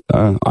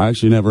 I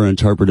actually never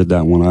interpreted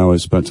that one. I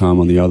always spent time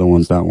on the other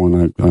ones. That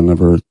one I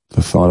never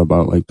thought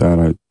about like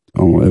that.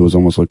 It was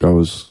almost like it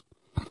was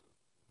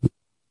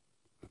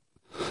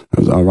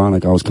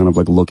ironic. I was kind of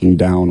like looking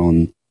down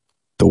on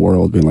the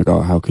world, being like,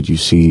 oh, how could you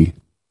see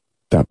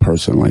that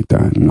person like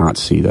that and not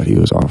see that he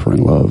was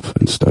offering love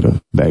instead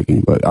of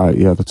begging? But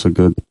that's a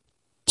good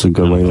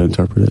way to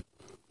interpret it.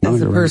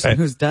 As a person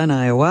who's done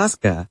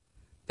ayahuasca,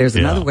 there's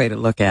another way to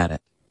look at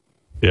it.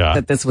 Yeah.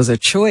 That this was a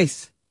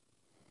choice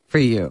for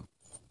you.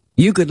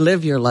 You could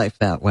live your life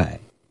that way.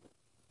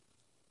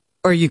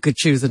 Or you could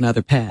choose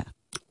another path.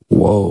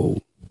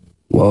 Whoa.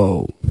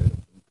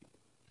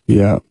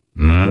 Yeah.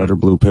 Red or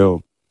blue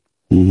pill.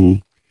 Mm-hmm.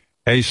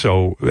 Hey,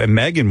 so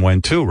Megan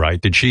went too, right?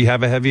 Did she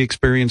have a heavy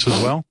experience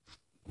as well?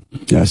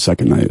 Yeah,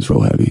 second night is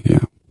real heavy, yeah.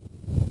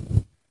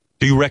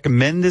 Do you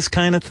recommend this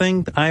kind of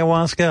thing,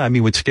 ayahuasca? I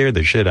mean, it would scare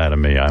the shit out of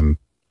me. I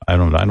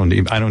don't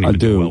even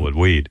do well with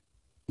weed.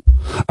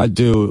 I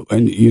do,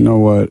 and you know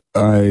what?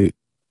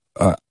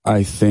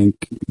 I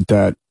think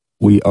that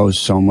we owe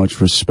so much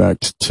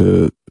respect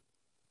to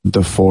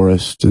the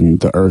forest and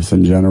the earth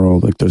in general.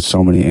 Like, there's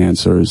so many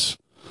answers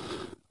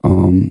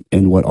in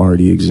what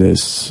already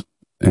exists,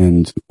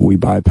 and we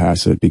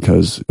bypass it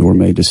because we're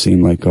made to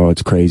seem like, oh,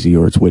 it's crazy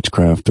or it's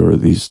witchcraft or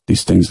these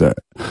things that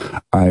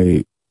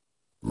I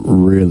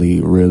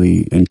really,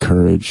 really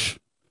encourage.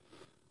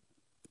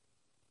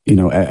 You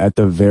know, at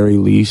the very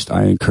least,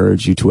 I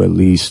encourage you to at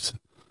least,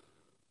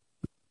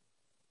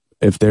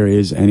 if there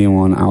is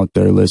anyone out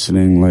there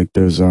listening, like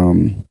there's,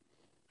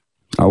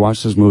 I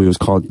watched this movie, it was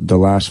called The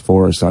Last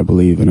Forest, I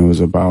believe, and it was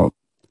about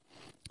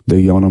the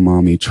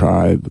Yanomami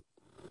tribe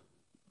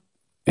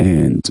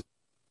and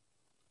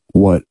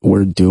what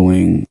we're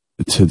doing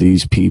to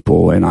these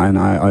people. And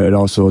I it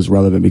also is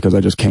relevant because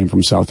I just came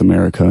from South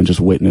America and just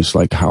witnessed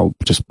how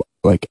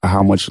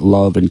much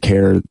love and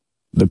care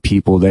the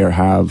people there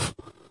have,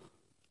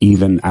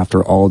 even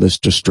after all this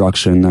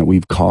destruction that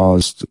we've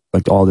caused,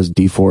 like all this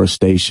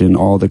deforestation,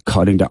 all the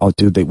cutting down. Oh,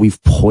 dude,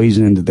 we've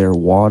poisoned their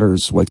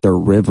waters, like their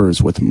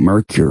rivers, with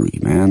mercury,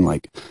 man.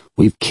 Like,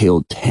 we've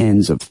killed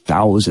tens of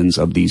thousands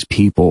of these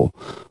people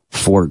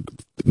for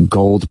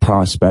gold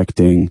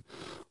prospecting,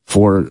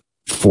 for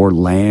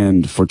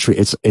land, for tree.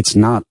 It's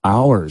not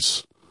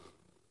ours.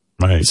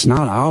 Right. It's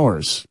not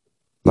ours.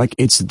 Like,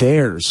 it's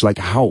theirs. Like,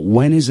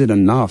 when is it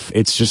enough?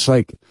 It's just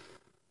like,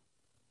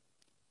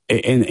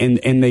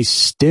 and they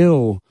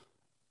still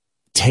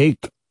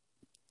take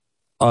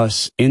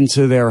us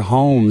into their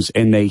homes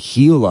and they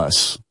heal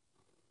us.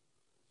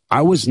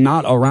 I was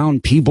not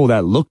around people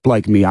that looked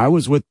like me. I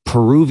was with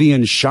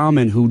Peruvian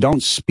shaman who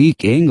don't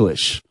speak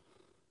English,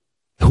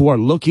 who are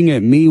looking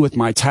at me with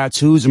my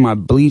tattoos and my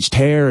bleached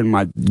hair and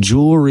my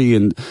jewelry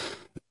and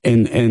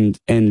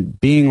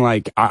being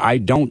like, I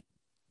don't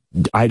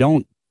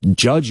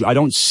judge you. I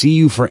don't see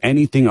you for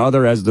anything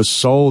other as the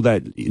soul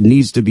that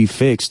needs to be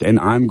fixed, and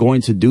I'm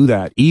going to do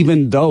that,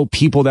 even though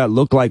people that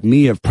look like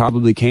me have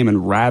probably came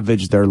and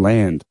ravaged their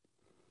land,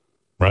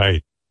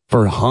 right,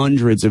 for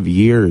hundreds of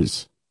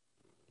years.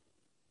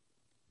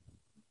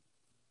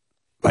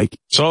 Like,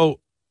 so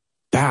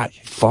that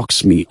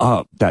fucks me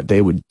up that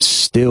they would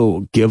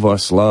still give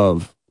us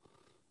love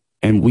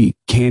and we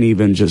can't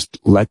even just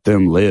let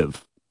them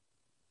live.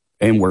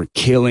 And we're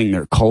killing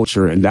their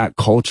culture, and that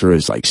culture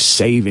is like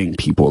saving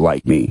people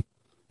like me.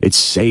 It's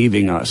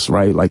saving us,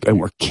 right? Like, and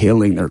we're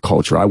killing their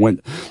culture. I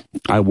went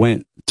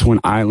to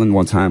an island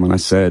one time and I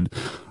said,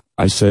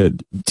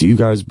 do you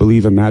guys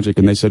believe in magic?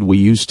 And they said, we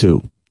used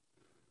to.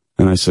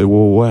 And I said,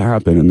 well, what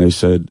happened? And they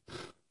said,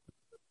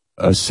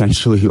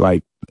 essentially,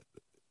 like,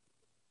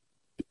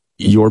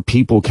 your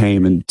people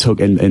came and took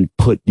and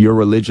put your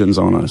religions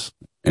on us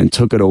and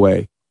took it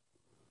away.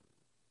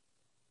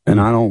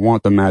 And I don't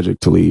want the magic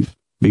to leave.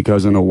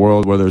 Because in a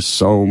world where there's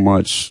so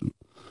much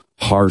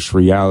harsh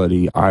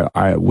reality,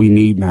 we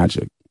need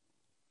magic.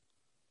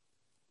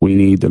 We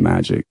need the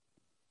magic,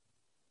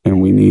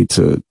 and we need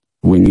to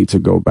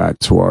go back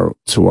to our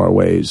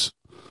ways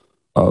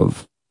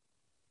of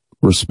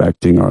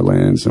respecting our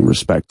lands and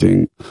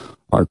respecting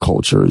our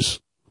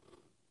cultures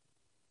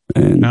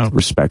and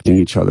respecting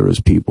each other as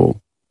people.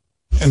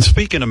 And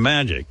speaking of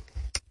magic,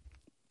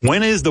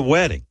 when is the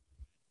wedding?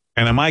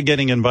 And am I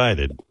getting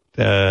invited?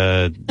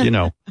 You're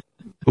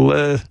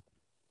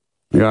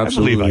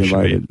absolutely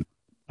invited.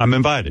 I'm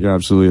invited. You're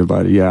absolutely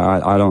invited. Yeah,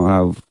 I don't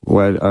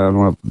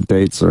have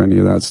dates or any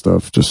of that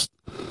stuff. Just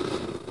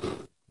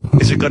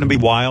Is it going to be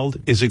wild?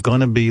 Is it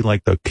going to be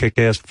like the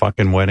kick-ass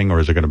fucking wedding, or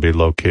is it going to be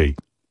low-key?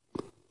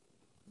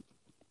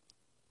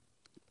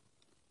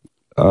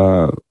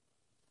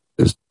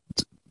 It's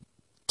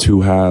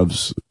two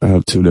halves. I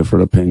have two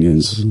different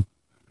opinions.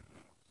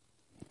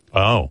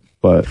 Oh.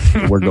 But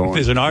we're going.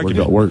 There's an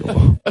argument.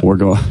 We're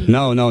going.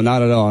 No,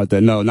 not at all.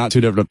 No, not two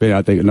different opinions.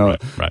 I think, no.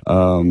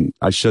 Right.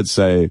 I should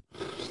say.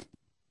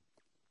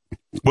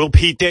 Will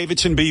Pete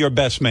Davidson be your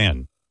best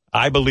man?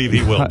 I believe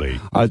he will be.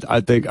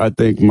 I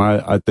think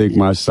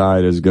my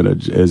side is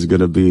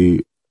gonna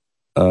be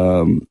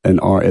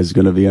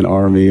an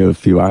army of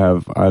few.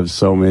 I have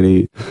so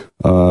many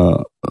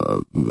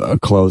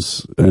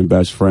close and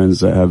best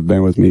friends that have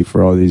been with me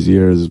for all these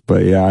years.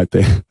 But yeah, I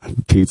think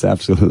Pete's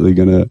absolutely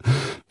gonna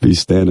be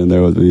standing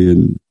there with me,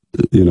 and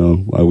you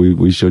know,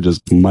 we should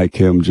just mic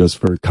him just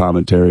for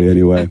commentary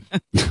anyway.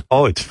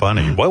 Oh, it's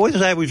funny. What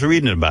was I was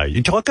reading about?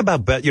 You talk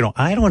about,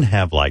 I don't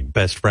have like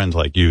best friends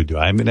like you do.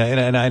 I mean,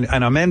 and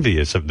I'm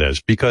envious of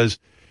this because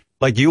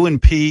like you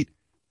and Pete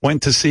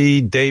went to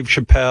see Dave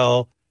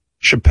Chappelle.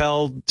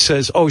 Chappelle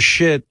says, oh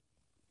shit,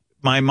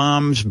 my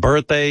mom's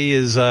birthday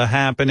is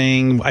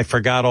happening. I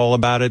forgot all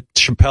about it.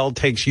 Chappelle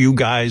takes you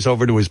guys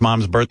over to his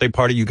mom's birthday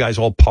party. You guys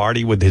all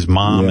party with his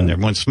mom and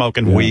everyone's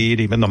smoking weed,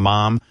 even the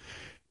mom.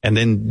 And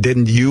then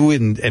didn't you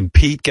and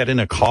Pete get in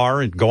a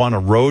car and go on a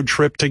road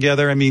trip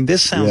together? I mean,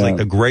 this sounds like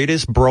the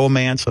greatest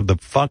bromance of the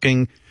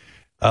fucking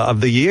of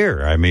the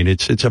year. I mean,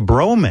 it's a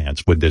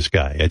bromance with this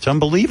guy. It's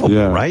unbelievable,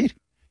 right?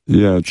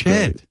 Yeah,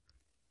 shit.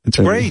 It's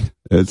great.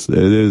 It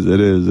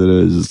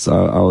is.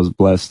 I was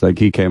blessed. Like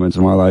he came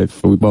into my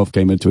life. We both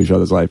came into each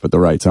other's life at the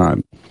right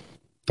time.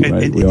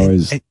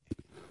 Right?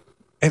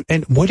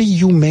 And what do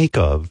you make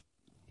of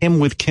him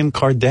with Kim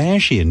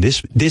Kardashian?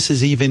 This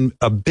is even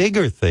a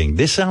bigger thing.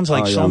 This sounds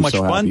like so much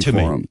fun to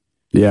me. Him.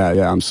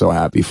 Yeah, I'm so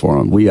happy for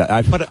him.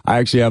 I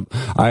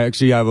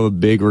actually have a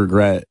big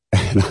regret,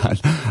 and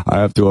I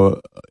have to.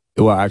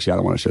 Well, actually, I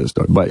don't want to share the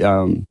story, but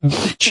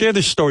share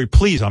the story,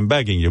 please. I'm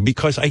begging you,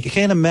 because I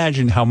can't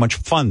imagine how much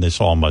fun this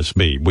all must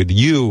be with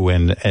you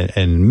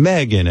and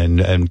Megan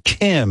and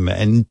Kim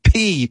and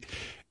Pete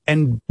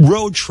and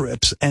road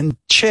trips and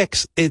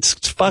chicks. It's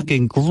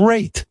fucking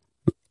great.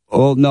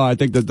 Well, no, I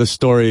think that the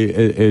story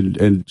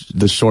in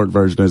the short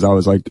version is I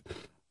was like,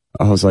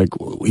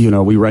 you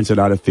know, we rented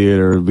out a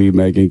theater. Me,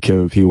 Megan,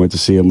 Kim, he went to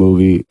see a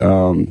movie.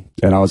 And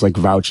I was like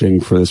vouching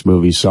for this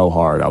movie so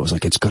hard. I was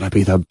like, it's going to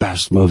be the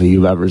best movie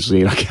you've ever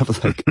seen. I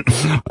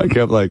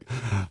kept like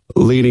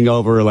leaning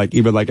over, like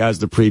even like as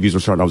the previews were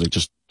starting, I was like,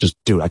 just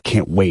dude, I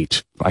can't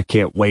wait. I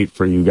can't wait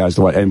for you guys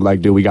to watch. And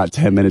like, dude, we got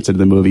 10 minutes into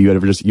the movie. You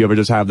ever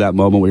just have that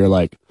moment where you're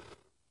like,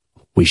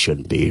 we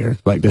shouldn't be here.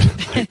 Like,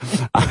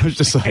 I was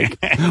just like,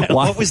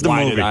 what was the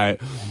movie?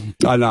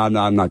 I'm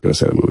not going to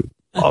say the movie.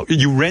 Oh,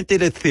 you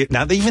rented a theater.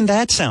 Now, even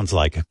that sounds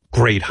like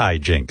great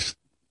hijinks.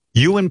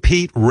 You and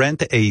Pete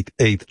rent a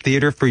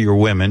theater for your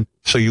women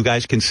so you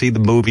guys can see the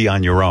movie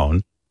on your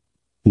own.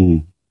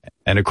 Mm.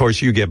 And of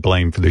course, you get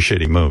blamed for the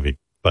shitty movie.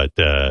 But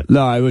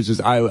no, it was just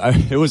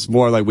it was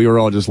more like we were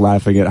all just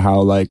laughing at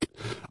how like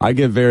I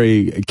get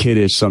very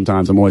kiddish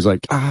sometimes. I'm always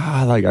like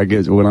like I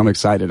get when I'm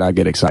excited, I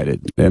get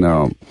excited. And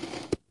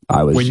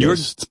I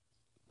was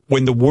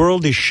when the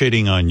world is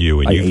shitting on you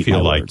and you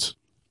feel like. Words.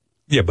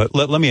 Yeah, but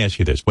let me ask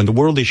you this. When the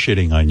world is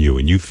shitting on you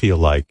and you feel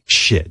like,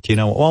 shit, you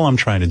know, all I'm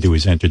trying to do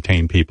is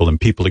entertain people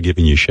and people are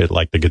giving you shit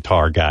like the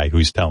guitar guy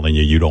who's telling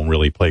you don't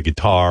really play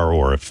guitar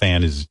or a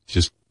fan is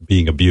just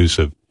being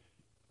abusive.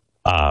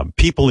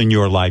 People in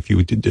your life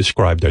you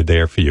described are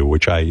there for you,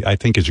 which I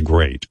think is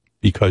great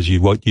because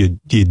you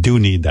do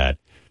need that.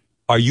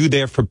 Are you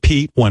there for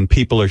Pete when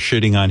people are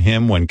shitting on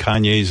him, when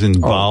Kanye's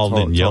involved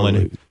and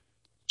yelling?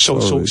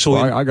 Totally. So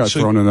I got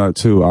thrown in that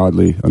too,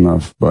 oddly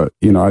enough. But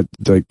you know,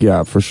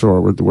 yeah, for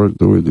sure.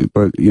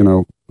 But you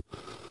know,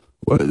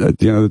 at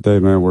the end of the day,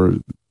 man, we're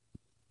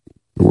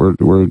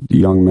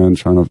young men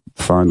trying to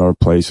find our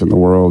place in the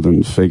world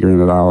and figuring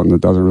it out. And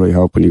it doesn't really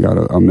help when you got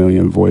a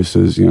million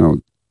voices, you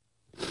know,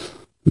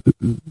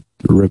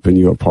 ripping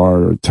you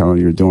apart or telling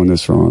you you're doing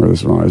this wrong or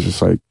this wrong. It's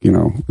just like, you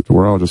know,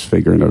 we're all just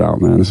figuring it out,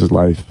 man. This is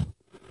life.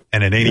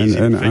 And it ain't easy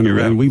to figure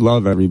out. And we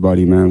love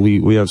everybody, man.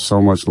 We have so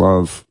much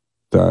love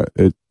that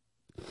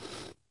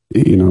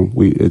you know,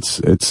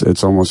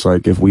 it's almost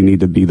like if we need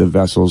to be the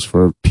vessels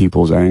for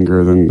people's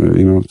anger, then,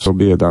 you know, so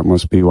be it. That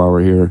must be why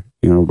we're here,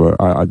 you know,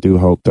 but I do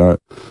hope that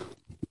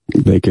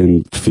they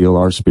can feel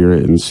our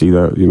spirit and see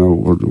that, you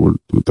know,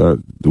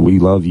 that we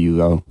love you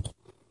though.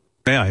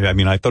 Yeah. I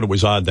mean, I thought it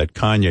was odd that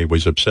Kanye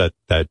was upset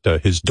that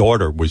his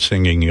daughter was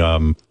singing,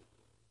 the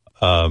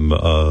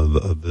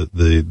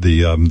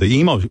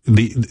emo,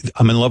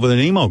 I'm in love with an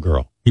emo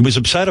girl. He was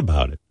upset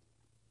about it.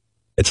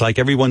 It's like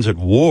everyone's at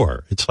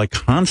war. It's like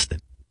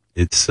constant.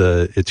 It's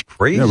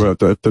crazy. Yeah,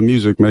 but if the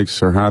music makes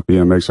her happy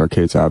and makes our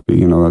kids happy,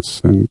 you know,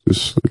 and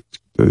it's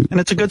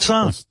a good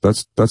song.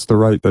 That's the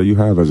right that you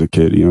have as a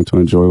kid, you know, to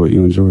enjoy what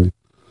you enjoy.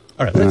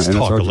 All right, let's talk a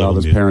little bit. And it's our job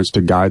as parents to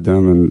guide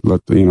them and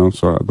let you know.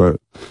 So, but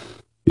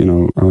you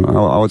know,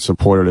 I would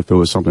support it if it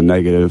was something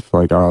negative,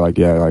 like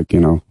you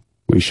know,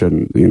 we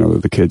shouldn't,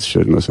 the kids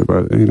shouldn't listen,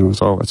 but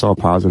it's all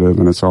positive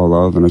and it's all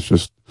love, and it's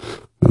just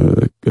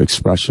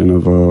expression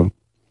of a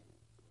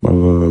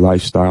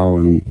lifestyle,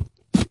 and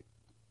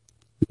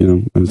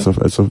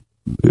it's a.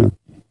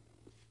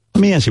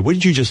 Let me ask you, what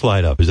did you just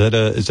light up? Is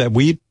that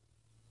weed?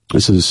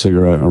 This is a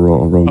cigarette, a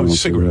roll of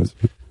cigarettes.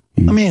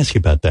 Let me ask you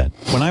about that.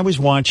 When I was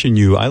watching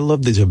you,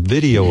 there's a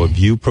video of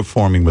you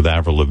performing with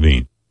Avril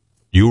Lavigne.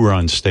 You were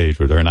on stage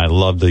with her, and I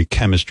love the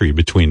chemistry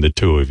between the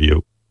two of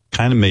you.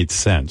 Kind of made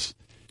sense.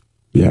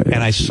 Yeah.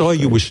 And I saw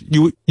you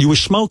were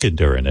smoking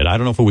during it. I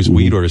don't know if it was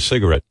weed or a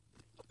cigarette.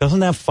 Doesn't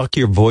that fuck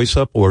your voice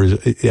up? Or,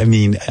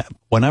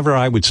 whenever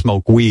I would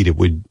smoke weed, it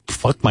would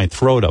fuck my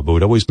throat up. It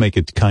would always make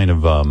it kind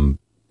of,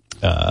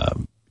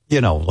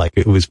 like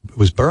it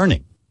was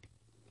burning.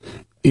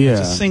 Yeah.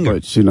 As a singer.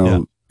 But,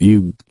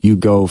 you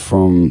go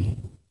from,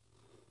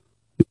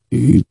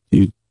 yeah,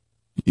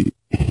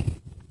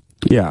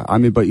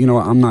 but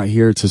I'm not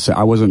here to say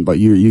I wasn't, but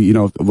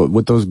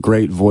with those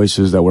great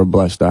voices that we're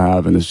blessed to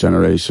have in this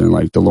generation,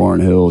 like the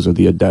Lauryn Hills or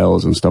the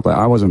Adeles and stuff,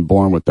 I wasn't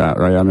born with that,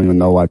 right? I don't even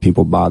know why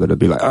people bother to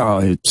be like, oh,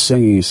 it's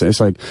singing. It's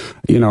like,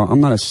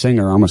 I'm not a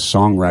singer, I'm a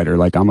songwriter.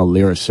 Like, I'm a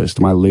lyricist.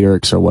 My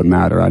lyrics are what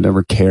matter. I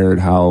never cared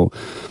how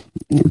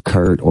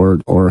Kurt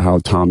or how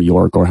Tom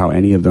York or how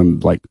any of them,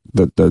 like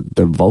the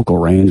vocal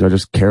range. I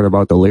just cared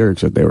about the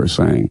lyrics that they were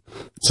saying.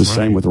 It's the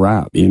same with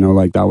rap,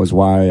 like that was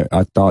why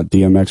I thought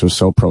DMX was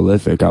so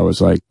prolific. I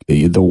was like,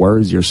 the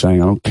words you're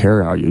saying, I don't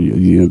care how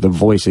the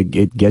voice,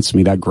 it gets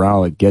me, that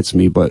growl, it gets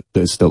me, but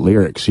it's the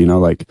lyrics, and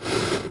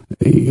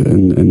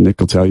Nick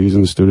will tell you, he's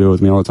in the studio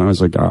with me all the time.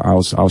 It's like,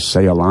 I'll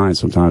say a line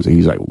sometimes and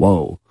he's like,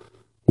 whoa.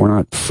 We're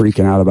not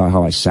freaking out about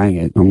how I sang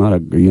it. I'm not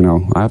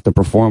I have to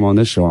perform on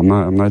this show.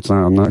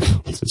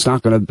 It's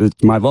not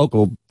my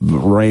vocal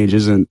range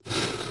isn't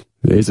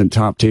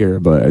top tier,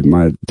 but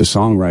the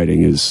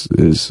songwriting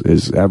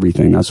is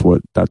everything. That's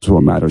what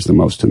matters the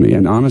most to me.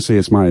 And honestly,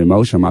 it's my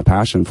emotion, my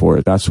passion for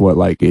it. That's what,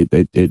 like,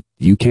 it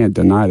you can't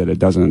deny that it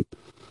doesn't,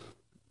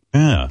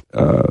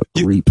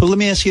 reap. But let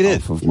me ask you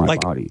this. Off of my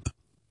body.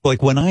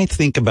 Like, when I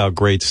think about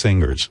great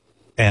singers,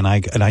 and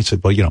I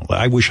said, well,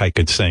 I wish I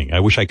could sing.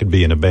 I wish I could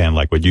be in a band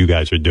like what you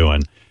guys are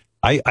doing.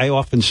 I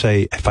often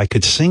say, if I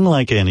could sing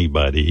like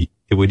anybody,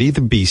 it would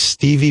either be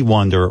Stevie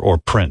Wonder or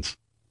Prince.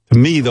 To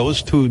me,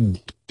 those two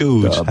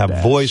dudes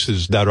have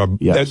voices that are,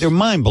 they're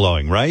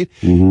mind-blowing, right?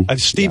 Mm-hmm.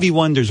 Stevie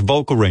Wonder's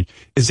vocal range.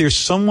 Is there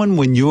someone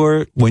when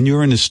you're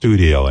in the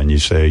studio and you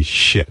say,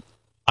 shit,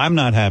 I'm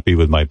not happy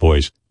with my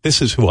voice,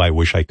 this is who I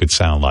wish I could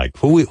sound like?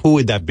 Who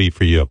would that be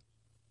for you?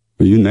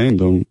 You named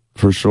them,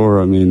 for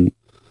sure.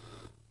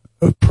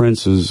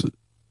 Prince is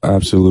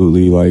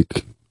absolutely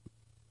like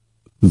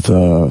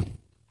the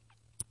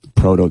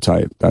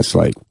prototype. That's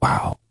like,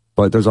 wow.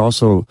 But there's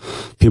also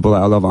people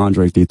I love.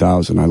 Andre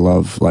 3000. I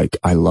love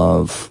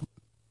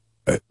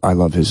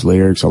his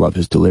lyrics. I love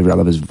his delivery. I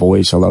love his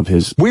voice. I love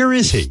his. Where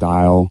is he?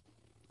 Style.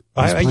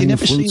 You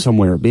never seen seen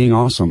somewhere being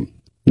awesome.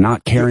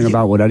 Not caring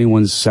about what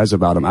anyone says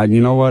about him.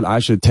 You know what? I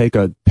should take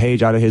a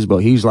page out of his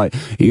book. He's like,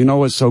 you know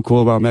what's so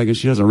cool about Megan?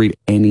 She doesn't read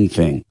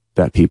anything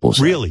that people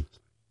say. Really?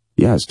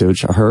 Yes, dude.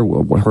 Her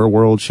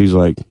world, she's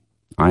like,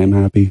 I am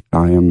happy.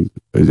 I am,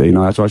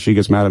 that's why she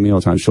gets mad at me all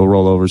the time. She'll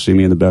roll over, see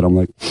me in the bed. I'm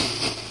like,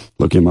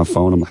 look at my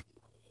phone. I'm like,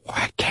 oh,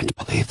 I can't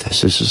believe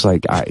this. It's just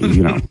like, but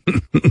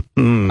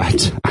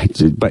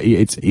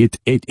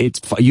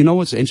it's,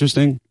 what's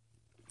interesting?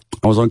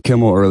 I was on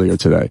Kimmel earlier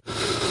today.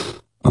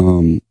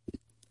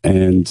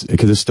 And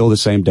because it's still the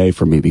same day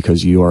for me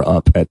because you are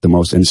up at the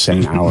most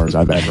insane hours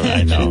I've ever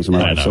I know. So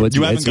it's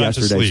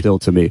yesterday still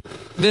to me.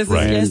 This is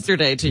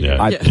yesterday to you.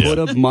 I put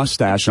a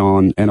mustache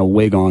on and a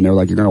wig on. They're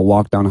like, you're going to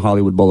walk down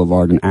Hollywood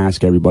Boulevard and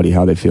ask everybody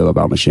how they feel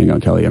about Machine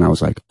Gun Kelly. And I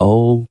was like,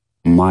 oh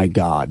my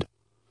God.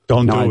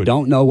 I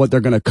don't know what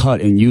they're going to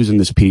cut and use in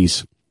this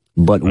piece.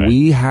 But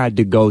we had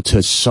to go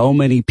to so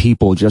many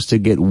people just to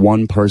get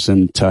one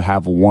person to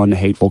have one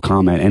hateful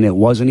comment. And it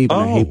wasn't even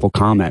a hateful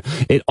comment.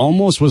 It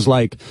almost was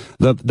like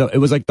it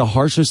was like the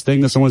harshest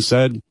thing that someone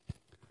said.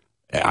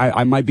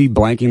 I might be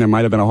blanking. There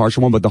might have been a harsher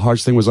one, but the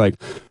harsh thing was like,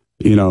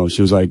 she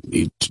was like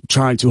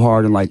trying too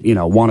hard and like,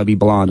 want to be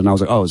blonde. And I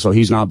was like, oh, so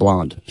he's not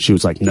blonde. She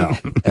was like, no.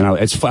 And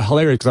it's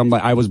hilarious because I'm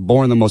like, I was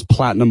born the most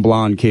platinum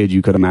blonde kid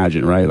you could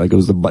imagine, right? Like it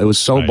was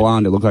so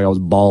blonde. It looked like I was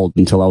bald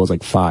until I was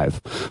like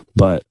 5.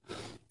 But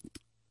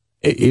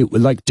it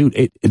like,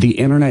 dude, the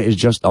internet is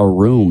just a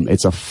room.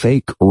 It's a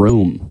fake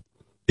room.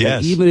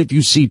 Yes. And even if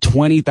you see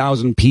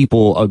 20,000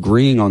 people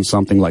agreeing on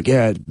something like,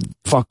 yeah,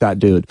 fuck that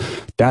dude,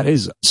 that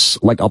is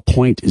like a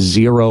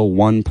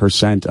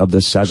 0.01% of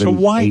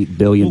the 8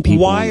 billion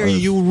people. Why are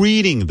you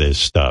reading this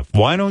stuff?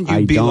 Why don't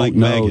you be like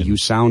Megan? I don't know. You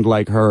sound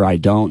like her. I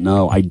don't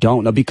know.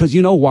 Because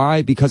you know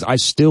why? Because I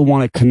still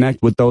want to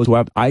connect with those who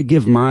have, I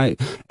give my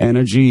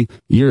energy,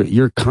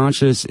 your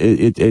conscious,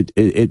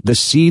 the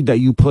seed that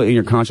you put in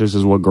your conscious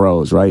is what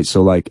grows, right?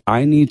 So like,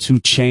 I need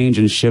to change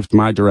and shift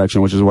my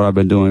direction, which is what I've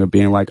been doing, of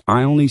being like,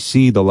 I only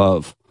see the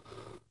love,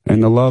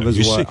 and the love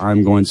is what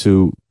I'm going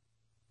to.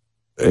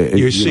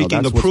 You're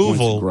seeking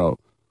approval.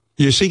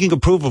 You're seeking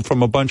approval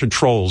from a bunch of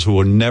trolls who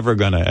are never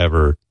going to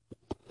ever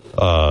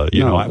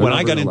When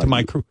I got into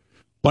my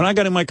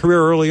my career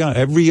early on,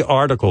 every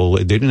article,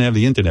 they didn't have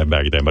the internet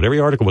back then, but every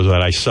article was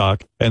that I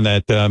suck and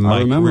that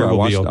my career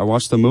will be over. I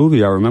watched the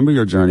movie. I remember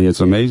your journey.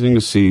 It's amazing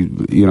to see,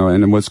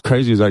 and what's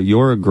crazy is that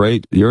you're a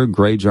great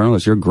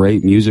journalist. You're a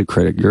great music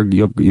critic.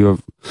 You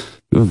have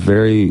a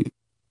very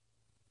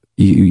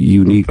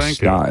unique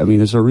style. I mean,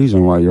 there's a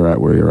reason why you're at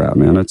where you're at,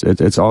 man.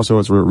 It's also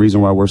a reason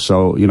why we're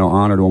so,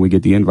 honored when we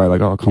get the invite, like,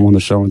 oh, come on the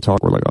show and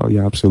talk. We're like, oh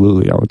yeah,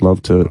 absolutely. I would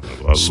love to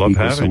speak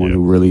with someone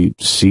who really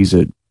sees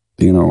it,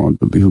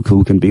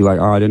 who can be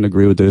like, oh, I didn't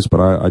agree with this, but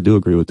I do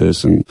agree with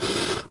this. And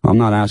I'm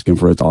not asking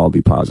for it to all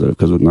be positive,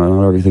 because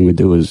not everything we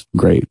do is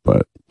great,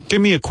 but.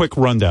 Give me a quick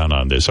rundown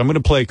on this. I'm going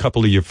to play a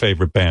couple of your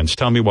favorite bands.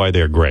 Tell me why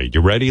they're great. You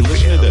ready?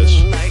 Listen to this.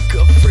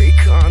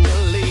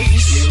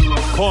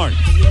 Korn.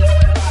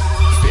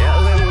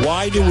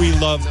 Why do we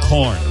love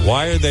Korn?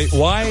 Why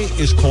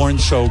is Korn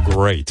so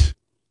great?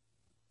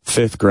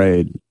 5th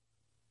grade.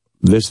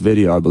 This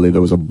video, I believe,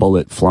 there was a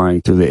bullet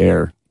flying through the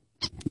air.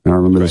 And I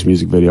remember this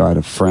music video. I had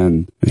a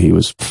friend, and he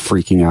was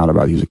freaking out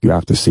about it. He was like, you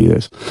have to see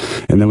this.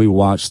 And then we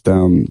watched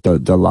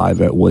the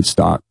Live at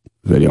Woodstock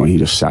video, and he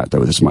just sat there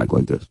with his mic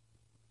like this.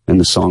 And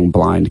the song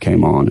Blind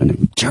came on,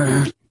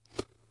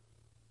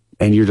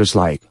 and you're just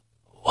like,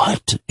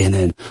 what? And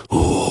then,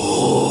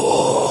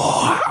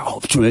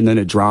 and then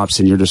it drops,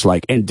 and you're just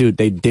like, and dude,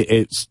 they did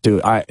it.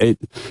 Dude, it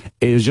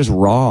was just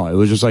raw. It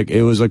was just like,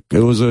 it was a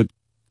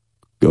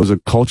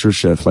culture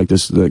shift. Like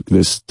this.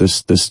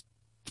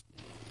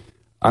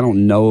 I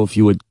don't know if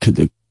you would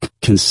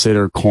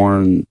consider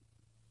Korn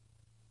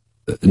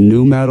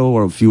new metal,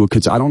 or if you would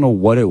consider, I don't know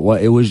what it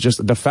was. It was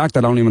just the fact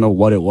that I don't even know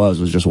what it was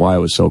just why it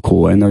was so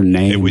cool. And their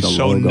name, it was the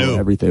so logo, new.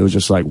 Everything. It was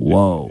just like,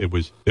 whoa. It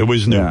was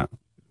new. Yeah.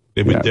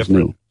 It was different. It was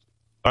new.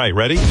 All right,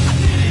 ready?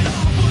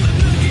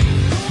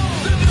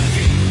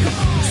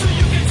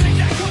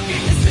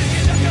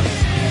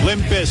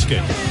 Limp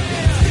Bizkit.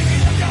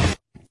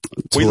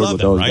 We love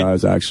with them, those right?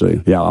 guys,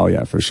 actually. Yeah, oh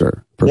yeah, for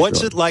sure.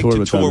 What's it like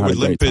to tour with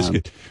Limp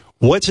Bizkit?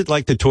 What's it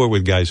like to tour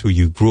with guys who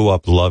you grew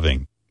up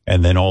loving,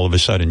 and then all of a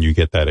sudden you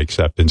get that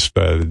acceptance?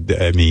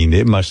 I mean,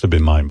 it must have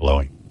been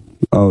mind-blowing.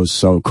 Oh, it was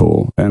so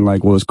cool. And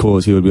like, what was cool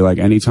is he would be like,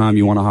 anytime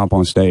you want to hop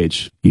on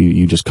stage,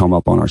 you just come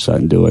up on our set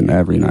and do it. And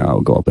every night I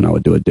would go up and I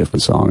would do a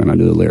different song, and I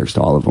knew the lyrics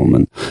to all of them.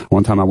 And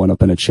one time I went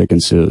up in a chicken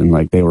suit, and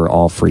like, they were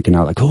all freaking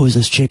out, like, who is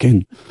this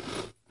chicken?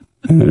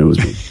 And it was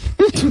me.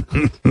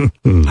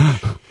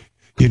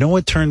 You know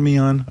what turned me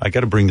on? I got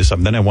to bring this up.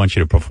 Then I want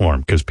you to perform,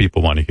 because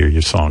people want to hear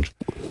your songs.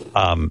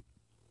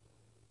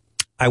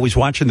 I was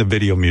watching the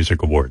Video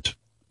Music Awards,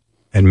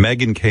 and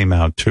Megan came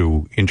out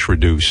to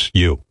introduce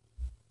you.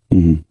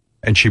 Mm-hmm.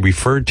 And she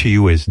referred to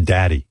you as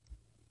Daddy.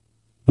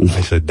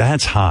 I said,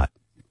 that's hot.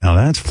 Now,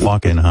 that's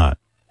fucking hot.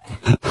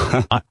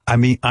 I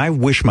mean, I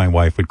wish my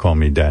wife would call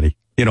me Daddy.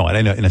 In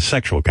a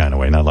sexual kind of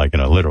way, not like in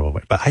a literal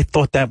way. But I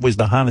thought that was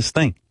the hottest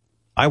thing.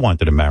 I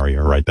wanted to marry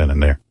her right then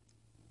and there.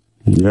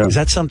 Yeah. Is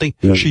that something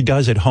she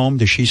does at home?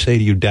 Does she say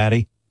to you,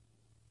 Daddy?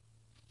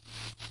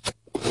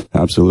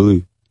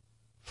 Absolutely.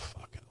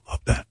 Fucking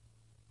love that.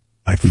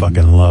 I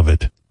fucking love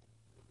it.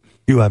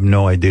 You have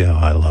no idea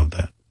how I love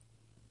that.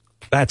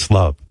 That's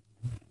love.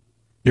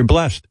 You're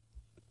blessed.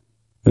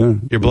 Yeah.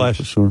 You're blessed.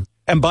 For sure.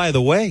 And by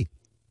the way,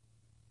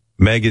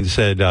 Megan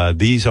said,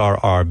 these are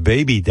our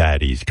baby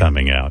daddies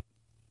coming out.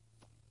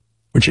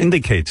 Which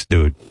indicates,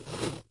 dude,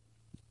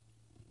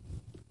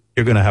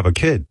 you're going to have a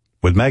kid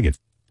with Megan.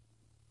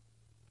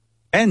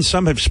 And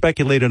some have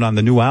speculated on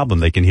the new album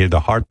they can hear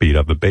the heartbeat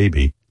of a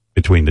baby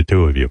between the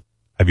two of you.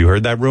 Have you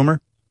heard that rumor?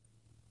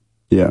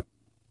 Yeah.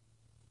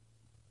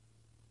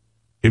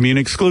 Give me an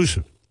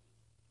exclusive.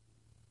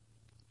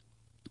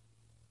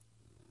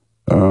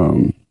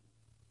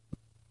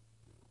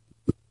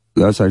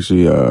 That's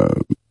actually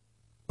that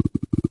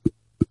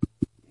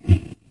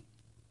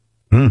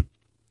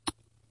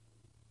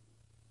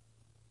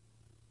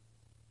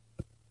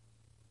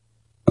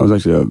was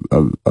actually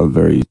a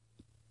very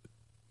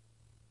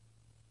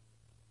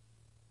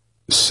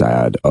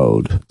sad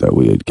ode that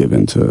we had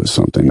given to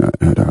something that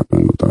had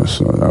happened with us.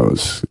 So that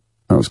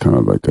was kind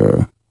of like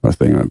a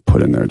thing I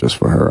put in there just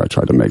for her. I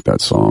tried to make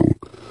that song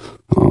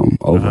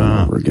over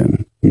and over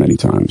again many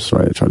times,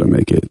 right? I tried to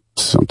make it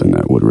something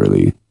that would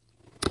really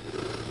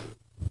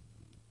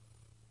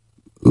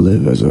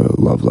live as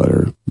a love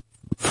letter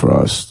for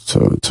us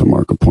to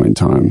mark a point in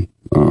time.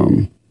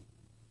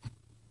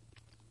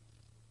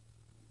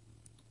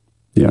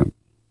 Yeah.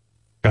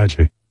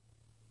 Gotcha.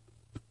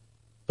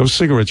 Those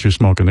cigarettes you're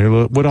smoking,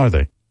 what are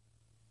they?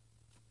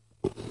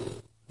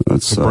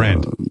 That's a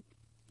brand.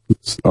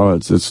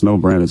 It's no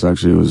brand. It's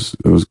actually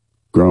it was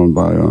grown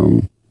by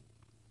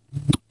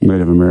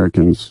Native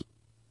Americans.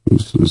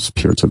 It was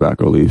pure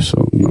tobacco leaf,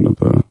 so none of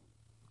the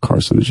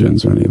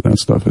carcinogens or any of that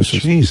stuff. It's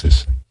just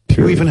Jesus.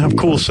 You even have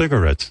cool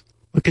cigarettes.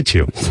 Look at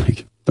you.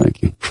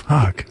 Thank you.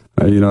 Fuck.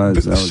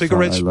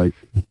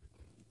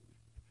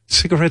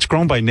 Cigarettes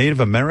grown by Native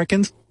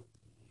Americans?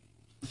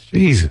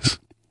 Jesus.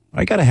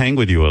 I got to hang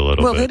with you a little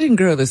bit. Well, they didn't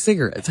grow the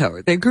cigarettes,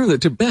 Howard. They grew the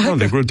tobacco. No,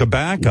 they grew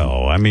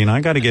tobacco. I mean,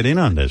 I got to get in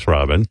on this,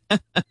 Robin.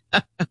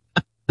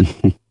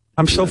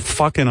 I'm so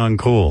fucking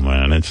uncool,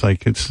 man. It's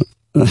like,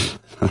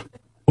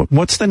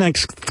 what's the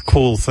next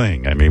cool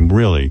thing? I mean,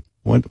 really,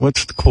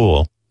 what's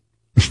cool?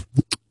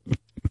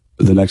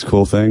 The next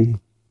cool thing?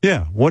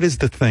 Yeah. What is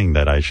the thing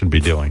that I should be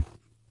doing?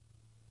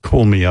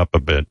 Cool me up a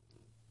bit.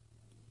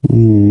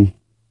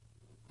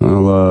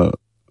 I'll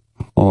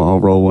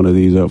roll one of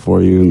these up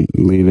for you and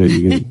leave it.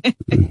 You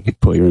can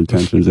put your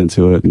intentions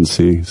into it and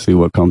see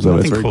what comes of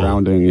it. It's very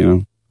grounding, you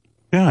know.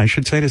 Yeah, I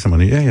should say to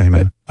somebody, yeah,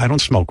 man, I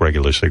don't smoke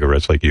regular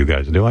cigarettes like you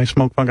guys do. I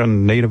smoke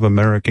fucking Native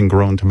American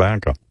grown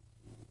tobacco.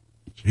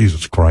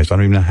 Jesus Christ, I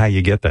don't even know how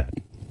you get that.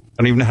 I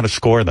don't even know how to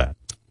score that.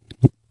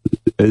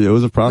 It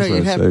was a process. No,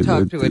 you'd have to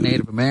talk to a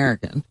Native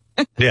American.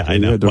 Yeah, I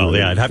know. Well,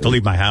 yeah, I'd have to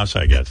leave my house,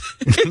 I guess.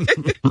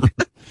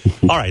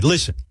 All right,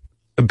 listen.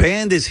 The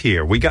band is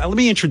here. Let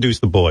me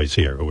introduce the boys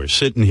here who are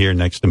sitting here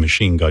next to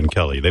Machine Gun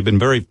Kelly. They've been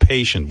very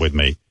patient with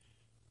me.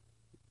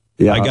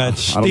 Yeah, I got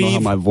Steve. I don't know how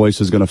my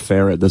voice is going to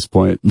fare at this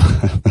point.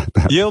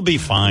 You'll be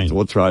fine.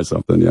 We'll try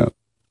something, yeah.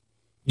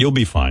 You'll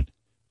be fine.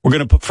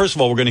 First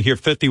of all, we're going to hear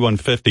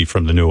 5150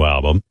 from the new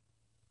album.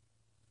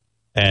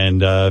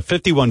 And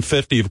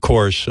 5150, of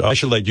course, I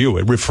should let you.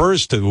 It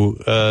refers to,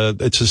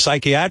 it's a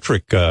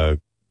psychiatric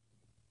kind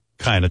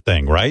of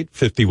thing, right?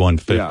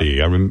 5150.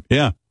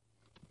 Yeah.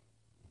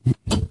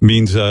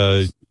 Means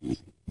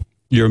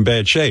you're in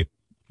bad shape.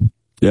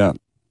 Yeah.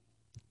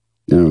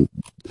 You know,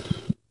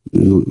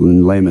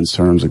 in layman's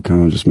terms, it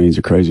kind of just means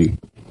you're crazy.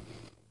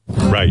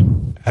 Right.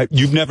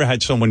 You've never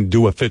had someone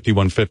do a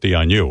 5150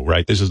 on you,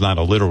 right? This is not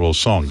a literal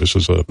song. This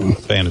is a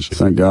fantasy.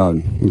 Thank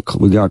God.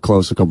 We got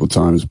close a couple of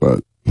times,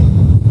 but...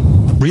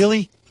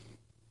 Really?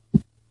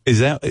 Is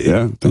that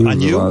yeah? On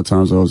you? A lot of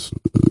times I was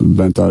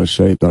bent out of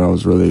shape that I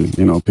was really,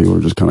 people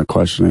were just kind of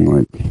questioning,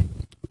 like,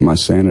 my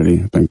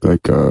sanity. I think,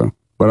 like,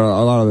 but a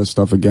lot of this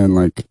stuff, again,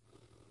 like,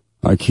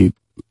 I keep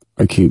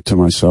to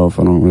myself.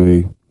 I don't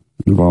really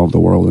involve the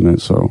world in it,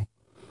 so...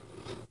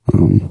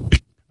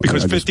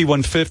 Because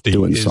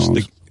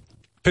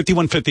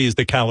 5150 is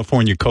the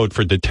California code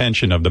for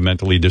detention of the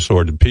mentally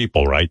disordered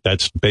people, right?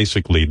 That's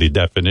basically the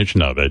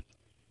definition of it.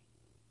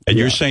 And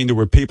you're saying there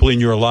were people in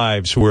your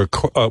lives who were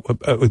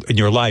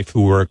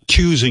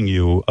accusing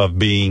you of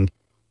being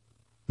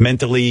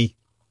mentally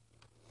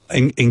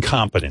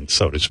incompetent,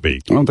 so to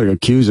speak. I don't think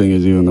accusing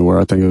is even the word.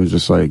 I think it was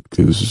just like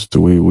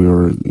the way we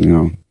were.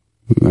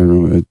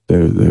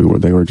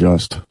 They were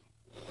just.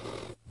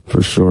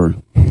 For sure.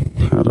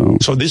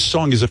 So this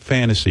song is a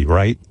fantasy,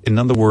 right? In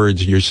other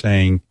words, you're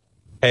saying,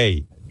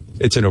 hey,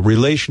 it's in a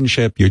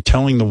relationship. You're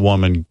telling the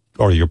woman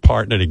or your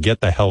partner to get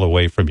the hell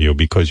away from you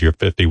because you're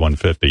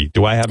 5150.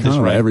 Do I have this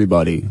right?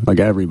 Everybody,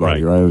 right?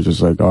 It was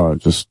just like,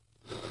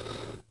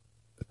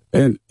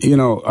 and,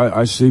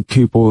 I see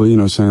people,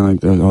 saying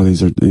like, oh,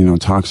 these are,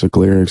 toxic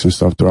lyrics and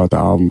stuff throughout the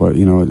album. But,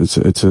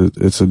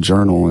 it's a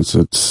journal.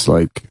 It's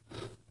like,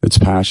 it's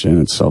passion,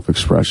 it's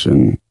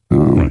self-expression.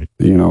 Right.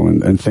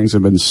 And things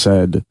have been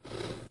said.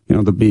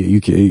 The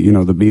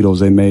Beatles,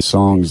 they made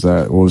songs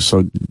that what was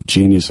so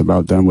genius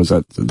about them was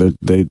that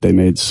they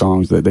made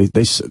songs that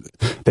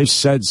they've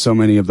said so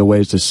many of the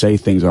ways to say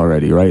things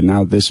already, right?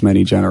 Now, this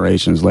many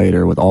generations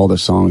later, with all the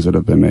songs that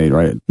have been made,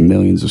 right?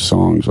 Millions of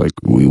songs, like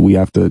we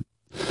have to.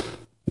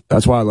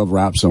 That's why I love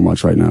rap so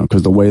much right now,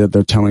 because the way that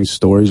they're telling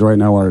stories right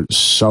now are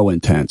so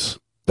intense.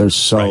 They're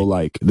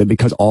so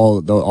because all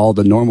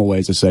the normal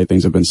ways to say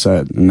things have been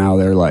said, and now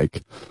they're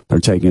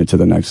taking it to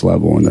the next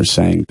level, and they're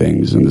saying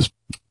things in this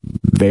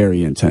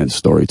very intense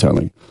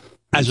storytelling.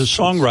 As a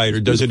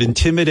songwriter, does it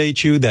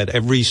intimidate you that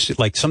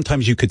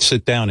sometimes you could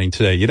sit down and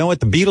say, you know what,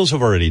 the Beatles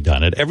have already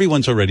done it,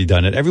 everyone's already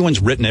done it, everyone's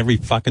written every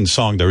fucking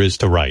song there is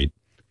to write.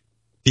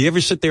 Do you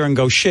ever sit there and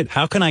go, shit,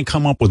 how can I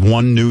come up with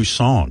one new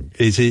song?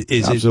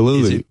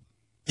 Absolutely.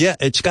 Yeah,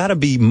 it's got to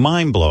be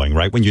mind-blowing,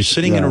 right? When you're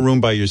sitting in a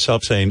room by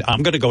yourself saying,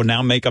 I'm going to go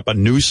now make up a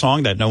new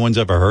song that no one's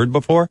ever heard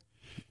before.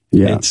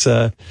 Yeah. It's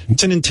an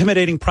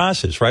intimidating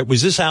process, right?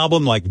 Was this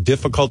album,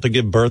 difficult to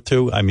give birth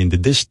to? I mean,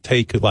 did this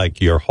take,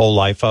 your whole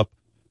life up?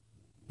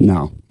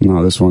 No,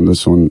 this one,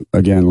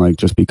 again,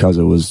 just because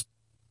it was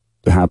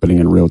happening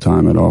in real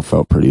time, it all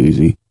felt pretty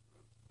easy.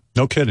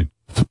 No kidding.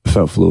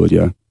 Felt fluid,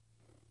 yeah.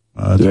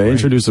 Did I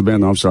introduce the band?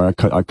 No, I'm sorry,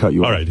 I cut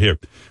you off. All right, here.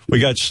 We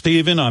got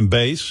Steven on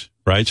bass.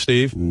 Right,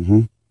 Steve?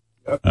 Mm-hmm.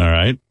 All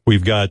right. We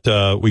got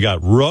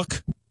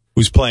Rook,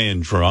 who's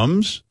playing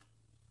drums.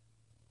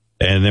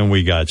 And then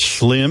we got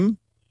Slim,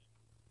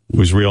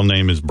 whose real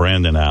name is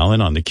Brandon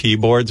Allen, on the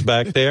keyboards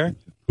back there,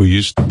 who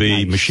used to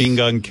be Machine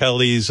Gun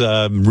Kelly's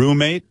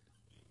roommate.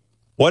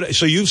 What?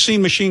 So you've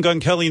seen Machine Gun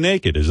Kelly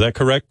naked, is that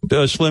correct,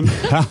 Slim?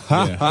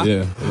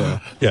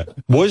 Yeah.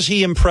 Was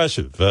he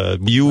impressive?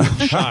 You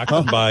shocked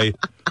by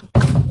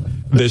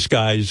this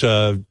guy's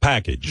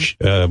package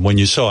when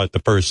you saw it the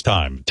first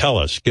time? Tell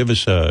us, give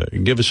us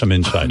some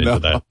insight into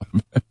that.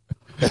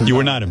 You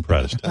were not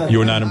impressed.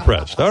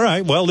 All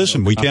right. Well,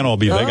 listen, we can't all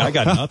be like, I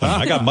got nothing.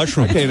 I got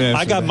mushroom.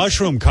 I got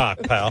mushroom cock,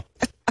 pal.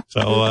 So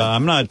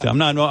I'm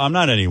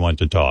not anyone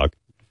to talk.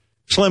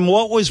 Slim,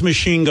 what was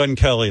Machine Gun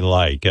Kelly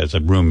like as a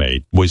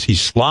roommate? Was he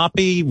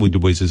sloppy?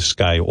 Was this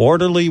guy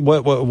orderly?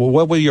 What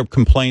were your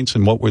complaints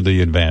and what were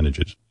the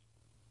advantages?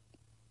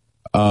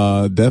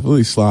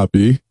 Definitely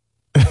sloppy.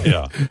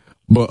 Yeah.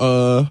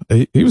 But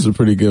he was a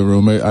pretty good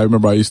roommate. I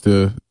remember he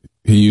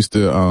used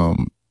to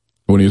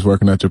when he was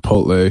working at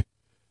Chipotle,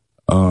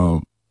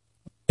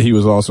 he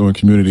was also in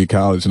community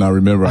college, and I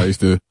remember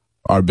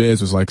our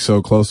beds was like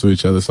so close to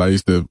each other, so I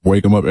used to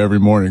wake him up every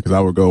morning because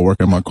I would go work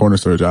at my corner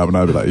store job, and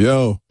I'd be like,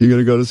 "Yo, you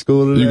gonna go to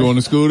school today? You going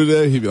to school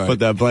today?" He'd be like, "Put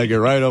that blanket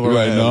right over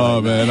my head."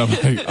 No, man. I'm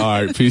like,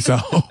 "All right, peace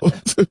out."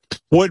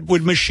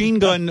 Would Machine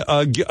Gun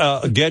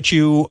get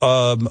you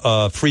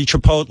free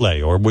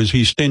Chipotle, or was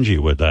he stingy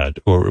with that,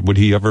 or would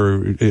he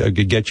ever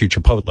get you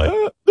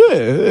Chipotle?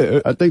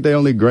 Yeah, I think they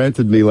only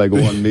granted me like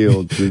one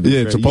meal.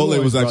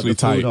 Chipotle was actually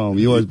tight. Home.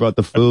 You always brought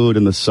the food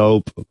and the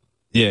soap.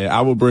 Yeah,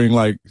 I would bring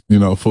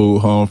food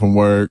home from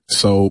work,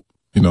 soap,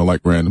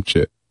 like random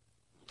shit.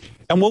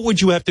 And what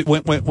would you have to,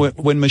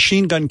 when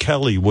Machine Gun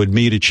Kelly would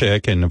meet a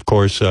chick, and of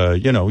course,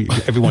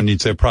 everyone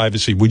needs their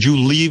privacy, would you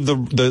leave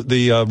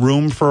the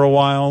room for a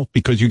while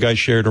because you guys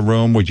shared a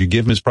room? Would you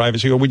give him his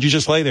privacy, or would you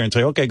just lay there and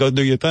say, okay, go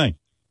do your thing?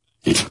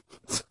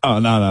 Oh,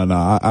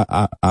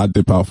 no. I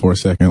dip out for a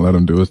second, let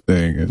him do his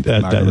thing. And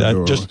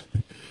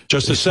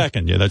just a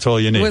second. Yeah, that's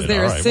all you need. Was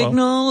there a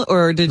signal,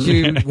 or did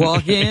you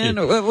walk in?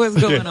 Or what was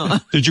going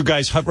on? Did you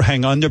guys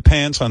hang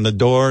underpants on the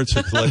door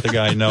to let the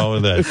guy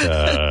know that,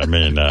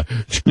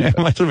 it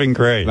must have been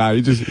great. Nah,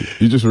 you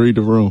just read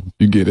the room.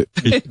 You get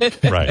it.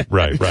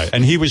 Right.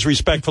 And he was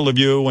respectful of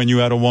you when you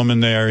had a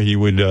woman there. He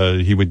would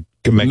make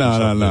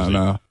himself busy.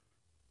 No.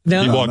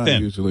 He walked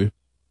in. Usually.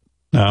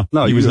 No,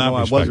 he was not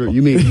respectful.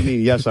 You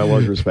mean, yes, I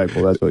was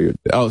respectful. That's what you're.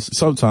 Oh,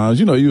 sometimes,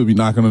 you would be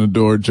knocking on the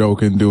door,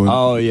 joking, doing.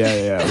 Oh,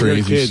 yeah.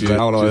 Crazy shit.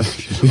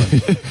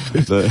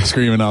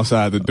 Screaming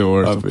outside the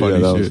door.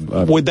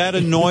 Shit. Would that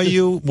annoy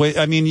you?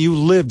 I mean, you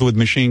lived with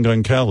Machine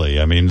Gun Kelly.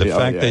 I mean, the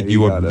fact that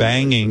you were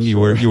banging, you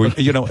were,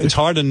 it's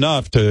hard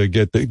enough to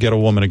get a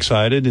woman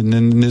excited, and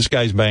then this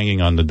guy's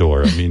banging on the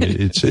door. I mean,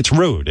 it's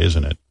rude,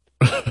 isn't it?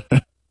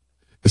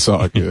 It's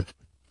all good.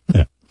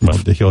 Yeah. Well,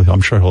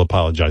 I'm sure he'll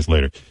apologize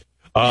later.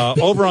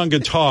 Over on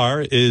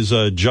guitar is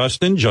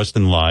Justin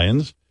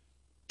Lyons.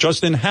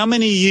 Justin, how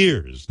many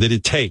years did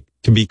it take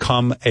to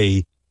become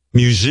a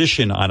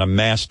musician on a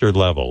master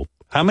level?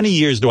 How many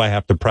years do I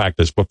have to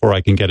practice before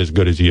I can get as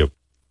good as you?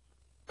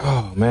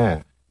 Oh,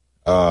 man.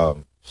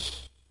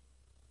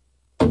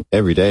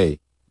 Every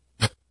day.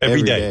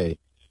 Every day.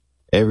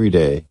 Every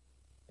day.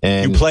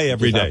 And you play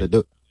every day?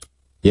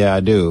 Yeah, I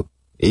do.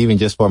 Even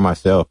just for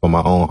myself, for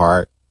my own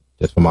heart,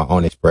 just for my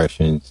own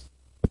expressions.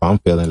 If I'm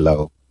feeling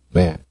low,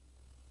 man.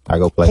 I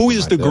go play. Who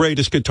is the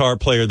greatest guitar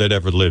player that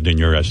ever lived in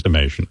your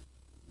estimation?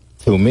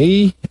 To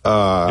me,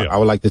 I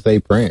would like to say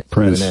Prince.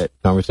 When that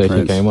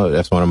conversation came up,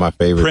 that's one of my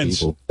favorite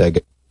people. I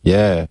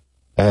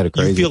had a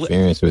crazy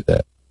experience with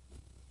that.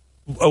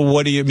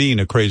 What do you mean,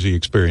 a crazy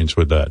experience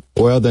with that?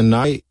 Well, the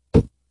night.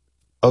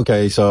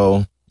 Okay,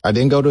 so I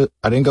didn't go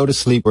to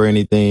sleep or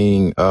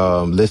anything,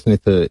 listening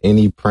to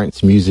any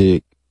Prince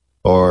music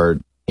or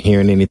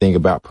hearing anything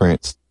about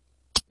Prince.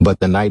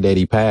 But the night that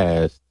he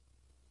passed,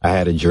 I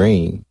had a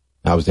dream.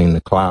 I was in the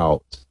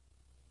clouds,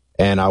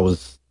 and I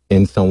was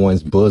in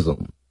someone's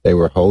bosom. They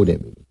were holding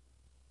me.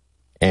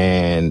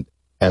 And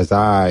as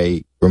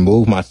I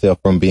removed myself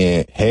from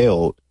being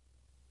held,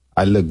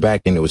 I looked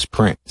back and it was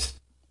Prince.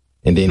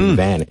 And then he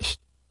vanished.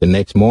 The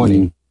next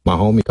morning, my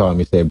homie called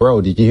me and said, "Bro,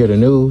 did you hear the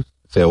news?"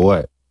 I said,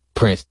 "What?"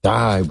 "Prince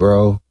died,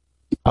 bro."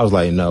 I was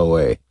like, "No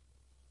way."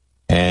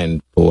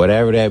 And for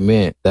whatever that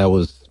meant, that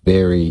was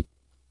very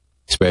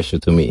special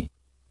to me,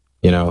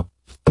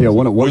 Yeah,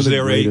 one of the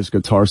greatest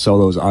guitar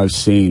solos I've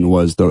seen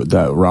was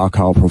that Rock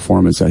Hall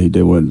performance that he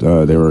did when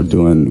they were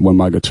doing "When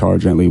My Guitar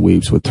Gently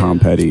Weeps" with Tom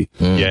Petty.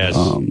 Yes.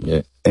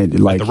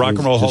 And like the Rock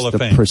and Roll Hall of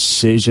Fame. The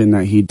precision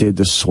that he did,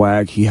 the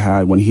swag he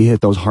had when he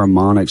hit those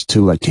harmonics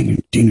too, like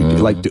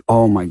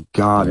oh my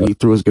God! And he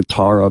threw his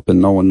guitar up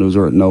and no one knew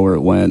where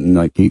it went, and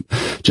like he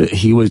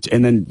was,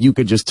 and then you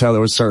could just tell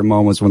there were certain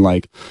moments when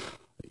like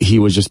he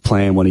was just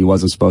playing when he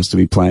wasn't supposed to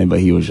be playing, but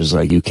he was just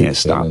like, you can't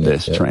stop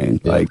this train.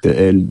 Yeah. Like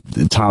and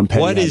Tom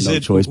Petty had no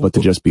choice but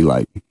to just be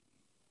like.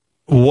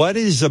 What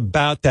is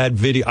about that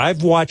video?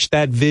 I've watched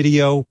that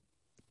video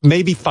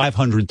maybe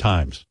 500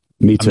 times.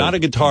 Me too. I'm not a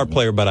guitar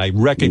player, but I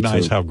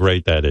recognize how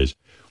great that is.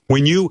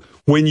 When you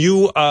were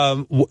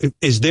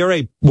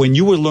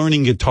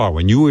learning guitar,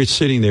 when you were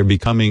sitting there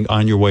becoming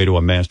on your way to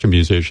a master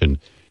musician,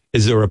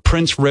 is there a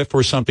Prince riff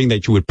or something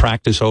that you would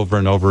practice over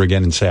and over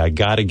again and say, I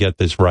got to get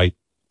this right?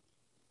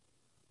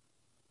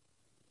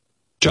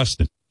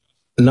 Justin.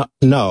 No.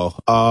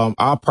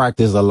 I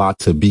practiced a lot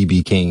to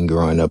B.B. King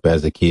growing up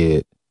as a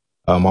kid.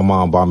 My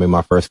mom bought me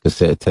my first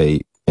cassette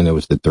tape, and it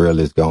was The Thrill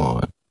Is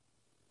Gone.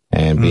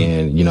 And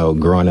being,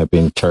 growing up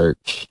in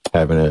church,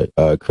 having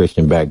a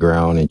Christian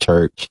background in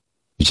church,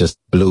 it's just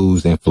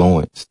blues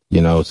influenced,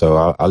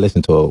 so I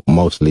listened to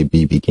mostly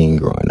B.B. King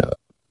growing up.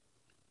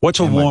 What's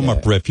a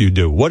warm-up riff you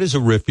do? What is a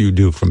riff you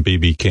do from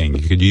B.B. King?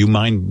 Do you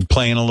mind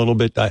playing a little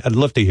bit? I'd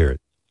love to hear it.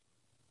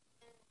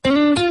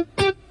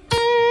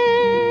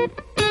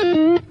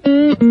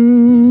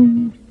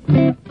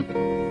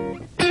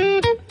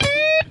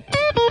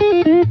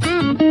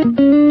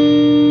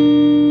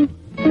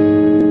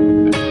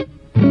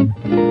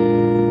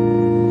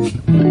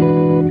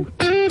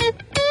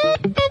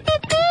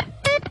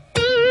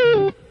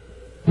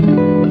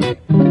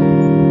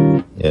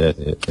 that's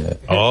it. Yeah.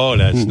 Oh,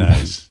 that's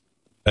nice.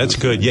 That's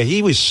good. Yeah,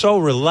 he was so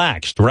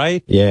relaxed,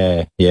 right?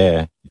 Yeah.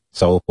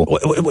 Soulful.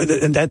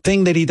 And that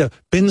thing that he did,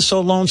 been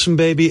so lonesome,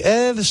 baby,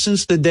 ever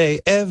since the day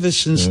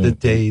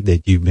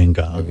that you've been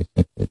gone.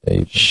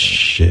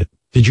 Shit.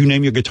 Did you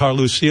name your guitar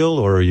Lucille,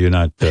 or are you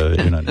not,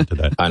 you're not into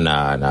that?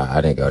 Nah,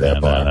 I didn't go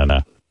that far.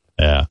 No.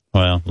 Yeah.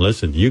 Well,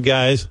 listen, you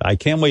guys, I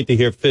can't wait to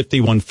hear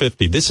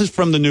 5150. This is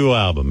from the new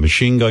album,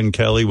 Machine Gun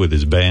Kelly with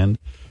his band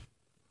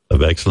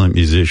of excellent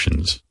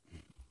musicians.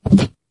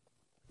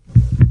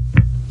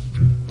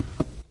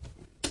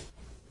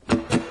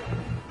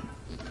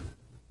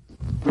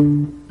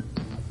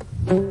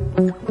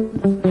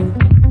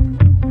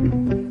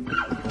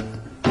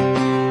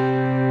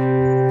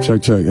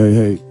 Check.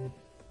 Hey.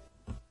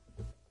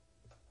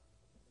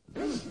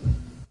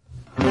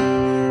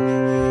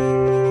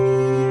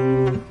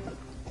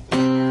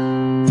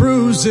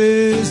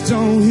 Bruises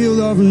don't heal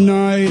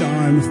overnight.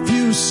 I'm a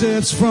few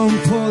sips from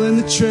pulling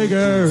the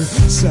trigger.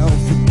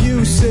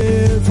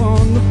 Self-abusive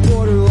on the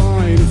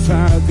borderline. If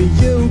had the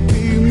you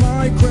be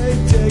my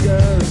grave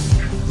digger.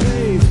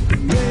 Leave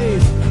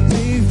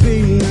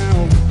me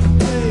now.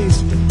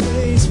 Please,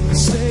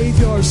 save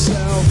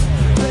yourself.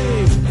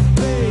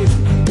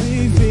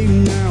 Leave me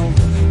now.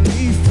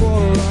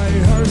 Before I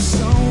hurt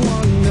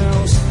someone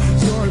else.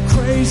 You're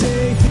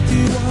crazy,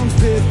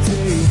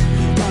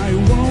 5150. I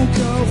won't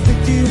go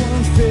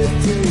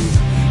 5150.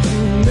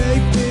 You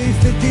make me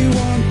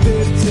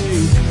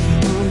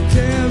 5150. I'm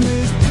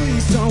damaged,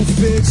 please don't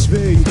fix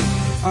me.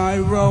 I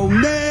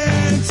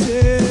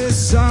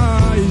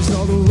romanticize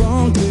all the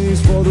wrong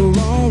things for the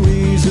wrong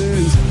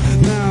reasons.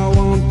 Now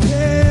I'm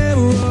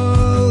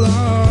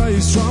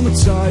paralyzed,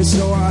 traumatized,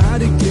 so I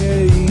had to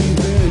get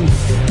even.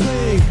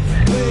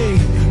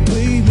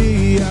 Bleed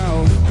me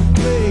out.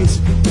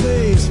 Please,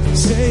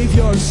 save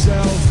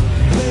yourself.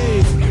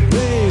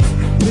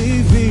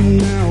 Leave me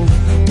now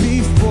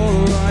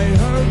before I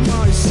hurt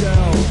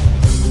myself.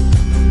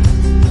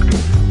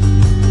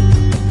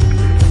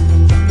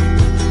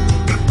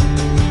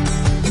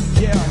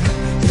 Yeah,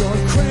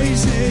 you're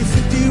crazy,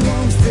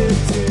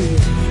 5150.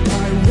 I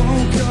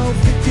won't go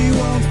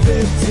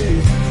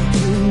 5150.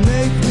 You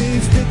make me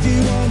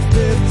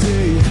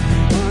 5150.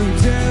 I'm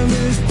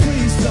damaged,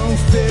 please don't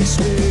fix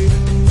me.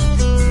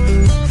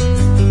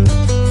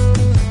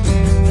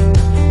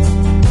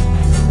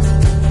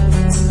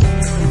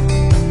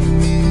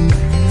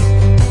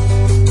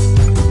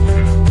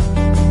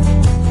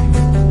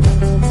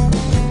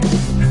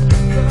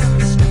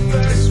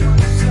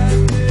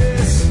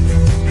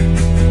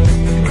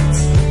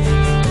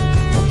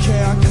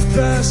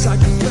 I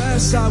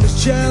confess I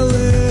was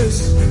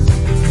jealous.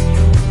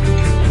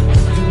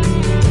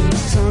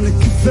 Time to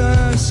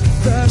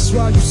confess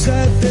why you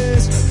said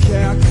this.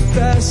 Yeah, I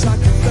confess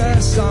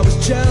I was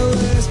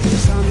jealous.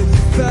 Time to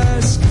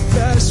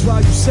confess why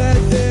you said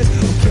this.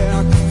 Okay,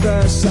 I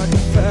confess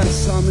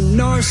I'm a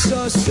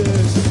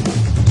narcissist.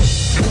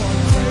 You're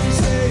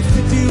crazy,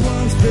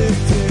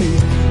 5150.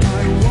 I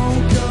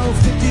won't go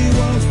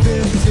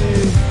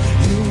 5150.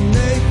 You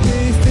make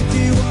me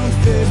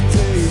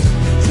 5150.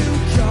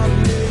 Got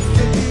me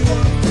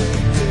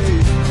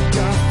 5150.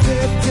 Got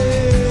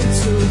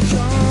 52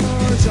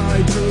 cards. I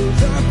drew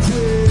the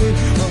queen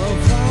of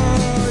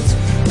hearts.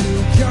 You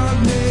got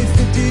me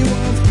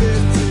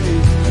 5150.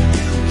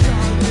 You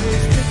got me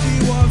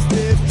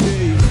 5150.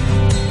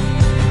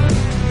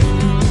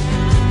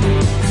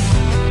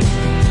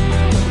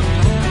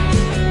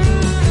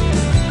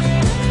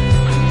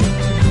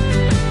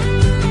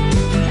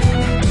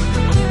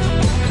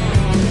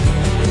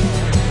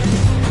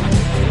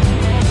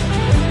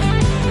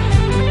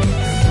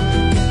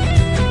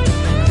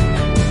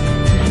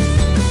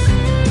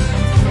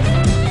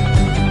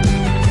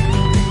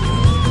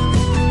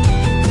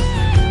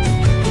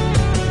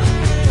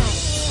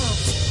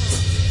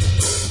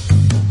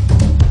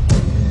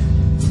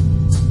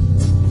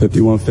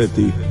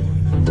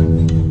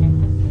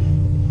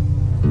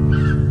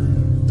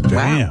 $51.50.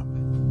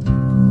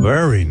 Damn.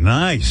 Very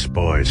nice,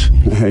 boys.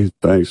 Hey,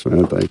 thanks,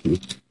 man. Thank you.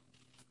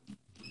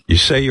 You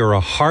say you're a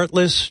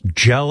heartless,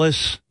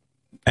 jealous,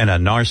 and a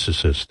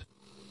narcissist.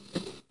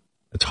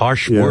 It's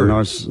harsh word.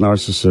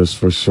 Narcissist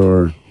for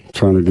sure.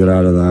 Trying to get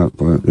out of that,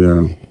 but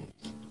yeah.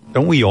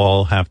 Don't we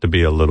all have to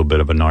be a little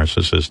bit of a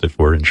narcissist if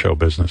we're in show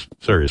business?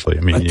 Seriously.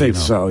 I mean, I think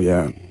so,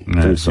 yeah.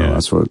 I think so. Yeah.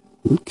 That's what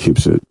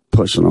keeps it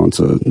pushing on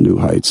to new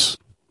heights.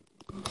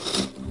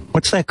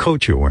 What's that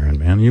coat you're wearing,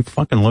 man? You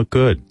fucking look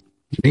good.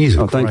 Jesus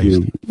Christ. Thank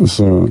you. It's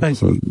a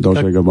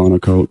Dolce Gabbana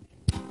coat.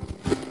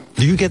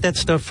 Do you get that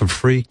stuff for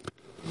free?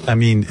 I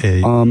mean,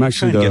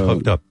 actually, get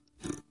hooked up.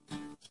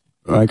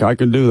 I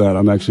can do that.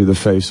 I'm actually the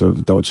face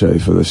of Dolce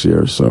for this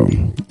year, so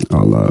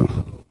I'll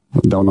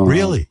don't know.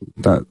 Really?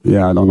 I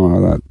don't know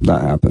how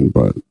that happened,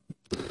 but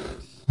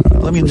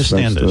let me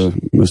understand this.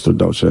 Mr.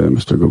 Dolce and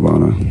Mr.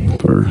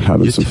 Gabbana for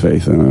having some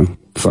faith in a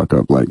fuck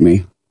up like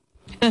me.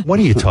 What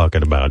are you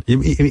talking about?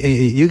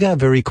 You got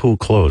very cool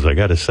clothes, I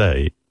got to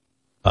say.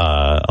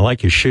 I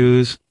like your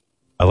shoes.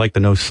 I like the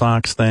no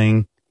socks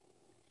thing.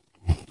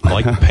 I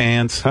like the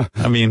pants.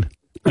 I mean,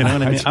 You know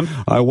what I mean?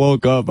 I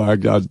woke up, I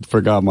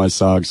forgot my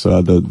socks.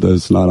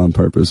 That's not on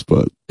purpose,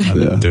 but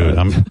yeah. Dude,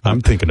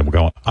 I'm thinking of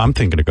going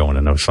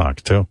to no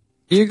socks too.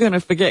 You're going to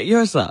forget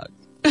your socks.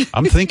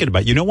 I'm thinking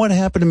about, you know what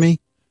happened to me?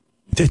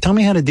 Tell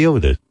me how to deal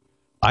with it.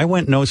 I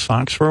went no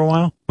socks for a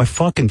while. My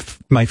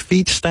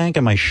feet stank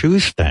and my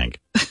shoes stank.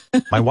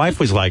 My wife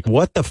was like,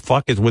 what the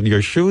fuck is with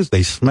your shoes?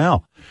 They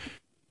smell.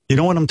 You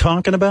know what I'm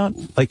talking about?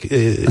 Like,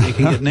 it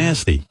can get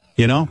nasty,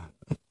 you know?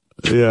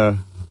 Yeah.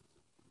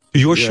 Do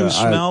your shoes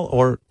smell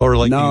or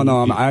like?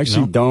 No, I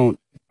actually don't.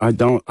 I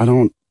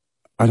don't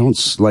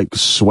like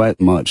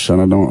sweat much,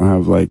 and I don't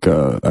have like,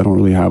 I don't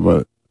really have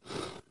a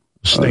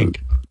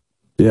stink.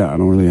 Yeah, I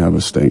don't really have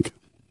a stink.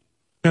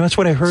 Yeah, that's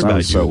what I heard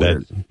about you.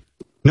 Weird.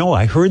 No,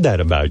 I heard that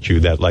about you,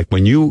 that like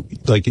when you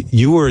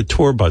were a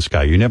tour bus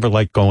guy, you never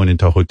liked going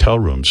into hotel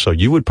rooms, so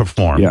you would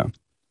perform. Yeah.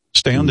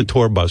 Stay on the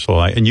tour bus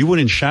and you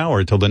wouldn't shower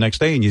until the next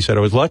day, and you said,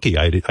 I was lucky.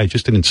 I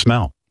just didn't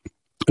smell.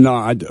 No,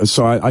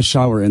 I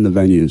shower in the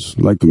venues.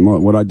 Like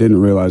what I didn't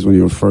realize when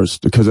you were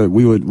first, because when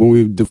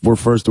we were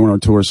first doing our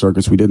tour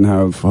circuits, we didn't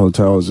have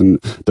hotels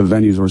and the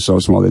venues were so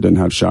small they didn't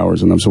have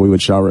showers in them. So we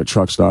would shower at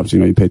truck stops. You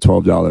know, you pay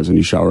 $12 and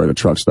you shower at a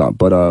truck stop.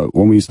 But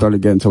when we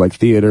started getting to like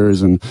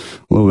theaters and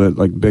a little bit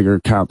like bigger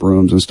cap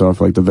rooms and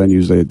stuff, like the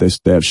venues,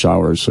 they have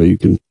showers, so you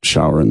can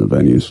shower in the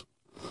venues.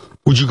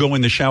 Would you go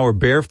in the shower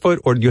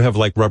barefoot, or do you have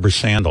like rubber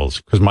sandals?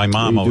 Because my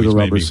mom always do the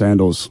made rubber me.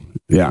 Sandals.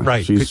 Yeah,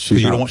 right.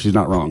 She's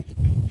not wrong.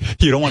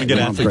 You don't want to get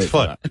athlete's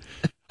foot.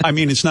 I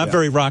mean, it's not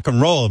very rock and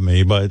roll of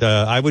me, but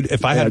I would,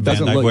 if I had a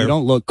band, I'd wear. You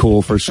don't look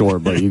cool for sure,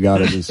 but you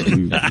gotta just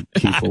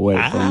keep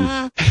away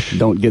from.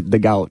 Don't get the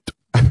gout.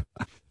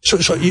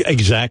 So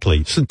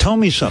exactly. So tell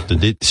me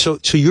something. So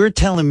you're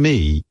telling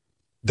me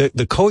that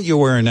the coat you're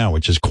wearing now,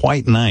 which is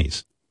quite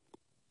nice,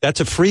 that's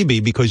a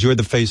freebie because you're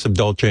the face of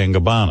Dolce &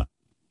 Gabbana.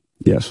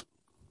 Yes.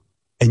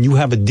 And you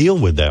have a deal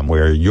with them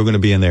where you're going to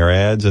be in their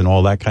ads and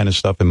all that kind of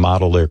stuff and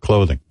model their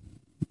clothing.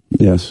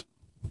 Yes.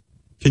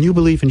 Can you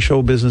believe in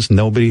show business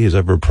nobody has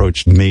ever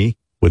approached me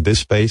with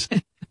this face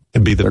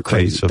and be the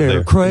face of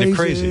their... Crazy. They're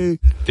crazy.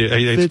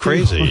 It's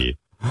crazy.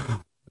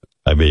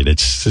 I mean, it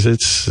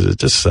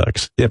just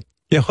sucks.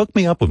 Yeah, hook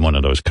me up with one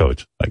of those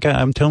coats. Like,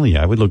 I'm telling you,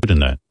 I would look good in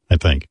that, I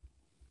think.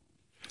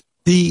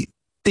 The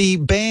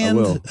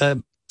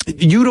band...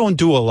 you don't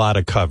do a lot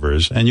of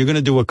covers, and you're going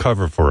to do a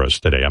cover for us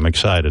today. I'm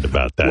excited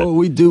about that. Well,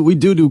 we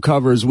do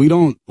covers.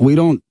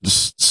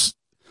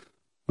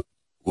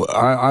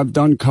 I've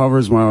done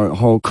covers my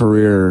whole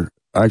career.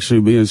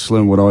 Actually, me and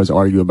Slim would always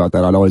argue about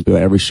that. I'd always be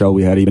like, every show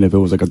we had, even if it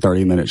was like a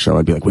 30-minute show,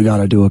 I'd be like, we got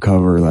to do a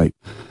cover. Like,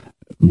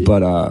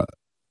 but,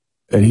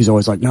 and he's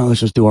always like, no, let's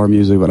just do our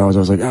music. But I was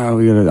always like, I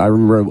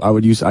remember I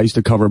used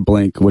to cover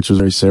Blink, which was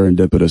very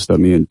serendipitous that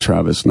me and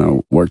Travis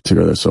now worked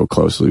together so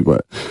closely.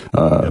 But,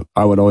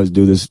 I would always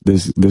do this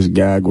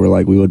gag where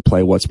like we would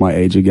play What's My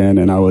Age Again,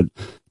 and I would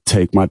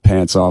take my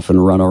pants off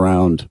and run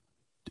around.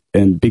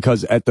 And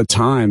because at the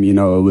time, you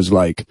know, it was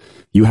like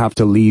you have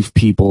to leave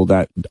people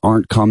that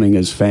aren't coming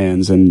as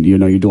fans, and, you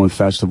know, you're doing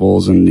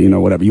festivals and, you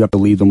know, whatever. You have to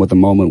leave them with a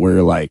moment where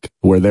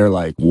they're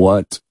like,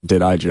 what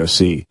did I just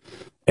see?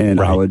 And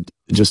right. I would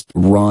just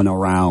run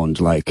around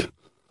like,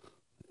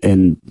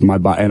 and my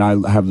body, and I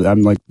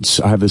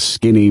have this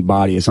skinny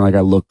body. It's not like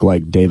I look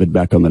like David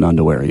Beckham in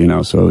underwear, you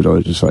know. So it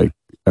was just like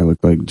I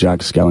looked like Jack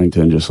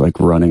Skellington, just like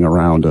running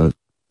around a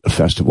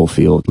festival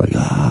field, like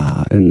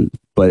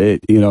but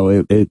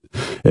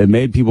it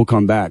made people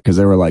come back because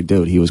they were like,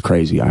 dude, he was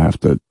crazy.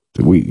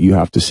 You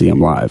have to see him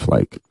live,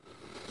 like.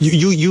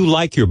 You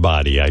like your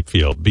body, I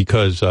feel,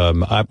 because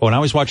when I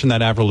was watching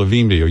that Avril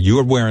Lavigne video, you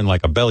were wearing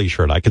like a belly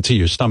shirt. I could see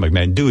your stomach,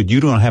 man. Dude, you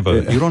don't have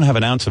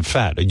an ounce of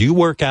fat. Do you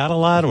work out a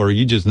lot, or are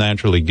you just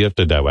naturally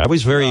gifted that way? I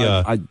was very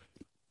I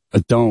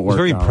don't work.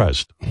 Very out.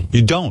 impressed.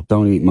 You don't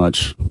eat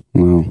much.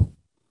 No.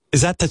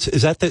 Is that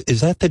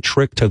the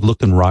trick to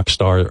looking rock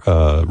star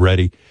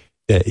ready?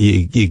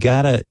 You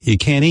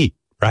can't eat,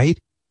 right?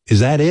 Is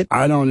that it?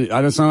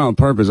 It's not on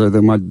purpose. I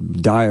think my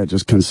diet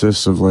just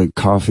consists of like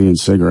coffee and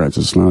cigarettes.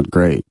 It's not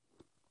great.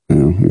 You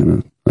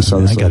know,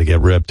 I got to get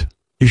ripped.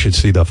 You should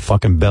see the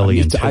fucking belly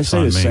and tits I say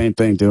on the me. same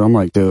thing, dude. I'm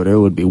like, dude,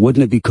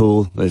 wouldn't it be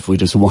cool if we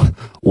just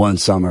one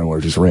summer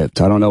we're just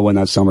ripped? I don't know when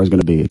that summer is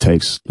going to be. It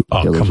takes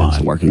diligence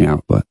and working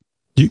out, but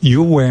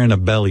you're wearing a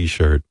belly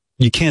shirt.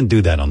 You can't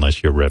do that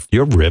unless you're ripped.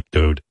 You're ripped,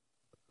 dude.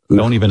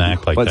 Don't even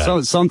act like that.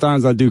 But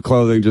sometimes I do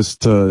clothing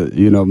just to,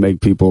 you know,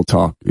 make people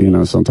talk. You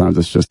know, sometimes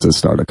it's just to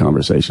start a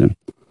conversation.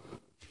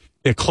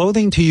 Yeah,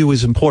 clothing to you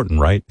is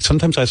important, right?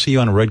 Sometimes I see you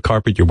on a red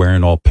carpet, you're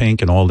wearing all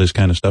pink and all this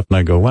kind of stuff, and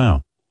I go,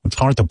 wow, it's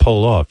hard to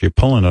pull off. You're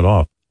pulling it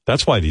off.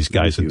 That's why these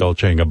guys at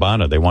Dolce &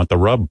 Gabbana, they want the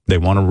rub. They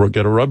want to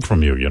get a rub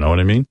from you. You know what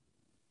I mean?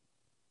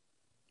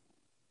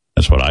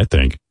 That's what I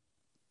think.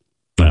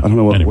 Yeah, I don't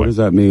know. What does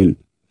that mean?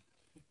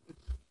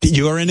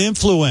 You're an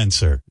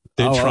influencer.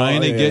 They're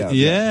trying to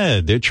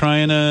get, they're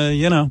trying to,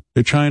 you know,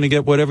 they're trying to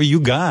get whatever you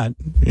got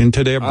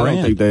into their brand.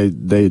 I don't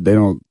think they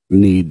don't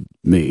need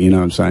me, you know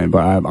what I'm saying?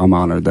 But I'm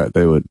honored that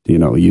they would, you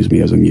know, use me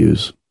as a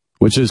muse,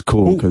 which is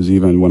cool because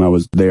even when I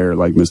was there,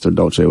 like Mr.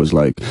 Dolce was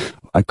like,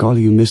 I call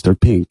you Mr.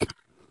 Pink.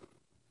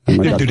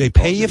 Do they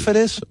pay you for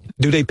this?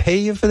 Do they pay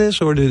you for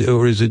this, or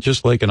is it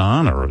just like an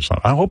honor or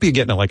something? I hope you're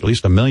getting like at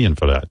least $1 million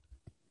for that.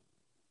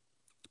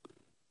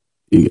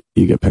 You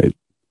get paid.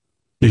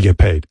 You get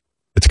paid.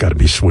 It's got to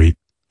be sweet.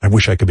 I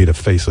wish I could be the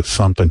face of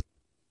something.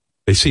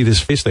 They see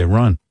this face, they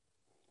run.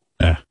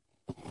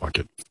 Fuck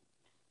it.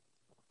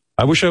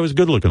 I wish I was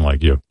good looking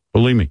like you.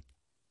 Believe me.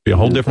 Be a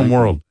whole different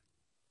world.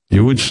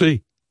 You would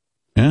see.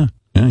 Yeah,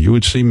 you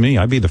would see me.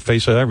 I'd be the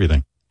face of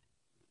everything.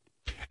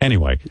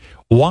 Anyway,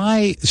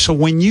 why? So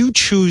when you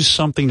choose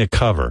something to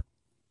cover,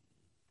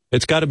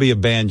 it's got to be a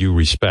band you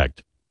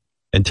respect.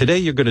 And today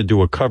you're going to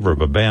do a cover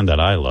of a band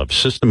that I love,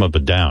 System of a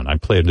Down. I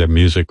played their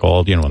music all,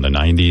 in the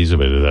 90s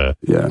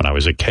when I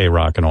was at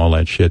K-Rock and all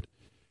that shit.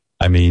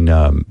 I mean,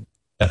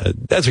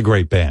 that's a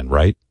great band,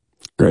 right?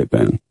 Great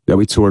band. Yeah,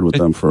 we toured with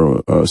them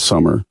for a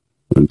summer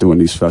and doing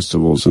these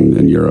festivals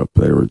in Europe.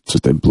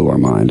 They blew our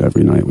mind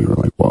every night. We were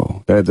like,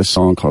 whoa. They had this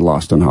song called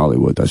Lost in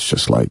Hollywood that's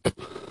just like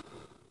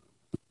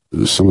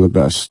some of the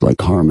best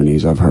like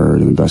harmonies I've heard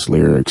and the best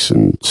lyrics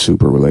and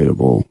super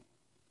relatable.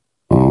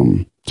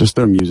 Just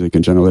their music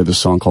in general. They have this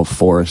song called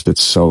Forest.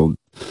 It's so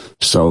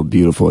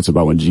beautiful. It's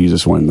about when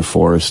Jesus went in the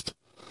forest,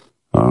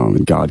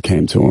 and God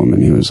came to him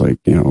and he was like,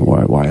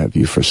 why have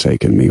you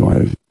forsaken me? Why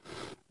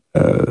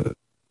have,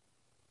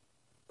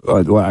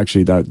 well,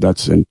 actually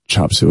that's in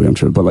Chop Suey, I'm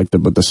sure. But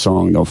the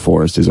song, though,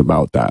 Forest is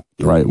about that,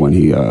 right? When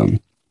he, God,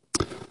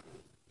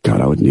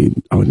 I would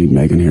need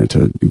Megan here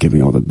to give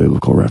me all the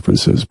biblical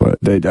references, but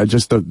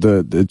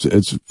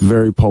it's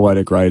very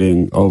poetic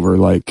writing over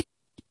like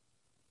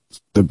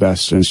the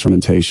best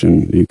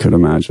instrumentation you could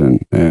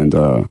imagine. And,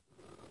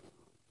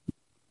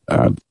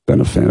 I've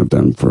been a fan of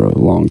them for a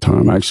long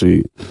time.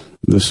 Actually,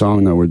 the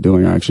song that we're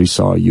doing, I actually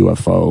saw a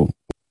UFO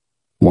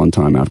one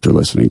time after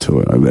listening to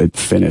it. It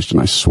finished, and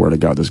I swear to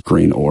God, this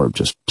green orb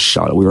just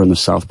shot. We were in the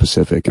South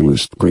Pacific, and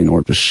this green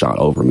orb just shot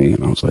over me,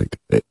 and I was like,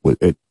 it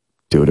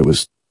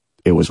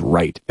was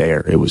right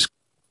there. It was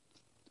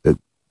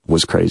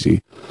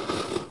crazy.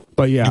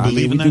 But yeah,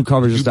 we do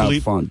covers just out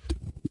of fun.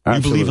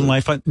 Absolutely. You believe in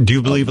life? Do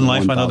you believe in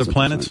life on other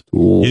planets?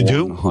 You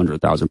do?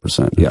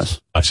 100,000%.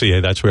 Yes. I see.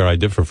 That's where I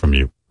differ from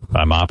you.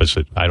 I'm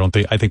opposite. I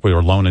think we are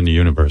alone in the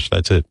universe.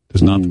 That's it.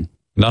 There's nothing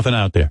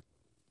out there.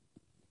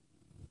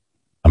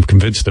 I'm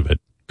convinced of it.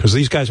 Because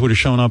these guys would have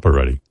shown up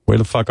already. Where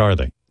the fuck are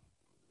they?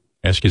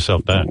 Ask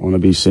yourself that. Want to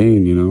be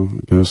seen,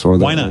 I guess. Or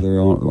why not?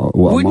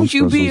 Wouldn't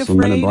you be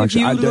afraid if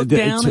you looked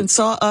down and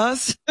saw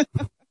us?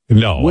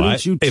 No.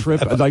 Wouldn't you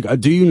trip?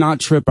 Do you not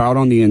trip out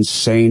on the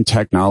insane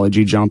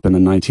technology jump in the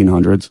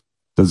 1900s?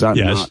 Does that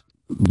not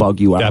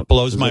bug you out? That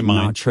blows my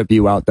mind. Not trip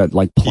you out that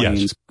like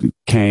planes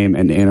came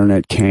and the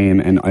internet came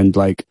and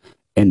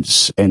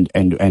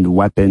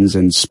weapons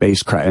and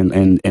spacecraft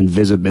and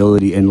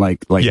visibility and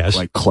like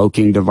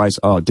cloaking device.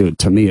 Oh, dude,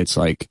 to me it's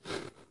like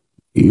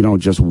you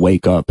don't just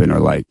wake up and are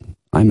like,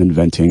 I'm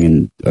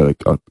inventing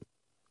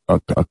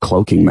a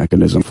cloaking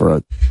mechanism for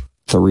a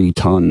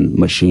 3-ton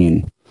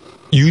machine.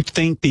 You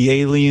think the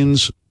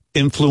aliens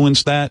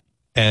influenced that,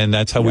 and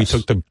that's how we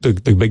took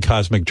the big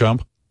cosmic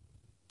jump?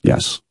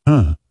 Yes.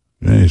 Huh.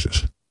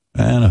 Jesus.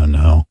 I don't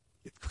know.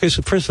 Because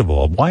first of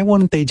all, why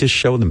wouldn't they just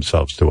show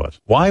themselves to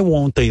us? Why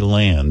won't they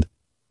land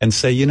and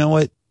say, you know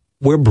what?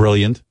 We're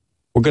brilliant.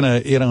 We're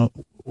going to,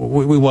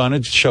 we want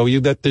to show you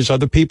that there's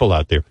other people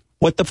out there.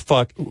 What the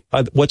fuck?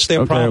 What's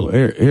their problem?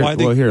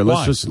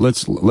 Let's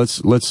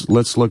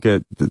look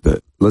at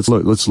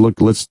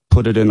let's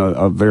put it in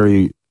a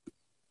very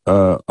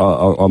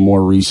a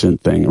more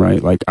recent thing,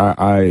 right? Like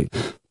I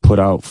put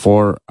out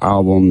 4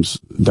 albums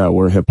that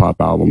were hip hop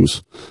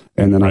albums,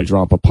 and then I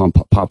drop a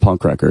pop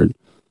punk record,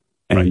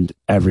 and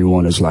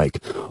everyone is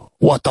like,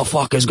 "What the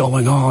fuck is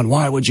going on?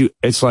 Why would you?"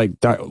 It's like,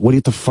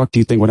 what the fuck do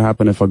you think would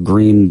happen if a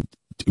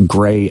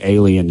gray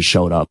alien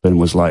showed up and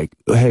was like,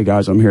 "Hey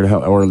guys, I'm here to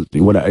help," or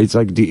what? It's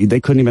like they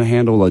couldn't even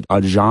handle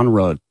a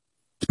genre.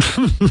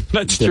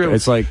 That's true.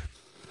 It's like.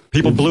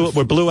 People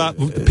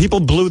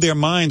blew their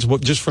minds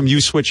just from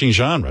you switching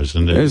genres,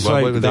 and it's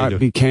like that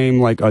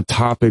became like a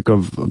topic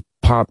of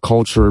pop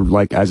culture,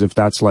 like as if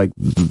that's like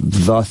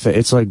the thing.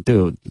 It's like,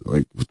 dude,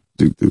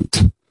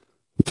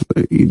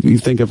 you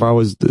think if I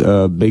was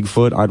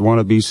Bigfoot, I'd want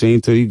to be seen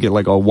too? You get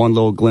like one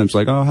little glimpse,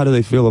 like, oh, how do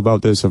they feel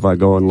about this? If I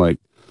go and like,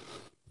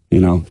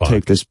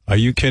 take this. Are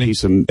you kidding?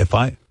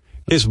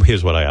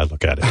 Here's what I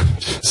look at it.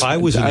 If I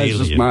was an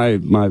alien, just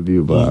my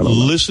view, but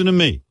listen to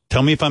me.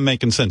 Tell me if I'm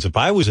making sense. If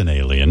I was an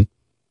alien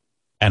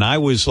and I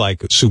was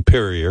like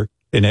superior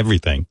in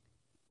everything,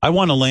 I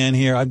want to land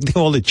here. I think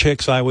all the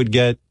chicks I would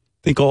get,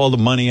 think all the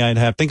money I'd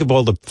have, think of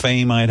all the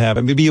fame I'd have.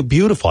 It'd be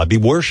beautiful. I'd be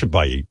worshipped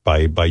by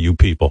you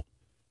people.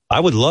 I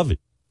would love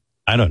it.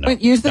 I don't know.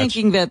 But you're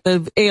thinking that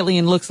the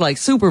alien looks like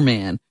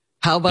Superman.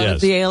 How about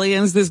the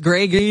aliens, this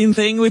gray-green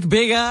thing with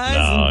big eyes?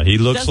 No, he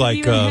looks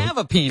like have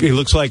a penis. He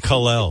looks like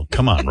Kal-El.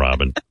 Come on,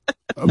 Robin.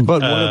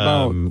 But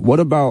what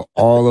about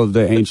all of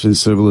the ancient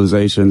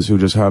civilizations who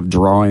just have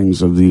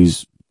drawings of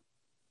these?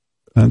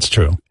 That's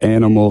true.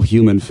 Animal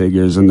human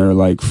figures, and they're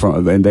like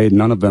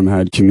none of them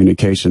had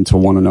communication to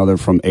one another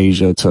from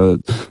Asia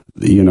to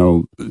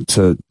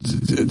to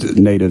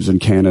natives in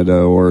Canada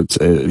or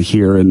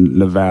here in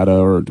Nevada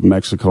or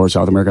Mexico or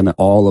South America, and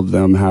all of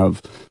them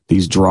have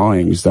these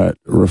drawings that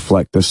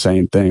reflect the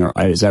same thing? Or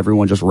is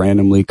everyone just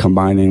randomly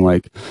combining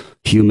like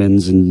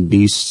humans and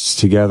beasts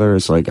together?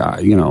 It's like,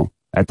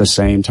 at the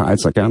same time,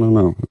 it's like, I don't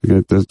know.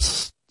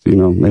 It's,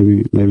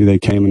 maybe they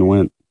came and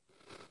went.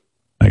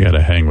 I got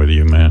to hang with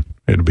you, man.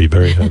 It'll be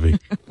very heavy.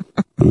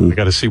 I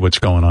got to see what's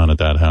going on at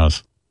that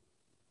house.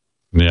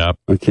 Yeah,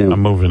 I'm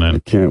moving in. I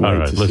can't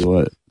wait to see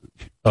what.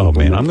 Oh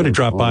man, I'm going to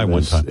drop by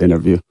one time.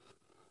 Interview.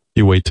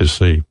 You wait to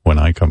see when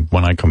I come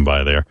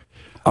by there.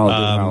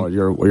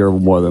 You're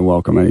more than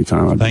welcome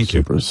anytime. Thank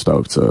you. Super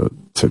stoked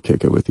to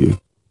kick it with you.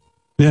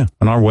 Yeah,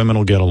 and our women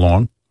will get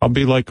along. I'll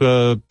be like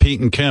Pete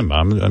and Kim.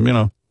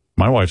 I'm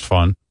my wife's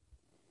fun.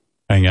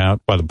 Hang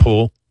out by the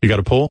pool. You got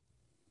a pool?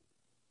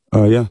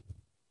 Yeah.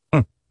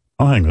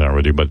 I'll hang there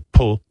with you, but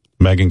pool.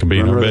 Megan can be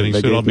in her bathing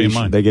suit. I'll be in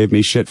mine. They gave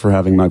me shit for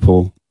having my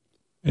pool.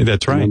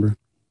 That's right. Remember?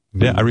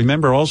 Yeah, I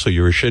remember also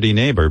you're a shitty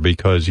neighbor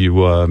because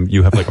you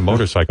have like a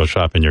motorcycle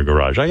shop in your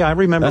garage. Yeah, I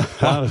remember.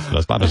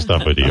 That's not a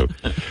stuff with you.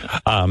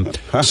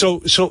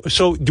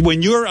 So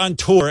when you're on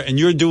tour and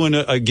you're doing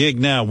a gig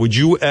now,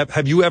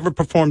 have you ever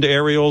performed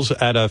aerials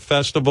at a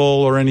festival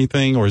or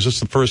anything, or is this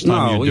the first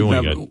time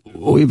you're doing it?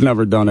 We've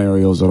never done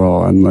aerials at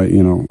all. I'm like,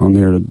 I'm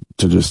here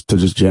to just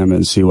jam it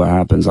and see what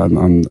happens.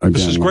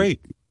 This is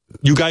great.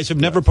 You guys have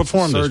never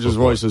performed this Serge's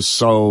before. voice is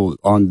so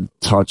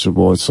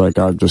untouchable. It's like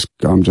I'm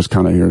just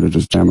kind of here to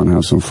just jam and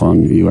have some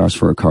fun. You asked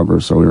for a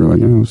cover, so we were like,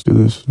 let's do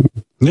this.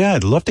 Yeah,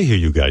 I'd love to hear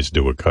you guys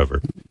do a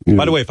cover. Yeah.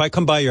 By the way, if I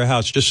come by your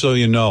house, just so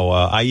you know,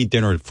 I eat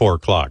dinner at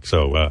 4:00,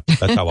 so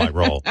that's how I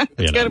roll.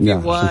 It's gonna be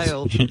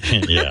wild.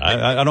 Yeah,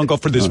 I don't go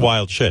for this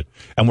wild shit.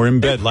 And we're in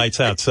bed, lights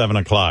out,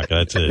 7:00.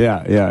 That's it.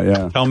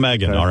 Yeah. Tell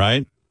Megan, okay. All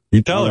right?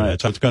 You tell her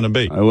that's how it's going to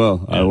be. I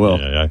will.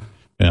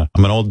 Yeah.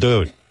 I'm an old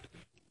dude.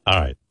 All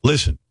right,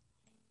 listen.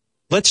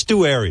 Let's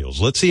do aerials.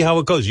 Let's see how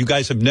it goes. You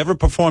guys have never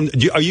performed.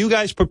 Are you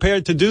guys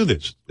prepared to do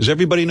this? Does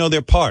everybody know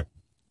their part?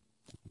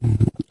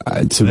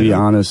 To be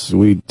honest,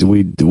 we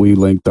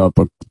linked up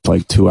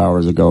like 2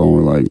 hours ago, and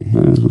we're like,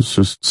 let's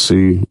just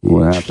see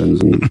what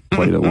happens, and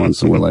played it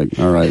once, and we're like,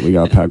 all right, we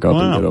got to pack up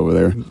and get over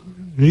there.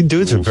 You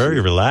dudes are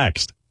very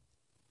relaxed.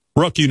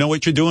 Rook, you know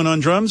what you're doing on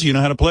drums? You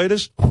know how to play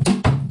this?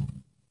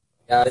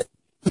 Got it.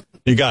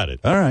 You got it.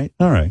 All right.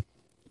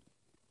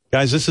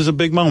 Guys, this is a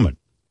big moment.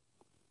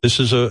 This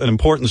is an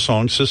important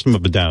song, System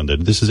of a Down.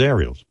 This is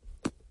Aerials.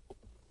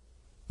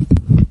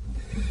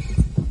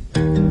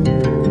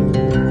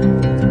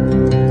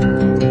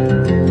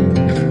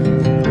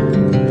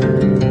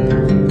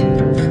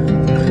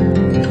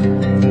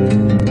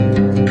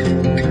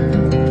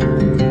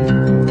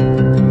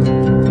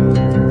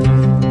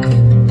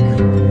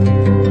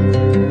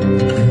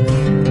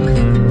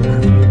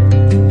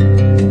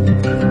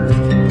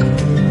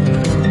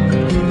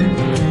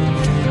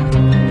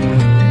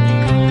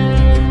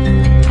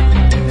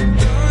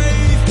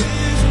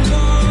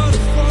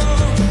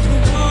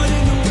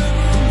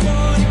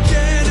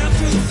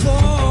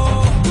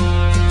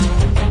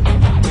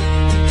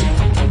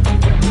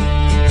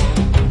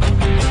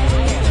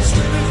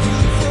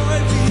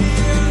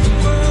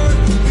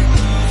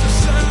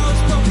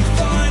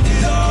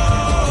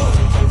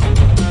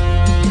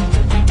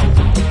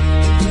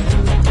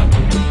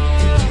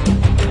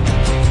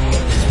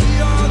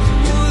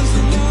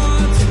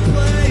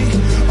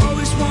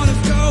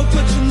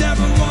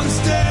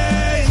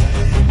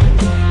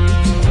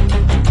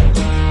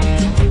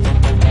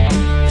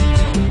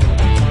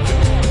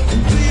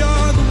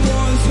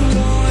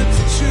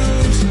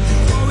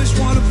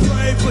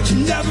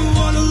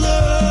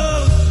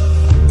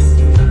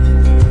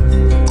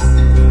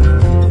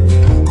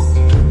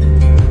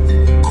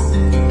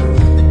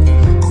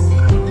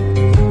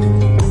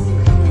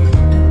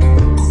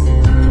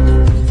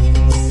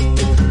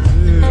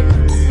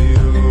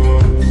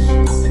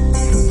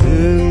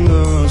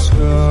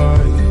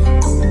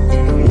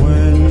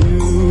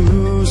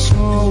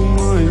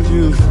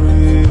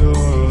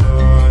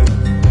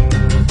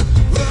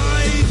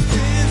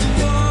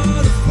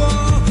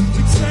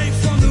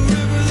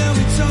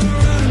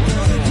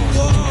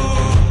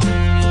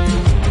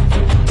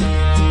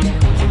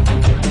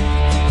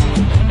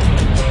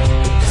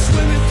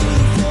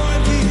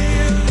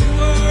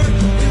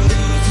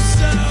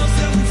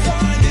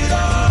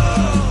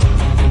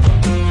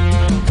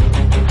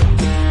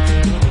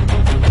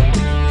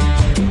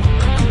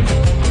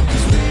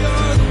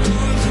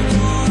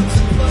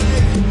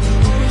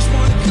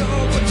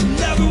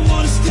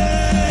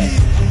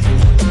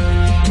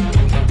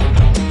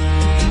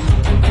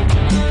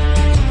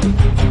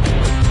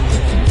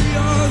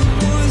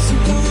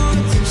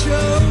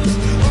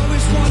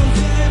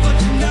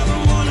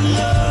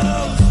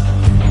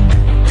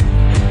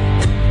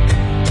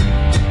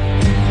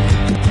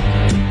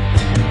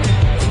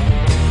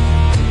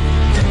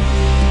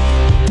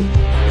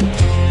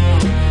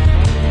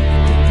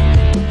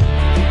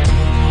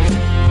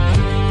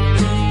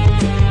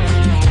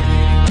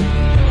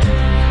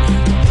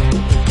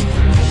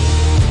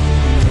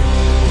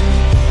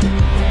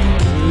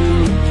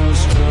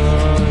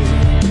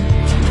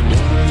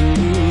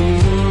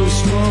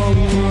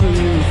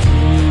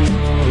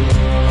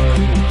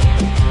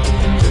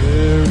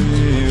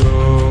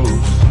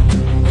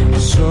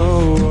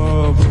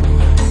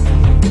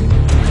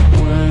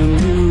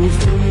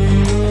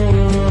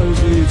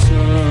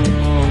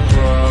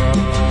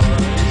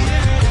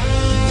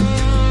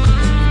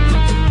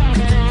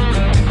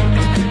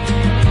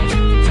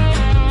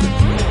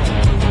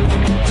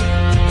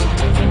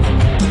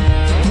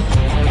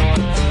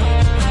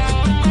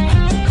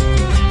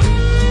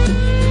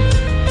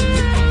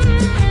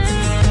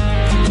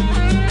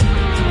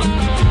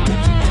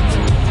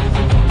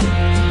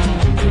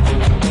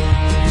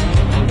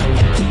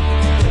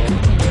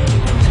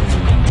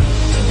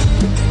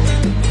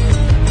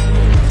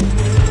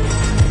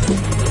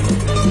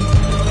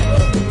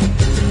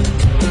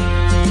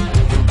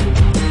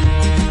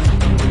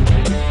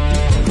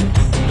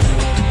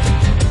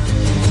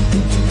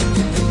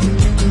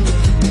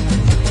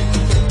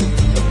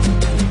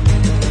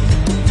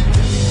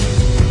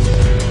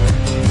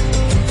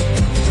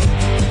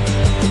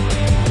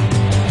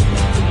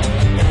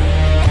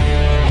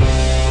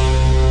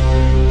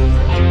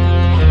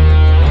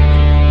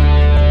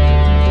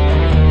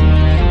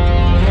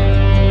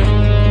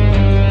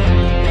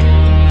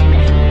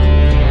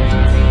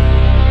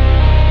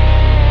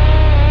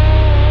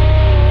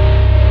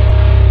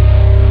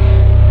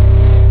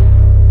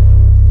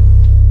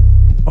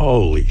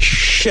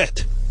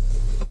 shit.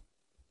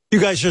 You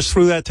guys just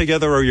threw that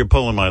together, or you're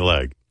pulling my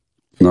leg?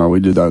 No, we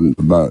did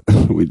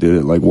that we did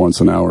it like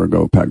once an hour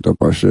ago, packed up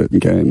our shit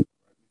and came.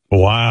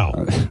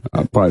 Wow.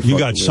 I probably you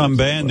got some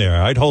band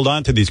there. I'd hold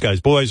on to these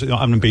guys. Boys,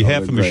 on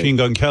behalf of Machine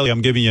Gun Kelly,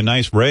 I'm giving you a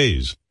nice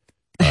raise.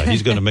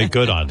 He's going to make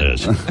good on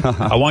this.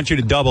 I want you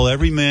to double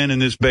every man in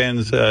this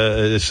band's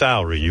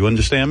salary. You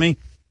understand me?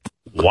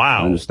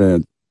 Wow. I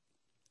understand.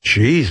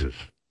 Jesus.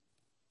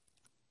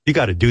 You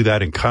got to do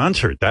that in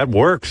concert. That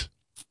works.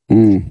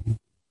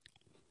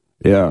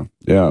 Yeah.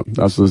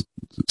 That's the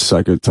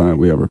second time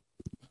we ever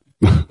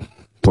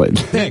played.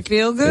 Did it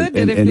feel good?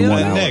 Did it feel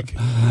good? Nick,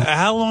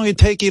 how long did it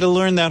take you to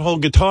learn that whole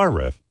guitar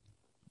riff?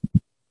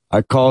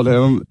 I called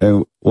him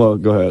and, well,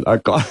 go ahead. I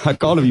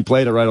called him. He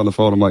played it right on the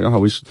phone. I'm like,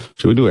 oh,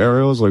 should we do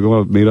aerials? Like, we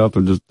want to meet up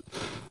and just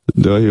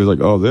do it? He was like,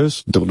 oh,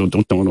 this? And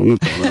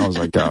I was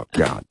like, oh,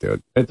 God,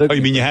 dude. Oh,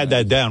 you mean you had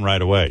that down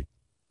right away?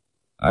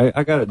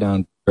 I got it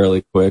down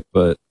fairly quick,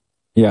 but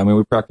yeah, I mean,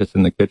 we practiced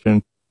in the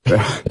kitchen.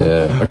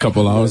 A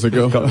couple hours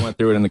ago. I went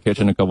through it in the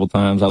kitchen a couple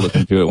times. I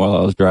listened to it while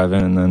I was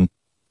driving, and then,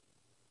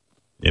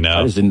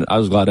 I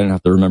was glad I didn't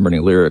have to remember any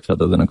lyrics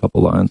other than a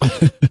couple lines.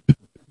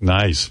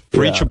 Nice.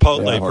 Free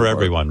Chipotle for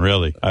everyone,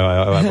 really.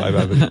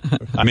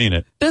 I mean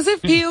it. Does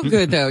it feel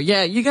good, though?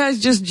 Yeah, you guys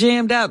just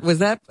jammed out. Was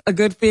that a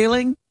good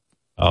feeling?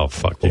 Oh,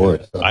 fuck you.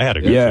 I had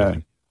a good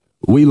feeling.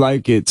 We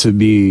like it to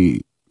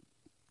be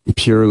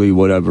purely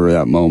whatever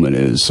that moment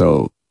is.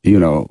 So,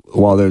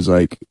 while there's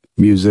like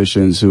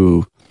musicians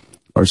who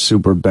are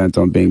super bent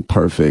on being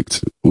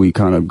perfect, we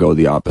kind of go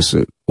the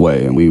opposite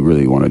way, and we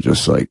really want to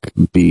just like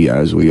be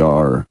as we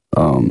are.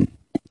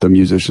 The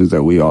musicians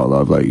that we all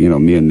love, like,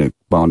 me and Nick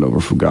bond over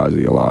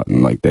Fugazi a lot,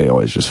 and like they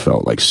always just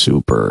felt like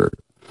super,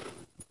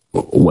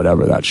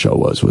 whatever that show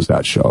was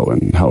that show,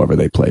 and however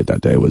they played that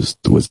day was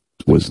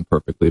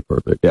perfectly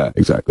perfect. Yeah,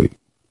 exactly.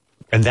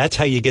 And that's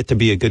how you get to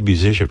be a good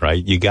musician,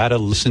 right? You got to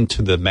listen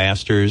to the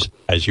masters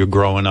as you're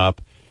growing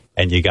up,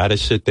 and you got to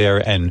sit there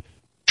and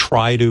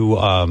try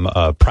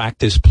to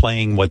practice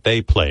playing what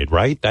they played,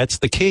 right? That's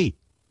the key.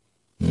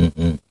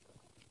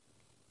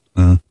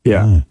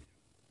 Yeah.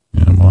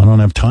 Well, I don't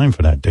have time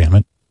for that, damn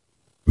it.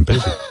 I'm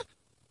busy.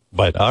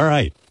 But all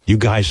right, you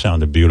guys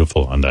sounded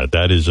beautiful on that.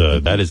 That is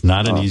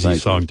not an easy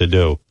song to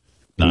do.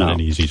 Not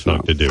an easy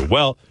song to do.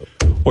 Well,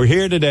 we're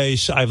here today.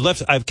 So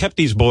I've kept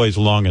these boys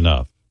long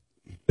enough.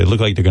 They look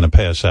like they're going to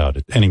pass out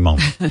at any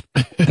moment.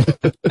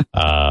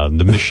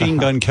 The Machine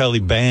Gun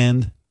Kelly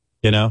Band,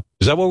 is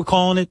that what we're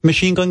calling it?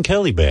 Machine Gun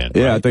Kelly Band.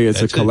 Yeah, right? I think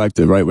it's a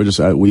collective, right? We're just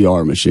we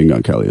are Machine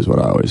Gun Kelly, is what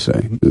I always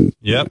say. And,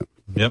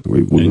 Yep.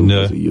 We move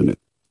as a unit.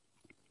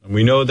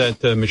 We know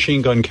that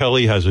Machine Gun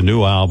Kelly has a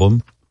new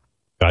album.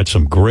 Got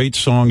some great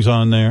songs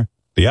on there.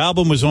 The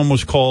album was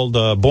almost called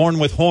Born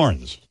with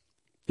Horns.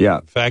 Yeah.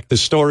 In fact, the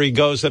story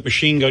goes that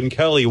Machine Gun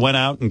Kelly went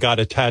out and got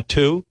a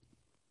tattoo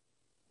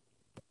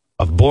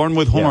of Born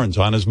with Horns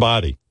on his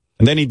body.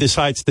 And then he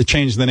decides to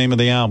change the name of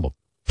the album.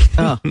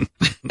 Oh.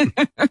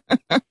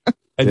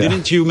 And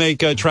didn't you make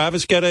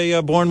Travis get a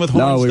Born with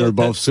Horns? No, we were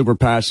both super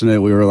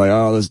passionate. We were like,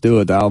 oh, let's do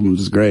it. The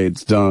album's great.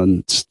 It's done.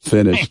 It's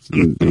finished.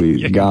 And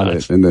we got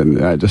it. And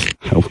then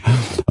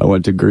I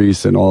went to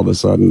Greece, and all of a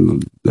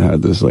sudden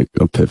had this like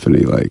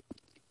epiphany, like,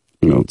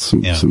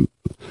 some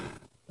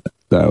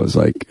that was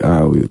like,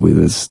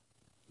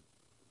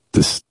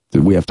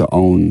 we have to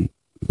own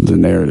the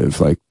narrative.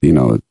 Like,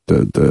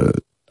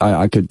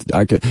 I could,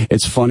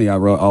 it's funny. I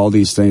wrote all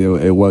these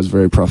things. It was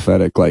very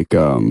prophetic. Like,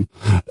 I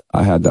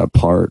had that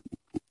part,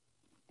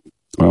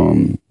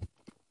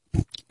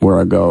 where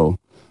I go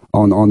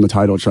on the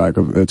title track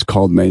of, it's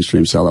called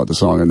Mainstream Sellout, the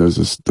song. And there's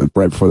this,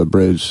 right before the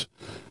bridge,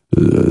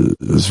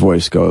 this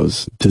voice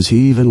goes, does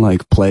he even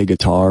like play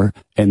guitar?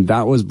 And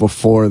that was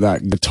before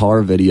that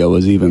guitar video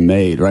was even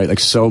made, right? Like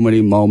so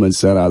many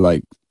moments that I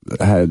like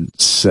had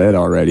said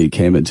already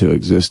came into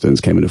existence,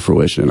 came into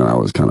fruition. And I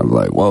was kind of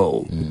like,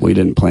 whoa, we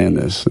didn't plan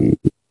this. And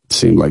it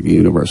seemed like the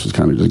universe was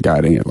kind of just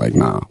guiding it. Like,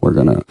 nah, we're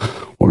going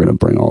to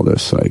bring all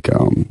this, like,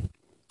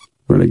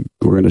 we're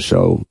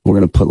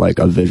going to put like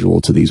a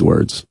visual to these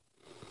words.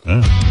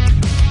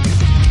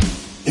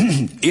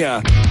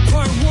 Yeah.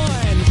 Part 1,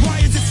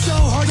 why is it so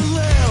hard to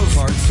live?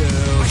 Part 2,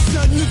 I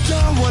shouldn't have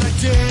done what I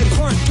did.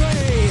 Part 3,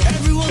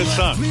 everyone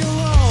left me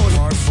alone.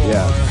 Part 4,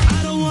 I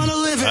don't want to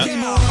live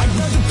anymore. I'd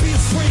rather be a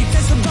freak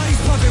than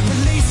somebody's puppet.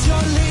 Release your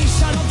leash,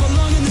 I don't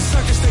belong in the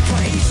circus. They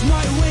cut each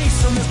my wings,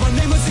 so if my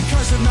name was a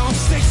curse, now I'm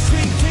 6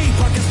 feet deep,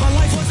 because my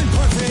life wasn't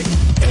perfect.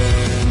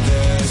 In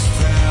this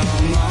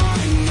film,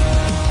 I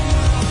know.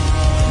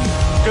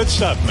 Good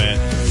stuff, man.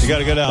 You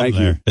got a good album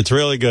there. It's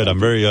really good. I'm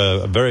very,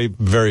 very,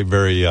 very,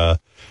 very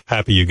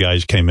happy you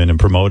guys came in and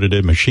promoted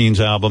it. Machine's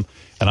album.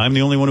 And I'm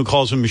the only one who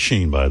calls him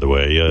Machine, by the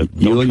way.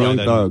 You and Young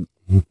Thug.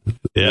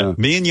 Yeah,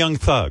 me and Young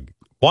Thug.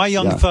 Why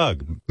Young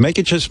Thug? Make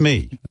it just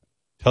me.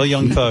 Tell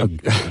Young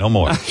Thug no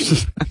more.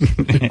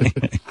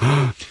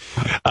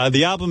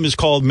 The album is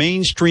called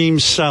Mainstream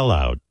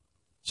Sellout.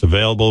 It's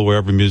available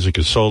wherever music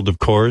is sold, of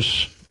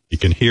course. You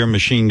can hear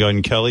Machine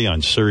Gun Kelly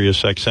on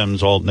Sirius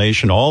XM's Alt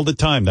Nation all the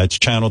time. That's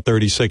Channel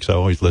 36. I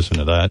always listen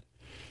to that.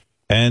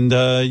 And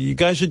you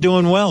guys are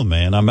doing well,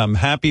 man. I'm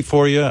happy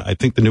for you. I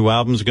think the new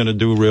album's going to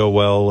do real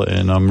well,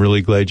 and I'm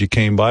really glad you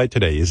came by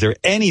today. Is there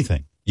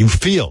anything you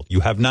feel you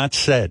have not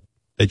said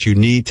that you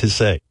need to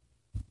say?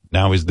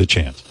 Now is the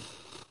chance.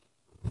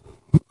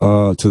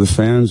 To the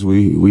fans,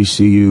 we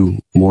see you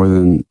more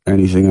than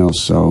anything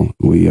else. So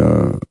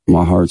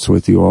my heart's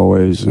with you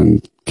always,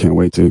 and can't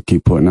wait to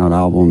keep putting out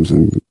albums.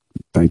 And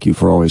thank you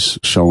for always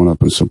showing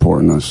up and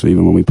supporting us,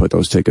 even when we put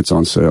those tickets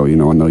on sale. You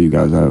know, I know you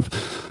guys have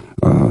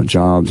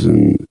jobs,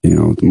 and you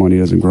know the money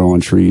doesn't grow on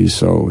trees.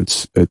 So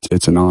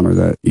it's an honor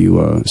that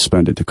you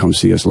spend it to come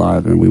see us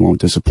live, and we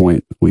won't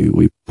disappoint.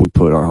 We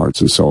put our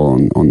hearts and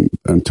soul on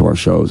into our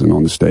shows and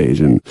on the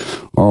stage, and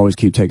we'll always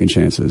keep taking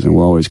chances, and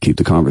we'll always keep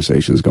the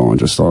conversations going.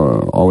 Just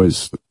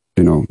always,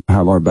 you know,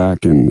 have our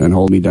back and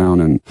hold me down,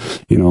 and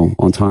you know,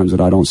 on times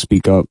that I don't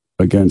speak up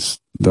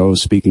against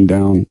those speaking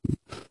down,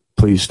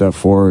 please step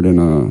forward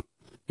and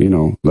you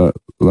know, let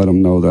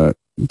them know that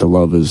the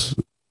love is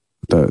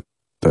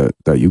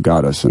that you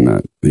got us, and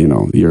that, you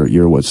know,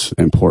 you're what's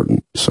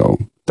important. So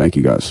thank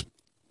you guys.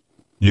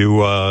 You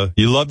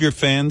love your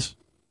fans?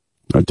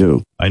 I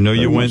do. I know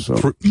you went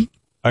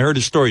I heard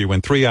a story. You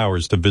went 3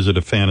 hours to visit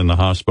a fan in the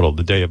hospital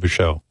the day of a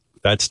show.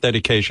 That's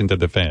dedication to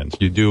the fans.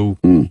 You do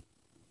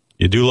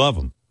love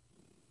them.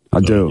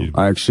 I do.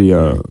 I actually,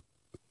 I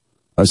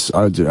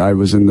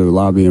was in the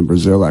lobby in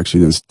Brazil.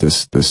 Actually,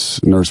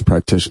 this nurse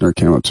practitioner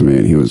came up to me,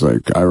 and he was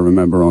like, I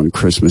remember on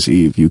Christmas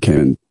Eve, you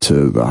came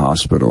to the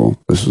hospital.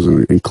 This was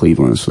in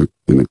Cleveland. This was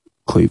in the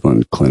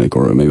Cleveland clinic,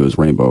 or maybe it was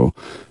Rainbow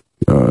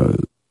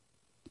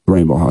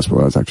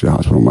Hospital. That's actually the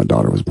hospital my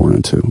daughter was born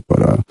into.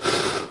 But,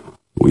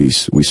 we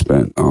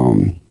spent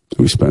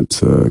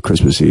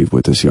Christmas Eve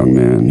with this young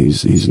man.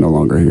 He's no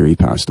longer here. He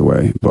passed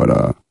away.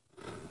 But,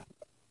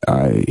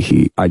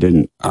 I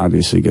didn't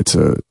obviously get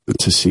to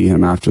see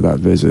him after that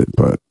visit,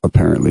 but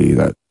apparently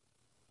that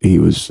he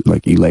was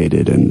like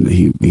elated, and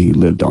he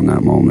lived on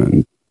that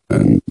moment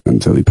and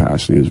until he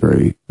passed, and he was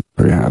very,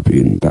 very happy.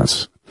 And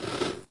that's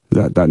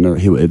that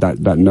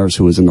nurse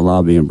who was in the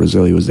lobby in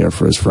Brazil. He was there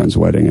for his friend's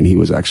wedding, and he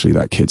was actually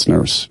that kid's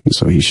nurse. And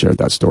so he shared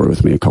that story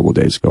with me a couple of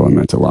days ago. It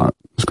meant a lot.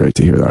 It was great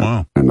to hear that.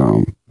 Wow.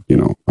 And you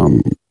know,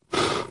 I'm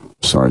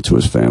sorry to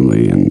his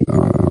family, and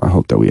I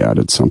hope that we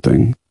added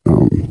something.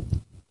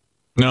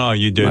 No,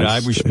 you did.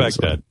 Nice. I respect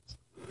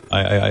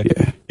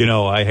that. You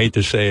know, I hate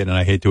to say it and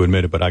I hate to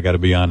admit it, but I got to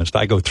be honest.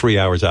 I go 3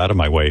 hours out of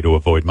my way to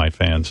avoid my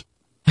fans,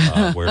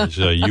 whereas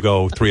you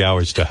go 3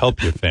 hours to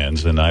help your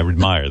fans, and I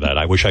admire that.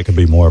 I wish I could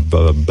be more of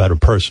a better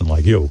person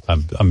like you.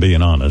 I'm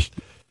being honest.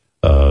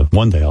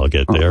 One day I'll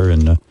get there,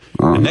 and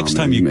next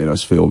time you made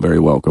us feel very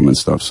welcome and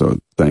stuff. So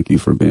thank you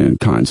for being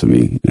kind to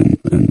me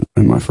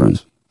and my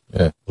friends.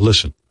 Yeah.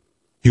 Listen,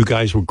 you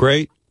guys were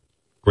great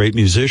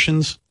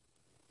musicians.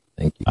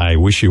 Thank you. I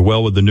wish you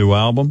well with the new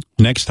album.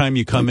 Next time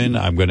you come in,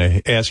 I'm going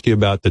to ask you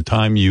about the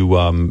time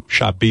you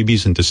shot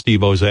BBs into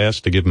Steve-O's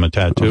ass to give him a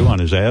tattoo on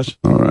his ass.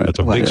 All right. That's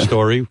a big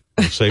story.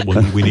 We'll say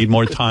we need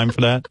more time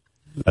for that.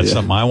 That's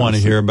something I want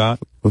to hear about.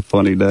 A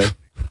funny day.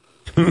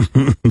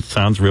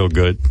 Sounds real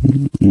good.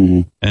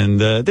 Mm-hmm. And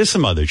there's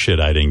some other shit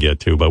I didn't get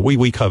to, but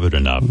we covered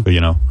enough. But,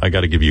 you know, I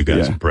got to give you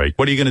guys a break.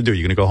 What are you going to do?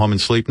 You going to go home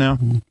and sleep now?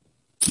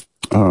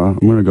 I'm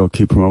going to go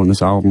keep promoting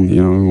this album,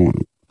 you know.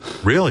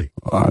 Really?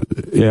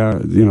 Yeah,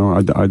 you know,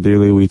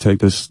 ideally we take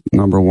this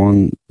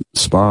 #1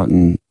 spot,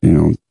 and you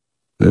know,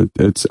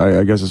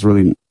 I guess it's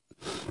really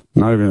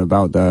not even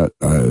about that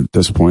at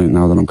this point.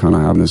 Now that I'm kind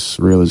of having this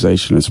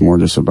realization, it's more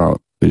just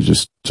about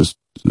just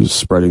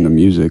spreading the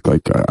music.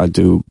 Like I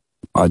did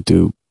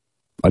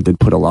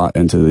put a lot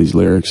into these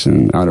lyrics,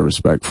 and out of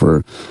respect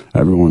for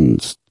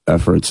everyone's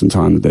efforts and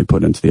time that they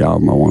put into the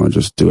album, I want to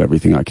just do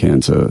everything I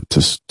can to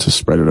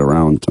spread it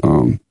around.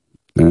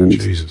 And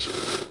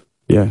Jesus.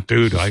 Yeah.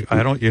 Dude,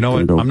 I don't, you know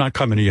what? I'm not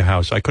coming to your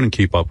house. I couldn't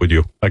keep up with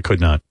you. I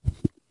could not.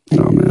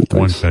 No, man.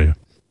 Thanks.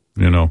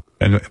 You know,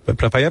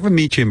 but if I ever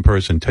meet you in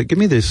person, give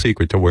me the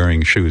secret to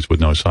wearing shoes with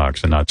no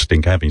socks and not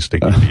having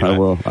stinky feet. I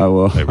will.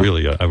 I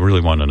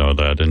really want to know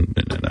that.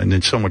 And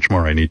there's so much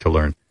more I need to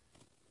learn.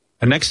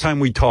 And next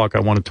time we talk, I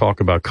want to talk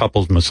about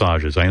couples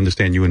massages. I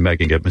understand you and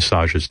Megan get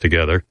massages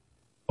together.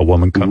 A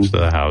woman comes to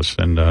the house,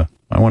 and I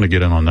want to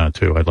get in on that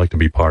too. I'd like to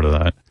be part of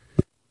that.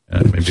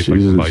 Maybe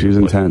she's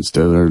intense,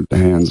 dude. Her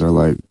hands are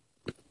like.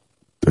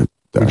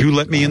 Would you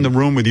let me in the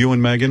room with you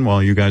and Megan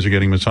while you guys are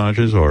getting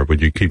massages, or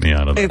would you keep me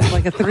out of that? It's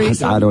like a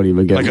threesome. I don't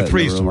even get like a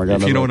threesome.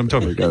 If you know what I'm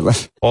talking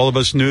about. All of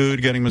us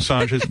nude getting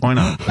massages. Why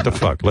not? What the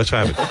fuck? Let's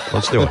have it.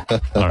 Let's do it.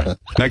 All right.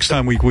 Next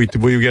time we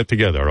get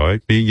together. All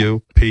right. Me,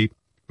 you, Pete,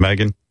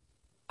 Megan.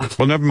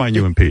 Well, never mind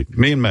you and Pete.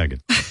 Me and Megan.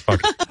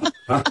 Fuck it.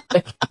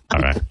 All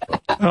right.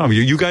 Oh,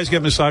 you guys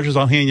get massages.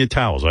 I'll hand you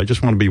towels. I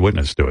just want to be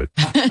witness to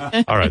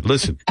it. All right.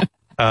 Listen.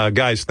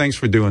 Guys, thanks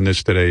for doing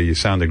this today. You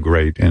sounded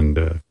great, and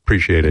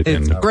appreciate it.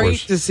 It's and, great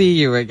to see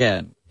you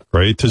again.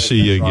 Great to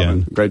see you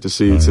again. Great to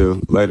see you,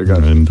 too. Later,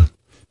 guys.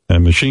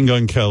 And Machine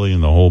Gun Kelly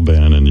and the whole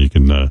band, and you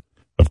can,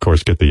 of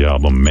course, get the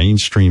album,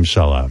 Mainstream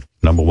Sellout,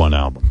 #1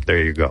 album.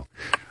 There you go.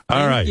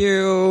 All right. Thank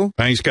you.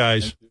 Thanks,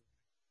 guys.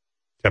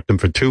 Kept them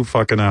for 2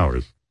 fucking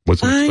hours.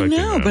 Wasn't I expecting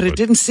know, that, but it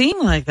didn't seem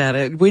like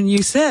that. When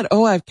you said,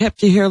 "Oh, I've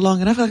kept you here long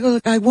enough,"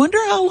 I wonder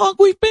how long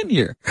we've been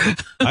here.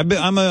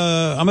 I'm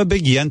a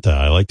big yenta.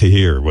 I like to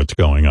hear what's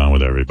going on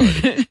with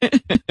everybody.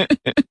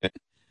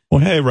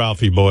 Well, hey,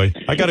 Ralphie boy,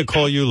 I got to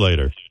call you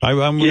later. I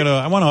want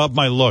to up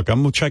my look.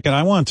 I'm checking.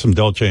 I want some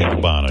Dolce &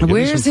 Gabbana. Give me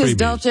Where's some his freebies.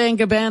 Dolce &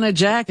 Gabbana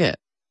jacket?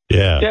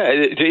 Yeah.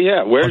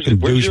 Where's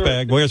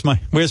douchebag?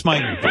 Where's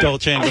my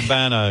Dolce &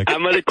 Gabbana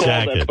I'm gonna call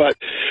jacket? them,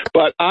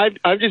 but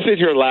I'm just sitting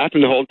here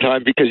laughing the whole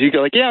time because you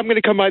go like, yeah, I'm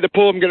gonna come by the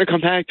pool, I'm gonna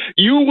come back.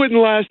 You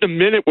wouldn't last a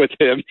minute with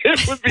him.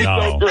 It would be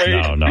so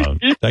great. No.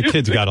 That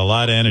kid's got a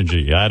lot of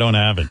energy. I don't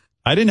have it.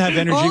 I didn't have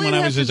energy when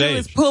I was his age.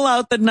 Is pull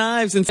out the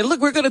knives and say,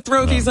 "Look, we're going to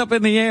throw these up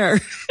in the air."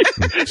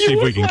 See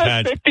if we can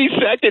catch 50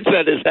 seconds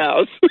at his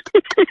house.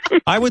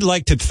 I would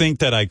like to think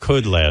that I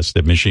could last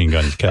at Machine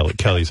Gun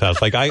Kelly's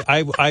house. Like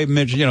I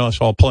imagine,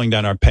 us all pulling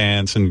down our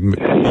pants and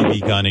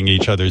BB gunning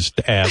each other's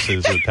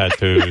asses with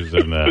tattoos,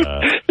 and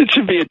it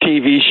should be a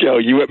TV show.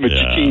 You at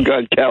Machine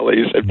Gun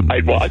Kelly's, and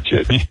I'd watch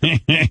it.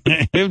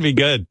 It would be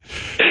good.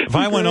 If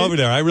I went over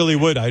there, I really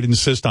would. I'd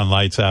insist on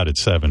lights out at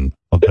 7.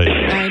 I'll tell you.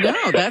 I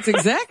know. That's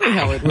exactly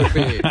how it would be.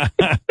 We have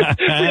to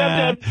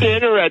have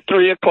dinner at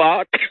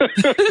 3:00.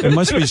 It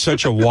must be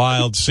such a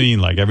wild scene,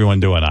 like everyone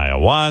doing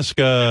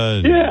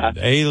ayahuasca, and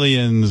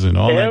aliens, and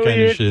all that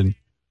kind of shit.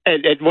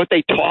 And what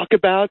they talk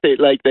about, they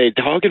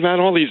talk about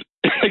all these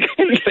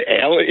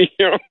aliens.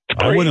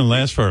 I wouldn't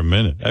last for a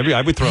minute.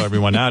 I would throw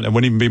everyone out. It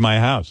wouldn't even be my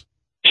house.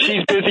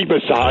 She's busy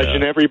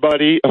massaging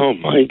everybody. Oh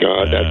my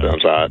God, that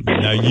sounds hot.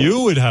 Now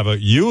you would have a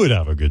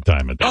good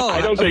time at that. Oh,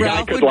 I don't think Ralph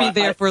I could would be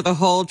there for the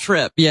whole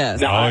trip.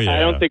 Yes. No, I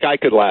don't think I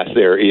could last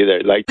there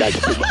either. Like that's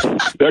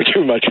they're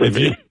too much for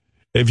me.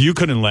 If you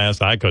couldn't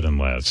last, I couldn't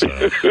last. So.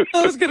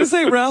 I was going to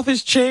say Ralph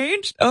has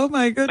changed. Oh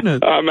my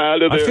goodness. I'm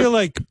out of there. I feel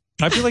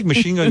like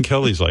Machine Gun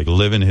Kelly's like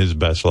living his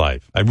best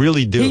life. I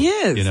really do. He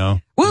is.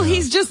 Well,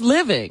 he's just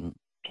living.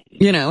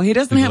 He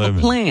doesn't have a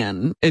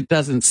plan. It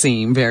doesn't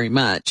seem very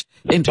much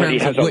in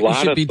terms of what you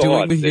should be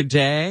doing with your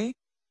day.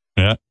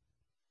 Yeah.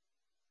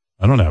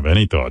 I don't have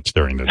any thoughts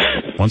during the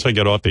day. Once I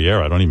get off the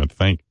air, I don't even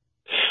think.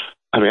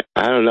 I mean,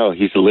 I don't know.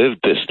 He's lived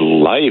this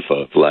life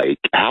of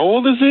how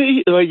old is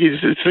he? Like,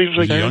 it seems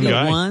like a young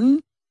guy.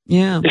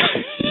 Yeah.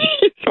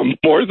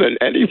 More than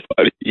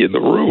anybody in the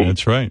room.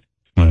 That's right.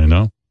 I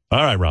know.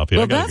 All right, Ralphie.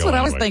 Well, that's what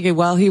I was thinking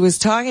while he was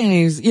talking.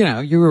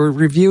 You were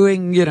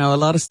reviewing, a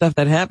lot of stuff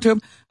that happened to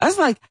him. I was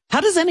like, how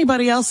does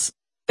anybody else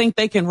think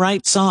they can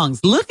write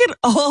songs? Look at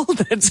all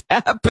that's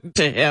happened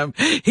to him.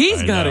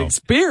 He's got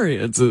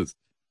experiences.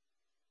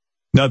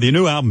 No, the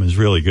new album is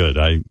really good.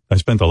 I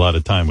spent a lot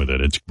of time with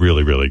it. It's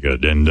really, really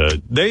good. And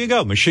there you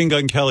go, Machine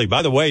Gun Kelly.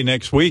 By the way,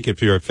 next week,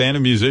 if you're a fan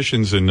of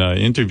musicians and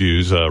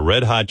interviews,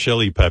 Red Hot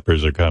Chili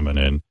Peppers are coming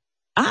in.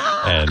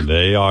 And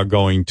they are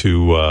going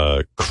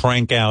to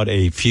crank out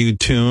a few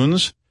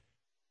tunes.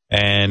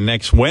 And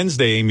next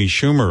Wednesday, Amy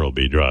Schumer will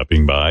be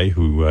dropping by,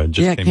 who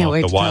just came off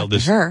the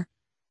wildest.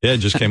 Yeah,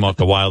 just came off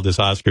the wildest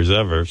Oscars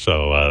ever.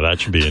 So that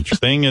should be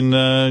interesting. And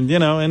and the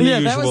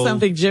usual. That was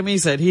something Jimmy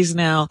said. He's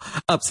now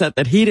upset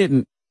that he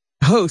didn't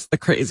host the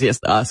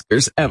craziest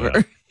Oscars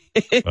ever.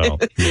 Yeah. Well,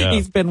 yeah.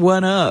 He's been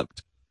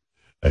one-upped.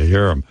 I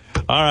hear him.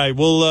 All right,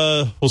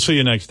 we'll see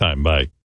you next time. Bye.